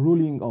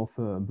ruling of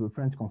the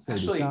French Conseil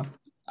d'État. Actually,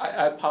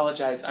 I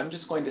apologize. I'm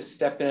just going to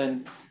step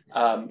in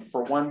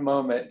for one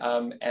moment,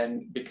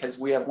 and because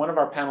we have one of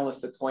our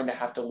panelists that's going to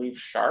have to leave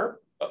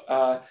sharp.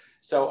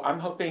 So I'm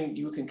hoping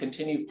you can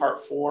continue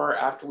part 4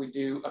 after we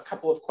do a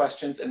couple of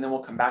questions, and then we'll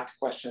come back to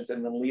questions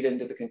and then lead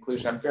into the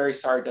conclusion. I'm very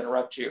sorry to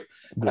interrupt you,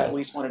 but I at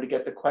least wanted to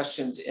get the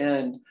questions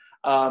in.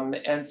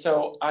 And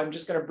so I'm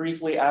just going to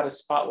briefly add a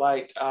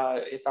spotlight.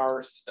 If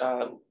our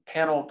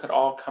panel could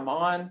all come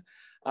on,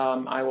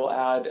 I will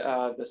add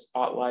the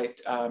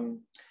spotlight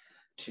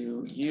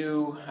to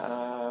you.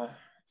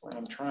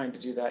 I'm trying to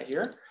do that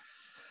here.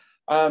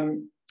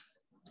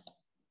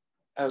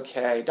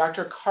 Okay,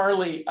 Dr.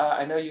 Carly,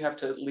 I know you have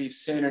to leave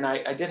soon, and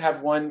I did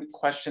have one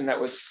question that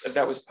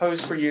was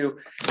posed for you.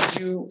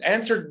 You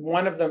answered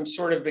one of them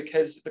sort of,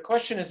 because the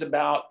question is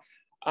about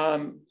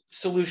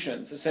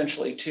solutions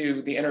essentially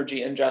to the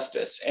energy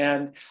injustice.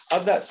 And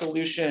of that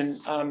solution,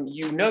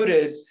 you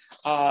noted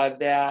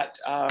that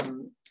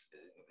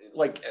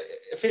like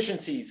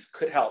efficiencies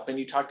could help. And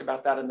you talked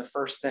about that in the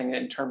first thing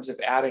in terms of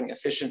adding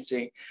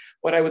efficiency.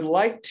 What I would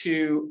like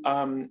to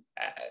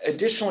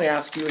additionally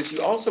ask you is,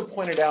 you also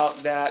pointed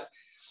out that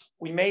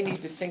we may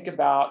need to think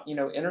about,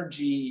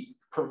 energy,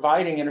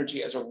 providing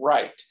energy as a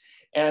right.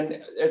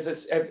 And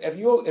have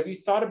you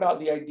thought about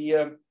the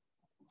idea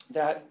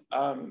that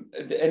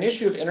an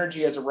issue of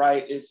energy as a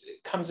right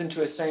comes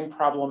into a same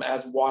problem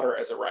as water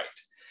as a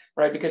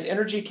right? Because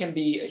energy can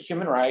be a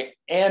human right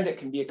and it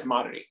can be a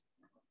commodity.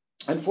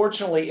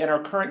 Unfortunately, in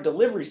our current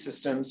delivery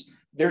systems,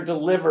 they're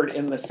delivered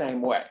in the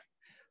same way,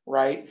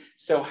 right?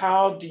 So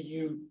how do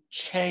you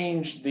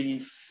change the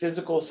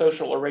physical,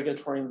 social, or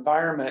regulatory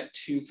environment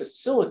to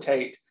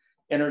facilitate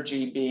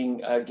energy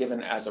being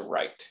given as a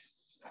right?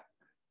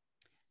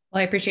 Well,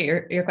 I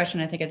appreciate your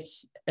question. I think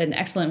it's an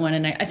excellent one.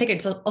 And I think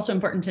it's also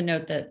important to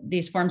note that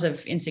these forms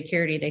of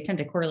insecurity, they tend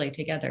to correlate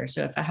together.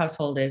 So if a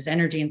household is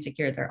energy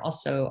insecure, they're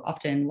also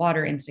often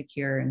water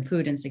insecure and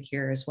food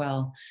insecure as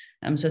well.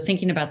 So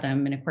thinking about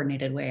them in a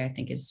coordinated way, I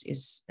think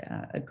is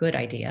a good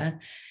idea.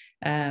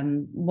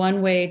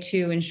 One way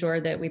to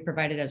ensure that we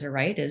provide it as a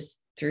right is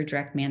through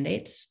direct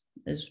mandates.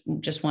 Is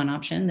just one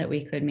option, that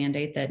we could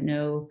mandate that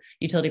no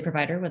utility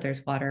provider, whether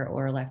it's water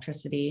or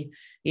electricity,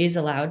 is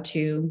allowed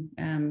to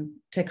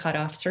cut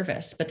off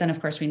service. But then, of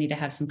course, we need to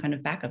have some kind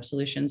of backup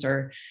solutions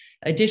or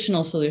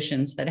additional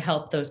solutions that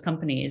help those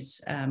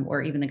companies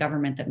or even the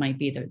government that might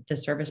be the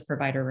service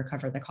provider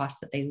recover the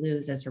costs that they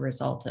lose as a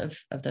result of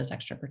those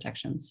extra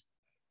protections.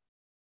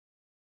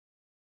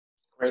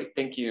 Great,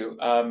 thank you.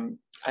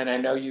 And I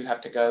know you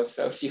have to go,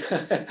 so if you,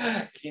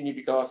 if you need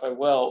to go off, I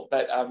will,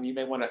 but you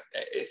may want to,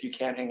 if you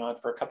can, hang on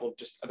for a couple of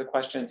just other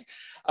questions.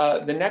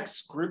 The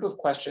next group of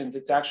questions,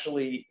 it's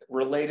actually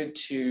related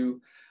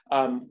to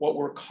what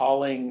we're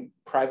calling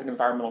private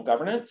environmental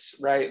governance,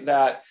 right?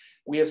 That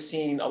we have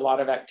seen a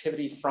lot of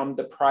activity from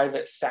the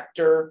private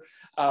sector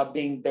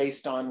being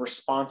based on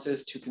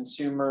responses to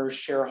consumers,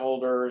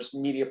 shareholders,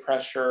 media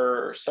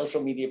pressure,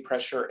 social media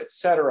pressure, et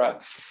cetera.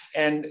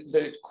 And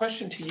the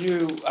question to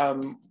you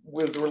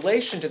with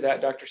relation to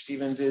that, Dr.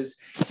 Stevens, is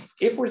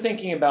if we're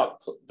thinking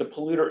about the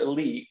polluter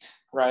elite,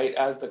 right,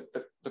 as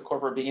the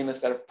corporate behemoths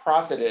that have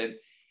profited,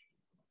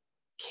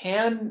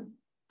 can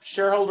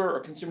shareholder or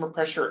consumer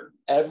pressure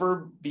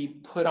ever be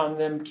put on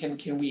them?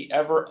 Can we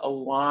ever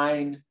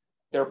align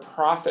their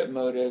profit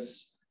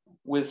motives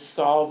with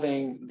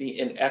solving the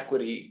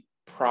inequity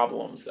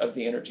problems of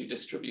the energy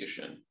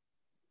distribution?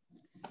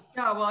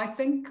 Yeah, well, I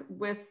think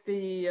with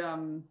the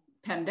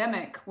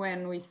pandemic,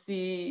 when we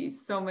see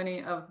so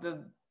many of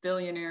the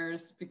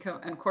billionaires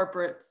and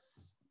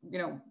corporates, you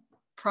know,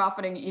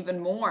 profiting even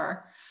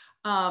more,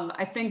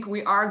 I think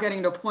we are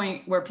getting to a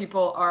point where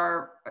people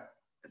are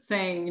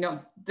saying, you know,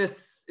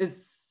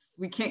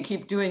 we can't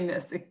keep doing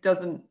this. It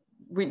doesn't,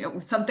 we know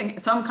some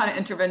kind of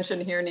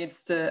intervention here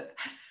needs to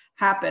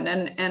happen.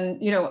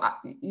 And you know,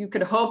 you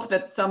could hope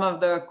that some of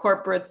the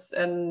corporates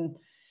and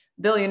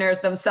billionaires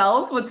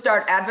themselves would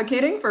start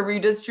advocating for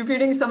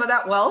redistributing some of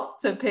that wealth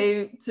to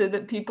pay to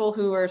the people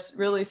who are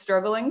really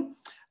struggling.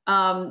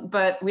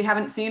 But we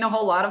haven't seen a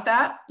whole lot of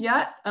that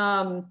yet.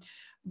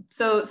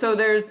 So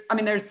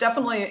there's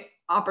definitely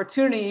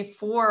opportunity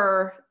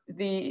for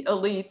the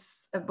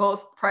elites,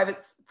 both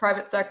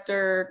private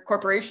sector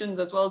corporations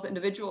as well as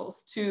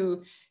individuals,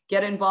 to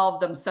get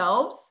involved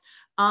themselves.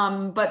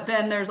 But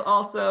then there's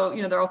also,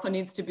 you know, there also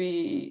needs to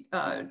be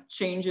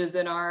changes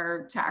in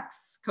our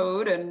tax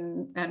code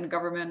and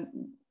government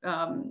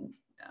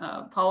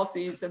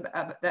policies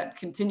that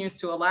continues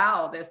to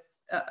allow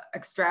this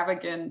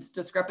extravagant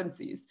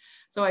discrepancies.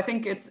 So I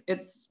think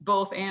it's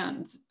both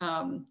and.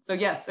 So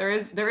yes, there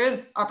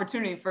is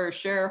opportunity for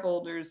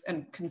shareholders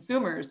and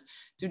consumers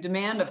to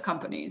demand of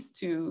companies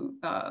to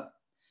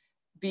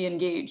be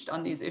engaged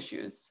on these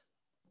issues.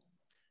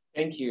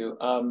 Thank you.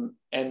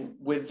 And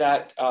with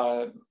that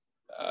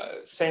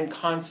same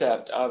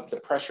concept of the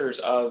pressures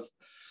of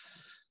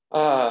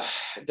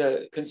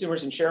the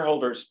consumers and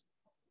shareholders,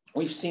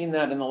 we've seen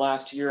that in the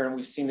last year, and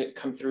we've seen it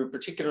come through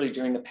particularly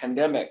during the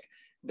pandemic,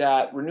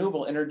 that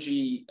renewable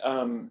energy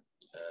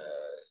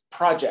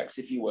projects,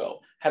 if you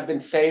will, have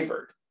been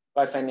favored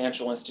by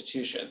financial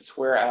institutions,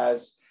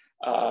 whereas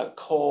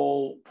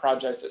coal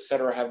projects, et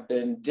cetera, have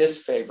been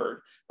disfavored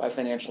by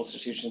financial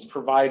institutions,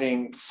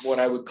 providing what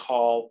I would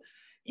call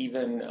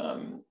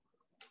even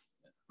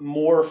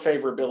more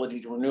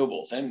favorability to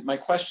renewables. And my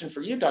question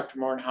for you, Dr.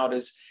 Morenhout,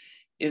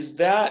 is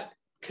that,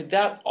 could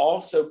that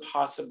also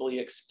possibly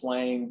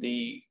explain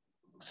the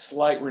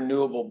slight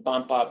renewable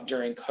bump up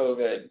during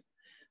COVID,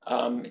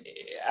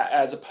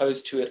 as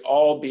opposed to it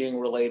all being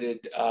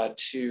related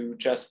to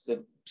just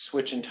the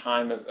switch in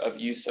time of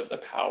use of the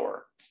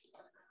power?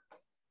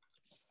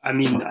 I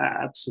mean,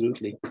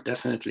 absolutely,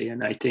 definitely.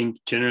 And I think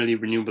generally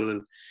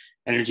renewable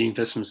energy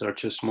investments are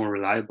just more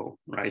reliable,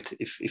 right?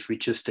 If we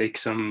just take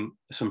some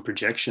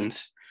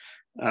projections,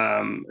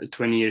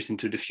 20 years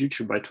into the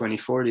future, by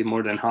 2040,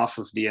 more than half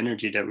of the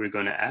energy that we're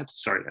going to add,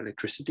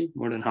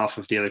 more than half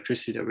of the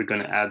electricity that we're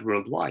going to add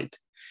worldwide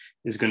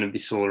is going to be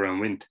solar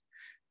and wind.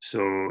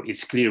 So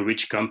it's clear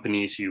which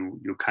companies you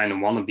kind of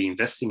want to be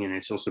investing in.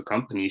 It's also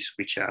companies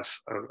which have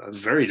a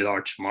very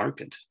large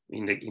market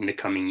in the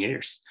coming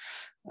years.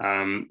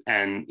 And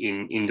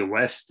in the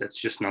West,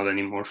 that's just not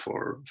anymore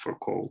for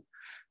coal.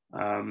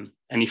 And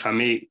if I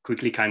may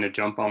quickly kind of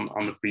jump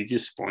on the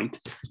previous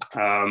point,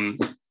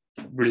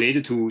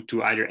 related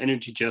to either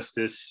energy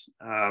justice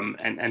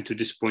and to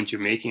this point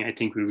you're making, I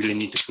think we really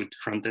need to put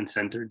front and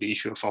center the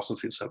issue of fossil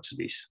fuel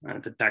subsidies.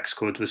 The tax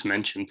code was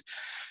mentioned,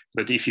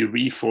 but if you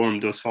reform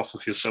those fossil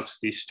fuel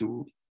subsidies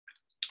to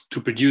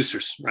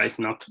producers, right,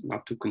 not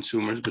to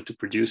consumers, but to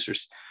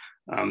producers,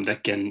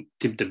 that can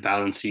tip the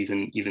balance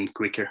even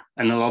quicker.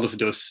 And a lot of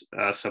those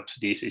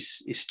subsidies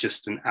is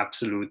just an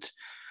absolute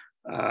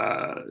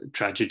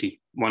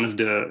tragedy.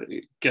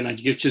 Can I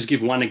just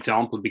give one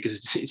example,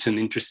 because it's an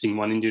interesting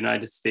one. In the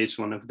United States,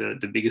 one of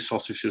the biggest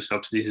fossil fuel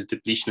subsidies is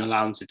depletion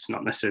allowance. It's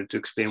not necessary to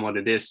explain what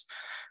it is,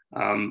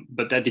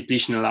 but that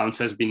depletion allowance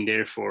has been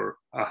there for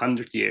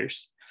 100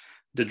 years.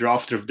 The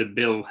drafter of the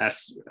bill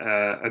has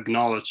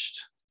acknowledged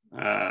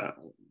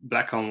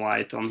black on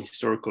white on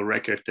historical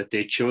record that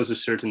they chose a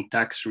certain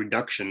tax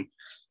reduction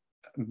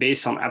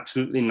based on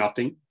absolutely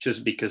nothing,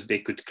 just because they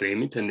could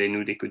claim it and they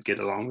knew they could get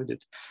along with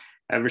it.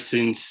 Ever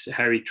since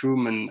Harry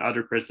Truman,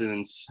 other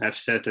presidents have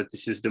said that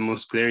this is the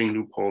most glaring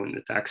loophole in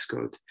the tax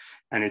code,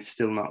 and it's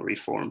still not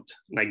reformed.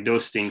 Like,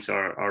 those things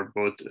are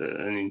both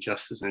an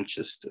injustice and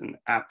just an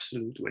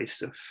absolute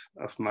waste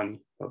of money,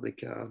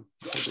 public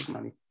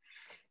money.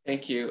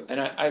 Thank you.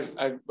 And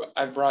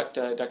I've brought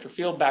Dr.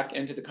 Field back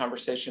into the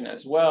conversation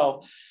as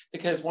well,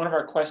 because one of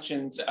our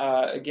questions,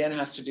 again,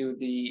 has to do with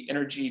the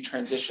energy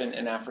transition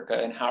in Africa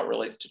and how it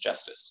relates to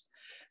justice.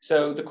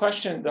 So the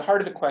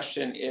heart of the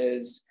question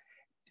is,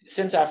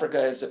 since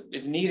Africa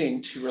is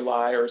needing to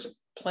rely, or is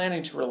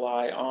planning to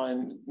rely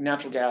on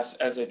natural gas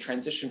as a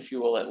transition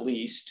fuel at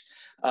least,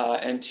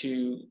 and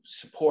to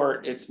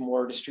support its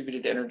more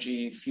distributed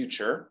energy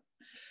future,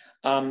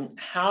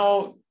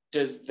 how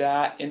does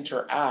that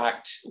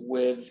interact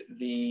with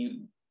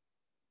the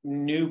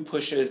new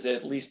pushes,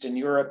 at least in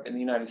Europe and the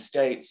United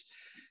States,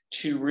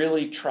 to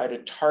really try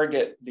to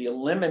target the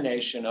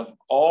elimination of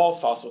all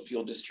fossil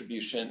fuel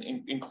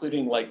distribution,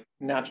 including like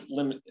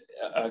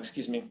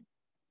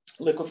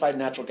liquefied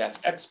natural gas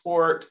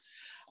export,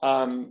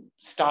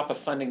 stop a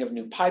funding of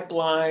new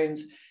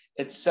pipelines,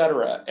 et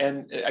cetera?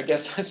 And I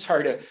guess,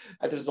 sorry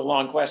this is a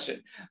long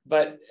question,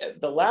 but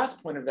the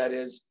last point of that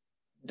is,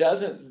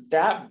 doesn't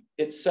that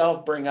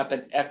itself bring up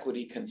an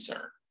equity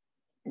concern,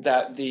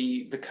 that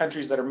the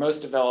countries that are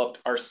most developed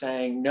are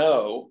saying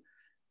no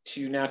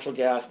to natural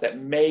gas that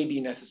may be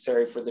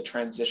necessary for the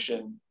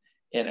transition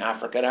in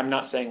Africa? And I'm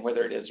not saying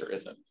whether it is or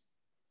isn't.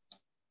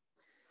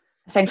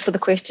 Thanks for the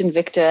question,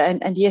 Victor.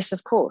 And yes,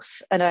 of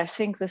course. And I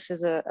think this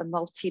is a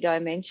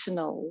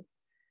multi-dimensional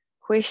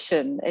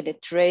question, and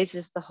it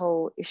raises the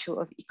whole issue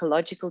of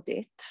ecological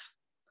debt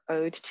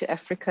owed to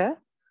Africa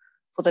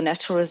for the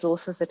natural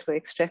resources that were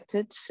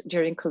extracted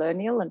during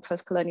colonial and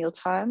post-colonial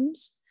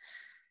times.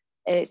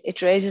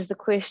 It raises the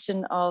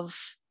question of,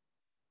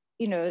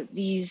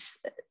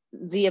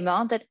 the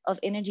amount of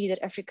energy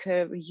that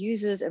Africa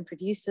uses and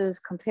produces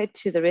compared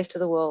to the rest of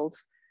the world.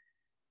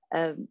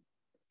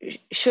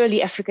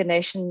 Surely African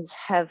nations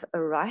have a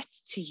right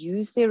to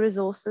use their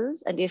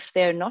resources, and if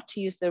they're not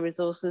to use their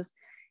resources,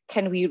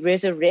 can we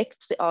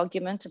resurrect the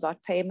argument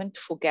about payment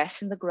for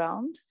gas in the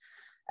ground?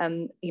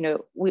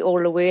 We're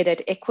all aware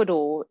that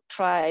Ecuador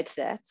tried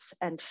that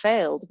and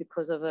failed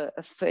because of a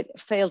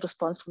failed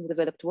response from the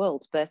developed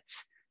world. But,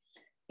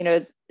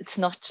 it's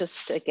not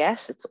just a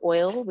gas, it's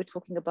oil. We're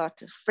talking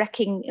about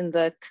fracking in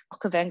the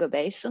Okavango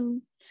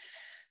Basin.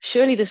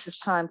 Surely this is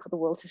time for the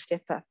world to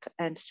step up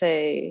and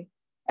say,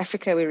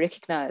 Africa, we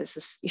recognize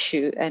this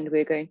issue, and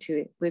we're going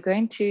to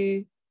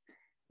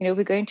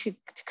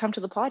come to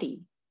the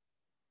party.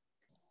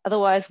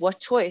 Otherwise, what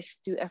choice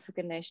do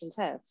African nations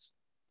have?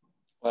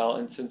 Well,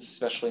 and since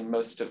especially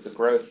most of the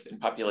growth in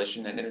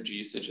population and energy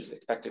usage is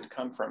expected to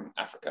come from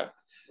Africa,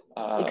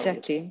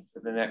 exactly, for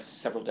the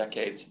next several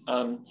decades.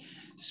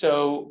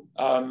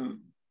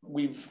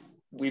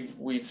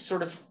 We've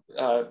sort of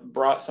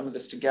brought some of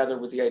this together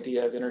with the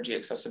idea of energy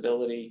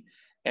accessibility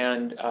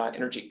and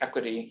energy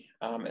equity,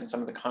 and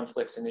some of the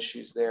conflicts and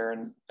issues there,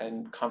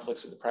 and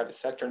conflicts with the private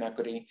sector and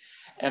equity.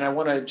 And I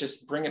want to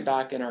just bring it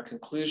back in our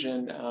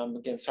conclusion.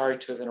 Again, sorry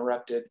to have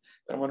interrupted,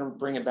 but I want to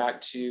bring it back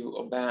to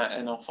Aubin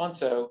and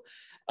Alfonso,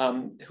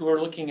 who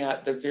are looking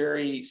at the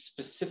very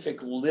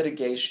specific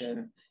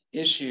litigation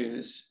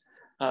issues.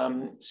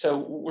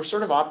 So we're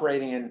sort of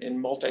operating in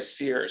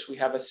multi-spheres. We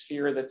have a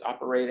sphere that's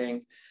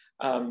operating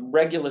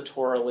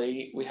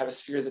regulatorily, we have a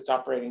sphere that's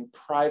operating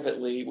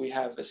privately, we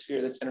have a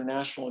sphere that's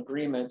international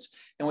agreements,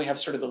 and we have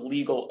sort of the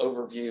legal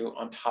overview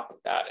on top of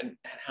that, and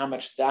how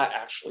much that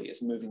actually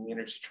is moving the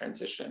energy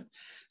transition.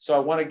 So I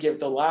want to give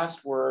the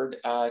last word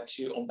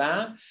to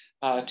Aubin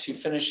to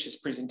finish his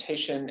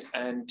presentation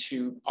and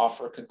to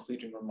offer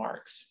concluding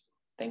remarks.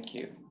 Thank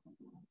you.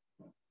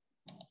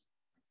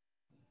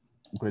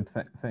 Great,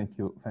 thank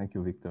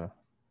you, Victor.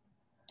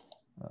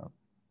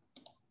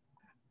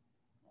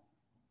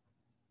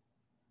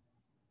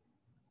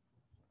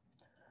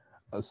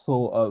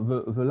 So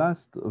the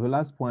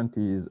last point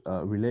is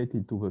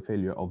related to the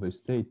failure of the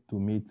state to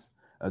meet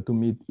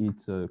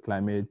its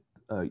climate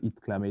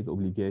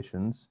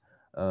obligations,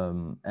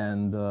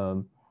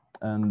 and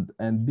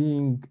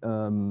being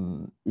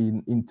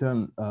in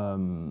turn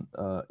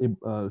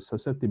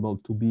susceptible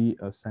to be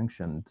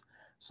sanctioned.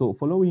 So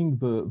following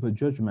the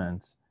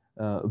judgment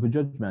of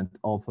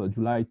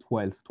July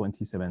 12,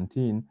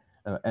 2017,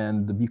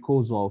 and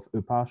because of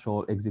a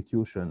partial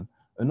execution,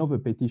 another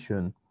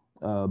petition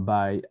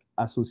by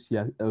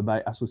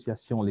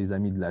Association Les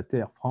Amis de la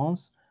Terre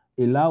France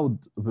allowed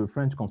the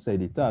French Conseil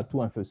d'État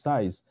to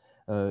emphasize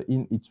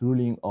in its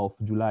ruling of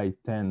July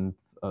 10,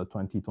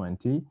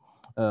 2020,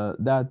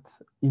 that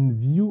in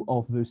view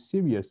of the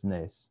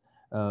seriousness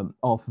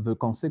of the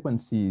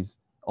consequences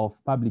of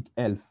public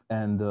health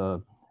and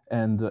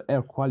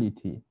air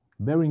quality,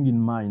 bearing in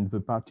mind the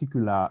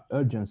particular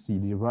urgency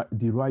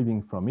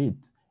deriving from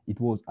it, it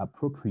was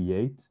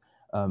appropriate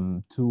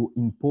to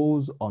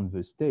impose on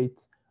the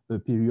state a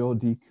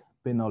periodic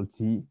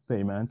penalty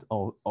payment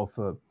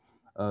of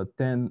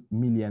 10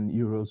 million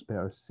euros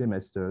per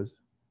semester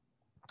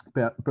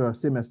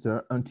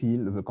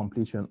until the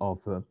completion of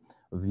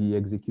the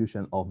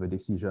execution of the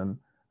decision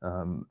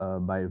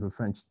by the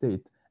French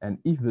state. And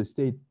if the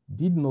state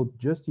did not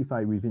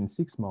justify within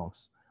 6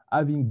 months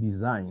having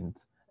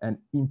designed and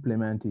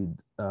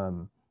implemented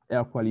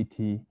air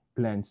quality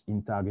plans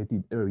in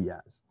targeted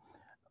areas,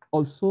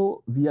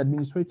 Also, the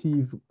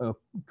Administrative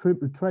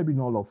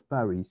Tribunal of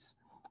Paris,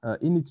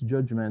 in its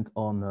judgment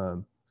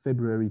on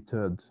February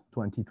 3rd,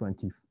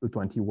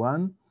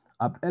 2021,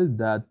 upheld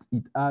that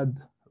it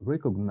had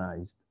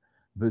recognized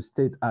the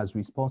state as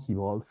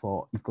responsible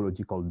for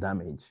ecological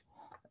damage.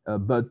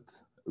 But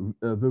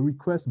the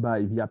request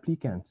by the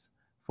applicants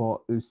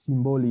for a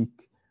symbolic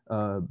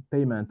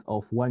payment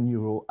of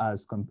 €1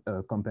 as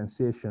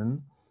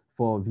compensation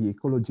for the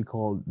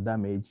ecological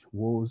damage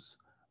was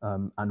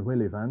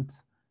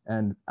irrelevant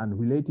and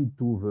related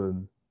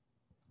to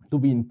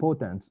the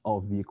importance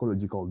of the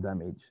ecological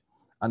damage.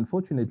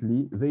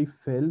 Unfortunately, they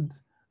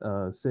failed,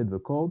 said the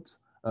court,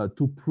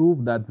 to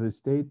prove that the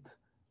state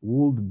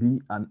would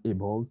be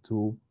unable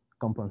to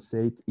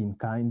compensate in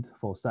kind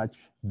for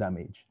such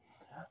damage.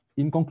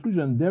 In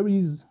conclusion, there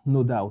is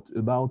no doubt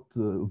about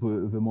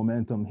the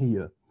momentum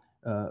here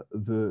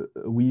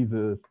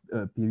with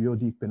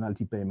periodic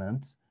penalty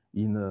payments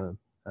in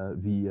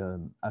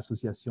the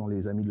Association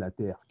Les Amis de la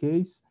Terre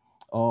case,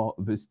 or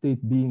the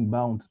state being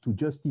bound to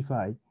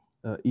justify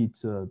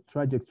its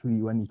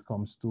trajectory when it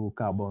comes to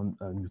carbon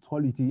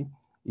neutrality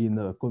in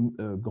a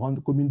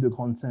Commune de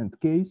Grande-Sainte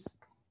case,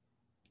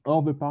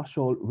 or the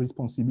partial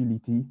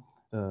responsibility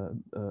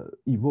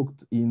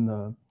evoked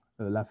in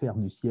l'affaire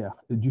du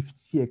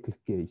siècle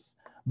case.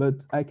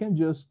 But I can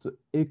just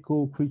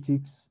echo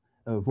critics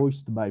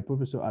voiced by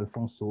Professor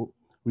Alfonso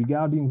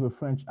regarding the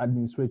French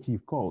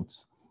administrative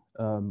courts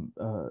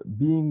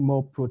being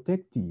more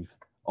protective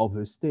of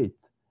the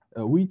state,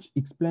 which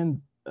explains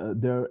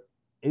their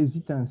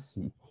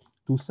hesitancy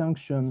to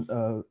sanction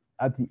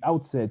at the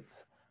outset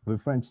the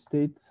French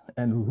state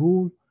and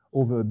rule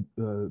over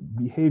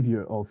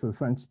behavior of the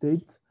French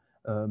state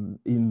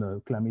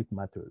in climate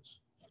matters.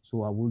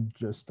 So I will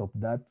just stop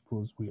that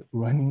because we're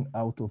running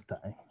out of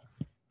time.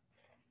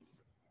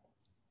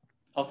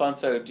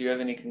 Alfonso, do you have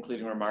any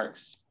concluding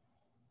remarks?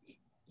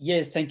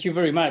 Yes, thank you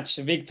very much,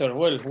 Victor.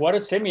 Well, what a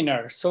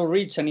seminar, so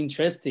rich and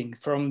interesting,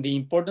 from the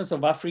importance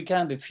of Africa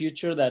and the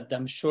future that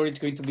I'm sure it's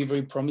going to be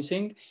very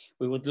promising.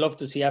 We would love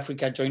to see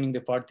Africa joining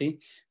the party.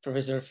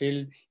 Professor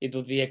Phil, it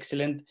would be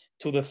excellent,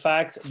 to the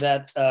fact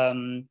that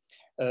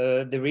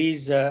there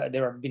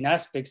have been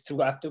aspects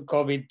through after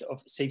COVID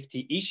of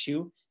safety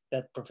issue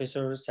that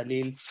Professor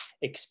Salil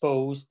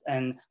exposed,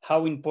 and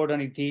how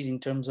important it is in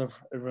terms of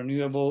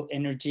renewable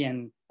energy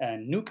and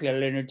nuclear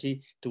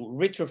energy to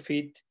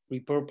retrofit,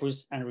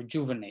 repurpose, and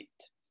rejuvenate.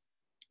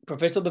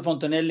 Professor de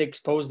Fontenelle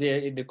exposed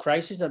the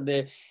crisis and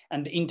the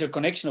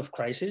interconnection of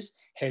crisis,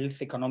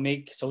 health,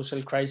 economic,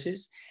 social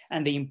crisis,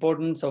 and the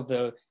importance of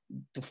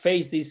to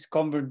face this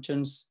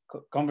convergence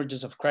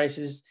of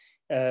crisis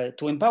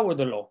to empower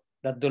the law,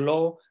 that the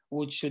law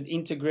which should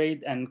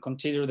integrate and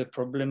consider the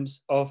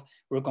problems of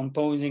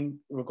recomposing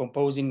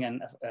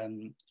and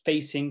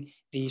facing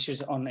the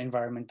issues on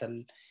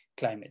environmental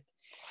climate.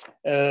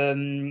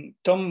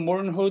 Tom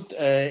Morenhood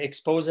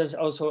exposes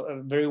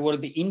also very well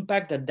the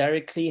impact that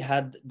directly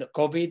had the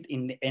COVID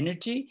in the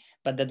energy,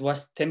 but that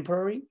was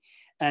temporary,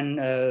 and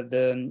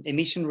the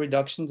emission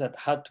reductions that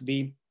had to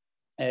be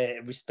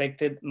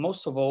respected,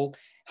 most of all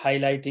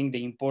highlighting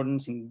the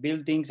importance in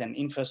buildings and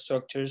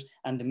infrastructures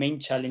and the main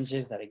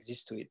challenges that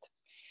exist to it.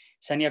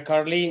 Sania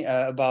Carli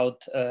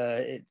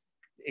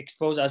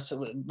exposed us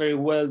very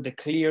well the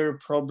clear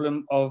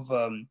problem of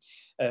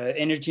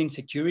energy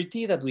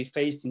insecurity that we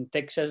faced in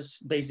Texas,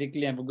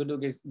 basically, and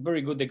a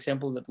very good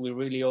example that we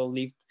really all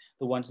lived,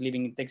 the ones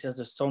living in Texas,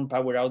 the storm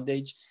power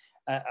outage,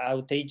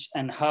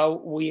 and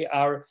how we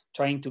are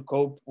trying to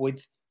cope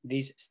with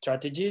these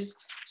strategies.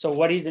 So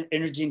what is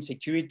energy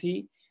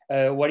insecurity?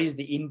 What is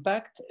the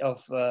impact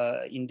of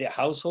in the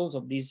households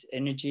of this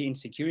energy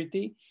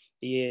insecurity?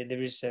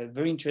 There is a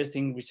very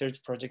interesting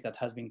research project that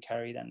has been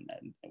carried, and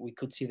we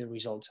could see the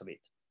results of it.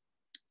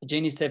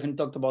 Janie Steffen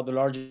talked about the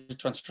larger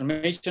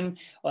transformation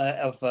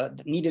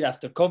needed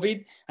after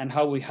COVID, and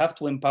how we have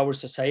to empower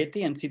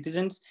society and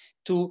citizens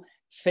to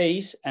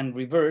face and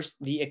reverse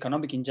the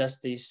economic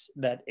injustice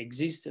that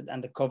existed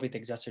and the COVID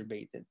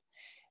exacerbated,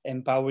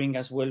 empowering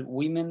as well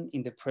women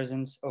in the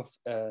presence of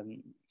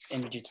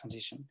energy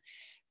transition.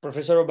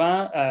 Professor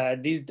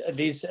Aubin,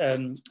 this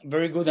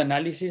very good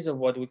analysis of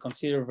what we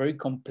consider very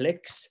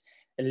complex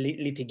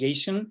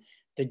litigation.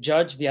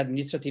 The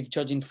administrative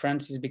judge in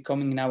France is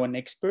becoming now an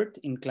expert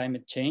in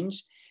climate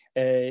change.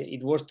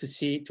 It was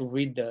to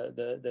read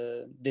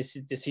the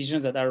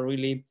decisions that are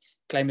really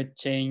climate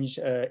change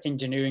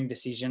engineering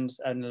decisions,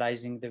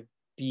 analyzing the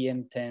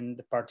PM10,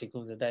 the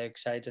particles, the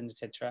dioxide, and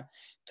etc.,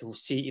 to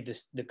see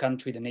if the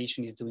country, the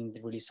nation is doing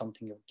really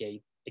something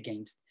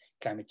against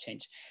climate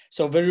change.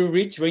 So very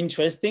rich, very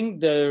interesting.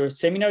 The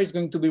seminar is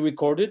going to be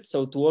recorded.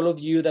 So to all of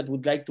you that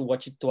would like to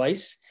watch it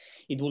twice,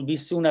 it will be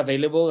soon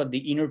available at the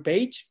inner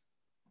page.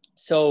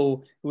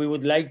 So we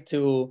would like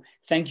to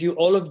thank you,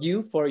 all of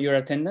you, for your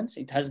attendance.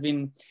 It has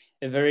been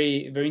a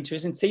very, very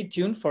interesting. Stay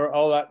tuned for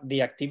all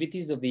the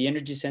activities of the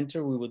Energy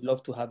Center. We would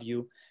love to have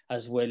you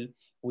as well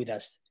with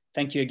us.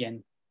 Thank you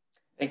again.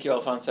 Thank you,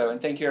 Alfonso,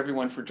 and thank you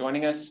everyone for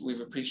joining us.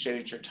 We've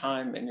appreciated your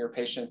time and your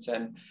patience,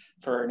 and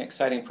for an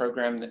exciting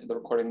program. The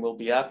recording will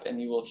be up, and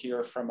you will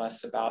hear from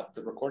us about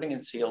the recording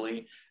and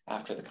CLE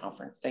after the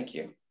conference. Thank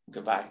you.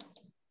 Goodbye.